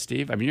 right,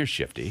 Steve? I mean, you're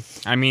shifty.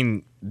 I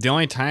mean, the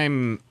only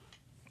time,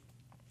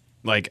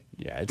 like,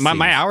 Yeah,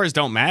 my hours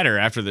don't matter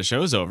after the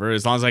show's over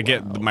as long as I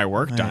get my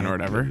work done or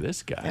whatever.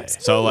 This guy.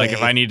 So, like,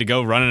 if I need to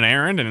go run an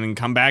errand and then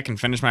come back and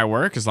finish my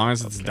work, as long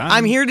as it's done.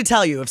 I'm here to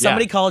tell you, if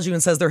somebody Yeah. calls you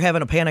and says they're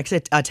having a panic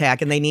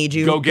attack and they need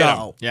you, Go get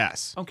 'em.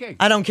 Yes. Okay.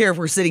 I don't care if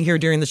we're sitting here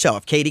during the show.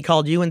 If Katie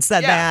called you and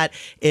said that,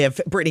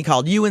 if Brittany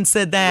called you and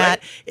said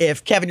that,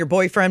 if Kevin, your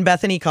boyfriend,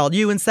 Bethany, called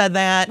you and said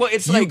that, Well,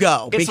 it's you like-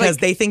 go it's because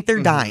like- they think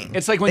they're dying.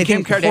 It's like when they Kim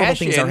think horrible Kardashian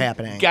things are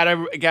happening.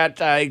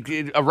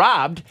 got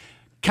robbed.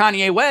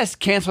 Kanye West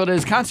canceled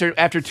his concert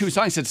after 2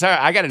 songs. Said, "Sorry,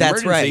 I got an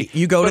That's emergency." right.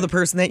 You go to But- the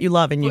person that you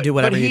love and you do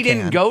whatever But he you can.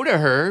 didn't go to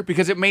her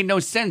because it made no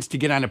sense to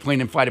get on a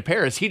plane and fly to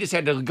Paris. He just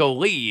had to go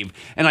leave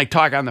and like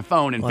talk on the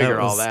phone and Well, that figure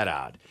all was that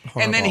out.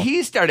 And then horrible.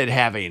 he started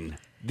having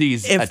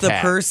these If the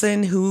attacks.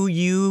 person who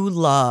you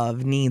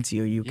love needs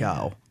you, you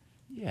go.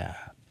 Yeah.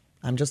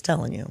 I'm just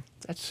telling you.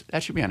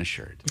 That should be on a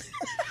shirt.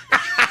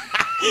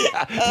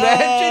 That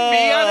should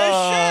be on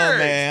a shirt.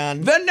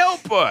 man. The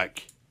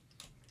Notebook.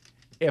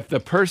 If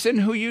the person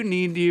who you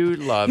need you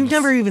loves. You've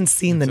never even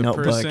seen the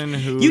Notebook. person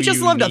who You just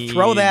you love to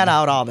throw need that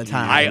out all the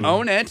time. I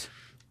own it.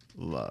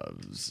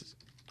 Loves.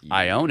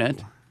 I own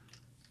it.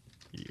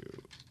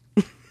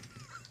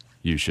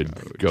 You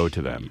should go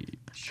to them.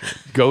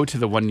 Go to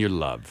the one you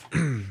love.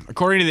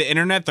 According to the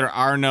internet, there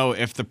are no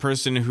 "if the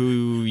person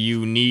who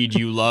you need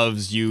you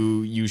loves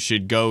you, you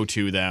should go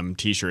to them"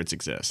 T-shirts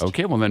exist.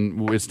 Okay, well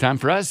then it's time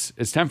for us.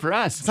 It's time for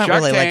us. It's not Shark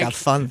really Tank. like a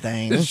fun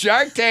thing. It's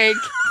Shark Tank.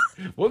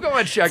 We'll go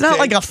on Shark It's not Tank.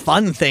 like a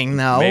fun thing,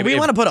 though. Maybe we if-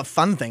 want to put a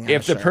fun thing on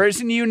If the Shark.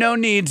 person you know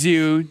needs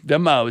you the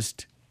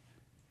most,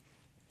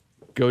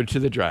 go to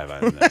the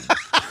drive-on. Then.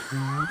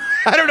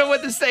 I don't know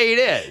what the saying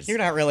is. You're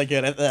not really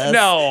good at this.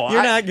 No,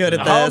 You're not good at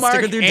this. Hallmark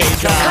Stick with your day ain't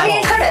job. Connie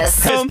and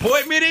Curtis. Just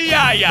point me to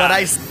Yaya.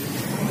 But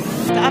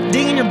stop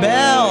dinging your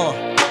bell.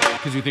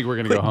 Because you think we're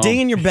going to go Quit home.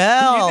 dinging your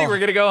bell. You think we're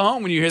going to go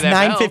home when you hear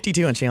that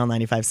 9:52 on Channel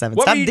 95.7.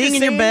 What Stop were you just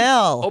dinging your saying?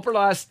 bell. Oprah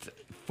lost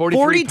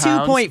 43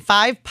 pounds.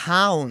 42.5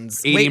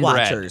 pounds. Eating Weight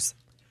bread. Watchers.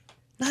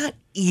 Not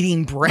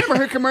eating bread.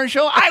 Remember her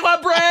commercial? I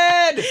love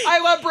bread. I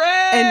love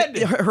bread. And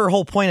her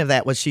whole point of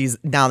that was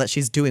now that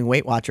she's doing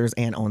Weight Watchers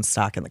and owns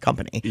stock in the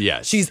company.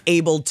 Yes. She's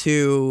able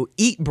to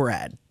eat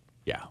bread.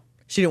 Yeah.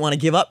 She didn't want to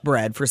give up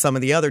bread for some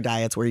of the other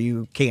diets where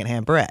you can't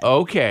have bread.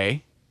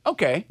 Okay.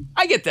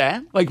 I get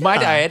that. Like my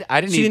diet,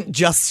 I didn't She eat.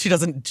 She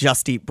doesn't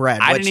just eat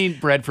bread. I which- didn't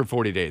eat bread for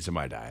 40 days in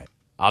my diet.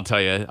 I'll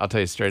tell you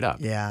straight up.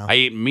 Yeah. I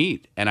ate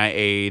meat and I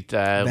ate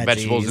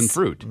vegetables and Veggies.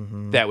 fruit.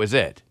 That was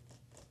it.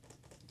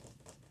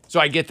 So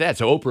I get that.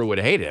 So Oprah would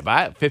have hated it. But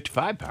I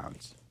 55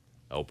 pounds.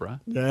 Oprah.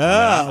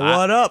 Yeah,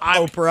 what up,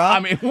 Oprah? I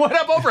mean, what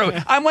up,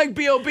 Oprah? I'm like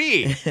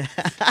B.O.B.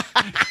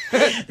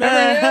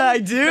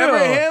 I do. Remember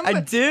him?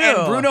 I do.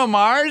 And Bruno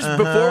Mars,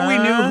 before we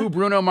knew who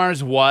Bruno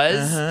Mars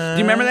was. Do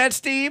you remember that,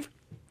 Steve?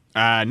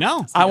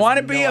 No. I Want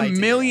to Be no a idea.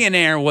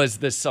 Millionaire was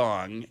the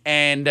song.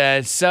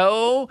 And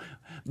so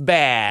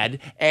bad.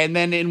 And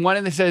then in one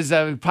of them says,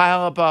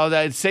 pile up all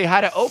that, say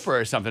hi to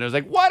Oprah or something. It was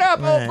like, what up,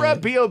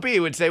 Oprah? B.O.B.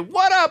 would say,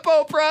 what up,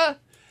 Oprah?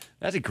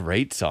 That's a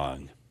great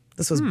song.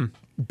 This was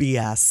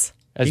BS.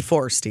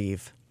 Before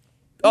Steve.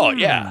 Oh,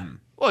 yeah.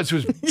 Well, this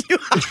was.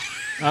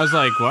 I was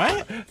like,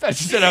 what? I thought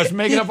you said I was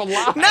making up a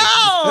lie.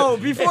 No,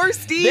 before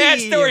Steve. That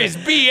story is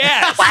BS.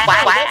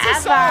 That's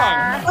a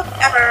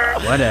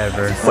song.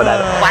 Whatever.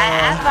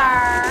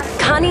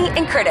 Connie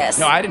and Curtis.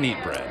 No, I didn't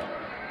eat bread.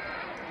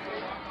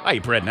 I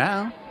eat bread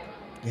now.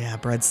 Yeah,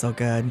 bread's so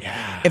good.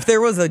 Yeah. If there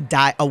was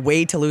a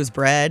way to lose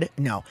bread,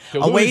 a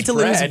way lose to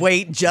lose bread,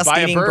 weight just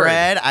buy a eating bird.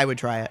 bread, I would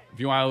try it. If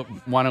you want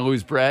to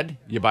lose bread,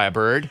 you buy a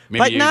bird. Maybe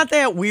But you, not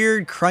that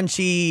weird,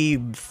 crunchy.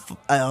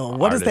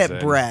 What is that Artisan-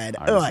 bread?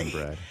 artisan Ugh.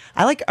 bread.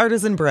 I like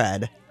artisan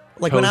bread.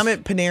 Like when Toast. I'm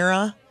at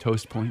Panera.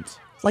 Toast Points.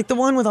 Like the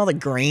one with all the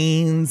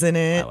grains in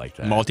it. I like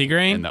that.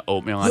 Multigrain? And the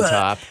oatmeal on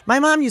top. My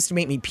mom used to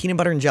make me peanut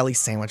butter and jelly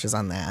sandwiches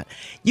on that.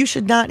 You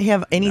should not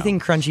have anything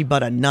crunchy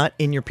but a nut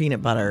in your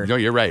peanut butter. No,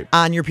 you're right.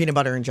 On your peanut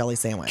butter and jelly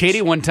sandwich.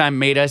 Katie one time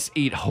made us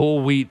eat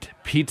whole wheat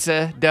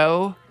pizza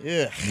dough.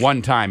 Ugh.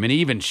 One time, and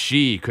even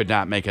she could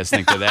not make us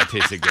think that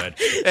tasted good.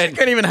 And she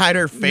couldn't even hide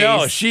her face.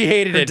 No, she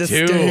hated it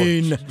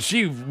disdain.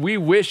 too. We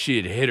wish she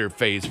had hid her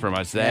face from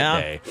us that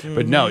day.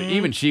 But no,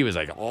 even she was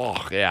like,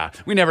 oh, yeah.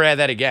 We never had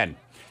that again.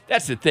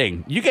 That's the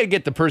thing. You got to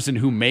get the person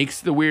who makes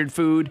the weird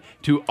food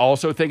to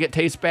also think it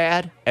tastes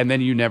bad, and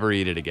then you never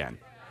eat it again.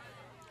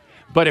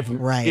 But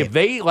if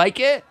they like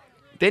it,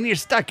 then you're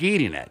stuck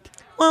eating it.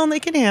 Well,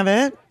 they can have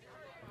it.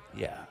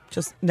 Yeah.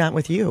 Just not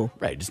with you.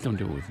 Right, just don't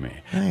do it with me.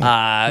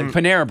 Right.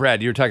 Panera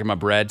Bread, you were talking about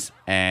breads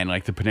and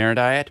like the Panera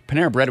diet.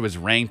 Panera Bread was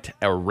ranked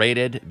or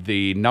rated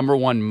the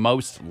 #1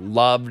 most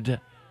loved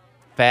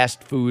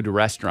fast food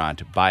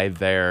restaurant by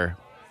their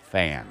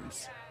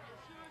fans.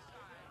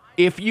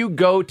 If you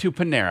go to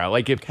Panera,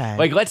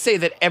 like let's say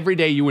that every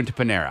day you went to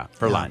Panera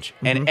for lunch,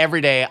 and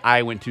every day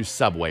I went to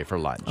Subway for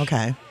lunch.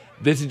 Okay.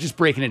 This is just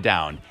breaking it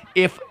down.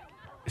 If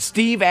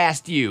Steve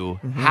asked you,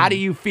 how do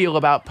you feel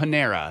about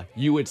Panera?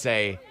 You would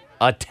say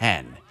a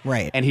 10.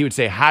 Right. And he would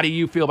say, how do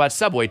you feel about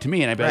Subway to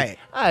me? And I'd be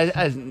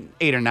like,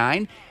 8 or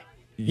 9.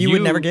 You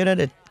would never give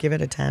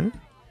it a 10?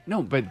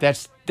 No, but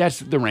that's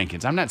the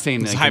rankings. I'm not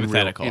saying it's that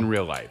hypothetical in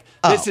real life.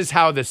 Oh. This is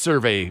how the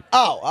survey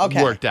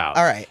worked out.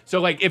 All right. So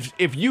like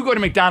if you go to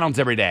McDonald's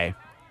every day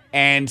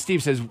and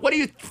Steve says, what do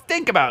you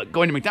think about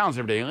going to McDonald's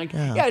every day? You're like,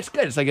 yeah, it's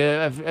good. It's like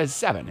a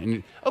 7.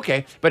 And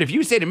okay. But if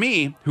you say to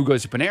me, who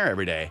goes to Panera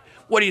every day,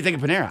 what do you think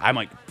of Panera? I'm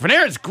like,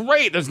 Panera's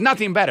great. There's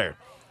nothing better.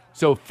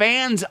 So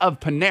fans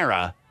of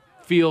Panera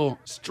feel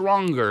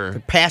stronger, they're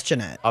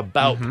passionate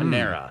about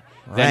Panera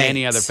than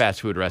any other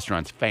fast food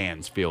restaurant's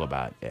fans feel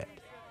about it.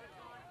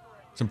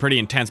 Some pretty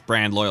intense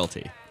brand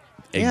loyalty.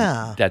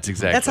 Yeah. That's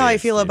exactly. That's how I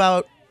feel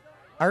about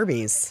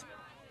Arby's.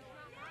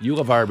 You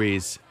love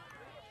Arby's.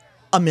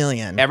 A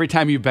million. Every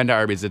time you've been to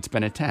Arby's, it's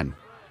been a 10.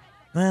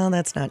 Well,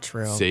 that's not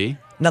true. See?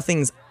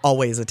 Nothing's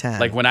always a 10.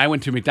 Like when I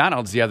went to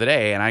McDonald's the other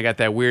day and I got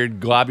that weird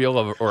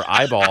globule or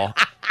eyeball,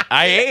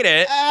 I ate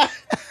it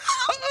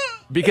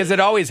because it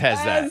always has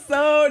that. That's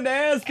so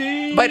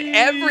nasty. But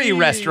every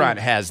restaurant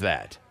has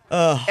that.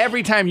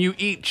 Every time you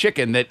eat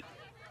chicken that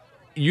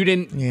you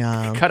didn't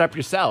cut up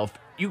yourself,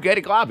 you get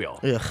a globule.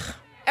 Ugh.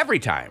 Every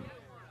time.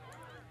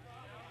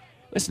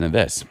 Listen to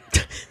this.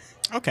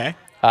 Okay.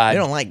 I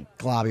don't like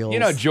globules. You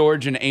know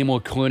George and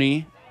Emil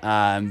Clooney?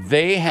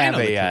 They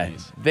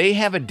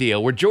have a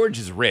deal where George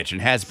is rich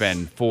and has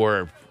been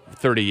for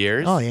 30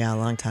 years. Oh yeah, a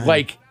long time.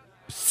 Like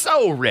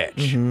so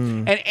rich.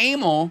 And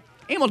Emil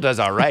does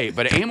all right,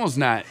 but Emil's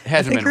hasn't been rich.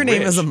 I think her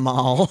name is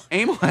Amal.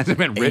 Emil hasn't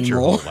been rich her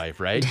whole life,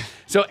 right?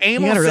 So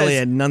Emil you gotta says, really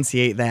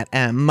enunciate that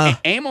M.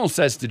 Emil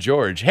says to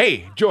George,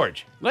 "Hey,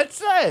 George,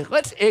 let's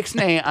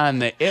ixnay on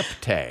the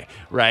ipte,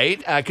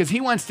 right? Because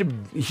he wants to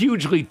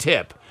hugely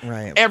tip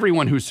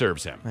everyone who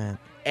serves him." Right.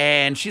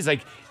 And she's like,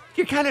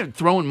 "You're kind of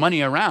throwing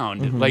money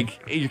around. Like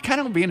you're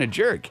kind of being a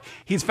jerk."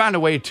 He's found a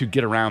way to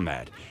get around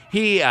that.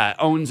 He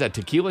owns a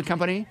tequila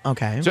company.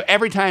 Okay. So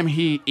every time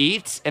he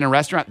eats in a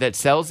restaurant that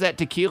sells that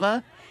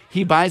tequila,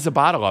 he buys a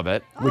bottle of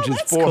it, which is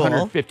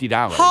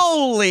 $450.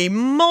 Holy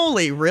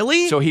moly,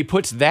 really? So he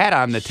puts that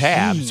on the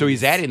tab. So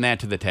he's adding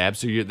that to the tab.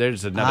 So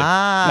there's another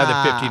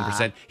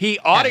 15%. He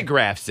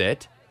autographs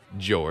it,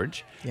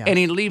 George, and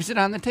he leaves it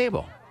on the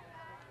table.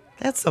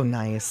 That's so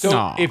nice.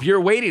 So if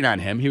you're waiting on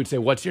him, he would say,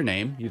 "What's your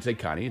name?" You'd say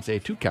Connie. You'd say,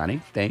 "To Connie,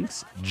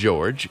 thanks,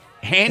 George."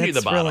 Hand you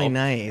the bottle. That's really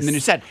nice. And then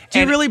you said, "Do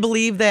you really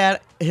believe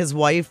that his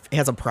wife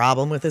has a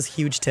problem with his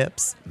huge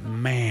tips?"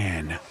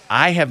 Man,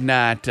 I have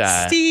not.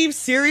 Steve,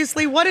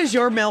 seriously, what is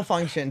your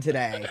malfunction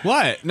today?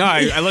 What? No,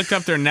 I looked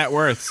up their net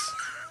worths.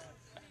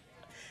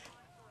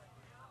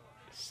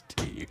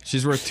 Steve.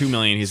 She's worth $2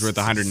 million. He's worth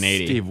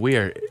 180. Steve, we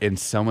are in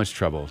so much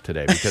trouble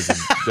today because of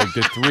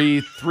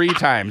the three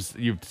times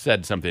you've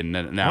said something.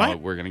 Now What?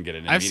 we're going to get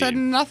in a I've meeting. said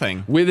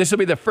nothing. This will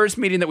be the first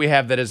meeting that we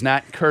have that is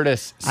not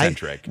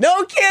Curtis-centric.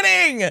 No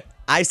kidding!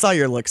 I saw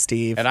your look,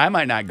 Steve. And I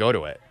might not go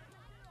to it.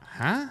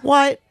 Huh?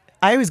 What?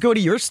 I always go to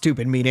your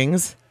stupid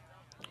meetings.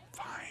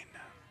 Fine.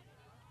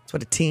 That's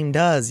what a team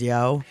does,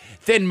 yo.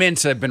 Thin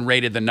Mints have been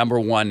rated the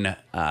 #1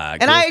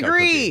 And I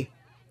agree. Cookie.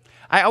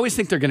 I always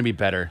think they're going to be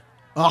better.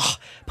 Ugh.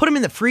 Put them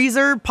in the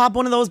freezer, pop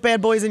one of those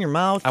bad boys in your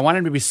mouth. I want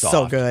them to be soft.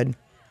 So good.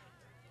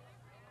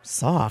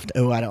 Soft?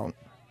 Oh, I don't.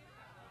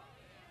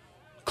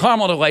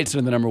 Caramel Delights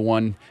are the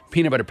 #1.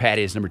 Peanut Butter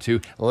Patty is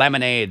 #2.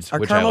 Lemonades, Are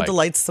which Caramel I like.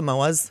 Delights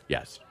Samoas?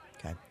 Yes.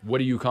 Okay. What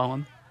do you call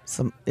them?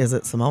 Is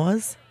it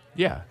Samoas?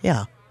 Yeah.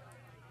 Yeah.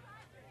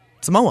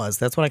 Samoas,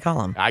 that's what I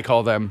call them. I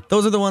call them.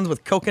 Those are the ones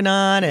with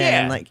coconut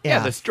and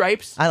the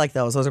stripes. I like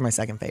those. Those are my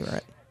second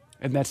favorite.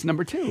 And that's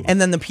 #2. And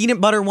then the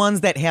peanut butter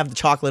ones that have the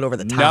chocolate over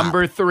the top.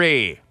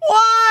 #3.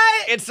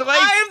 What? It's like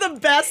I have the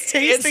best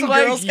tasting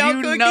Girl Scout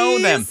you cookies. know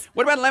them.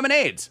 What about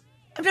lemonades?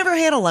 I've never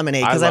had a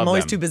lemonade I because love I'm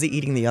always them. too busy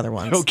eating the other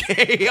ones.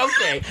 Okay.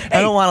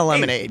 I don't want a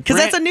lemonade because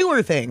Brand- that's a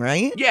newer thing,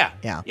 right? Yeah.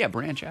 Yeah. Yeah,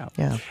 branch out.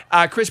 Yeah.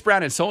 Chris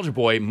Brown and Soulja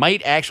Boy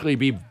might actually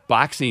be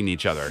boxing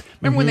each other.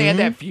 Remember when they had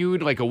that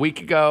feud like a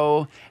week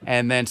ago,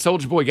 and then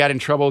Soulja Boy got in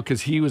trouble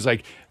because he was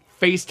like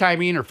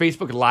FaceTiming or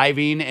Facebook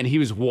Living, and he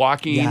was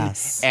walking,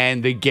 Yes.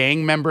 and the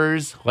gang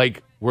members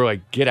like were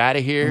like, "Get out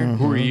of here!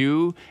 Who are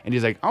you?" And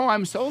he's like, "Oh,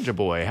 I'm Soulja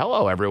Boy.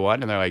 Hello,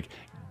 everyone." And they're like,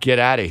 "Get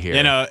out of here!"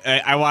 You know,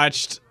 I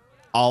watched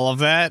all of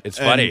that. It's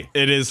and funny.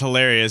 It is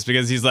hilarious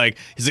because he's like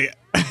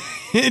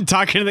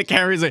talking to the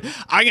camera. He's like,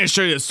 "I'm gonna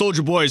show you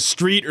Soulja Boy's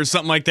street" or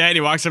something like that. And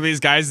he walks up to these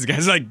guys. These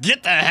guys are like,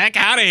 "Get the heck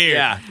out of here!"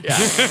 Yeah.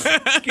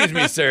 Excuse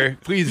me, sir.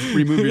 Please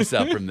remove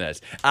yourself from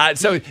this.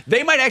 So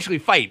they might actually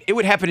fight. It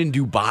would happen in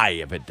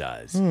Dubai if it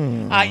does.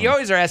 You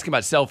always are asking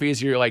about selfies.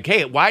 You're like,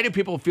 hey, why do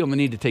people feel the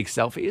need to take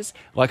selfies?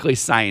 Luckily,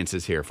 science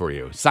is here for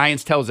you.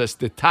 Science tells us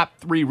the top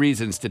 3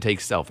 reasons to take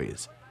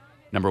selfies.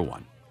 Number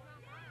 1.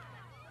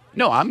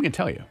 No, I'm going to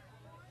tell you.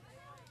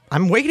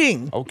 I'm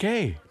waiting.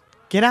 Okay.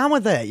 Get on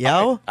with it,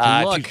 yo.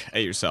 Look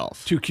at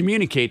yourself. To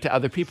communicate to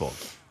other people.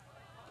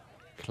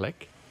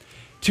 Click.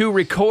 To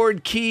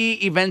record key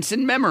events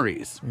and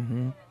memories.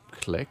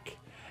 Click.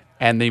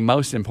 And the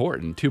most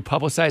important, to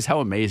publicize how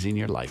amazing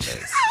your life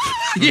is.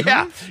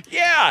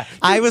 Yeah.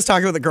 I was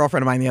talking with a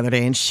girlfriend of mine the other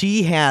day, and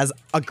she has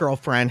a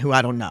girlfriend who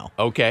I don't know.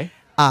 Okay.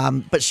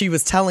 But she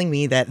was telling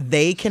me that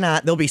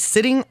they'll be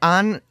sitting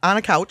on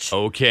a couch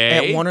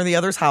Okay. at one or the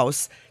other's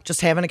house,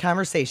 just having a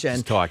conversation.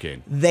 Just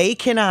talking. They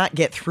cannot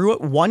get through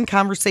one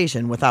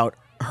conversation without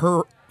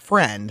her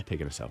friend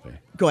Taking a selfie.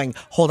 going,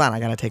 hold on, I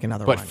got to take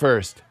another But one.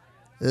 first,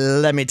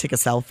 Let me take a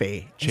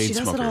selfie. And she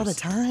does it all the Chainsmokers.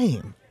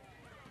 time.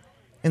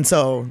 And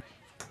so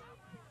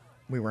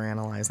we were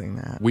analyzing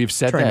that. we've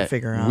said trying that. to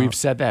figure out. We've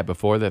said that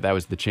before that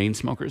was the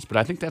Chainsmokers, but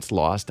I think that's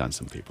lost on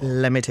some people.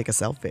 Let me take a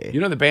selfie. You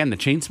know the band the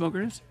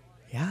Chainsmokers?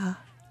 Yeah.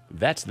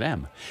 That's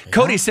them.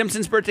 Cody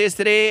Simpson's birthday is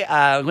today.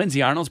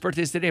 Lindsay Arnold's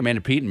birthday is today. Amanda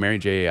Pete and Mary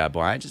J.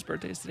 Blige's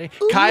birthday is today.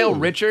 Kyle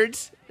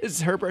Richards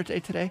is her birthday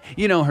today.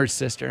 You know her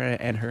sister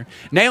and her.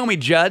 Naomi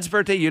Judd's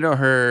birthday. You know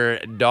her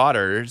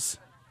daughters.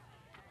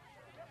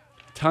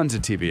 Tons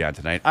of TV on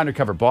tonight.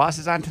 Undercover Boss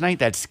is on tonight.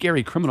 That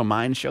scary Criminal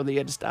Minds show that you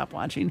had to stop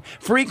watching.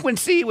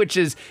 Frequency, which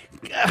is...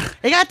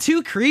 It got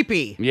too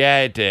creepy. Yeah,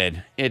 it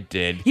did. It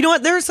did. You know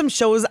what? There are some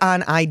shows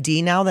on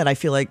ID now that I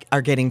feel like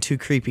are getting too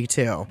creepy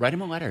too. Write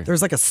him a letter.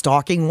 There's like a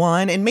stalking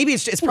one, and maybe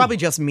it's probably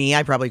just me.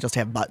 I probably just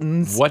have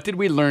buttons. What did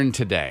we learn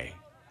today?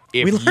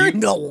 We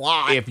learned a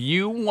lot. If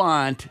you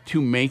want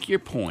to make your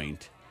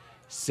point,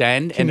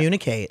 send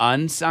Communicate.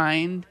 an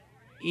unsigned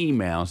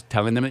email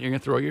telling them that you're going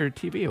to throw your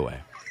TV away.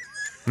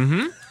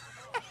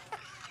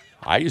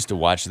 I used to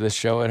watch this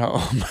show at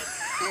home.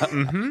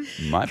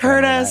 My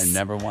Curtis, I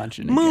never watch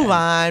it Move again.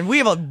 on. We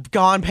have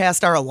gone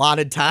past our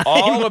allotted time.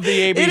 All of the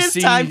It is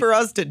ABC time for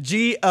us to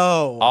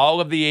GO. All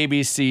of the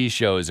ABC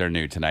shows are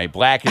new tonight.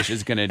 Blackish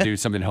is going to do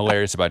something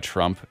hilarious about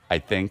Trump, I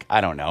think.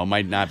 I don't know.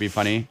 Might not be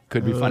funny.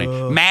 Could be funny.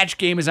 Match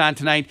Game is on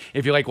tonight.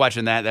 If you like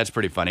watching that, that's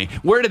pretty funny.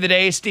 Word of the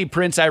day, Steve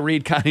Prince, I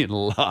read Connie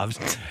loves.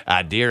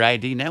 Dear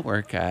ID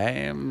Network, I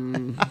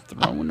am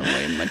throwing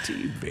away my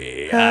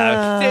TV.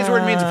 Today's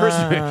word means a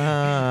person.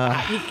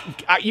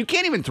 You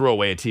can't even throw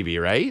away a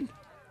TV, right?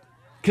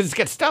 Because it's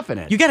got stuff in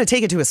it. You got to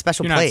take it to a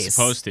special You're place. not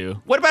supposed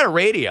to. What about a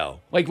radio?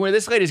 Like where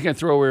this lady's going to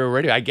throw away a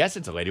radio? I guess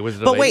it's a lady. Was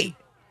it a But lady? wait,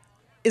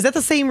 is that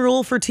the same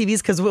rule for TVs?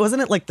 Because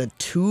wasn't it like the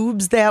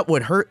tubes that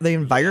would hurt the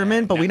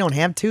environment, but we don't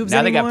have tubes Now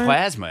anymore? they got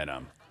plasma in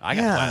them. I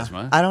got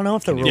plasma. I don't know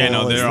if the rule Yeah,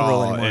 no, is they're the rule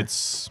all. anymore.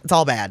 It's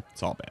all bad.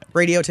 It's all bad.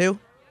 Radio too?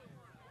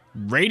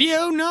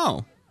 Radio?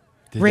 No.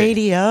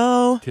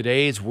 Radio.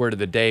 Today's word of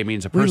the day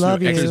means a We person love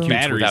who you. executes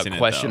Batteries without in it,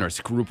 question though. or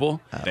scruple.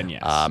 Then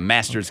yes.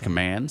 Master's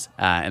commands,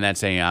 and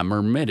that's a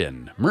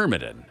myrmidon.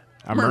 Myrmidon.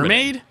 A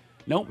mermaid?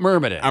 No,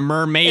 myrmidon. A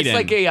mermaiden.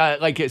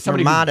 It's like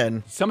somebody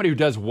Myrmidon. somebody who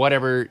does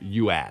whatever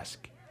you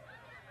ask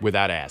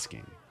without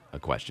asking a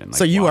question. Like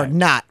So you why. are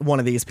not one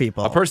of these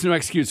people. A person who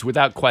executes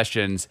without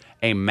questions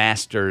a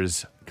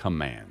master's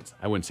commands.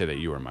 I wouldn't say that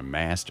you are my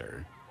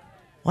master.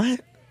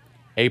 What?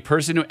 A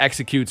person who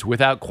executes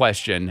without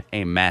question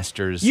a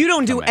master's You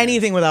don't do commands.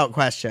 anything without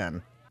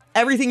question.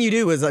 Everything you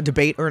do is a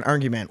debate or an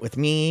argument with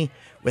me,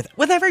 with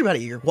everybody,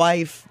 your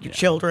wife, your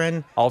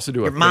children. Also do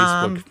a your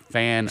mom, Facebook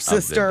fan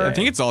sister. of the day. I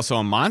think it's also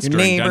a monster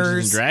Your in Dungeons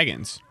neighbors. and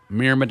Dragons.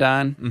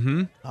 Myrmidon.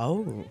 Mm-hmm.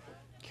 Oh,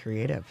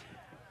 creative.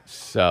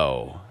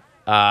 So,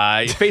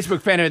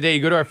 Facebook fan of the day,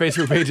 you go to our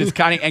Facebook page. It's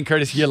Connie and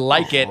Curtis. You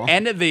like it.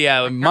 End of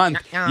the month,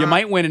 you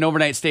might win an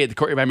overnight stay at the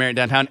Courtyard by Marriott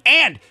downtown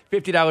and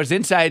 $50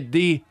 inside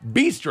the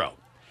bistro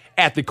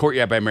at the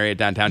Courtyard by Marriott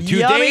downtown.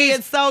 Yummy, Today's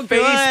it's so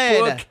good.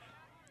 Facebook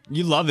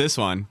You love this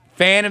one.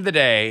 fan of the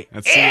day.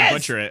 Let's see you is-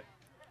 butcher it.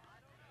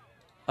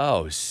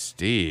 Oh,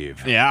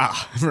 Steve. Yeah,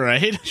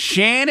 right?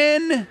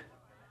 Shannon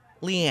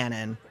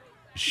Leannon.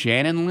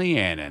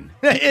 Leannon.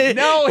 No,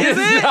 it Is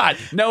is it? not.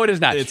 No, it is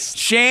not. It's-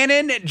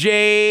 Shannon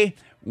J.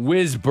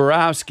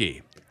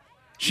 Wisborowski.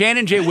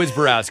 Shannon J.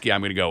 Wisborowski, I'm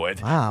going to go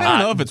with. Wow. I don't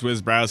know if it's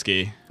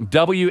Wisbrowski.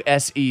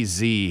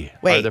 WSEZ are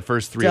Wait. the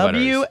first three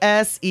letters.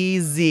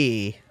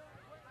 WSEZ.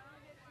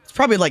 It's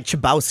probably like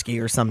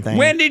Chabowski or something.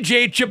 Wendy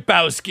J.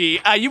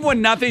 Chabowski. You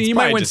won nothing. You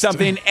might win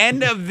something.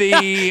 End of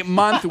the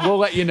month. We'll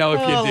let you know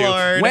if you do.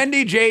 Lord.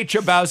 Wendy J.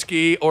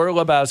 Chabowski or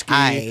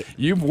Lebowski.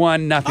 You've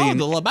won nothing. Oh,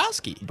 the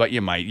Lebowski. But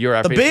you might. You're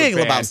our The Facebook big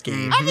fan.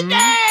 Lebowski.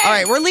 All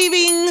right, we're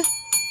leaving.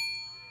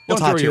 Don't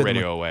talk throw to your you in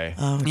the radio away.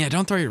 Yeah,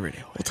 don't throw your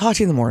radio. We'll talk to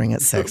you in the morning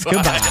at 6.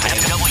 Goodbye.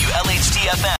 WLHD FM.